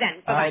 Talk to you then.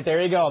 Bye-bye. All right, there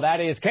you go.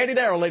 That is Katie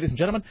Darrell, ladies and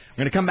gentlemen.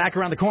 We're going to come back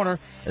around the corner.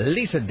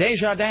 Lisa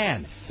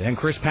Desjardins. Then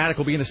Chris Paddock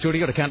will be in the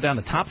studio to count down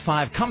the top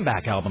 5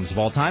 comeback albums of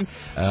all time.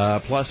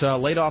 Plus,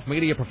 laid-off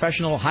media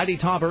professional Heidi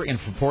Tauber and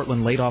from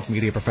Portland, laid-off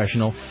media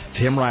professional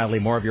Tim Riley.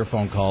 More of your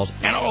phone calls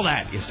and all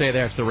that. You stay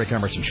there. It's the Rick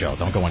Emerson Show.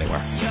 Don't go anywhere.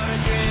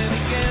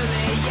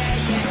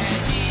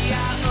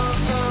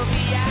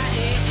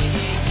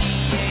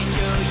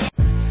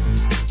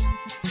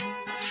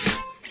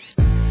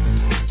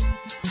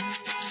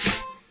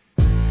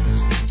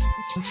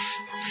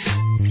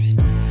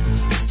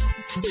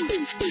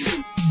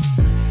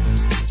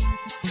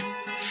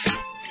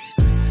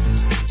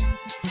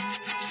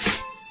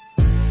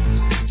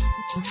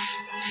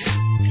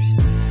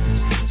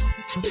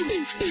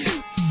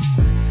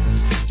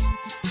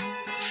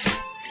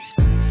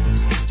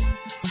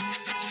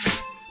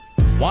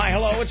 Why,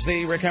 hello, it's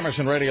the Rick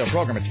Emerson radio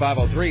program. It's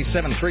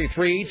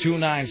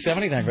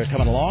 503-733-2970. Thank you for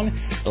coming along.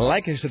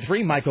 Like us at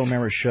 3, Mike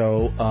O'Mara's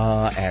show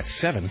at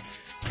 7,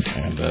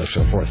 and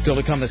so forth. Still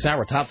to come this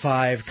hour, top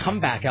 5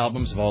 comeback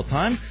albums of all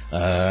time.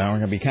 We're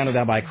going to be counted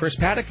down by Chris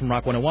Paddock from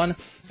Rock 101,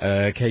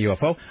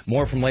 KUFO.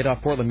 More from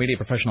laid-off Portland media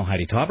professional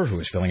Heidi Tauber, who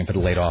is filling in for the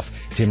laid-off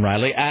Tim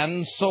Riley,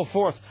 and so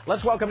forth.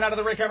 Let's welcome now to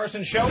the Rick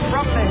Emerson show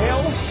from the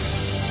Hill,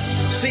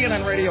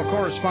 CNN radio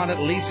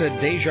correspondent Lisa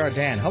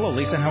Desjardins. Hello,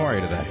 Lisa. How are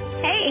you today?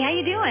 Hey, how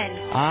you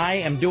doing? I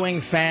am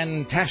doing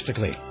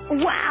fantastically.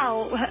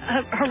 Wow.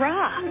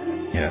 Hurrah.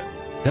 Yeah.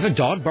 Is that a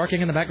dog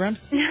barking in the background?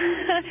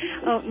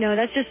 Oh, no,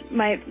 that's just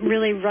my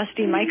really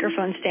rusty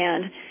microphone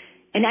stand.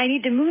 And I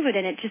need to move it,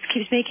 and it just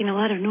keeps making a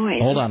lot of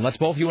noise. Hold on. Let's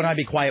both, you and I,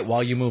 be quiet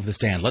while you move the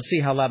stand. Let's see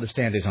how loud the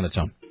stand is on its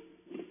own.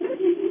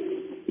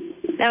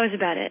 That was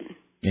about it.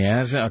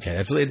 Yeah, okay.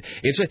 It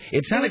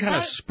sounded kind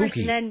of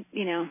spooky. And then,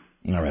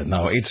 All right.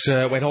 No, it's...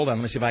 wait, hold on.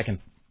 Let me see if I can...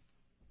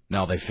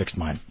 No, they fixed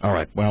mine. All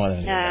right. Well,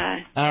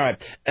 all right.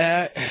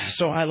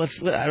 So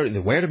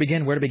where to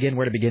begin?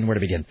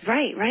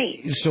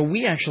 Right. So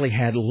we actually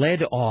had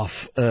led off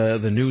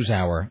the news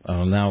hour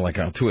now, like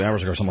 2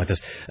 hours ago, or something like this,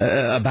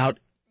 about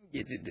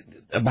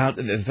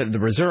the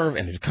reserve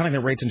and cutting the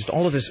rates and just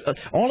all of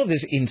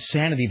this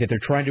insanity that they're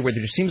trying to. Where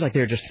it just seems like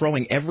they're just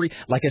throwing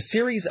like a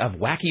series of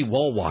wacky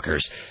wall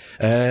walkers.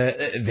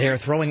 They're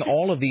throwing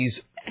all of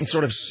these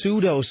sort of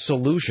pseudo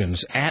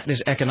solutions at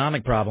this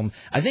economic problem.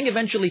 I think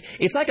eventually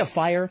it's like a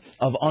fire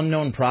of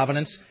unknown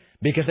provenance,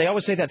 because they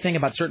always say that thing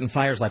about certain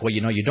fires, like, well,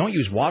 you don't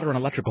use water on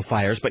electrical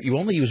fires, but you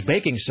only use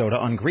baking soda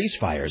on grease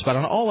fires. But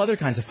on all other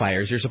kinds of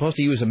fires, you're supposed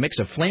to use a mix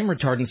of flame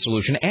retardant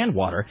solution and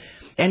water,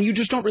 and you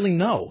just don't really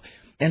know.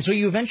 And so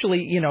you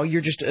eventually,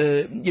 you're just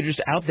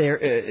out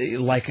there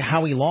like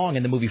Howie Long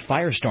in the movie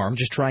Firestorm,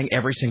 just trying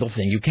every single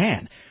thing you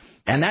can.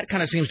 And that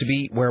kind of seems to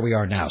be where we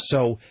are now.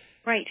 So.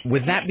 Right.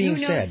 With that being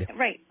said,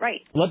 right.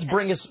 Let's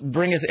bring us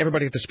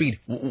everybody up to speed.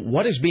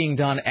 What is being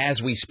done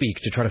as we speak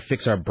to try to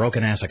fix our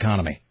broken ass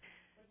economy?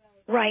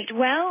 Right.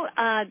 Well,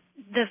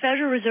 the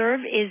Federal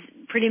Reserve is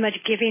pretty much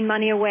giving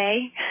money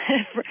away,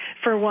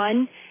 for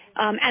one,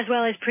 as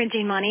well as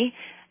printing money,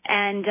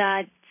 and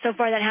so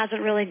far that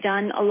hasn't really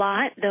done a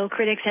lot. Though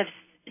critics have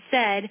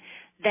said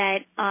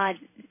that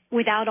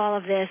without all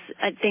of this,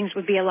 things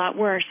would be a lot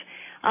worse.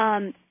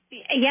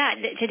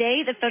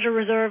 Today the Federal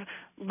Reserve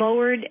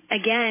lowered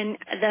again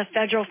the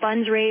federal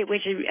funds rate,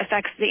 which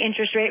affects the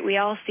interest rate we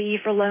all see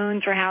for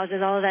loans, for houses,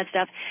 all of that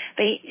stuff.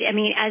 But I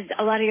mean, as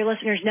a lot of your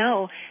listeners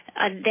know,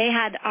 they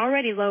had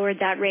already lowered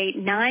that rate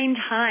 9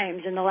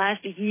 times in the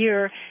last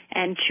year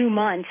and 2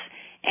 months.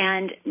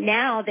 And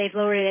now they've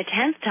lowered it a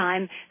 10th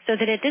time, so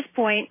that at this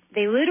point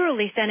they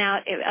literally sent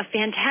out a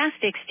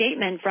fantastic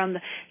statement from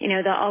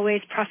the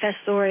always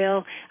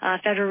professorial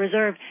Federal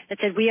Reserve that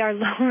said we are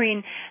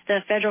lowering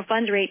the federal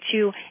funds rate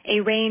to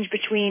a range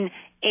between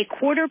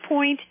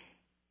 0.25%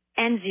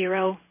 and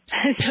zero.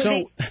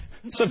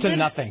 So to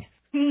nothing.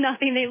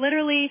 Nothing. They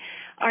literally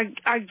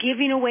are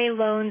giving away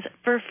loans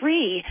for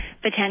free,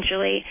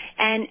 potentially.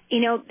 And,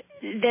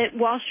 that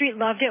Wall Street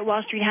loved it.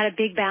 Wall Street had a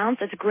big bounce.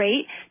 That's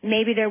great.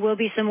 Maybe there will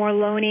be some more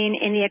loaning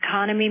in the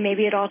economy.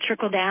 Maybe it all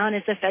trickle down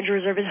as the Federal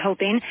Reserve is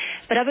hoping.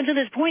 But up until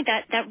this point,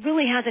 that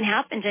really hasn't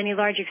happened to any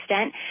large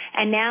extent.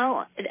 And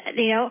now,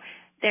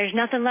 there's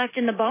nothing left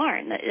in the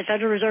barn. The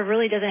Federal Reserve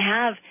really doesn't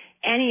have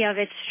any of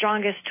its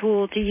strongest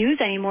tool to use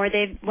anymore.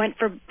 They went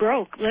for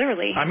broke,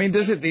 literally. I mean,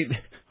 does it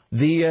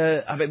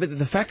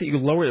the fact that you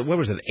lowered, what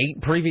was it,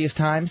 8 previous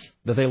times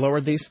that they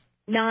lowered these?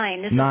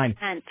 9. This 9. is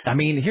the 10th. I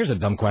mean, here's a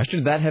dumb question.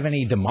 Did that have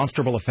any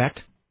demonstrable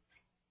effect?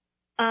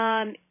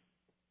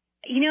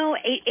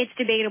 It's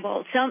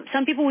debatable.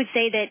 Some people would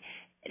say that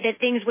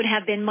things would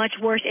have been much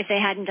worse if they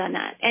hadn't done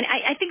that. And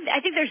I think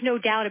there's no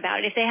doubt about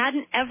it. If they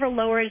hadn't ever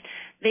lowered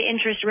the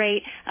interest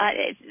rate,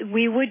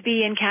 we would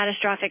be in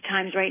catastrophic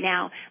times right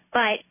now.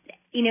 But,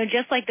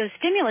 just like those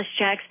stimulus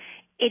checks,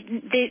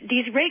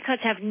 these rate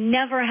cuts have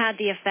never had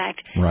the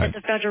effect that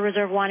the Federal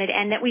Reserve wanted,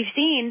 and that we've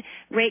seen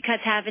rate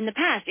cuts have in the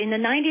past. In the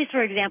 90s,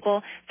 for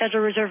example,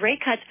 Federal Reserve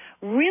rate cuts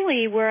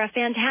really were a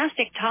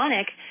fantastic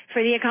tonic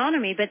for the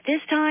economy. But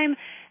this time,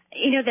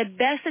 the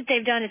best that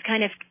they've done is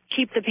kind of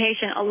keep the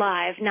patient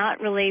alive, not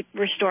really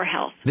restore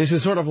health. This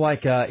is sort of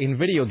like, in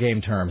video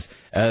game terms,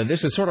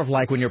 this is sort of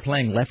like when you're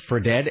playing Left 4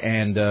 Dead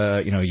and,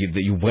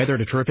 you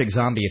weathered a terrific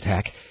zombie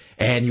attack,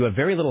 and you have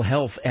very little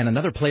health, and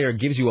another player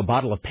gives you a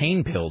bottle of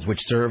pain pills, which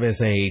serve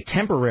as a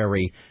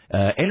temporary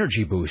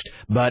energy boost,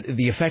 but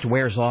the effect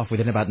wears off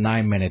within about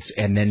 9 minutes,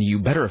 and then you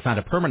better have found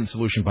a permanent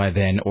solution by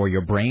then, or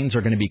your brains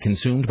are going to be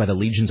consumed by the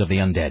legions of the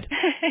undead.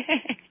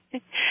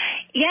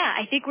 Yeah,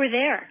 I think we're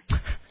there.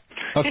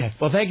 Okay.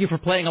 Well, thank you for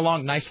playing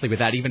along nicely with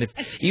that, even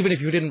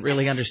if you didn't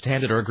really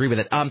understand it or agree with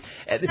it. Not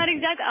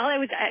exactly. All it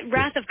was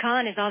Wrath of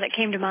Khan is all that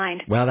came to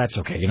mind. Well, that's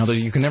okay.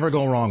 You can never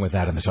go wrong with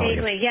that in this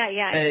audience.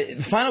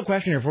 Yeah. Final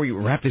question here before you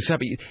wrap this up.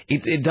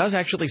 It does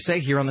actually say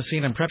here on the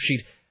CNN prep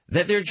sheet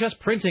that they're just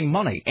printing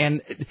money.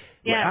 And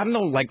I'm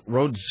no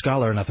Rhodes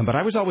Scholar or nothing, but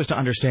I was always to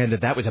understand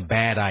that was a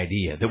bad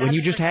idea. That when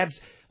you just had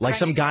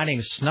some guy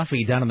named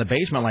Snuffy down in the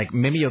basement,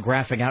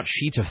 mimeographing out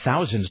sheets of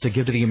thousands to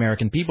give to the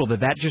American people,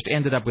 that just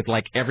ended up with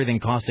everything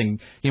costing,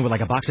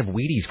 with a box of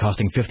Wheaties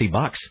costing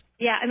 $50.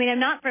 Yeah, I mean, I'm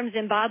not from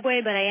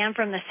Zimbabwe, but I am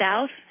from the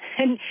South,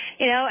 and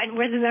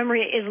where the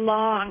memory is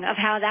long of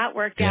how that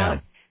worked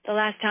out. The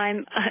last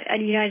time a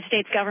United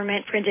States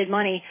government printed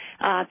money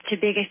to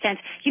big extent.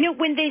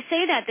 When they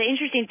say that, the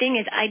interesting thing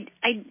is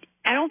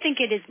I don't think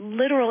it is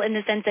literal in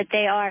the sense that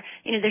they are,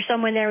 there's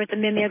someone there with a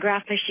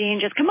mimeograph machine,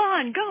 just come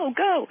on, go.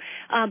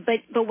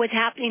 But what's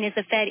happening is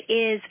the Fed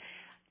is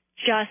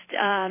just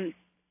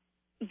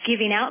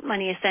giving out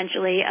money,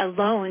 essentially,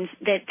 loans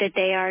that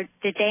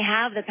they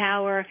have the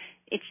power.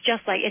 It's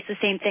the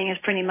same thing as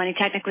printing money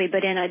technically,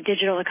 but in a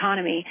digital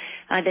economy,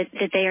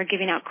 that they are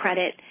giving out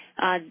credit,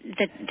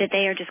 that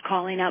they are just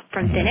calling up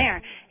from thin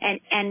air. And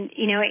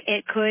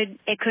it could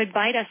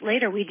bite us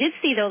later. We did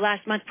see, though,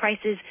 last month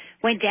prices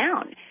went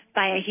down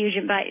by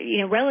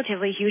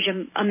relatively huge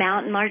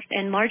amount,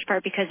 in large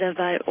part because of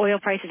oil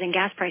prices and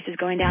gas prices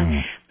going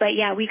down. But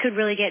yeah, we could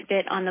really get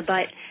bit on the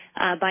butt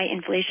by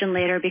inflation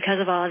later because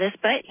of all of this.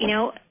 But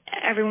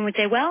everyone would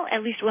say, well,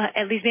 at least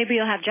maybe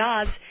you'll have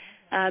jobs.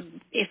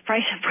 If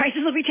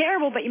prices will be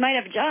terrible, but you might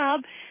have a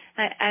job.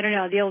 I don't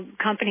know. The old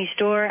company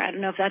store, I don't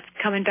know if that's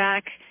coming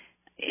back.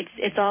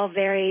 It's all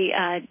very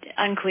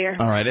unclear.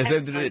 All right.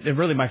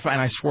 Really,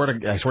 I swear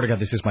to God,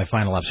 this is my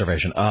final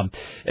observation.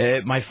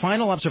 My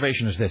final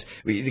observation is this: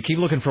 we keep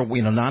looking for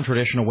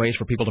non-traditional ways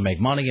for people to make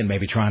money, and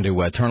maybe trying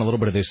to turn a little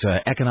bit of this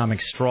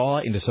economic straw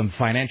into some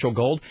financial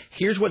gold.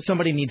 Here's what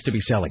somebody needs to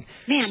be selling.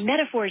 Man,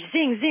 metaphors,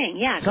 zing, zing.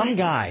 Yeah.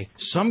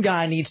 Some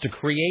guy needs to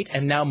create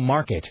and now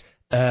market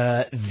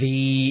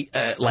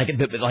like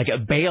a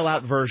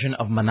bailout version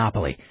of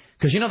Monopoly.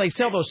 Because, they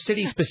sell those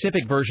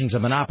city-specific versions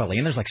of Monopoly,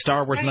 and there's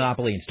Star Wars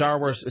Monopoly and Star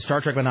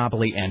Trek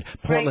Monopoly and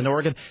Portland,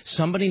 Oregon.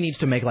 Somebody needs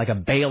to make a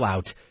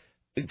bailout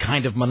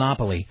kind of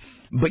Monopoly,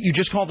 but you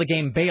just call the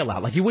game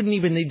Bailout. You wouldn't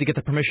even need to get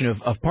the permission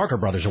of Parker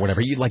Brothers or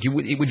whatever.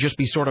 It would just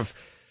be sort of,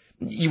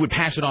 you would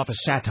pass it off as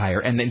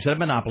satire, and instead of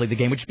Monopoly, the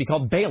game would just be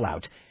called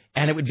Bailout,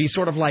 and it would be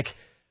sort of like.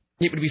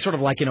 It would be sort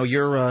of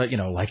your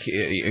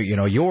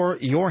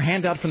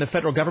handout from the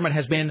federal government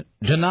has been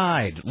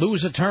denied,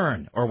 lose a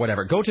turn, or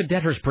whatever. Go to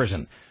debtor's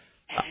prison.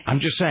 I'm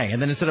just saying.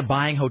 And then instead of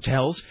buying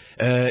hotels,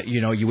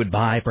 you would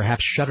buy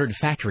perhaps shuttered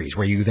factories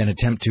where you then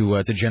attempt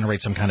to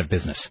generate some kind of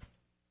business.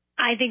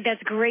 I think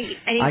that's great.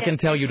 I can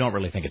tell you don't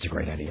really think it's a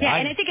great idea. Yeah,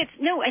 and I think at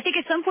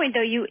some point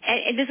though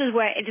this is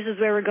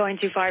where we're going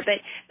too far.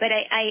 But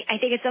I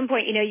think at some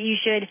point you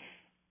should.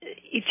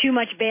 Too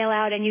much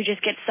bailout and you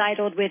just get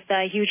sidled with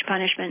huge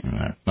punishment.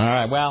 All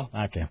right. Well,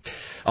 okay.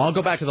 I'll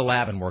go back to the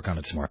lab and work on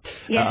it some more.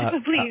 Yeah,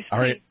 please. All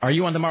right. Are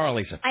you on tomorrow,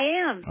 Lisa? I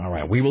am. All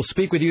right. We will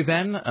speak with you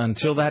then.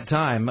 Until that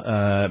time,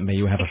 may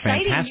you have a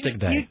fantastic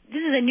day.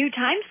 This is is a new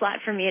time slot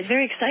for me. It's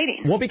very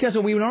exciting. Well, because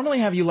we normally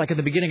have you like at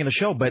the beginning of the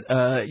show, but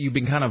you've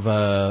been kind of,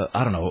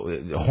 I don't know,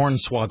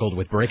 hornswoggled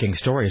with breaking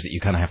stories that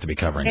you kind of have to be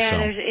covering. Yeah, so.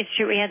 it's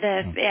true. We had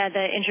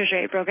the interest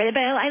rate broker,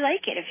 but I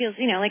like it. It feels,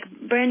 like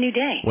a brand new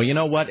day. Well, you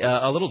know what?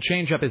 A little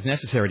change-up is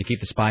necessary to keep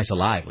the spice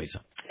alive,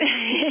 Lisa.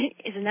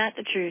 Isn't that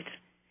the truth?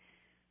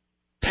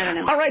 I don't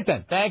know. All right,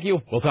 then. Thank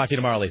you. We'll talk to you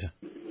tomorrow, Lisa.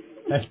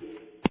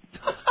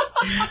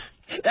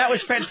 That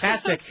was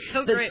fantastic.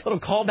 So great. Little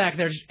callback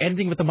there, just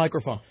ending with the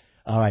microphone.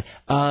 All right.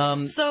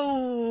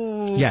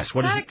 So yes,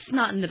 what Craig's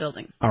not in the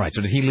building. All right.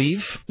 So did he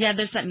leave? Yeah,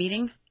 there's that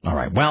meeting. All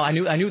right. Well, I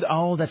knew.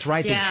 Oh, that's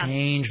right. Yeah. They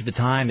changed the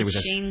time. There was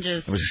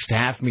changes. There was a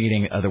staff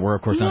meeting that we're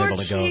of course not able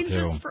to go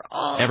to. For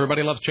all.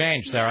 Everybody loves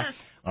change, Sarah. Yes.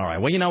 All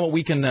right. Well, you know what?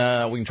 We can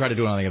try to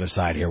do it on the other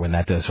side here when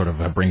that sort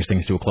of brings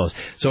things to a close.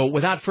 So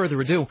without further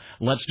ado,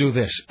 let's do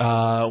this.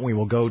 We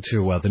will go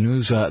to the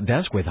news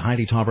desk with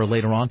Heidi Tauber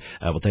later on.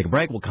 We'll take a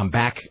break. We'll come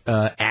back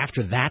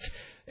after that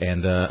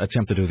and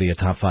attempt to do the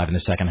top 5 in the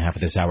second half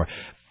of this hour.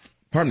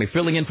 Pardon me,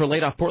 filling in for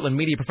laid-off Portland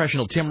media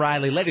professional Tim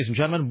Riley. Ladies and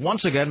gentlemen,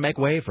 once again, make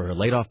way for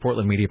laid-off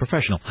Portland media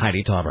professional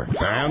Heidi Tauber.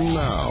 And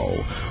now,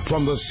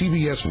 from the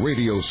CBS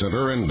Radio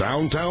Center in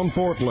downtown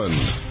Portland,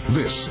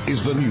 this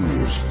is the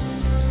news.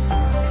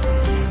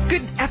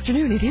 Good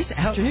afternoon. It is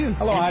afternoon.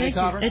 Hello, Heidi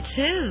Tauber. It's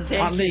his.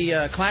 On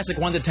the classic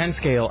 1 to 10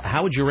 scale,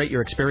 how would you rate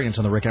your experience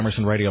on the Rick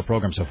Emerson radio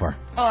program so far?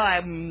 Oh,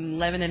 I'm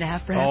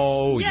 11.5, perhaps.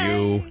 Oh, Yay.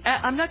 you.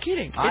 I'm not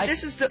kidding.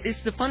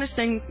 It's the funnest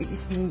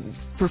thing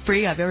for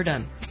free I've ever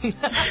done. May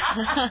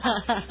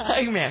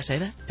I say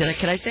that?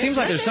 Can I say Seems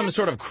like there's some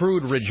sort of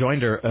crude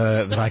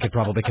rejoinder that I could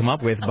probably come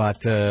up with,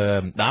 but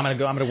I'm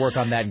gonna work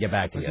on that and get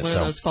back to you. It's one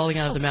of those falling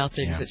out of the mouth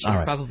things that should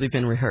have probably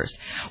been rehearsed.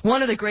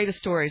 One of the greatest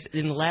stories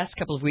in the last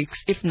couple of weeks,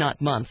 if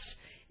not months,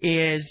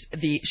 is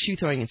the shoe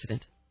throwing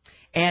incident.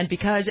 And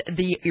because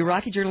the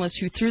Iraqi journalist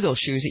who threw those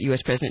shoes at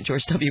U.S. President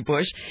George W.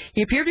 Bush,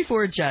 he appeared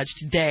before a judge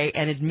today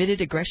and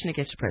admitted aggression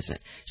against the president.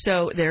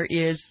 So there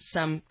is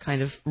some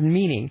kind of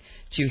meaning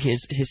to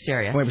his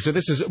hysteria.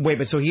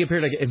 But so he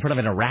appeared in front of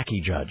an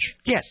Iraqi judge.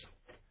 Yes.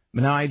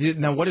 Now,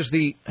 what is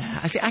the?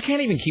 I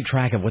can't even keep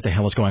track of what the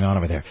hell is going on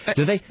over there.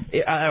 Do they?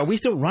 Are we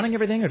still running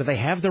everything, or do they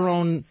have their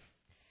own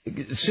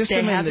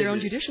system? They have their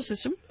own judicial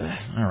system.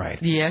 All right.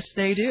 Yes,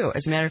 they do.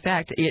 As a matter of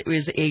fact, it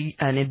was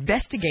an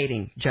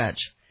investigating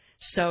judge.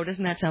 So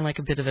doesn't that sound like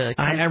a bit of a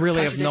I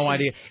really have no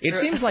idea. It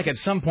seems like at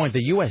some point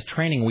the U.S.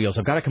 training wheels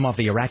have got to come off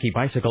the Iraqi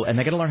bicycle, and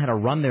they've got to learn how to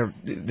run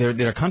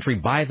their country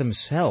by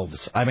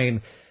themselves. I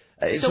mean...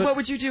 So what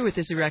would you do with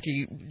this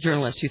Iraqi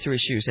journalist who threw his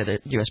shoes at a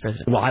U.S.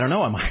 president? Well, I don't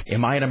know.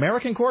 Am I an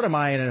American court or am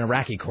I in an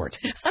Iraqi court?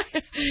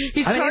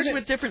 He's charged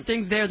with different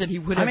things there than he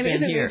would have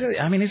been here.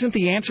 Isn't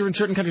the answer in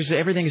certain countries that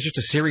everything is just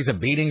a series of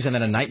beatings and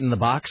then a night in the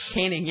box?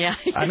 Caning, yeah.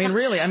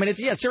 Really.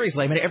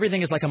 Seriously.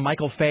 Everything is like a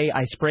Michael Fay,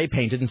 I spray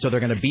painted, and so they're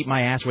going to beat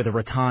my ass with a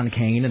rattan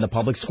cane in the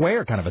public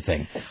square kind of a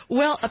thing.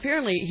 Well,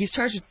 apparently he's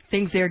charged with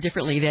things there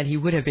differently than he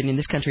would have been in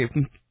this country.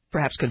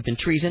 Perhaps could have been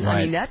treason. Right.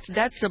 I mean, that's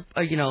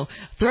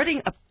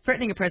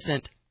threatening a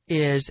president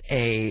is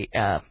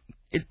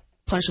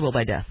punishable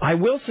by death. I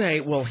will say,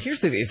 well, here's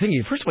the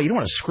thing. First of all, you don't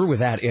want to screw with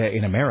that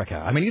in America.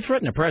 I mean, you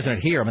threaten a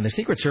president here. I mean, the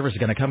Secret Service is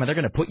going to come and they're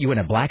going to put you in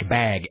a black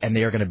bag and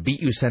they are going to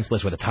beat you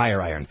senseless with a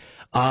tire iron.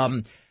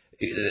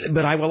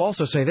 But I will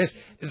also say this.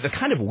 The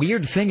kind of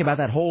weird thing about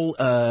that whole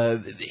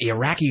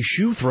Iraqi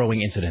shoe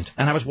throwing incident,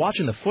 and I was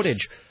watching the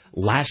footage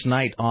last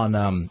night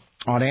on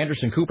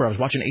Anderson Cooper. I was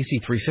watching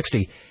AC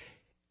 360.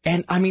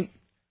 And, I mean,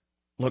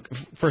 look,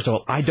 first of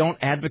all, I don't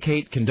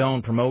advocate,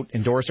 condone, promote,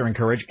 endorse, or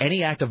encourage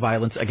any act of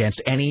violence against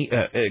any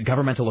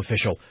governmental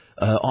official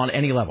on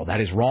any level.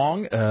 That is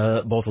wrong,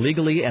 both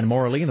legally and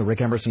morally. And the Rick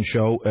Emerson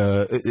Show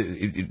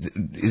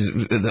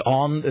is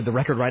on the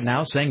record right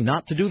now saying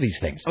not to do these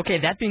things. Okay,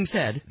 that being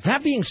said,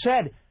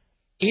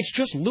 it's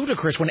just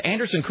ludicrous when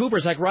Anderson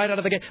Cooper's like right out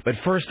of the gate. But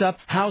first up,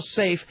 how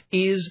safe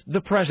is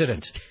the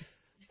president?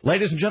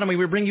 Ladies and gentlemen,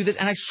 we bring you this,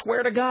 and I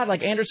swear to God,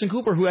 like Anderson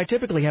Cooper, who I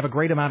typically have a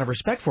great amount of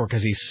respect for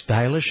because he's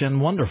stylish and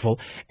wonderful.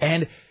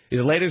 And,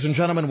 ladies and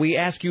gentlemen, we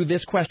ask you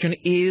this question,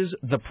 is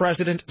the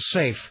president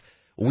safe?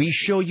 We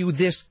show you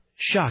this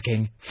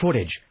shocking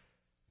footage.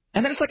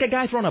 And then it's like a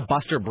guy throwing a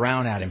Buster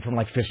Brown at him from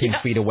like 15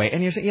 feet away.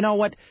 And you say, you know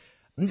what?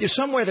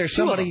 Somewhere there's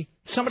somebody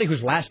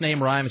whose last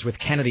name rhymes with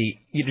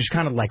Kennedy, you're just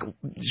kind of like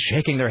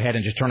shaking their head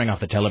and just turning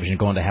off the television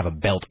going to have a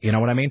belt. You know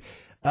what I mean?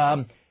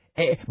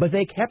 But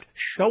they kept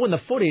showing the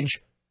footage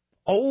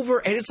over,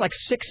 and it's like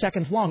 6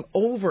 seconds long,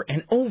 over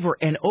and over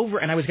and over,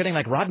 and I was getting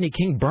like Rodney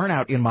King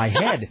burnout in my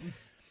head.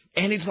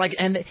 And it's like,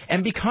 and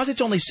because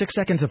it's only 6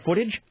 seconds of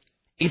footage,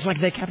 it's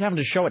like they kept having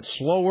to show it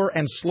slower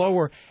and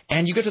slower,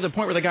 and you get to the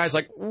point where the guy's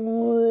like,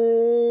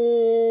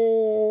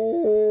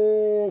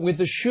 with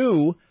the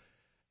shoe,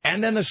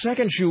 and then the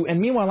second shoe,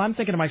 and meanwhile I'm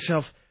thinking to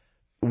myself,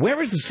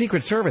 where is the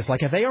Secret Service? Like,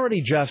 have they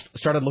already just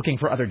started looking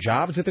for other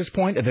jobs at this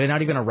point? Are they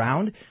not even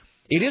around?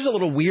 It is a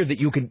little weird that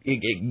you could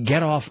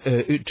get off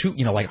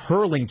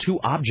hurling 2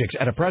 objects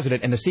at a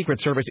president, and the Secret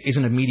Service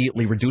isn't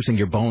immediately reducing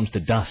your bones to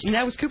dust. And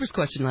that was Cooper's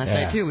question last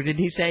night, too.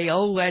 Didn't he say,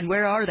 oh, and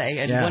where are they?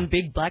 And one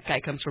big black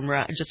guy comes from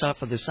just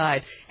off of the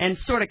side and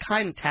sort of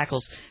kind of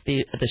tackles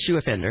the shoe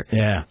offender.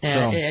 Yeah.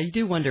 You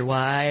do wonder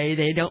why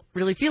they don't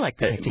really feel like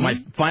protecting My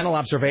him. final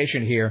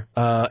observation here,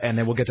 and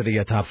then we'll get to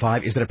the top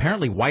 5, is that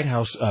apparently White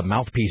House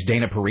mouthpiece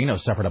Dana Perino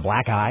suffered a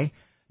black eye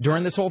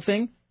during this whole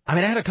thing. I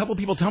mean, I had a couple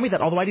people tell me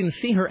that, although I didn't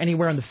see her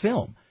anywhere in the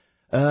film,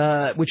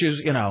 which is,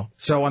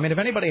 So, I mean, if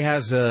anybody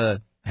has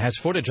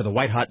footage of the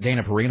white-hot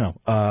Dana Perino,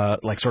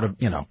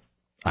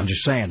 I'm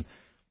just saying,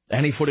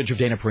 any footage of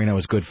Dana Perino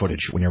is good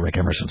footage when you're Rick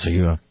Emerson, so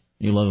you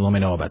let me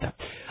know about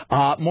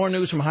that. More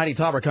news from Heidi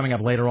Tauber coming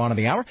up later on in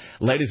the hour.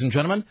 Ladies and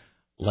gentlemen,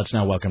 let's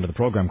now welcome to the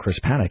program Chris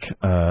Paddock,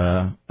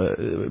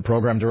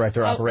 Program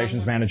Director,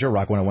 Operations Manager,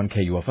 Rock 101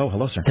 KUFO.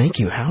 Hello, sir. Thank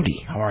you.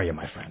 Howdy. How are you,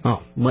 my friend?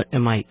 Oh, what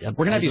am I? We're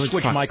going to have you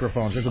switch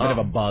microphones. There's a bit of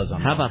a buzz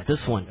on How about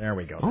this one? There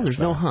we go. Oh, there's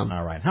no hum.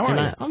 All right. How are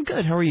you? I'm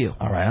good. How are you?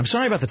 All right. I'm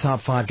sorry about the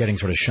top 5 getting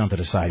sort of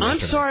shunted aside I'm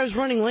yesterday. sorry I was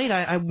running late.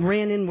 I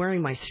ran in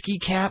wearing my ski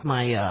cap,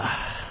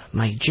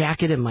 my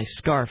jacket, and my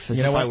scarf.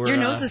 You know what? Your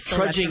nose is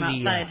trudging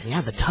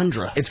the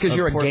tundra. It's because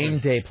you're a game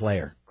day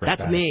player.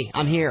 That's me.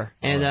 I'm here.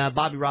 And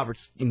Bobby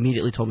Roberts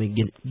immediately told me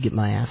to get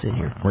my ass in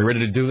here. Are we ready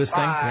to do this thing?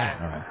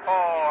 5, All right.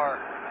 4,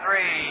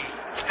 3,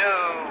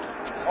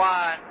 2,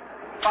 1,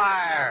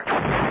 fire.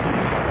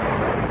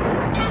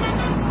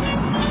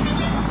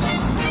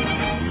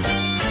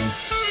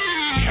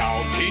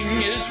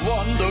 Counting is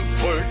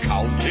wonderful.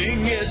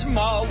 Counting is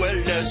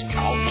marvelous.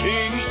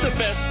 Counting's the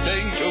best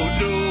thing to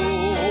do.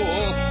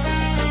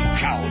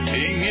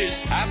 Counting is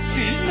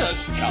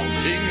happiness.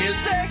 Counting is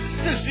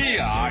ecstasy.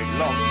 I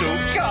love to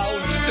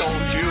count,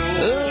 don't you?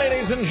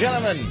 Ladies and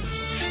gentlemen,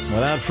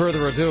 without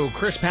further ado,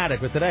 Chris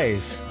Paddock with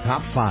today's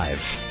Top 5.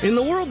 In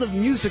the world of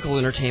musical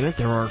entertainment,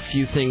 there are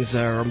few things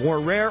that are more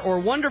rare or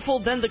wonderful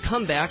than the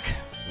comeback.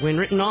 When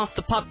written off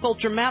the pop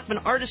culture map, an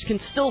artist can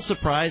still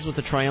surprise with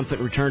a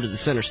triumphant return to the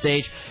center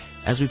stage.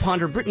 As we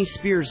ponder Britney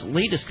Spears'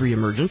 latest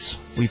reemergence,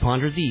 we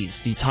ponder these,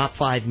 the top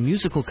 5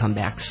 musical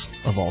comebacks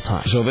of all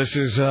time. So this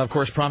is, of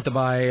course, prompted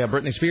by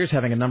Britney Spears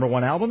having a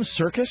 #1 album,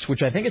 Circus,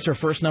 which I think is her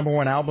first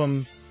 #1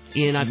 album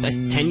in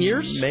 10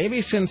 years?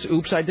 Maybe since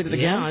Oops, I Did It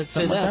Again? Yeah, I'd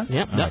say that.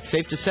 Yeah, that's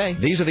safe to say.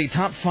 These are the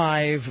top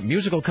 5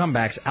 musical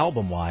comebacks,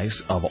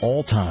 album-wise, of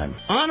all time.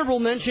 Honorable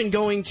mention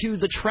going to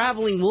the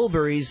Traveling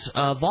Wilburys,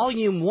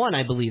 Volume 1,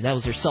 I believe. That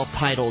was their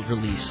self-titled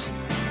release.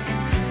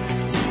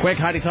 Quick,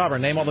 Heidi Tauber,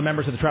 name all the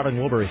members of the Traveling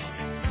Wilburys.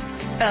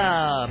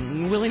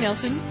 Willie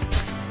Nelson.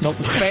 Nope,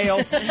 fail.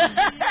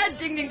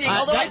 Ding, ding, ding.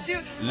 Although I do.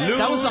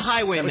 That was the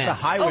Highwaymen. That was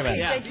the Highwaymen.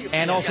 Okay, thank you.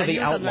 And also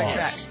the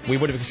Outlaws. We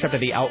would have accepted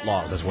the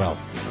Outlaws as well.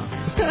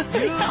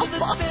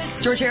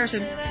 George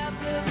Harrison.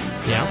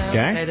 Yeah.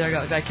 Okay. Okay, there you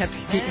go. I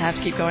have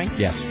to keep going?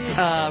 Yes.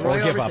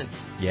 Roy give Orbison. Up.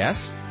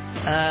 Yes.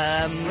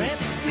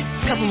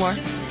 Couple more.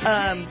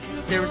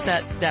 There was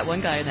that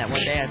one guy in that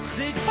one band.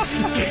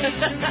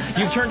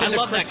 You turned into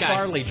Chris that guy.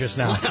 Farley just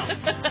now.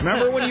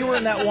 Remember when you were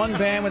in that one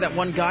band with that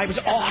one guy? It was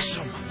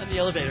awesome. On the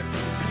elevator.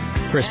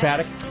 Chris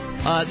Paddock.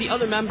 The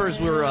other members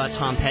were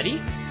Tom Petty,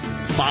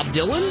 Bob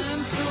Dylan,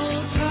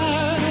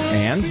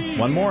 and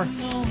one more.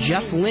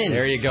 Jeff Lynne.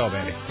 There you go,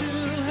 baby.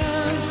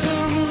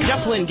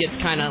 Jeff Lynne gets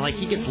kind of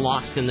he gets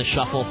lost in the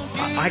shuffle.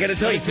 I got to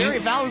tell you, he's a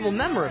very valuable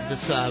member of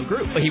this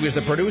group. He was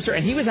the producer,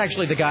 and he was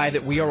actually the guy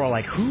that we are all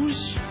like,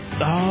 who's?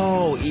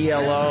 Oh,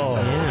 ELO.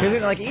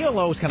 Because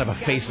ELO is kind of a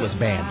faceless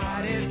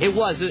band. It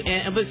was, but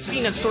it's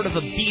seen as sort of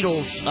a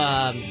Beatles.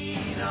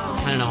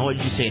 I don't know, what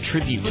did you say, a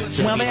tribute?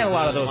 Well, they had a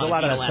lot of those, a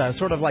lot of that stuff.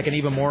 Sort of like an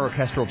even more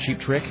orchestral Cheap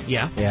Trick.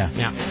 Yeah.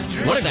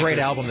 What a great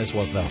album this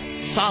was, though.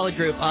 Solid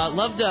group.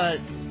 Loved the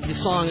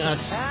song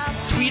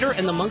Tweeter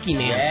and the Monkey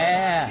Man.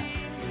 Yeah.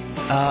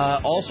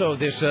 Also,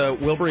 this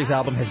Wilburys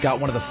album has got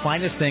one of the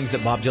finest things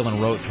that Bob Dylan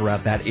wrote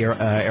throughout that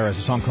era. It's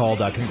a song called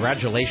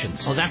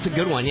Congratulations. Oh, that's a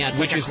good one, yeah.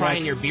 Which is cry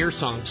in your beer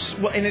song.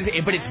 Well,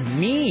 but it's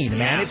mean,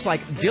 man. Yeah. It's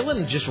like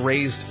Dylan just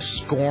raised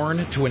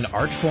scorn to an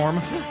art form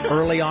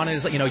early on.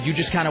 Is you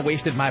just kind of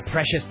wasted my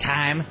precious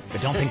time, but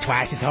don't think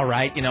twice, it's all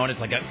right, and it's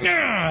like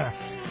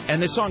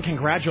and this song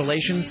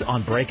Congratulations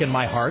on Breaking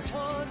My Heart.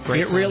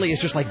 Great song. Really is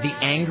just like the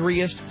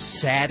angriest,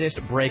 saddest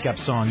breakup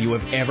song you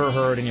have ever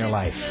heard in your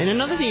life. And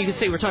another thing you could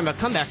say, we're talking about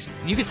comebacks,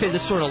 you could say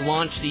this sort of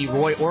launched the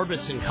Roy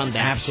Orbison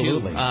comeback.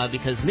 Absolutely. Too,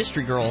 because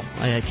Mystery Girl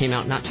came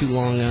out not too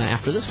long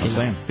after this came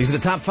out. These are the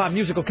top 5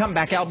 musical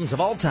comeback albums of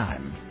all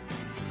time.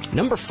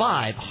 Number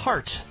 5,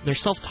 Heart, their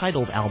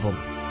self-titled album.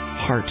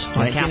 Heart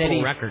on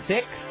Capitol Records.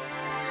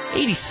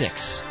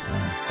 86.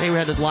 They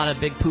had a lot of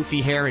big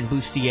poofy hair and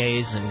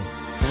bustiers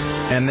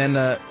And then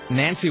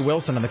Nancy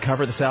Wilson on the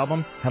cover of this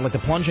album had the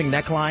plunging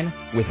neckline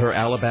with her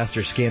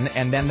alabaster skin,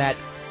 and then that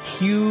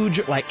huge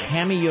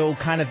cameo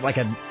kind of like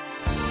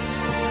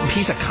a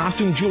piece of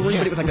costume jewelry,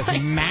 but it was this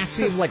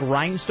massive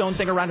rhinestone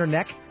thing around her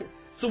neck.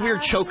 It's a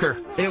weird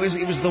choker. It was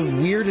the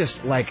weirdest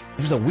look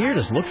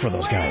for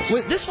those guys.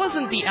 Well, this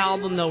wasn't the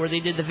album though where they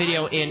did the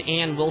video and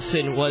Ann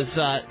Wilson was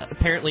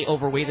apparently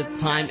overweight at the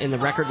time, and the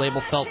record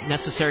label felt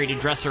necessary to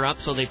dress her up,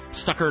 so they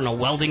stuck her in a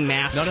welding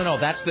mask. No.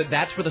 That's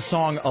for the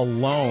song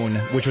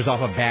 "Alone," which was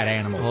off of Bad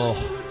Animals. Oh,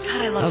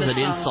 God, I love that was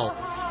this an song. insult.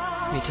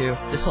 Me too.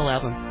 This whole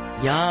album.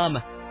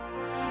 Yum.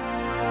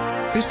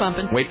 Who's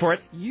pumping? Wait for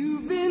it.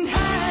 You've been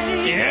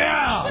hiding.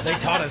 Yeah, they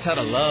taught us how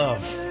to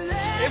love.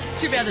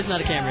 Too bad there's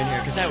not a camera in here,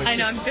 because that was I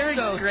know, I'm very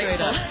so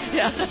grateful. straight up.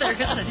 Yeah, they're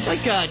good.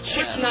 Like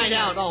Chicks Night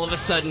Out all of a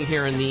sudden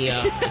here in the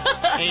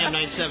AM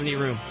 970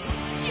 room.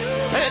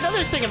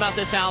 Another thing about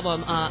this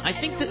album, I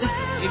think that,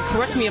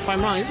 correct me if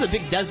I'm wrong, this is a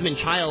big Desmond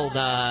Child.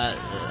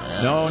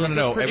 No.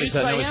 It was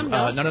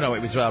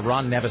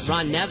Ron Nevison.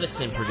 Ron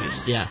Nevison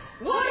produced, yeah.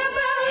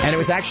 And it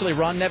was actually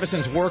Ron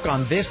Nevison's work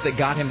on this that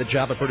got him the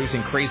job of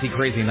producing Crazy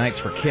Crazy Nights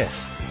for Kiss.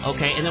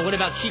 Okay, and then what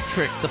about Cheap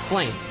Trick, The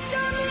Flame?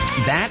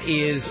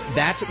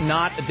 That's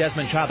not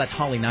Desmond Child, that's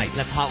Holly Knight.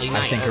 That's Holly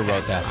Knight. I think who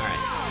wrote that. All right.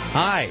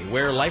 Hi,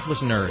 we're lifeless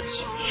nerds.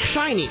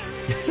 Shiny.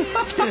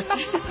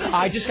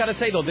 I just got to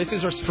say, though, this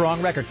is a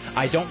strong record.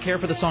 I don't care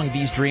for the song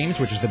These Dreams,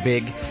 which is the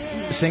big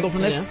single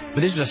from this,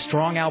 but this is a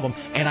strong album.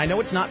 And I know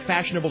it's not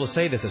fashionable to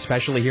say this,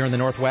 especially here in the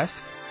Northwest,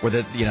 where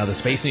the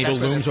Space Needle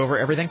looms over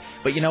everything.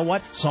 But you know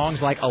what?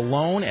 Songs like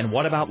Alone and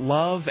What About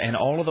Love and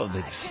all of those,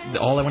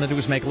 All I Want to Do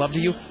Is Make Love to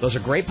You, those are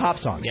great pop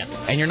songs. Yeah.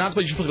 And you're not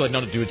supposed to be like,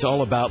 no, dude, it's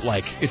all about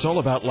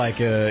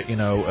Dreamboat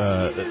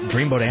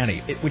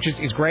Annie, which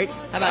is great.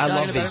 I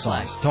love these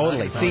songs.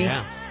 Totally. See?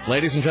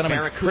 Ladies and gentlemen,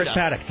 Chris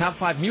Paddock, top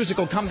 5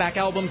 musical comeback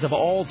albums of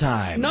all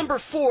time. Number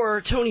 4,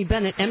 Tony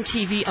Bennett,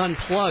 MTV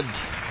Unplugged.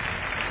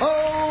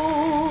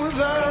 Oh,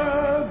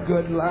 the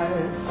good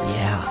life.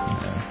 Yeah.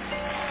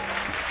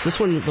 Is this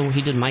when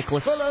he did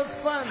Mikeless?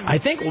 I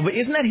think, well, but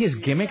isn't that his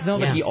gimmick, though,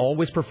 that he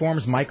always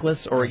performs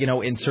Mikeless or,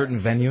 in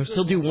certain venues?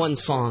 He'll do one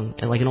song,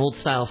 like an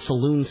old-style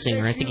saloon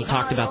singer. I think he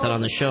talked about that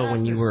on the show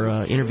when you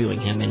were interviewing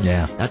him, and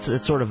that's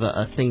sort of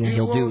a thing that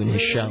he'll do in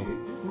his show.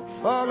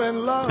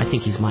 I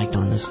think he's mic'd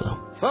on this, though.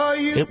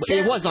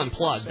 It was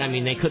unplugged. I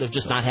mean, they could have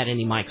just not had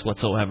any mics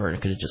whatsoever.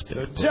 It could have just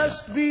been.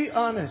 Just be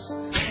honest.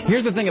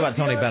 Here's the thing about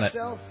Tony Bennett.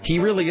 He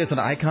really is an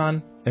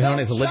icon,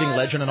 known as a living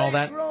legend and all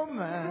that.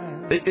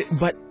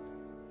 But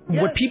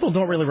what people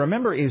don't really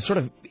remember is sort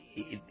of,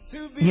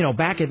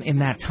 back in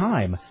that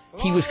time,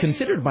 he was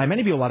considered by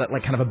many people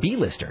like kind of a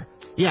B-lister.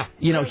 Yeah.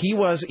 He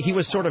was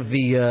sort of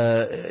the,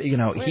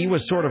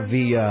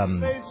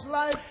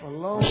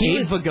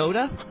 Dave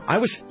Vigoda? I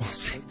was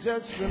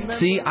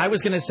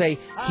going to say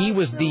he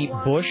was the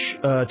Bush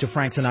to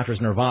Frank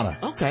Sinatra's Nirvana.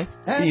 Okay.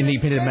 In the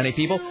opinion of many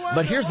people.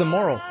 But here's the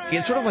moral.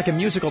 It's sort of like a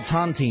musical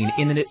tontine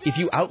in that if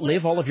you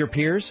outlive all of your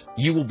peers,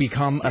 you will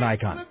become an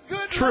icon.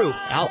 True.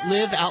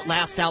 Outlive,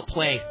 outlast,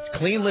 outplay.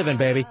 Clean living,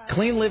 baby.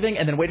 Clean living,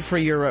 and then wait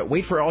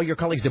for all your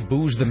colleagues to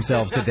booze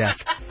themselves to death.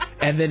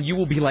 And then you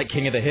will be like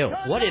King of the Hill.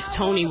 What if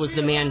Tony was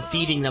the man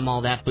feeding them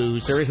all that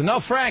booze? There is no,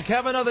 Frank,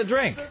 have another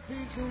drink.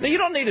 You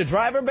don't need a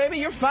driver, baby.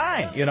 You're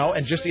fine.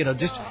 And just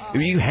if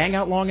you hang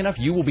out long enough,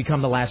 you will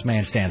become the last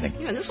man standing.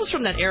 Yeah, and this was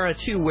from that era,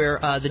 too, where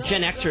the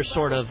Gen Xers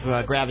sort of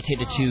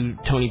gravitated to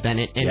Tony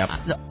Bennett. And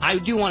I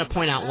do want to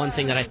point out one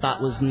thing that I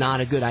thought was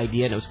not a good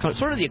idea. And it was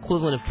sort of the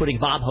equivalent of putting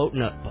Bob Hope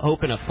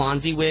in a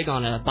Fonzie wig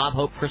on a Bob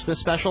Hope Christmas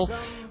special,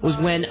 was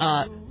when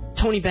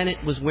Tony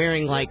Bennett was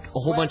wearing like a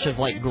whole bunch of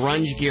like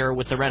grunge gear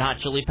with the Red Hot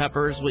Chili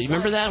Peppers. You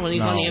remember that when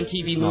he was on the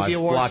MTV Movie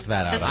Awards? Blocked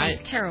that out.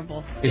 That's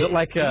terrible. Is it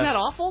like? Isn't that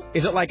awful?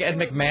 Is it like Ed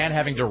McMahon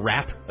having to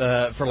rap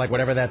for like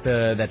whatever that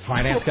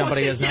finance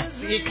company is now?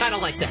 Yes, kind of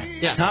like that.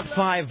 Yeah. Top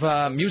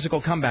 5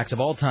 musical comebacks of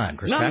all time.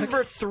 Chris Paddock?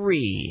 Number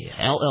 3,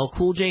 LL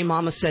Cool J,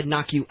 Mama Said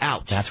Knock You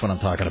Out. That's what I'm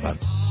talking about.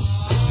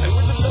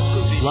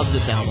 Love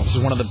this album. This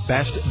is one of the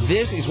best.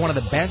 This is one of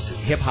the best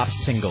hip hop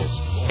singles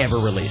ever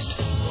released.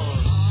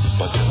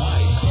 But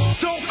tonight,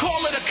 don't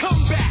call it a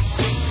comeback.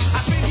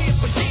 I've been here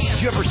for years.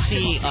 Did you ever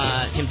see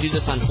him do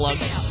this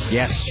unplugged?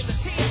 Yes.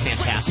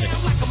 Fantastic.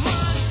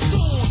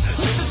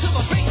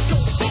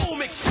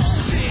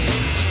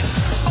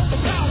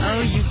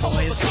 Oh, you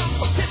boys.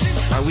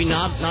 Are we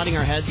nodding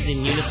our heads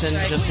in unison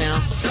just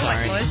now?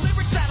 Sorry. All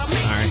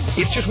right.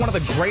 It's just one of the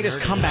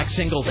greatest comeback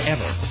singles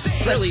ever.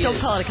 Really don't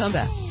call it a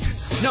comeback.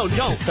 No,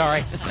 don't.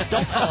 Sorry.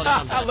 Don't call it a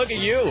comeback. Look at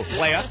you,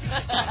 Leia.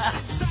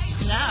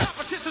 No.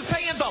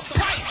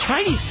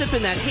 Chinese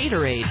sipping that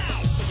haterade.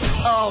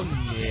 Oh,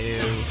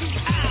 no.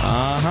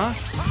 Uh-huh.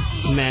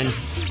 Men.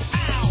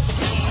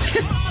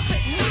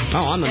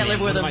 Oh, I'm the Can't man.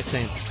 live with What am him. I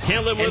saying?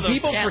 Can't live with him.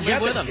 People Can't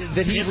forget live with that, him.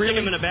 that he Can't really...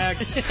 stick him in a bag.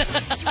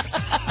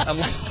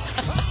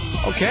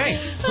 Okay.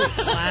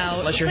 Wow.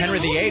 Unless you're Henry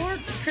VIII. More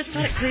Chris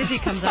Paddock crazy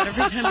comes out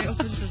every time he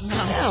opens his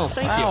mouth. Oh,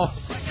 thank you.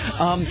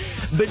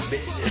 But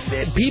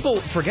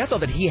people forget, though,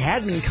 that he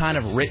had been kind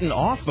of written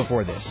off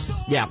before this.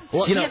 Yeah.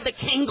 Well, he had the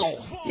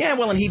Kingle. Yeah,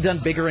 well, and he'd done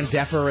Bigger and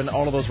Deafer and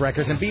all of those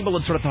records, and people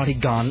had sort of thought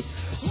he'd gone...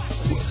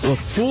 Well,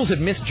 fools had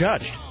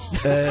misjudged.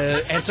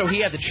 And so he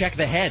had to check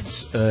the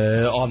heads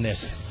on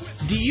this.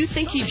 Do you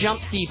think he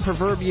jumped the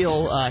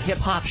proverbial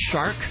hip-hop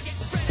shark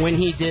When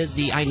he did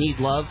the I Need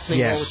Love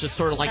single, which is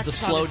sort of like the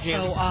slow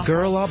jam. So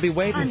Girl, I'll be I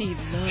waiting. need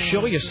love.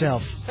 Show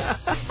yourself.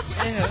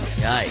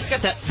 Yeah, he's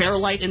got that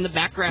Fairlight in the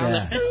background.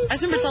 Yeah. I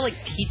remember it's all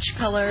like peach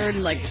colored,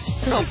 like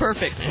Oh,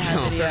 perfect.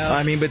 video.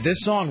 I mean, but this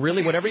song,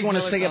 really, whatever you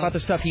want to say about the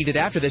stuff he did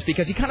after this,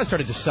 because he kind of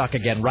started to suck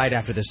again right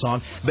after this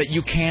song, but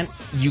you can't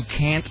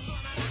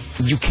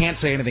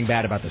say anything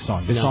bad about this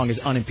song. This song is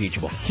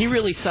unimpeachable. He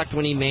really sucked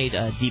when he made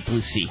Deep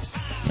Blue Sea.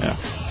 Yeah.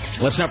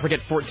 Let's not forget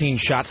 14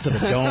 shots to the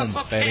dome,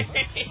 baby.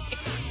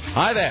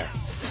 Hi there.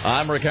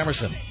 I'm Rick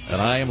Emerson,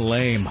 and I am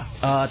lame.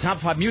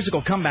 Top 5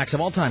 musical comebacks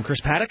of all time. Chris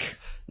Paddock.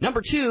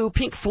 Number 2,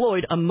 Pink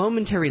Floyd, A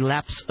Momentary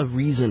Lapse of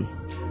Reason.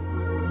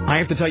 I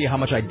have to tell you how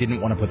much I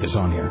didn't want to put this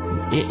on here.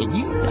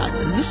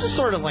 This is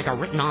sort of like a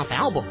written-off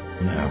album.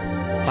 No.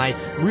 By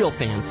real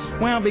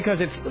fans. Well, because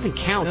it doesn't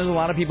count. There's a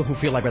lot of people who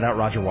feel like without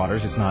Roger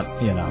Waters, it's not,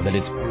 that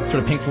it's sort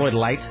of Pink Floyd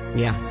light.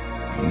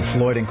 Yeah.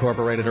 Floyd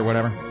Incorporated or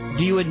whatever.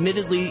 Do you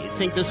admittedly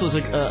think this was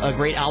a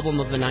great album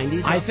of the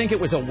 90s? I think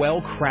it was a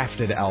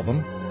well-crafted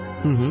album.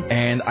 Mm-hmm.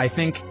 And I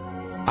think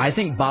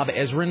Bob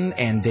Ezrin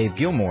and Dave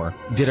Gilmour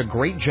did a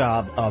great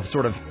job of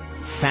sort of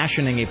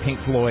fashioning a Pink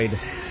Floyd...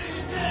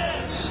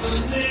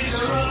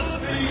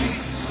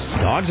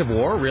 Dogs of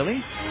War,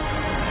 really?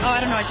 Oh, I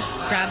don't know. I just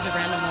grabbed a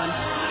random one.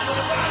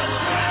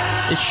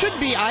 It should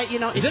be,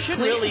 it should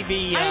really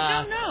be...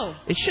 I don't know.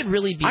 It should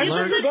really be... I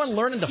learned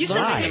learning to you fly.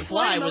 You said Pink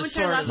Floyd,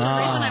 Momentary Lapse of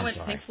Reason. I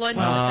went Pink Floyd,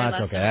 Momentary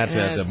Lapse of Reason. That's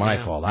okay. That's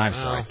my fault. I'm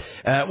sorry.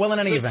 Well, in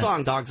any event... Good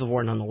song, Dogs of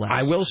War, nonetheless.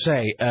 I will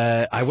say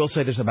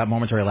this about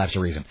Momentary Lapse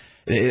of Reason.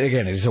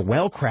 Again, it is a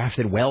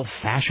well-crafted,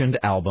 well-fashioned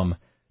album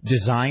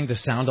designed to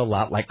sound a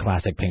lot like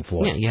classic Pink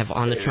Floyd. Yeah, you have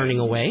On the Turning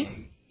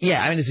Away. Yeah,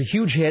 I mean, it's a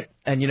huge hit,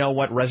 and you know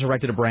what?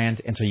 Resurrected a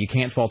brand, and so you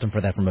can't fault him for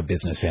that from a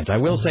business sense. I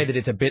will say that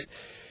it's a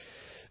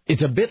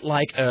bit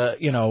like,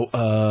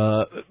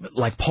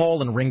 like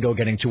Paul and Ringo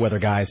getting 2 other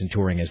guys and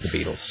touring as the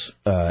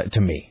Beatles,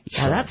 to me.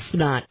 Yeah, that's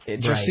not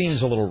It just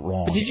seems a little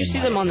wrong. But did you see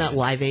them on that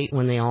Live 8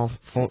 when they all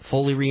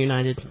fully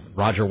reunited?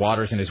 Roger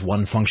Waters and his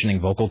one functioning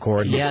vocal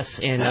cord. Yes,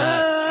 and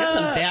had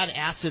some bad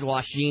acid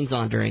wash jeans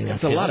on during that.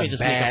 It's a lot of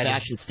just bad... make a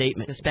fashion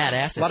statement. It's bad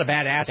acid. A lot of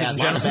bad acid. A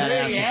lot of bad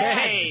acid.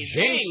 Hey,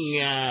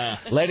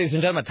 Zing! Ladies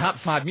and gentlemen, top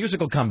 5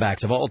 musical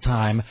comebacks of all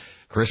time.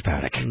 Chris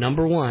Paddock.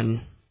 Number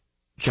 1,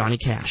 Johnny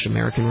Cash,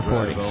 American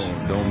Recordings.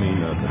 Don't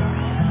mean nothing.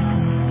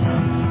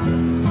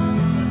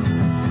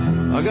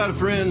 I got a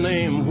friend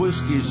named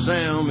Whiskey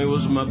Sam. He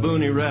was my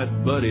boonie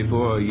rat buddy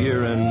for a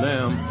year and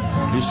damn.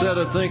 He said,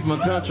 I think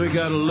my country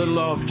got a little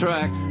off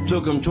track.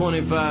 Took him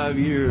 25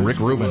 years Rick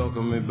Rubin. to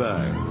welcome me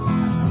back.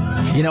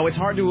 You know, it's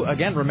hard to,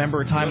 again,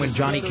 remember a time when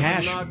Johnny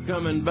Cash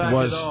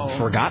was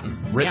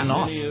forgotten, written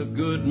off. A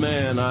good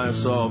man I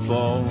saw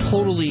fall.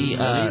 Totally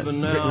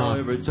even now, written off.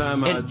 Every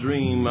time I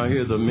dream, I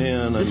hear the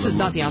men. This is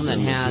not the album that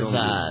has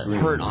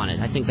Hurt on it.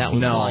 I think that was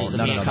No,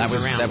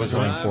 that was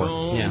going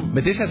forth. Yeah.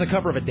 But this has a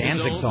cover of a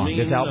Danzig song.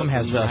 This album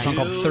has a song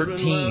called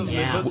 13.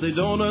 Yeah. But they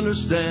don't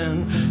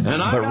understand.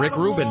 But Rick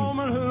Rubin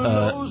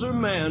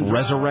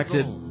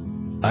resurrected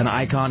an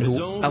icon who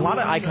a lot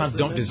of icons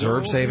don't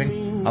deserve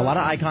saving. A lot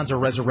of icons are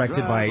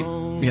resurrected by,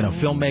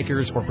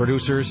 filmmakers or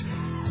producers,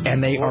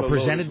 and they are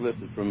presented.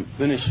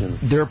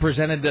 They're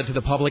presented to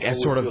the public as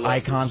sort of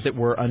icons that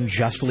were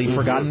unjustly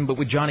forgotten. But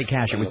with Johnny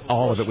Cash,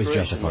 all of it was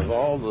justified.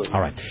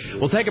 All right,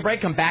 we'll take a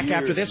break. Come back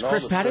after this.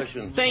 Chris Paddock,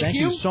 thank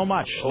you so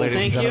much, ladies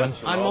and gentlemen.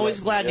 I'm always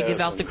glad to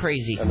give out the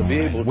crazy.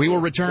 We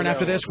will return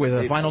after this with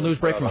a final news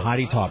break from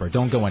Heidi Tauber.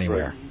 Don't go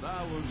anywhere.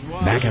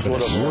 Back after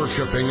this.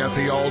 Worshipping at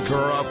the altar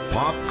of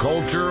pop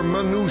culture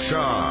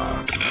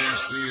minutia.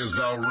 This is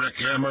the Rick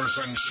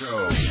Emerson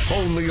Show.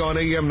 Only on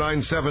AM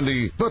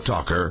 970, The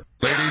Talker.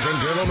 Ladies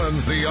and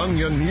gentlemen, The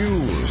Onion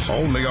News.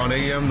 Only on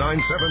AM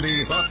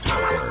 970, The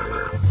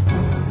Talker.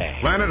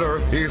 Planet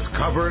Earth is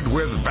covered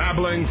with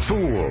babbling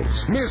fools,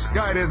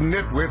 misguided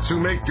nitwits who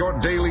make your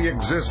daily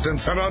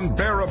existence an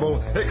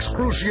unbearable,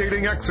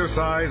 excruciating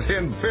exercise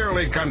in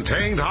fairly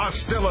contained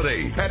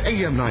hostility. At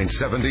AM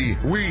 970,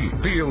 we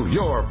feel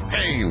your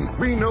pain.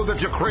 We know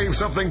that you crave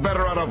something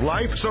better out of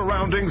life,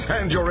 surroundings,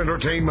 and your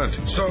entertainment.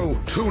 So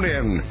tune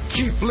in,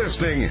 keep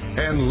listening,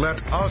 and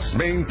let us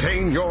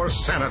maintain your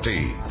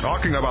sanity.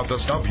 Talking about the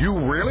stuff you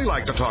really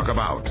like to talk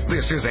about.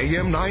 This is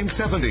AM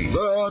 970,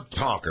 The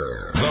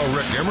Talker. The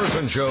Rick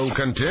Emerson Show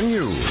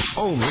continues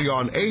only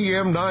on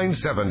AM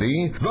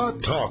 970, The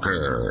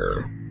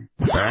Talker.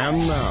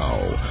 And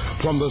now,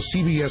 from the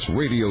CBS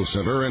Radio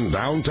Center in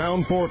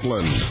downtown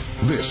Portland,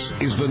 this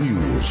is the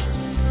news.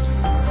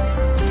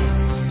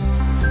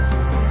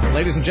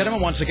 Ladies and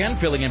gentlemen, once again,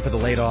 filling in for the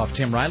laid-off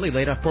Tim Riley,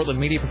 laid-off Portland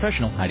media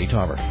professional Heidi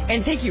Tauber.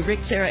 And thank you,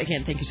 Rick, Sarah,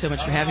 again, thank you so much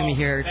for having me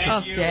here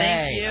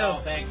today.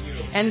 Thank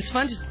you. And it's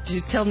fun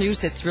to tell news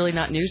that's really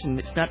not news, and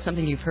it's not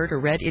something you've heard or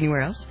read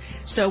anywhere else.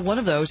 So one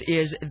of those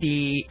is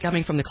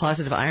coming from the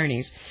Closet of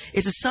Ironies.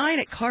 It's a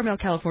sign at Carmel,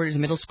 California's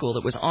middle school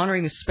that was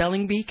honoring the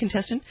spelling bee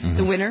contestant,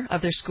 the winner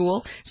of their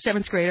school,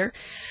 7th grader.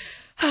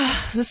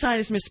 The sign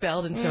is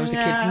misspelled, and so is the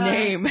kid's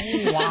name.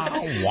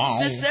 Wow.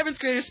 The 7th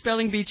grader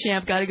spelling bee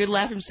champ got a good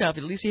laugh himself.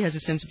 At least he has a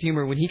sense of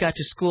humor when he got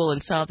to school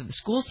and saw that the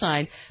school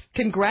sign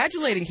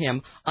congratulating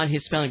him on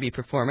his spelling bee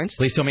performance.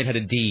 Please tell me it had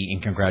a D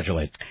in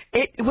congratulate.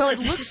 It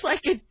looks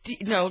like a D.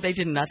 No, they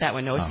didn't. Not that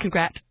one. No, it's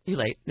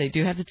congratulate. They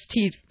do have its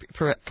T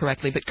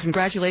correctly, but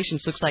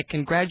congratulations looks like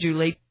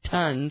congratulate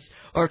tons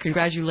or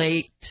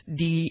congratulate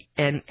DNS.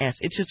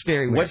 It's just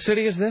very weird. What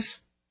city is this?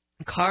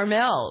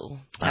 Carmel,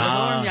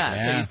 California.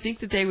 Yeah. So you'd think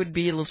that they would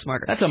be a little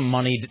smarter. That's a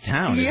moneyed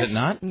town, is it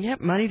not?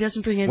 Yep, money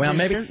doesn't bring in. Well,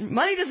 maybe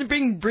money doesn't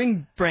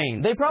bring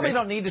brains. They probably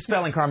don't need to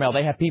spell in Carmel.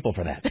 They have people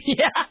for that.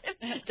 Yeah,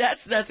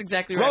 that's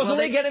exactly right.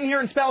 Rosalie, get in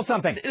here and spell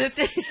something.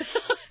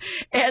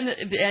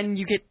 And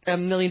you get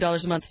 $1 million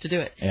a month to do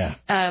it.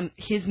 Yeah.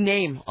 His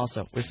name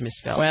also was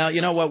misspelled. Well,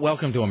 you know what?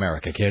 Welcome to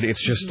America, kid.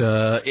 It's just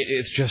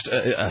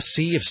a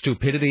sea of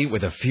stupidity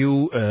with a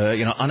few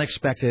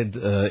unexpected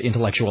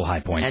intellectual high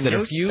points and that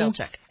no are few spell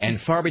check.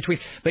 And far between.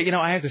 But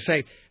I have to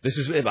say,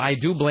 I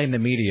do blame the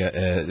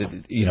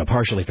media,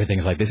 partially for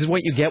things like this. This is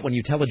what you get when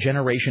you tell a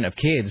generation of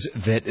kids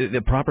that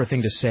the proper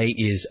thing to say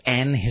is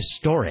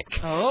anhistoric.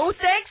 Oh,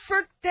 thank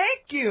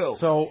you.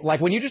 So,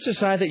 like, when you just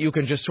decide that you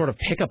can just sort of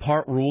pick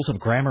apart rules of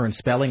grammar and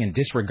spelling and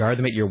disregard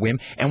them at your whim,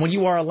 and when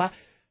you are allowed...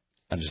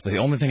 the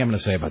only thing I'm going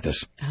to say about this.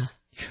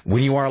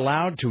 When you are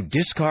allowed to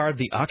discard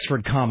the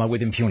Oxford comma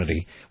with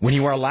impunity, when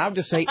you are allowed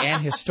to say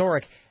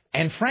anhistoric,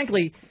 and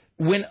frankly...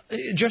 when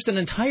just an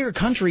entire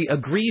country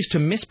agrees to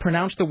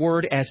mispronounce the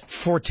word as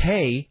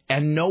forte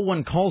and no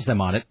one calls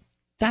them on it,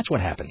 that's what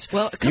happens.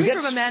 Well, coming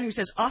from a man who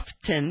says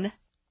often...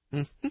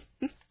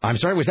 I'm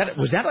sorry, was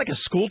that like a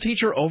school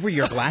teacher over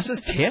your glasses?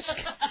 Tisk?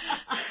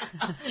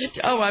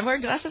 Oh, I'm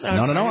wearing glasses?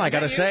 No, I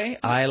got to say,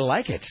 I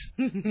like it.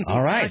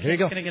 All right, here you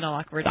go. It's going to get all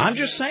awkward. I'm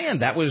just saying,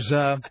 that was...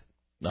 all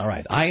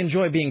right, I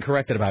enjoy being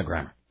corrected about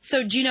grammar.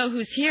 So, do you know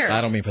who's here?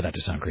 I don't mean for that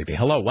to sound creepy.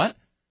 Hello, what?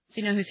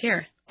 Do you know who's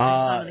here?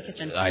 In the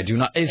kitchen. I do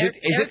not. Is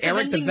it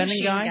Eric the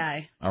vending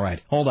guy? All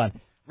right, hold on.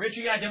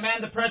 Richie, I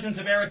demand the presence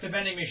of Eric the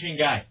vending machine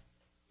guy.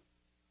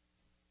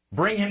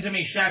 Bring him to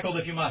me, shackled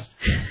if you must.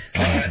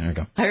 All right, there we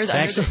go. I heard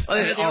that. Thanks.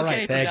 All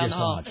right, thank you the so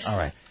hall. much. All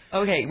right.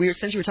 Okay,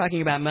 since you were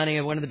talking about money,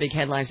 and one of the big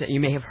headlines that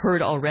you may have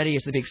heard already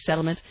is the big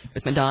settlement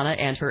with Madonna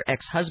and her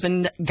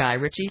ex-husband, Guy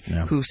Ritchie,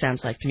 who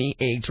sounds like to me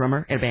a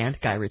drummer in a band,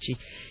 Guy Ritchie.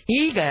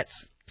 He gets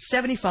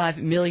 $75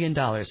 million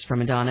from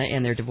Madonna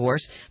and their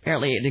divorce.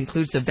 Apparently, it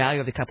includes the value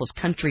of the couple's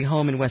country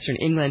home in Western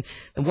England.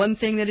 The one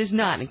thing that is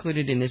not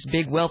included in this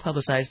big,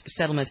 well-publicized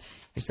settlement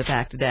is the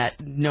fact that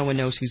no one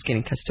knows who's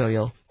getting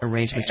custodial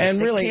arrangements with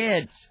the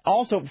kids.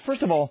 Also,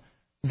 first of all,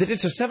 that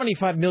it's a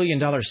 $75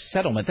 million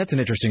settlement. That's an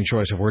interesting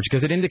choice of words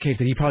because it indicates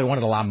that he probably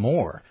wanted a lot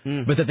more.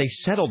 But that they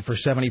settled for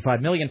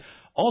 $75 million.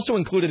 Also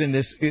included in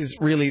this is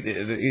really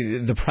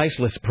the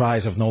priceless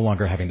prize of no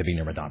longer having to be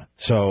near Madonna.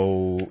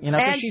 So,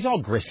 she's all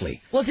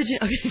gristly. Well, did you...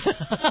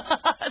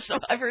 So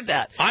I've heard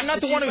that. I'm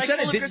not the one who said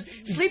it.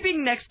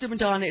 Sleeping next to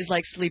Madonna is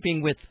like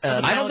sleeping with...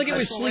 I don't think it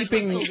was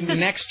sleeping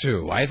next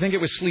to. I think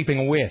it was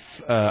sleeping with.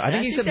 I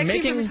think he said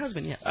making...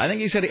 husband, yes. I think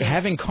he said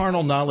having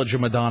carnal knowledge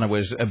of Madonna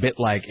was a bit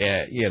like,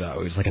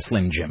 it was like a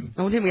Slim Jim.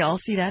 Oh, didn't we all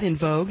see that in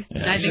Vogue?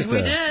 Yeah, I think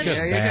we did.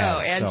 There you go.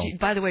 And she,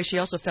 by the way, she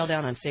also fell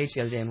down on stage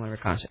the other day in one of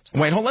her concerts.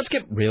 Wait, let's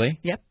get... Really?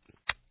 Yep.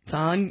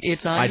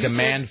 It's on. I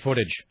demand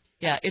footage.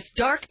 Yeah, it's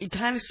dark. You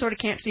kind of sort of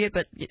can't see it,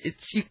 but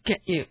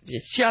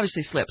she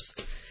obviously slips.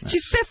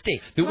 She's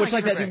 50. It was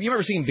like that. You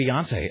remember seeing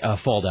Beyonce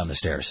fall down the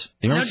stairs?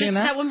 You remember seeing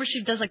that? That one where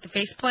she does like the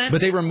face plant?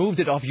 But they removed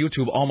it off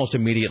YouTube almost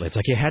immediately. It's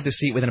like you had to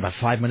see it within about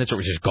 5 minutes or it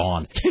was just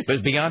gone.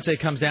 But Beyonce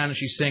comes down and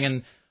she's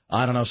singing,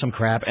 I don't know, some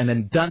crap, and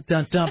then dun,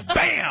 dun, dun,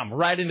 bam,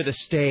 right into the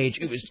stage.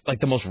 It was like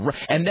the most...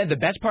 And then the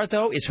best part,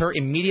 though, is her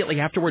immediately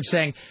afterwards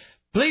saying...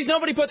 Please,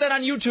 nobody put that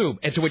on YouTube.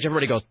 And to which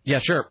everybody goes, yeah,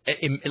 sure.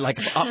 Like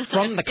up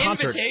from the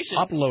concert,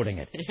 uploading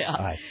it. Yeah.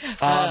 All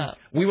right.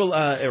 We will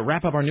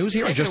wrap up our news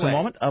here in just a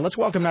moment. Let's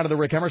welcome now to the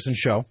Rick Emerson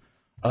Show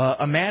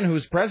a man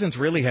whose presence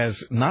really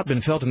has not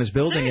been felt in this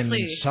building in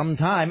some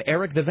time,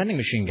 Eric the vending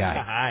machine guy.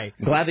 Hi.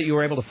 Glad that you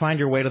were able to find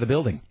your way to the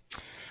building.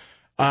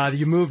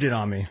 You moved it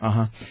on me.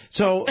 Uh-huh.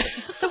 So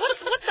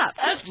what's up?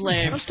 That's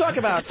lame. Let's talk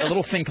about a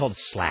little thing called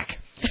Slack.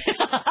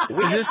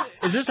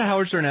 Is this a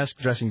Howard Stern-esque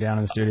dressing down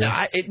in the studio?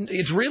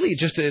 It's really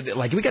just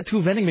like we got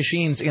two vending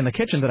machines in the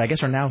kitchen that I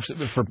guess are now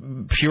for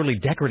purely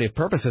decorative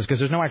purposes because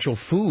there's no actual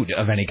food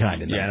of any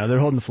kind in there. Yeah, no, they're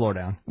holding the floor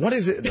down. What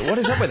is it? What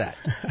is up with that?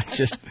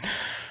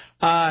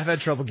 I've had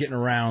trouble getting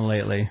around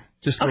lately.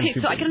 Okay,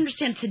 so I can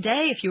understand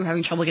today if you were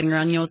having trouble getting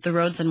around, with the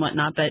roads and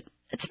whatnot, but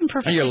it's been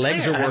perfectly Your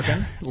legs clear. are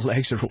working.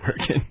 Legs are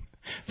working.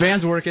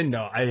 Van's working.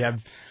 No, I have.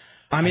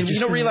 I mean, you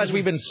don't realize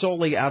we've been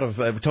totally out of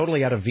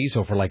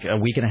Viso for like a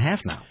week and a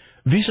half now.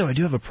 Viso, I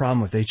do have a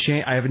problem with.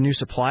 I have a new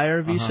supplier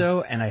of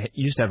Viso, and I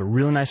used to have a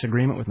really nice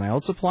agreement with my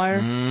old supplier,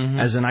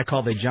 as in I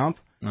call they jump,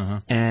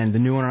 and the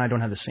new one and I don't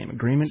have the same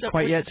agreement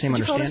quite yet, same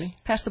understanding.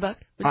 Pass the buck.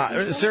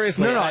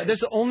 Seriously? No, that's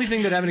the only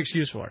thing that I have an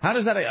excuse for. How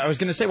does that? I was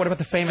going to say, what about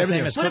the famous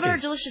What about our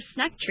cookies? delicious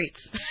snack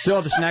treats?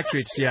 Still the snack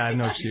treats. Yeah, I have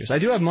no excuse. I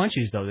do have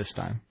munchies though this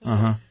time.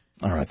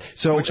 All right.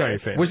 So, which are your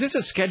favorites? Was this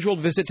a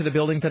scheduled visit to the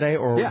building today,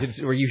 or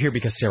were you here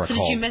because Sarah So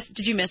called?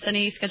 did you miss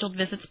any scheduled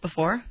visits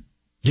before?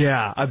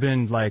 Yeah, I've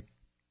been like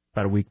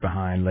about a week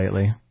behind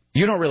lately.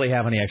 You don't really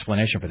have any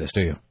explanation for this,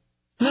 do you?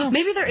 No.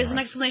 Maybe there is an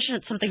explanation.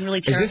 It's something really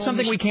terrible. Is this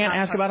something we can't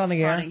ask about on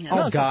the air?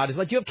 Oh, God. It's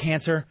like, do you have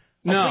cancer?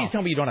 Oh, No. please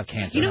tell me you don't have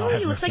cancer. You know what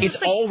he looks like? It's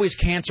always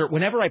cancer.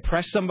 Whenever I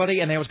press somebody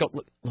and they always go,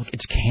 look,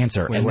 it's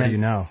cancer. Wait, and what then, do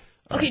you know?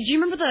 Okay, do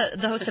you remember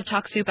the host of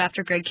Talk Soup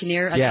after Greg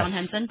Kinnear, Yes, John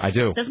Henson? I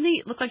do. Doesn't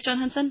he look like John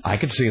Henson? I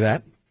could see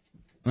that.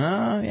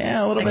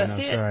 Yeah, a little bit.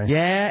 Sorry.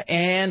 Yeah,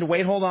 and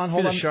wait, hold on.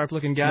 He's a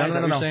sharp-looking guy. No, is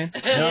that what you're saying?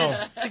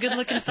 No. It's a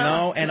good-looking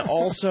fellow. No, and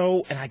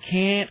also, and I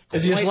can't.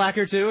 Is he a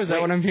slacker too? Is that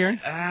what I'm hearing?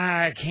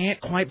 I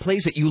can't quite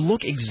place it. You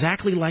look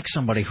exactly like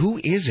somebody. Who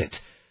is it?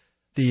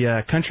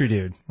 The country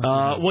dude.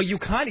 Well, you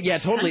kind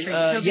of, totally.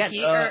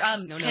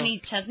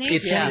 Kenny Chesney?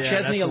 It's Kenny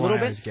Chesney a little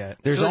bit.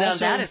 There's also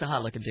that is a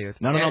hot-looking dude.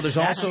 No. There's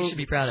That also you should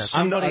be proud of.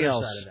 somebody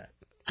else.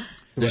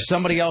 There's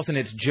somebody else, and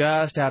it's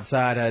just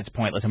outside. It's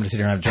pointless. I'm going to sit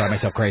here and drive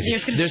myself crazy. You're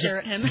just gonna stare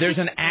at him There's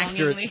an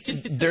actor.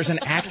 There's an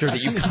actor that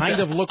you kind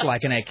of look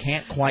like, and I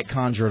can't quite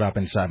conjure it up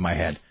inside my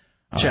head.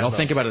 All right, I'll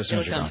think about it as soon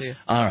as you're done.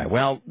 All right.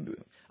 Well,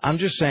 I'm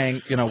just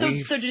saying, So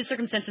due to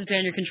circumstances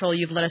beyond your control,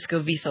 you've let us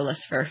go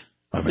visa-less for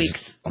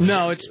weeks.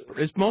 No,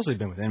 it's mostly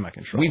been within my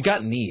control. We've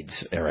got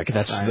needs, Eric.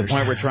 That's the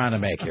point we're trying to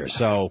make here.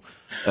 So,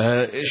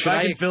 if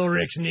I can fill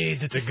Rick's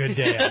needs, it's a good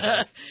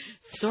day.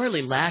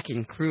 Sorely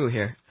lacking crew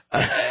here.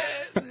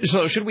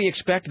 So should we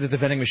expect that the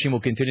vending machine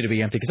will continue to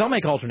be empty? Because I'll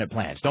make alternate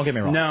plans. Don't get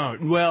me wrong. No,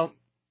 well,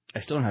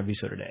 I still don't have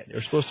visa today. They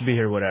were supposed to be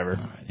here, whatever.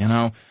 You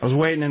know, I was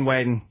waiting and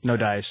waiting, no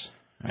dice.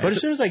 Right. But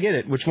as soon as I get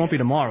it, which won't be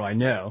tomorrow, I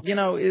know. You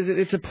know,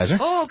 it's a pleasure.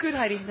 Oh, good,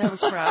 Heidi. That was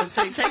proud.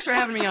 Thanks for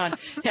having me on.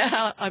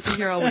 Yeah, I'll be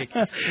here all week.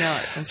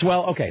 No,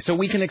 well, okay, so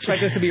we can expect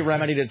this to be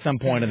remedied at some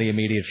point in the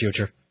immediate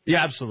future.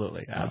 Yeah,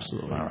 absolutely. All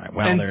right.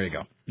 Well, there you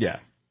go. Yeah.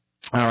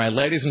 All right,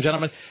 ladies and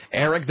gentlemen,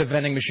 Eric, the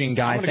vending machine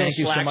guy. Thank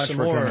you so much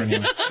for coming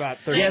in.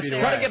 Yes,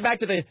 try to get back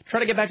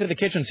to the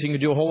kitchen so you can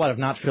do a whole lot of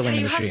not filling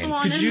the machine.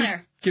 Could you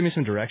give me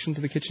some direction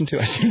to the kitchen too?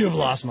 I seem to have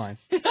lost mine.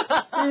 Thank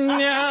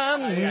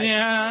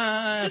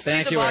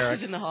you,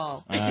 Eric. In the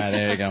hall. All right,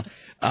 there you go.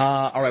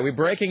 All right, we're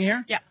breaking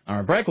here. Yeah. All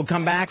right, break. We'll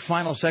come back.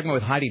 Final segment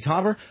with Heidi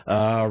Tauber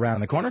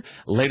around the corner.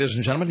 Ladies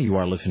and gentlemen, you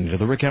are listening to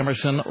the Rick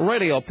Emerson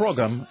radio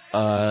program,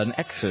 an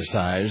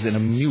exercise in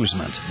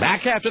amusement.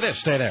 Back after this.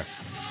 Stay there.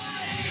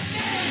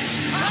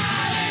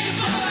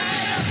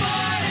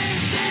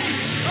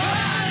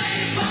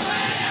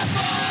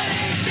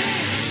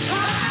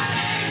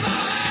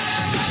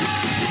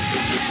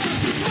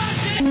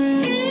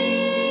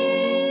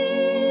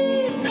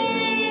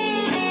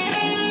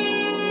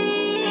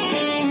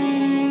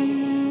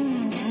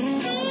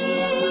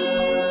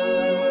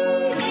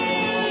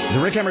 The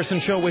Rick Emerson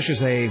Show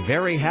wishes a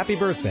very happy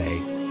birthday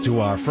to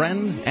our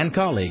friend and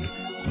colleague,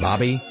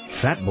 Bobby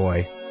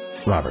Fatboy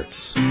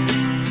Roberts.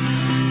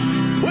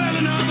 Well,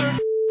 another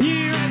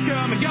year has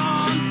come and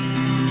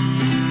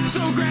gone,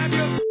 so grab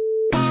your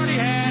party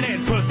hat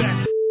and put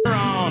that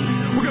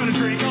on. We're gonna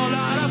drink a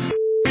lot of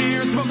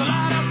beer and smoke a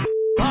lot of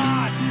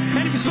pot.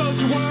 And if you're supposed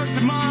to work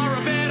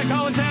tomorrow, better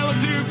call and tell us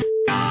to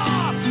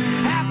off.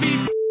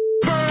 Happy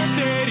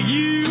birthday to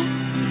you.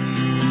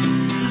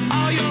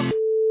 All your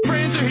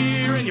friends are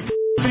here and your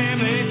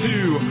family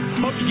too.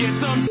 Hope you get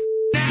some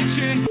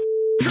action,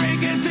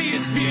 drink until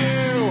you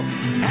spew.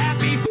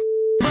 Happy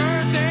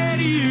birthday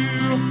to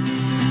you.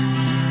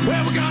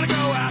 Well, we're gonna go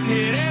out and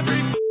hit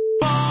every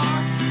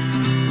bar.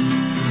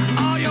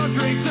 All your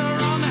drinks are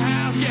on the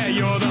house, yeah,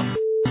 you're the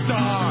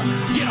star.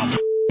 Get all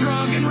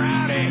drunk and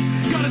rowdy,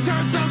 gonna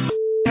turn some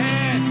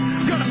heads,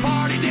 gonna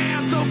party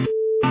down so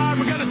hard,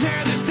 we're gonna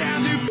tear this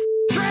down to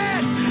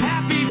shreds.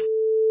 Happy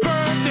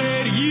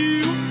birthday to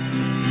you.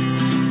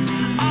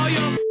 All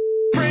your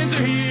friends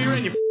are here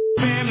and your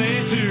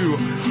family too.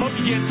 Hope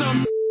you get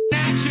some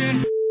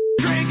action,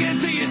 drink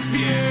until you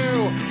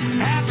spew.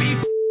 Happy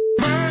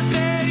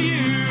birthday to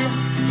you.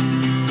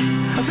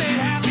 I said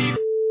happy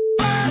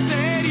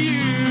birthday to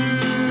you.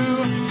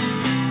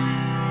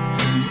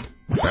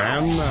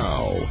 And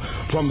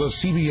now, from the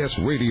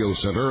CBS Radio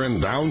Center in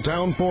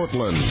downtown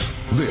Portland,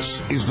 this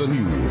is the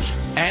news.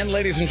 And,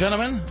 ladies and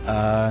gentlemen, in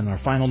our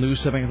final news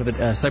segment of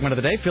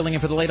the day, filling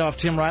in for the laid-off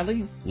Tim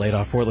Riley,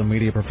 laid-off Portland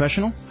media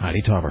professional,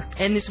 Heidi Tauber.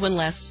 And this one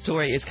last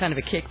story is kind of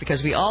a kick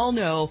because we all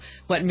know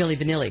what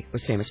Milli Vanilli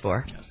was famous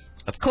for. Yes.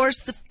 Of course,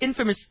 the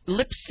infamous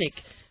lip sync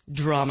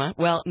drama.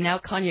 Well, now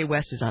Kanye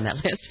West is on that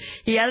list.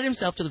 He added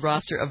himself to the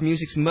roster of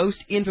music's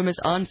most infamous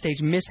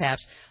onstage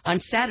mishaps on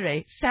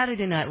Saturday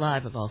Night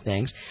Live, of all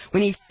things,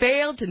 when he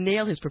failed to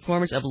nail his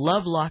performance of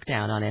Love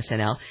Lockdown on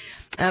SNL.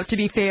 To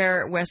be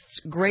fair, West's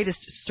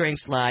greatest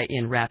strengths lie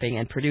in rapping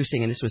and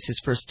producing, and this was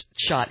his first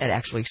shot at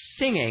actually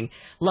singing.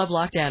 Love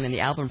Lockdown, and the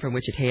album from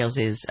which it hails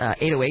is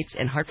 808s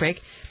and Heartbreak,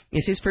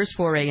 is his first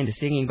foray into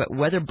singing, but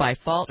whether by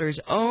fault or his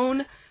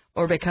own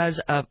or because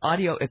of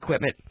audio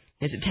equipment,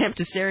 His attempt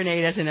to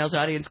serenade SNL's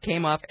audience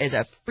came off as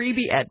a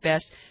freebie at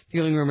best,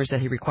 fueling rumors that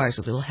he requires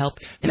a little help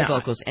in the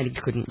vocals, and he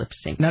couldn't lip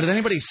sync. Now, did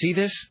anybody see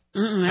this?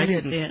 I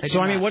didn't see it.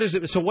 So, I mean, what is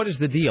it? So, what is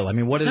the deal? I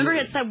mean, what is Remember,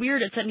 it? it's that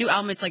weird, it's that new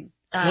album, it's like...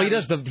 Well, he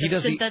does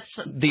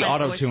the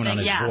auto-tune on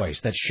his voice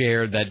that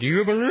shared that, do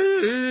you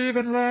believe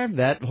in life?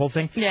 That whole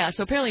thing? Yeah,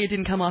 so apparently it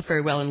didn't come off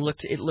very well and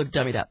it looked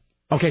dummied up.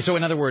 Okay, so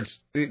in other words,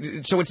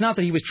 so it's not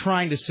that he was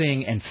trying to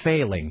sing and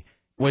failing.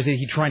 Was it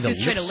he trying to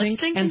lip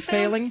sync and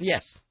failing?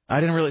 Yes. I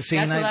didn't really see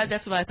that.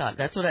 That's what I thought.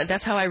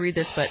 That's how I read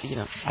this, but, you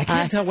know. I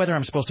can't tell whether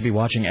I'm supposed to be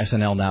watching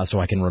SNL now so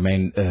I can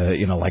remain,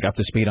 like up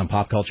to speed on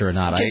pop culture or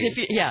not.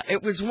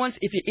 It was once,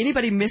 if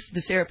anybody missed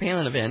the Sarah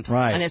Palin event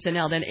on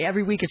SNL, then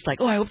every week it's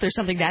like, oh, I hope there's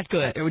something that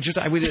good. It would just,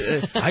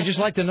 I just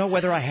like to know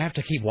whether I have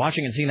to keep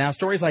watching and see now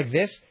stories like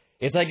this.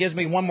 It's like gives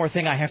me one more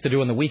thing I have to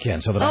do on the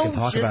weekend so that I can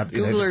talk about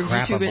Google or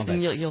crap YouTube on it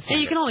and you'll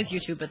you can always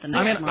YouTube it the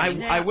next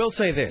morning. I will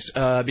say this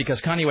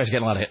because Kanye West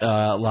getting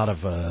a lot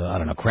of I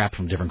don't know, crap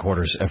from different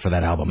quarters for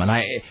that album, and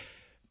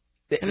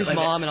and his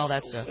mom and all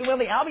that stuff. Well,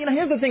 the album.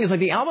 Here's the thing: is like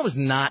the album is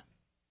not.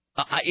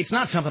 It's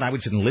not something I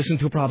would sit and listen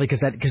to probably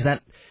because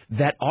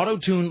that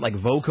auto-tune like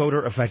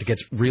vocoder effect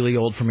gets really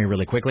old for me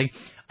really quickly.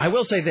 I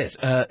will say this: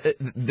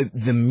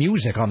 the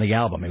music on the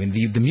album. I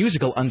mean, the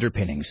musical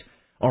underpinnings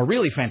are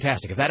really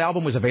fantastic. If that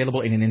album was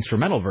available in an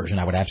instrumental version,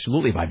 I would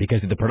absolutely buy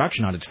because the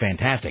production on it's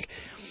fantastic.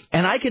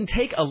 And I can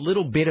take a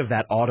little bit of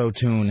that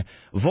auto-tune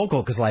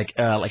vocal because like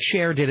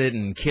Cher did it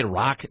and Kid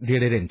Rock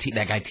did it and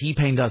that guy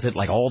T-Pain does it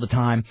like all the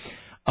time.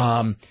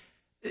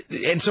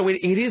 And so it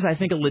is, I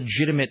think, a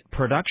legitimate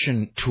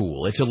production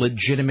tool. It's a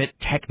legitimate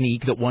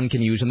technique that one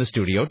can use in the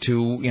studio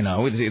to,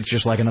 it's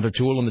just like another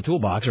tool in the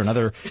toolbox or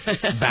another,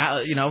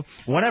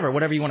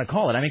 whatever you want to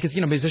call it. I mean, because,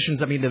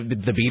 musicians, the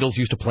Beatles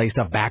used to play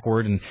stuff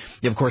backward. And,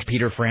 of course,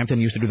 Peter Frampton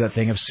used to do that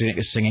thing of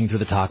singing through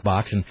the talk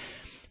box.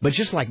 But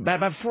just like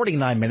about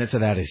 49 minutes of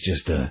that is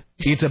just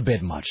it's a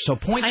bit much. So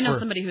I know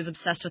somebody who's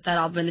obsessed with that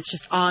album, and it's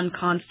just on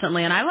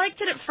constantly. And I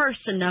liked it at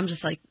first, and now I'm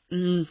just like,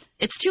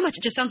 it's too much.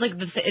 It just sounds like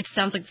the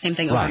same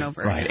thing over and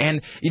over. Right. And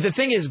the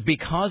thing is,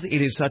 because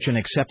it is such an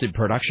accepted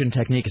production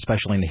technique,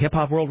 especially in the hip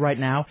hop world right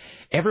now,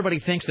 everybody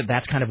thinks that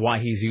that's kind of why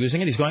he's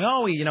using it. He's going,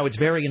 it's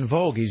very in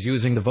vogue. He's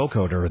using the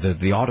vocoder or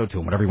the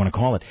auto-tune, whatever you want to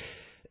call it.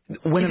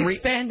 He's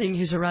expanding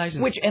his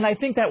horizon. And I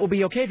think that will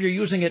be okay if you're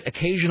using it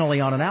occasionally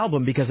on an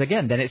album because,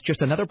 again, then it's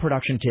just another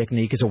production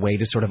technique as a way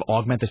to sort of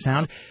augment the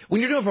sound.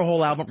 When you're doing it for a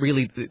whole album,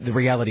 really, the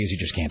reality is you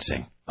just can't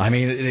sing. I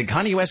mean,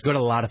 Kanye West good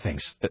at a lot of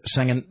things.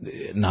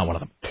 Singing, not one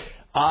of them.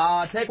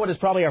 Take what is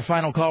probably our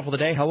final call for the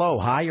day. Hello.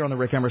 Hi. You're on the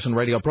Rick Emerson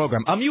radio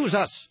program. Amuse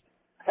us.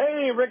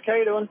 Hey, Rick. How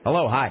you doing?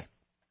 Hello. Hi.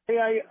 Hey,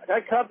 I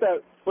caught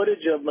that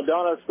footage of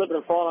Madonna slipping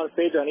and falling on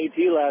stage on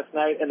E.T. last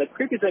night, and the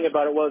creepy thing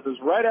about it was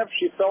right after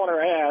she fell on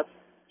her ass,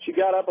 she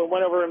got up and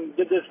went over and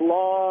did this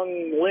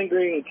long,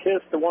 lingering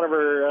kiss to one of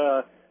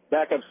her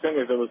backup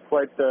singers. It was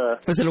quite...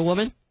 was it a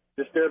woman?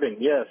 Disturbing,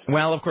 yes.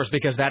 Well, of course,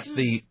 because that's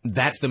the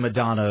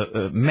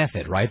Madonna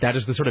method, right? That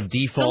is the sort of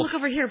default... Don't look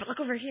over here, but look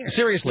over here.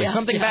 Seriously,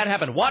 something bad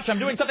happened. Watch, I'm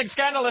doing something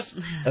scandalous.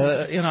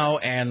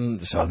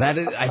 And so that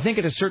is, I think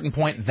at a certain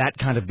point that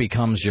kind of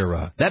becomes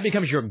your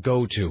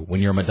go-to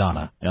when you're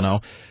Madonna,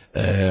 All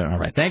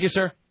right. Thank you,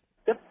 sir.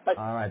 Yep. Bye.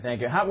 All right, thank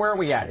you. Where are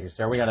we at here,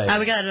 sir? We got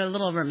a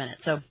little over a minute.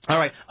 So. All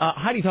right,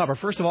 Heidi Tauber.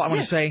 First of all, I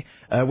want to say,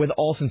 with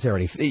all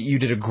sincerity, you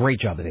did a great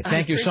job today.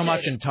 Thank you so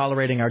much in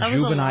tolerating our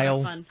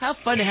juvenile fun. How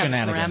fun to have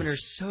parameters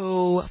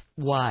so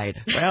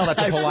wide. Well,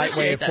 that's a polite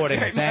way of putting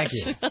it. Thank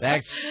you.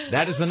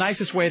 That is the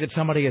nicest way that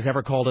somebody has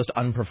ever called us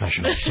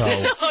unprofessional. So.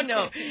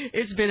 No,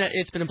 it's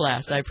been a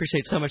blast. I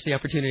appreciate so much the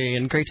opportunity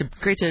and great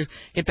to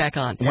get back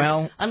on.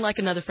 Well, unlike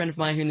another friend of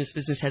mine who in this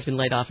business has been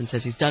laid off and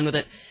says he's done with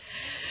it.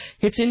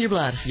 It's in your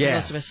blood, yeah.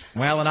 Most of us.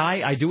 Well, and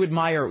I do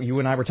admire, you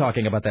and I were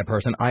talking about that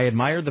person, I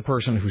admired the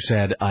person who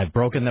said, I've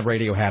broken the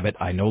radio habit,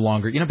 I no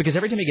longer, because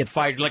every time you get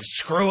fired, you're like,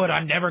 screw it,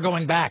 I'm never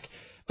going back.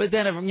 But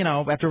then,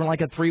 after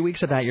like 3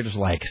 weeks of that, you're just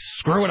like,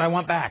 screw it, I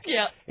want back.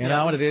 Yeah. And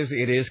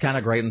it is kind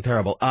of great and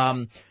terrible.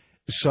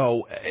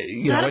 So,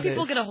 how do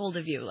people get a hold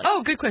of you?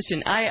 Oh, good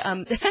question.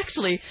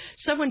 Actually,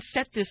 someone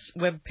set this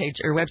web page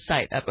or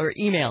website up, or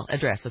email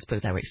address, let's put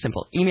it that way,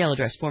 simple, email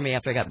address for me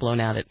after I got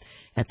blown out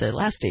at the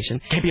last station.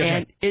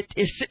 And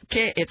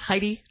it's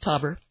Heidi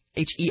Tauber,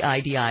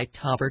 Heidi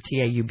Tauber,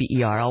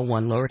 Tauber, all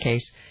one,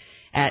 lowercase,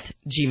 at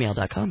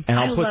gmail.com. And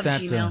I'll put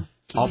that...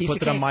 I'll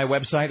put it on my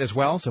website as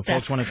well, so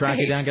folks want to track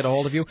you down, get a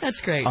hold of you. That's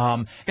great.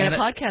 And a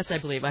podcast, I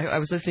believe. I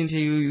was listening to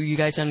you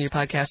guys on your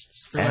podcasts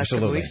for the last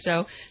couple of weeks,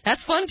 so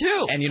that's fun,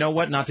 too. And you know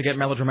what? Not to get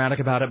melodramatic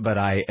about it, but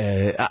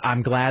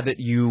I'm glad that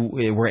you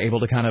were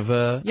able to kind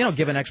of,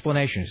 give an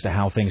explanation as to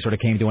how things sort of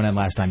came to an end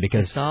last time,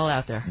 because it's all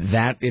out there.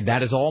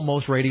 That is all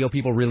most radio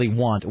people really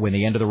want when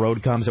the end of the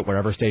road comes at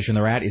whatever station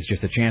they're at, is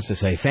just a chance to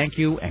say thank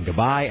you and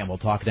goodbye, and we'll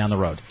talk down the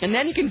road. And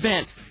then you can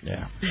vent.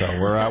 Yeah. So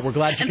we're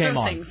glad you came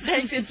on.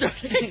 Thanks.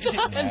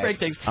 and break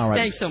things. All right.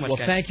 Thanks so much, Well,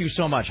 guys. thank you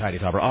so much, Heidi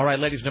Tauber. All right,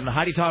 ladies and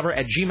gentlemen,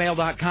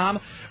 HeidiTauber@gmail.com.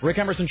 Rick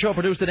Emerson Show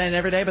produced today and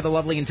every day by the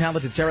lovely and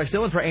talented Sarah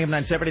Still. And for AM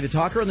 970, The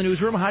Talker in the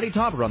newsroom, Heidi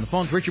Tauber. On the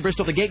phones, Richard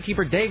Bristol, the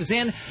gatekeeper, Dave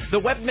Zinn. The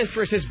web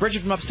mistress is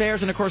Bridget from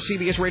upstairs. And, of course,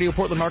 CBS Radio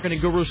Portland marketing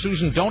guru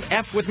Susan Don't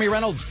F with me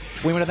Reynolds.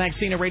 We want to thank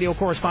senior radio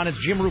correspondents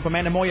Jim Roop,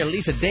 Amanda Moya,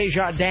 Lisa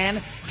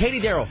Desjardins, Katie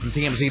Darrow from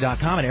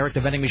TMZ.com, and Eric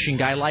the Vending Machine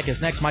Guy. Like us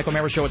next. Michael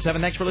Mara Show at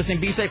 7. Thanks for listening.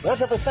 Be safe.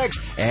 Wonderful. Thanks.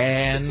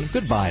 And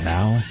goodbye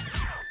now.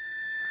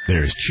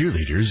 There's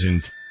cheerleaders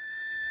in...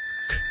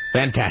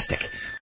 Fantastic.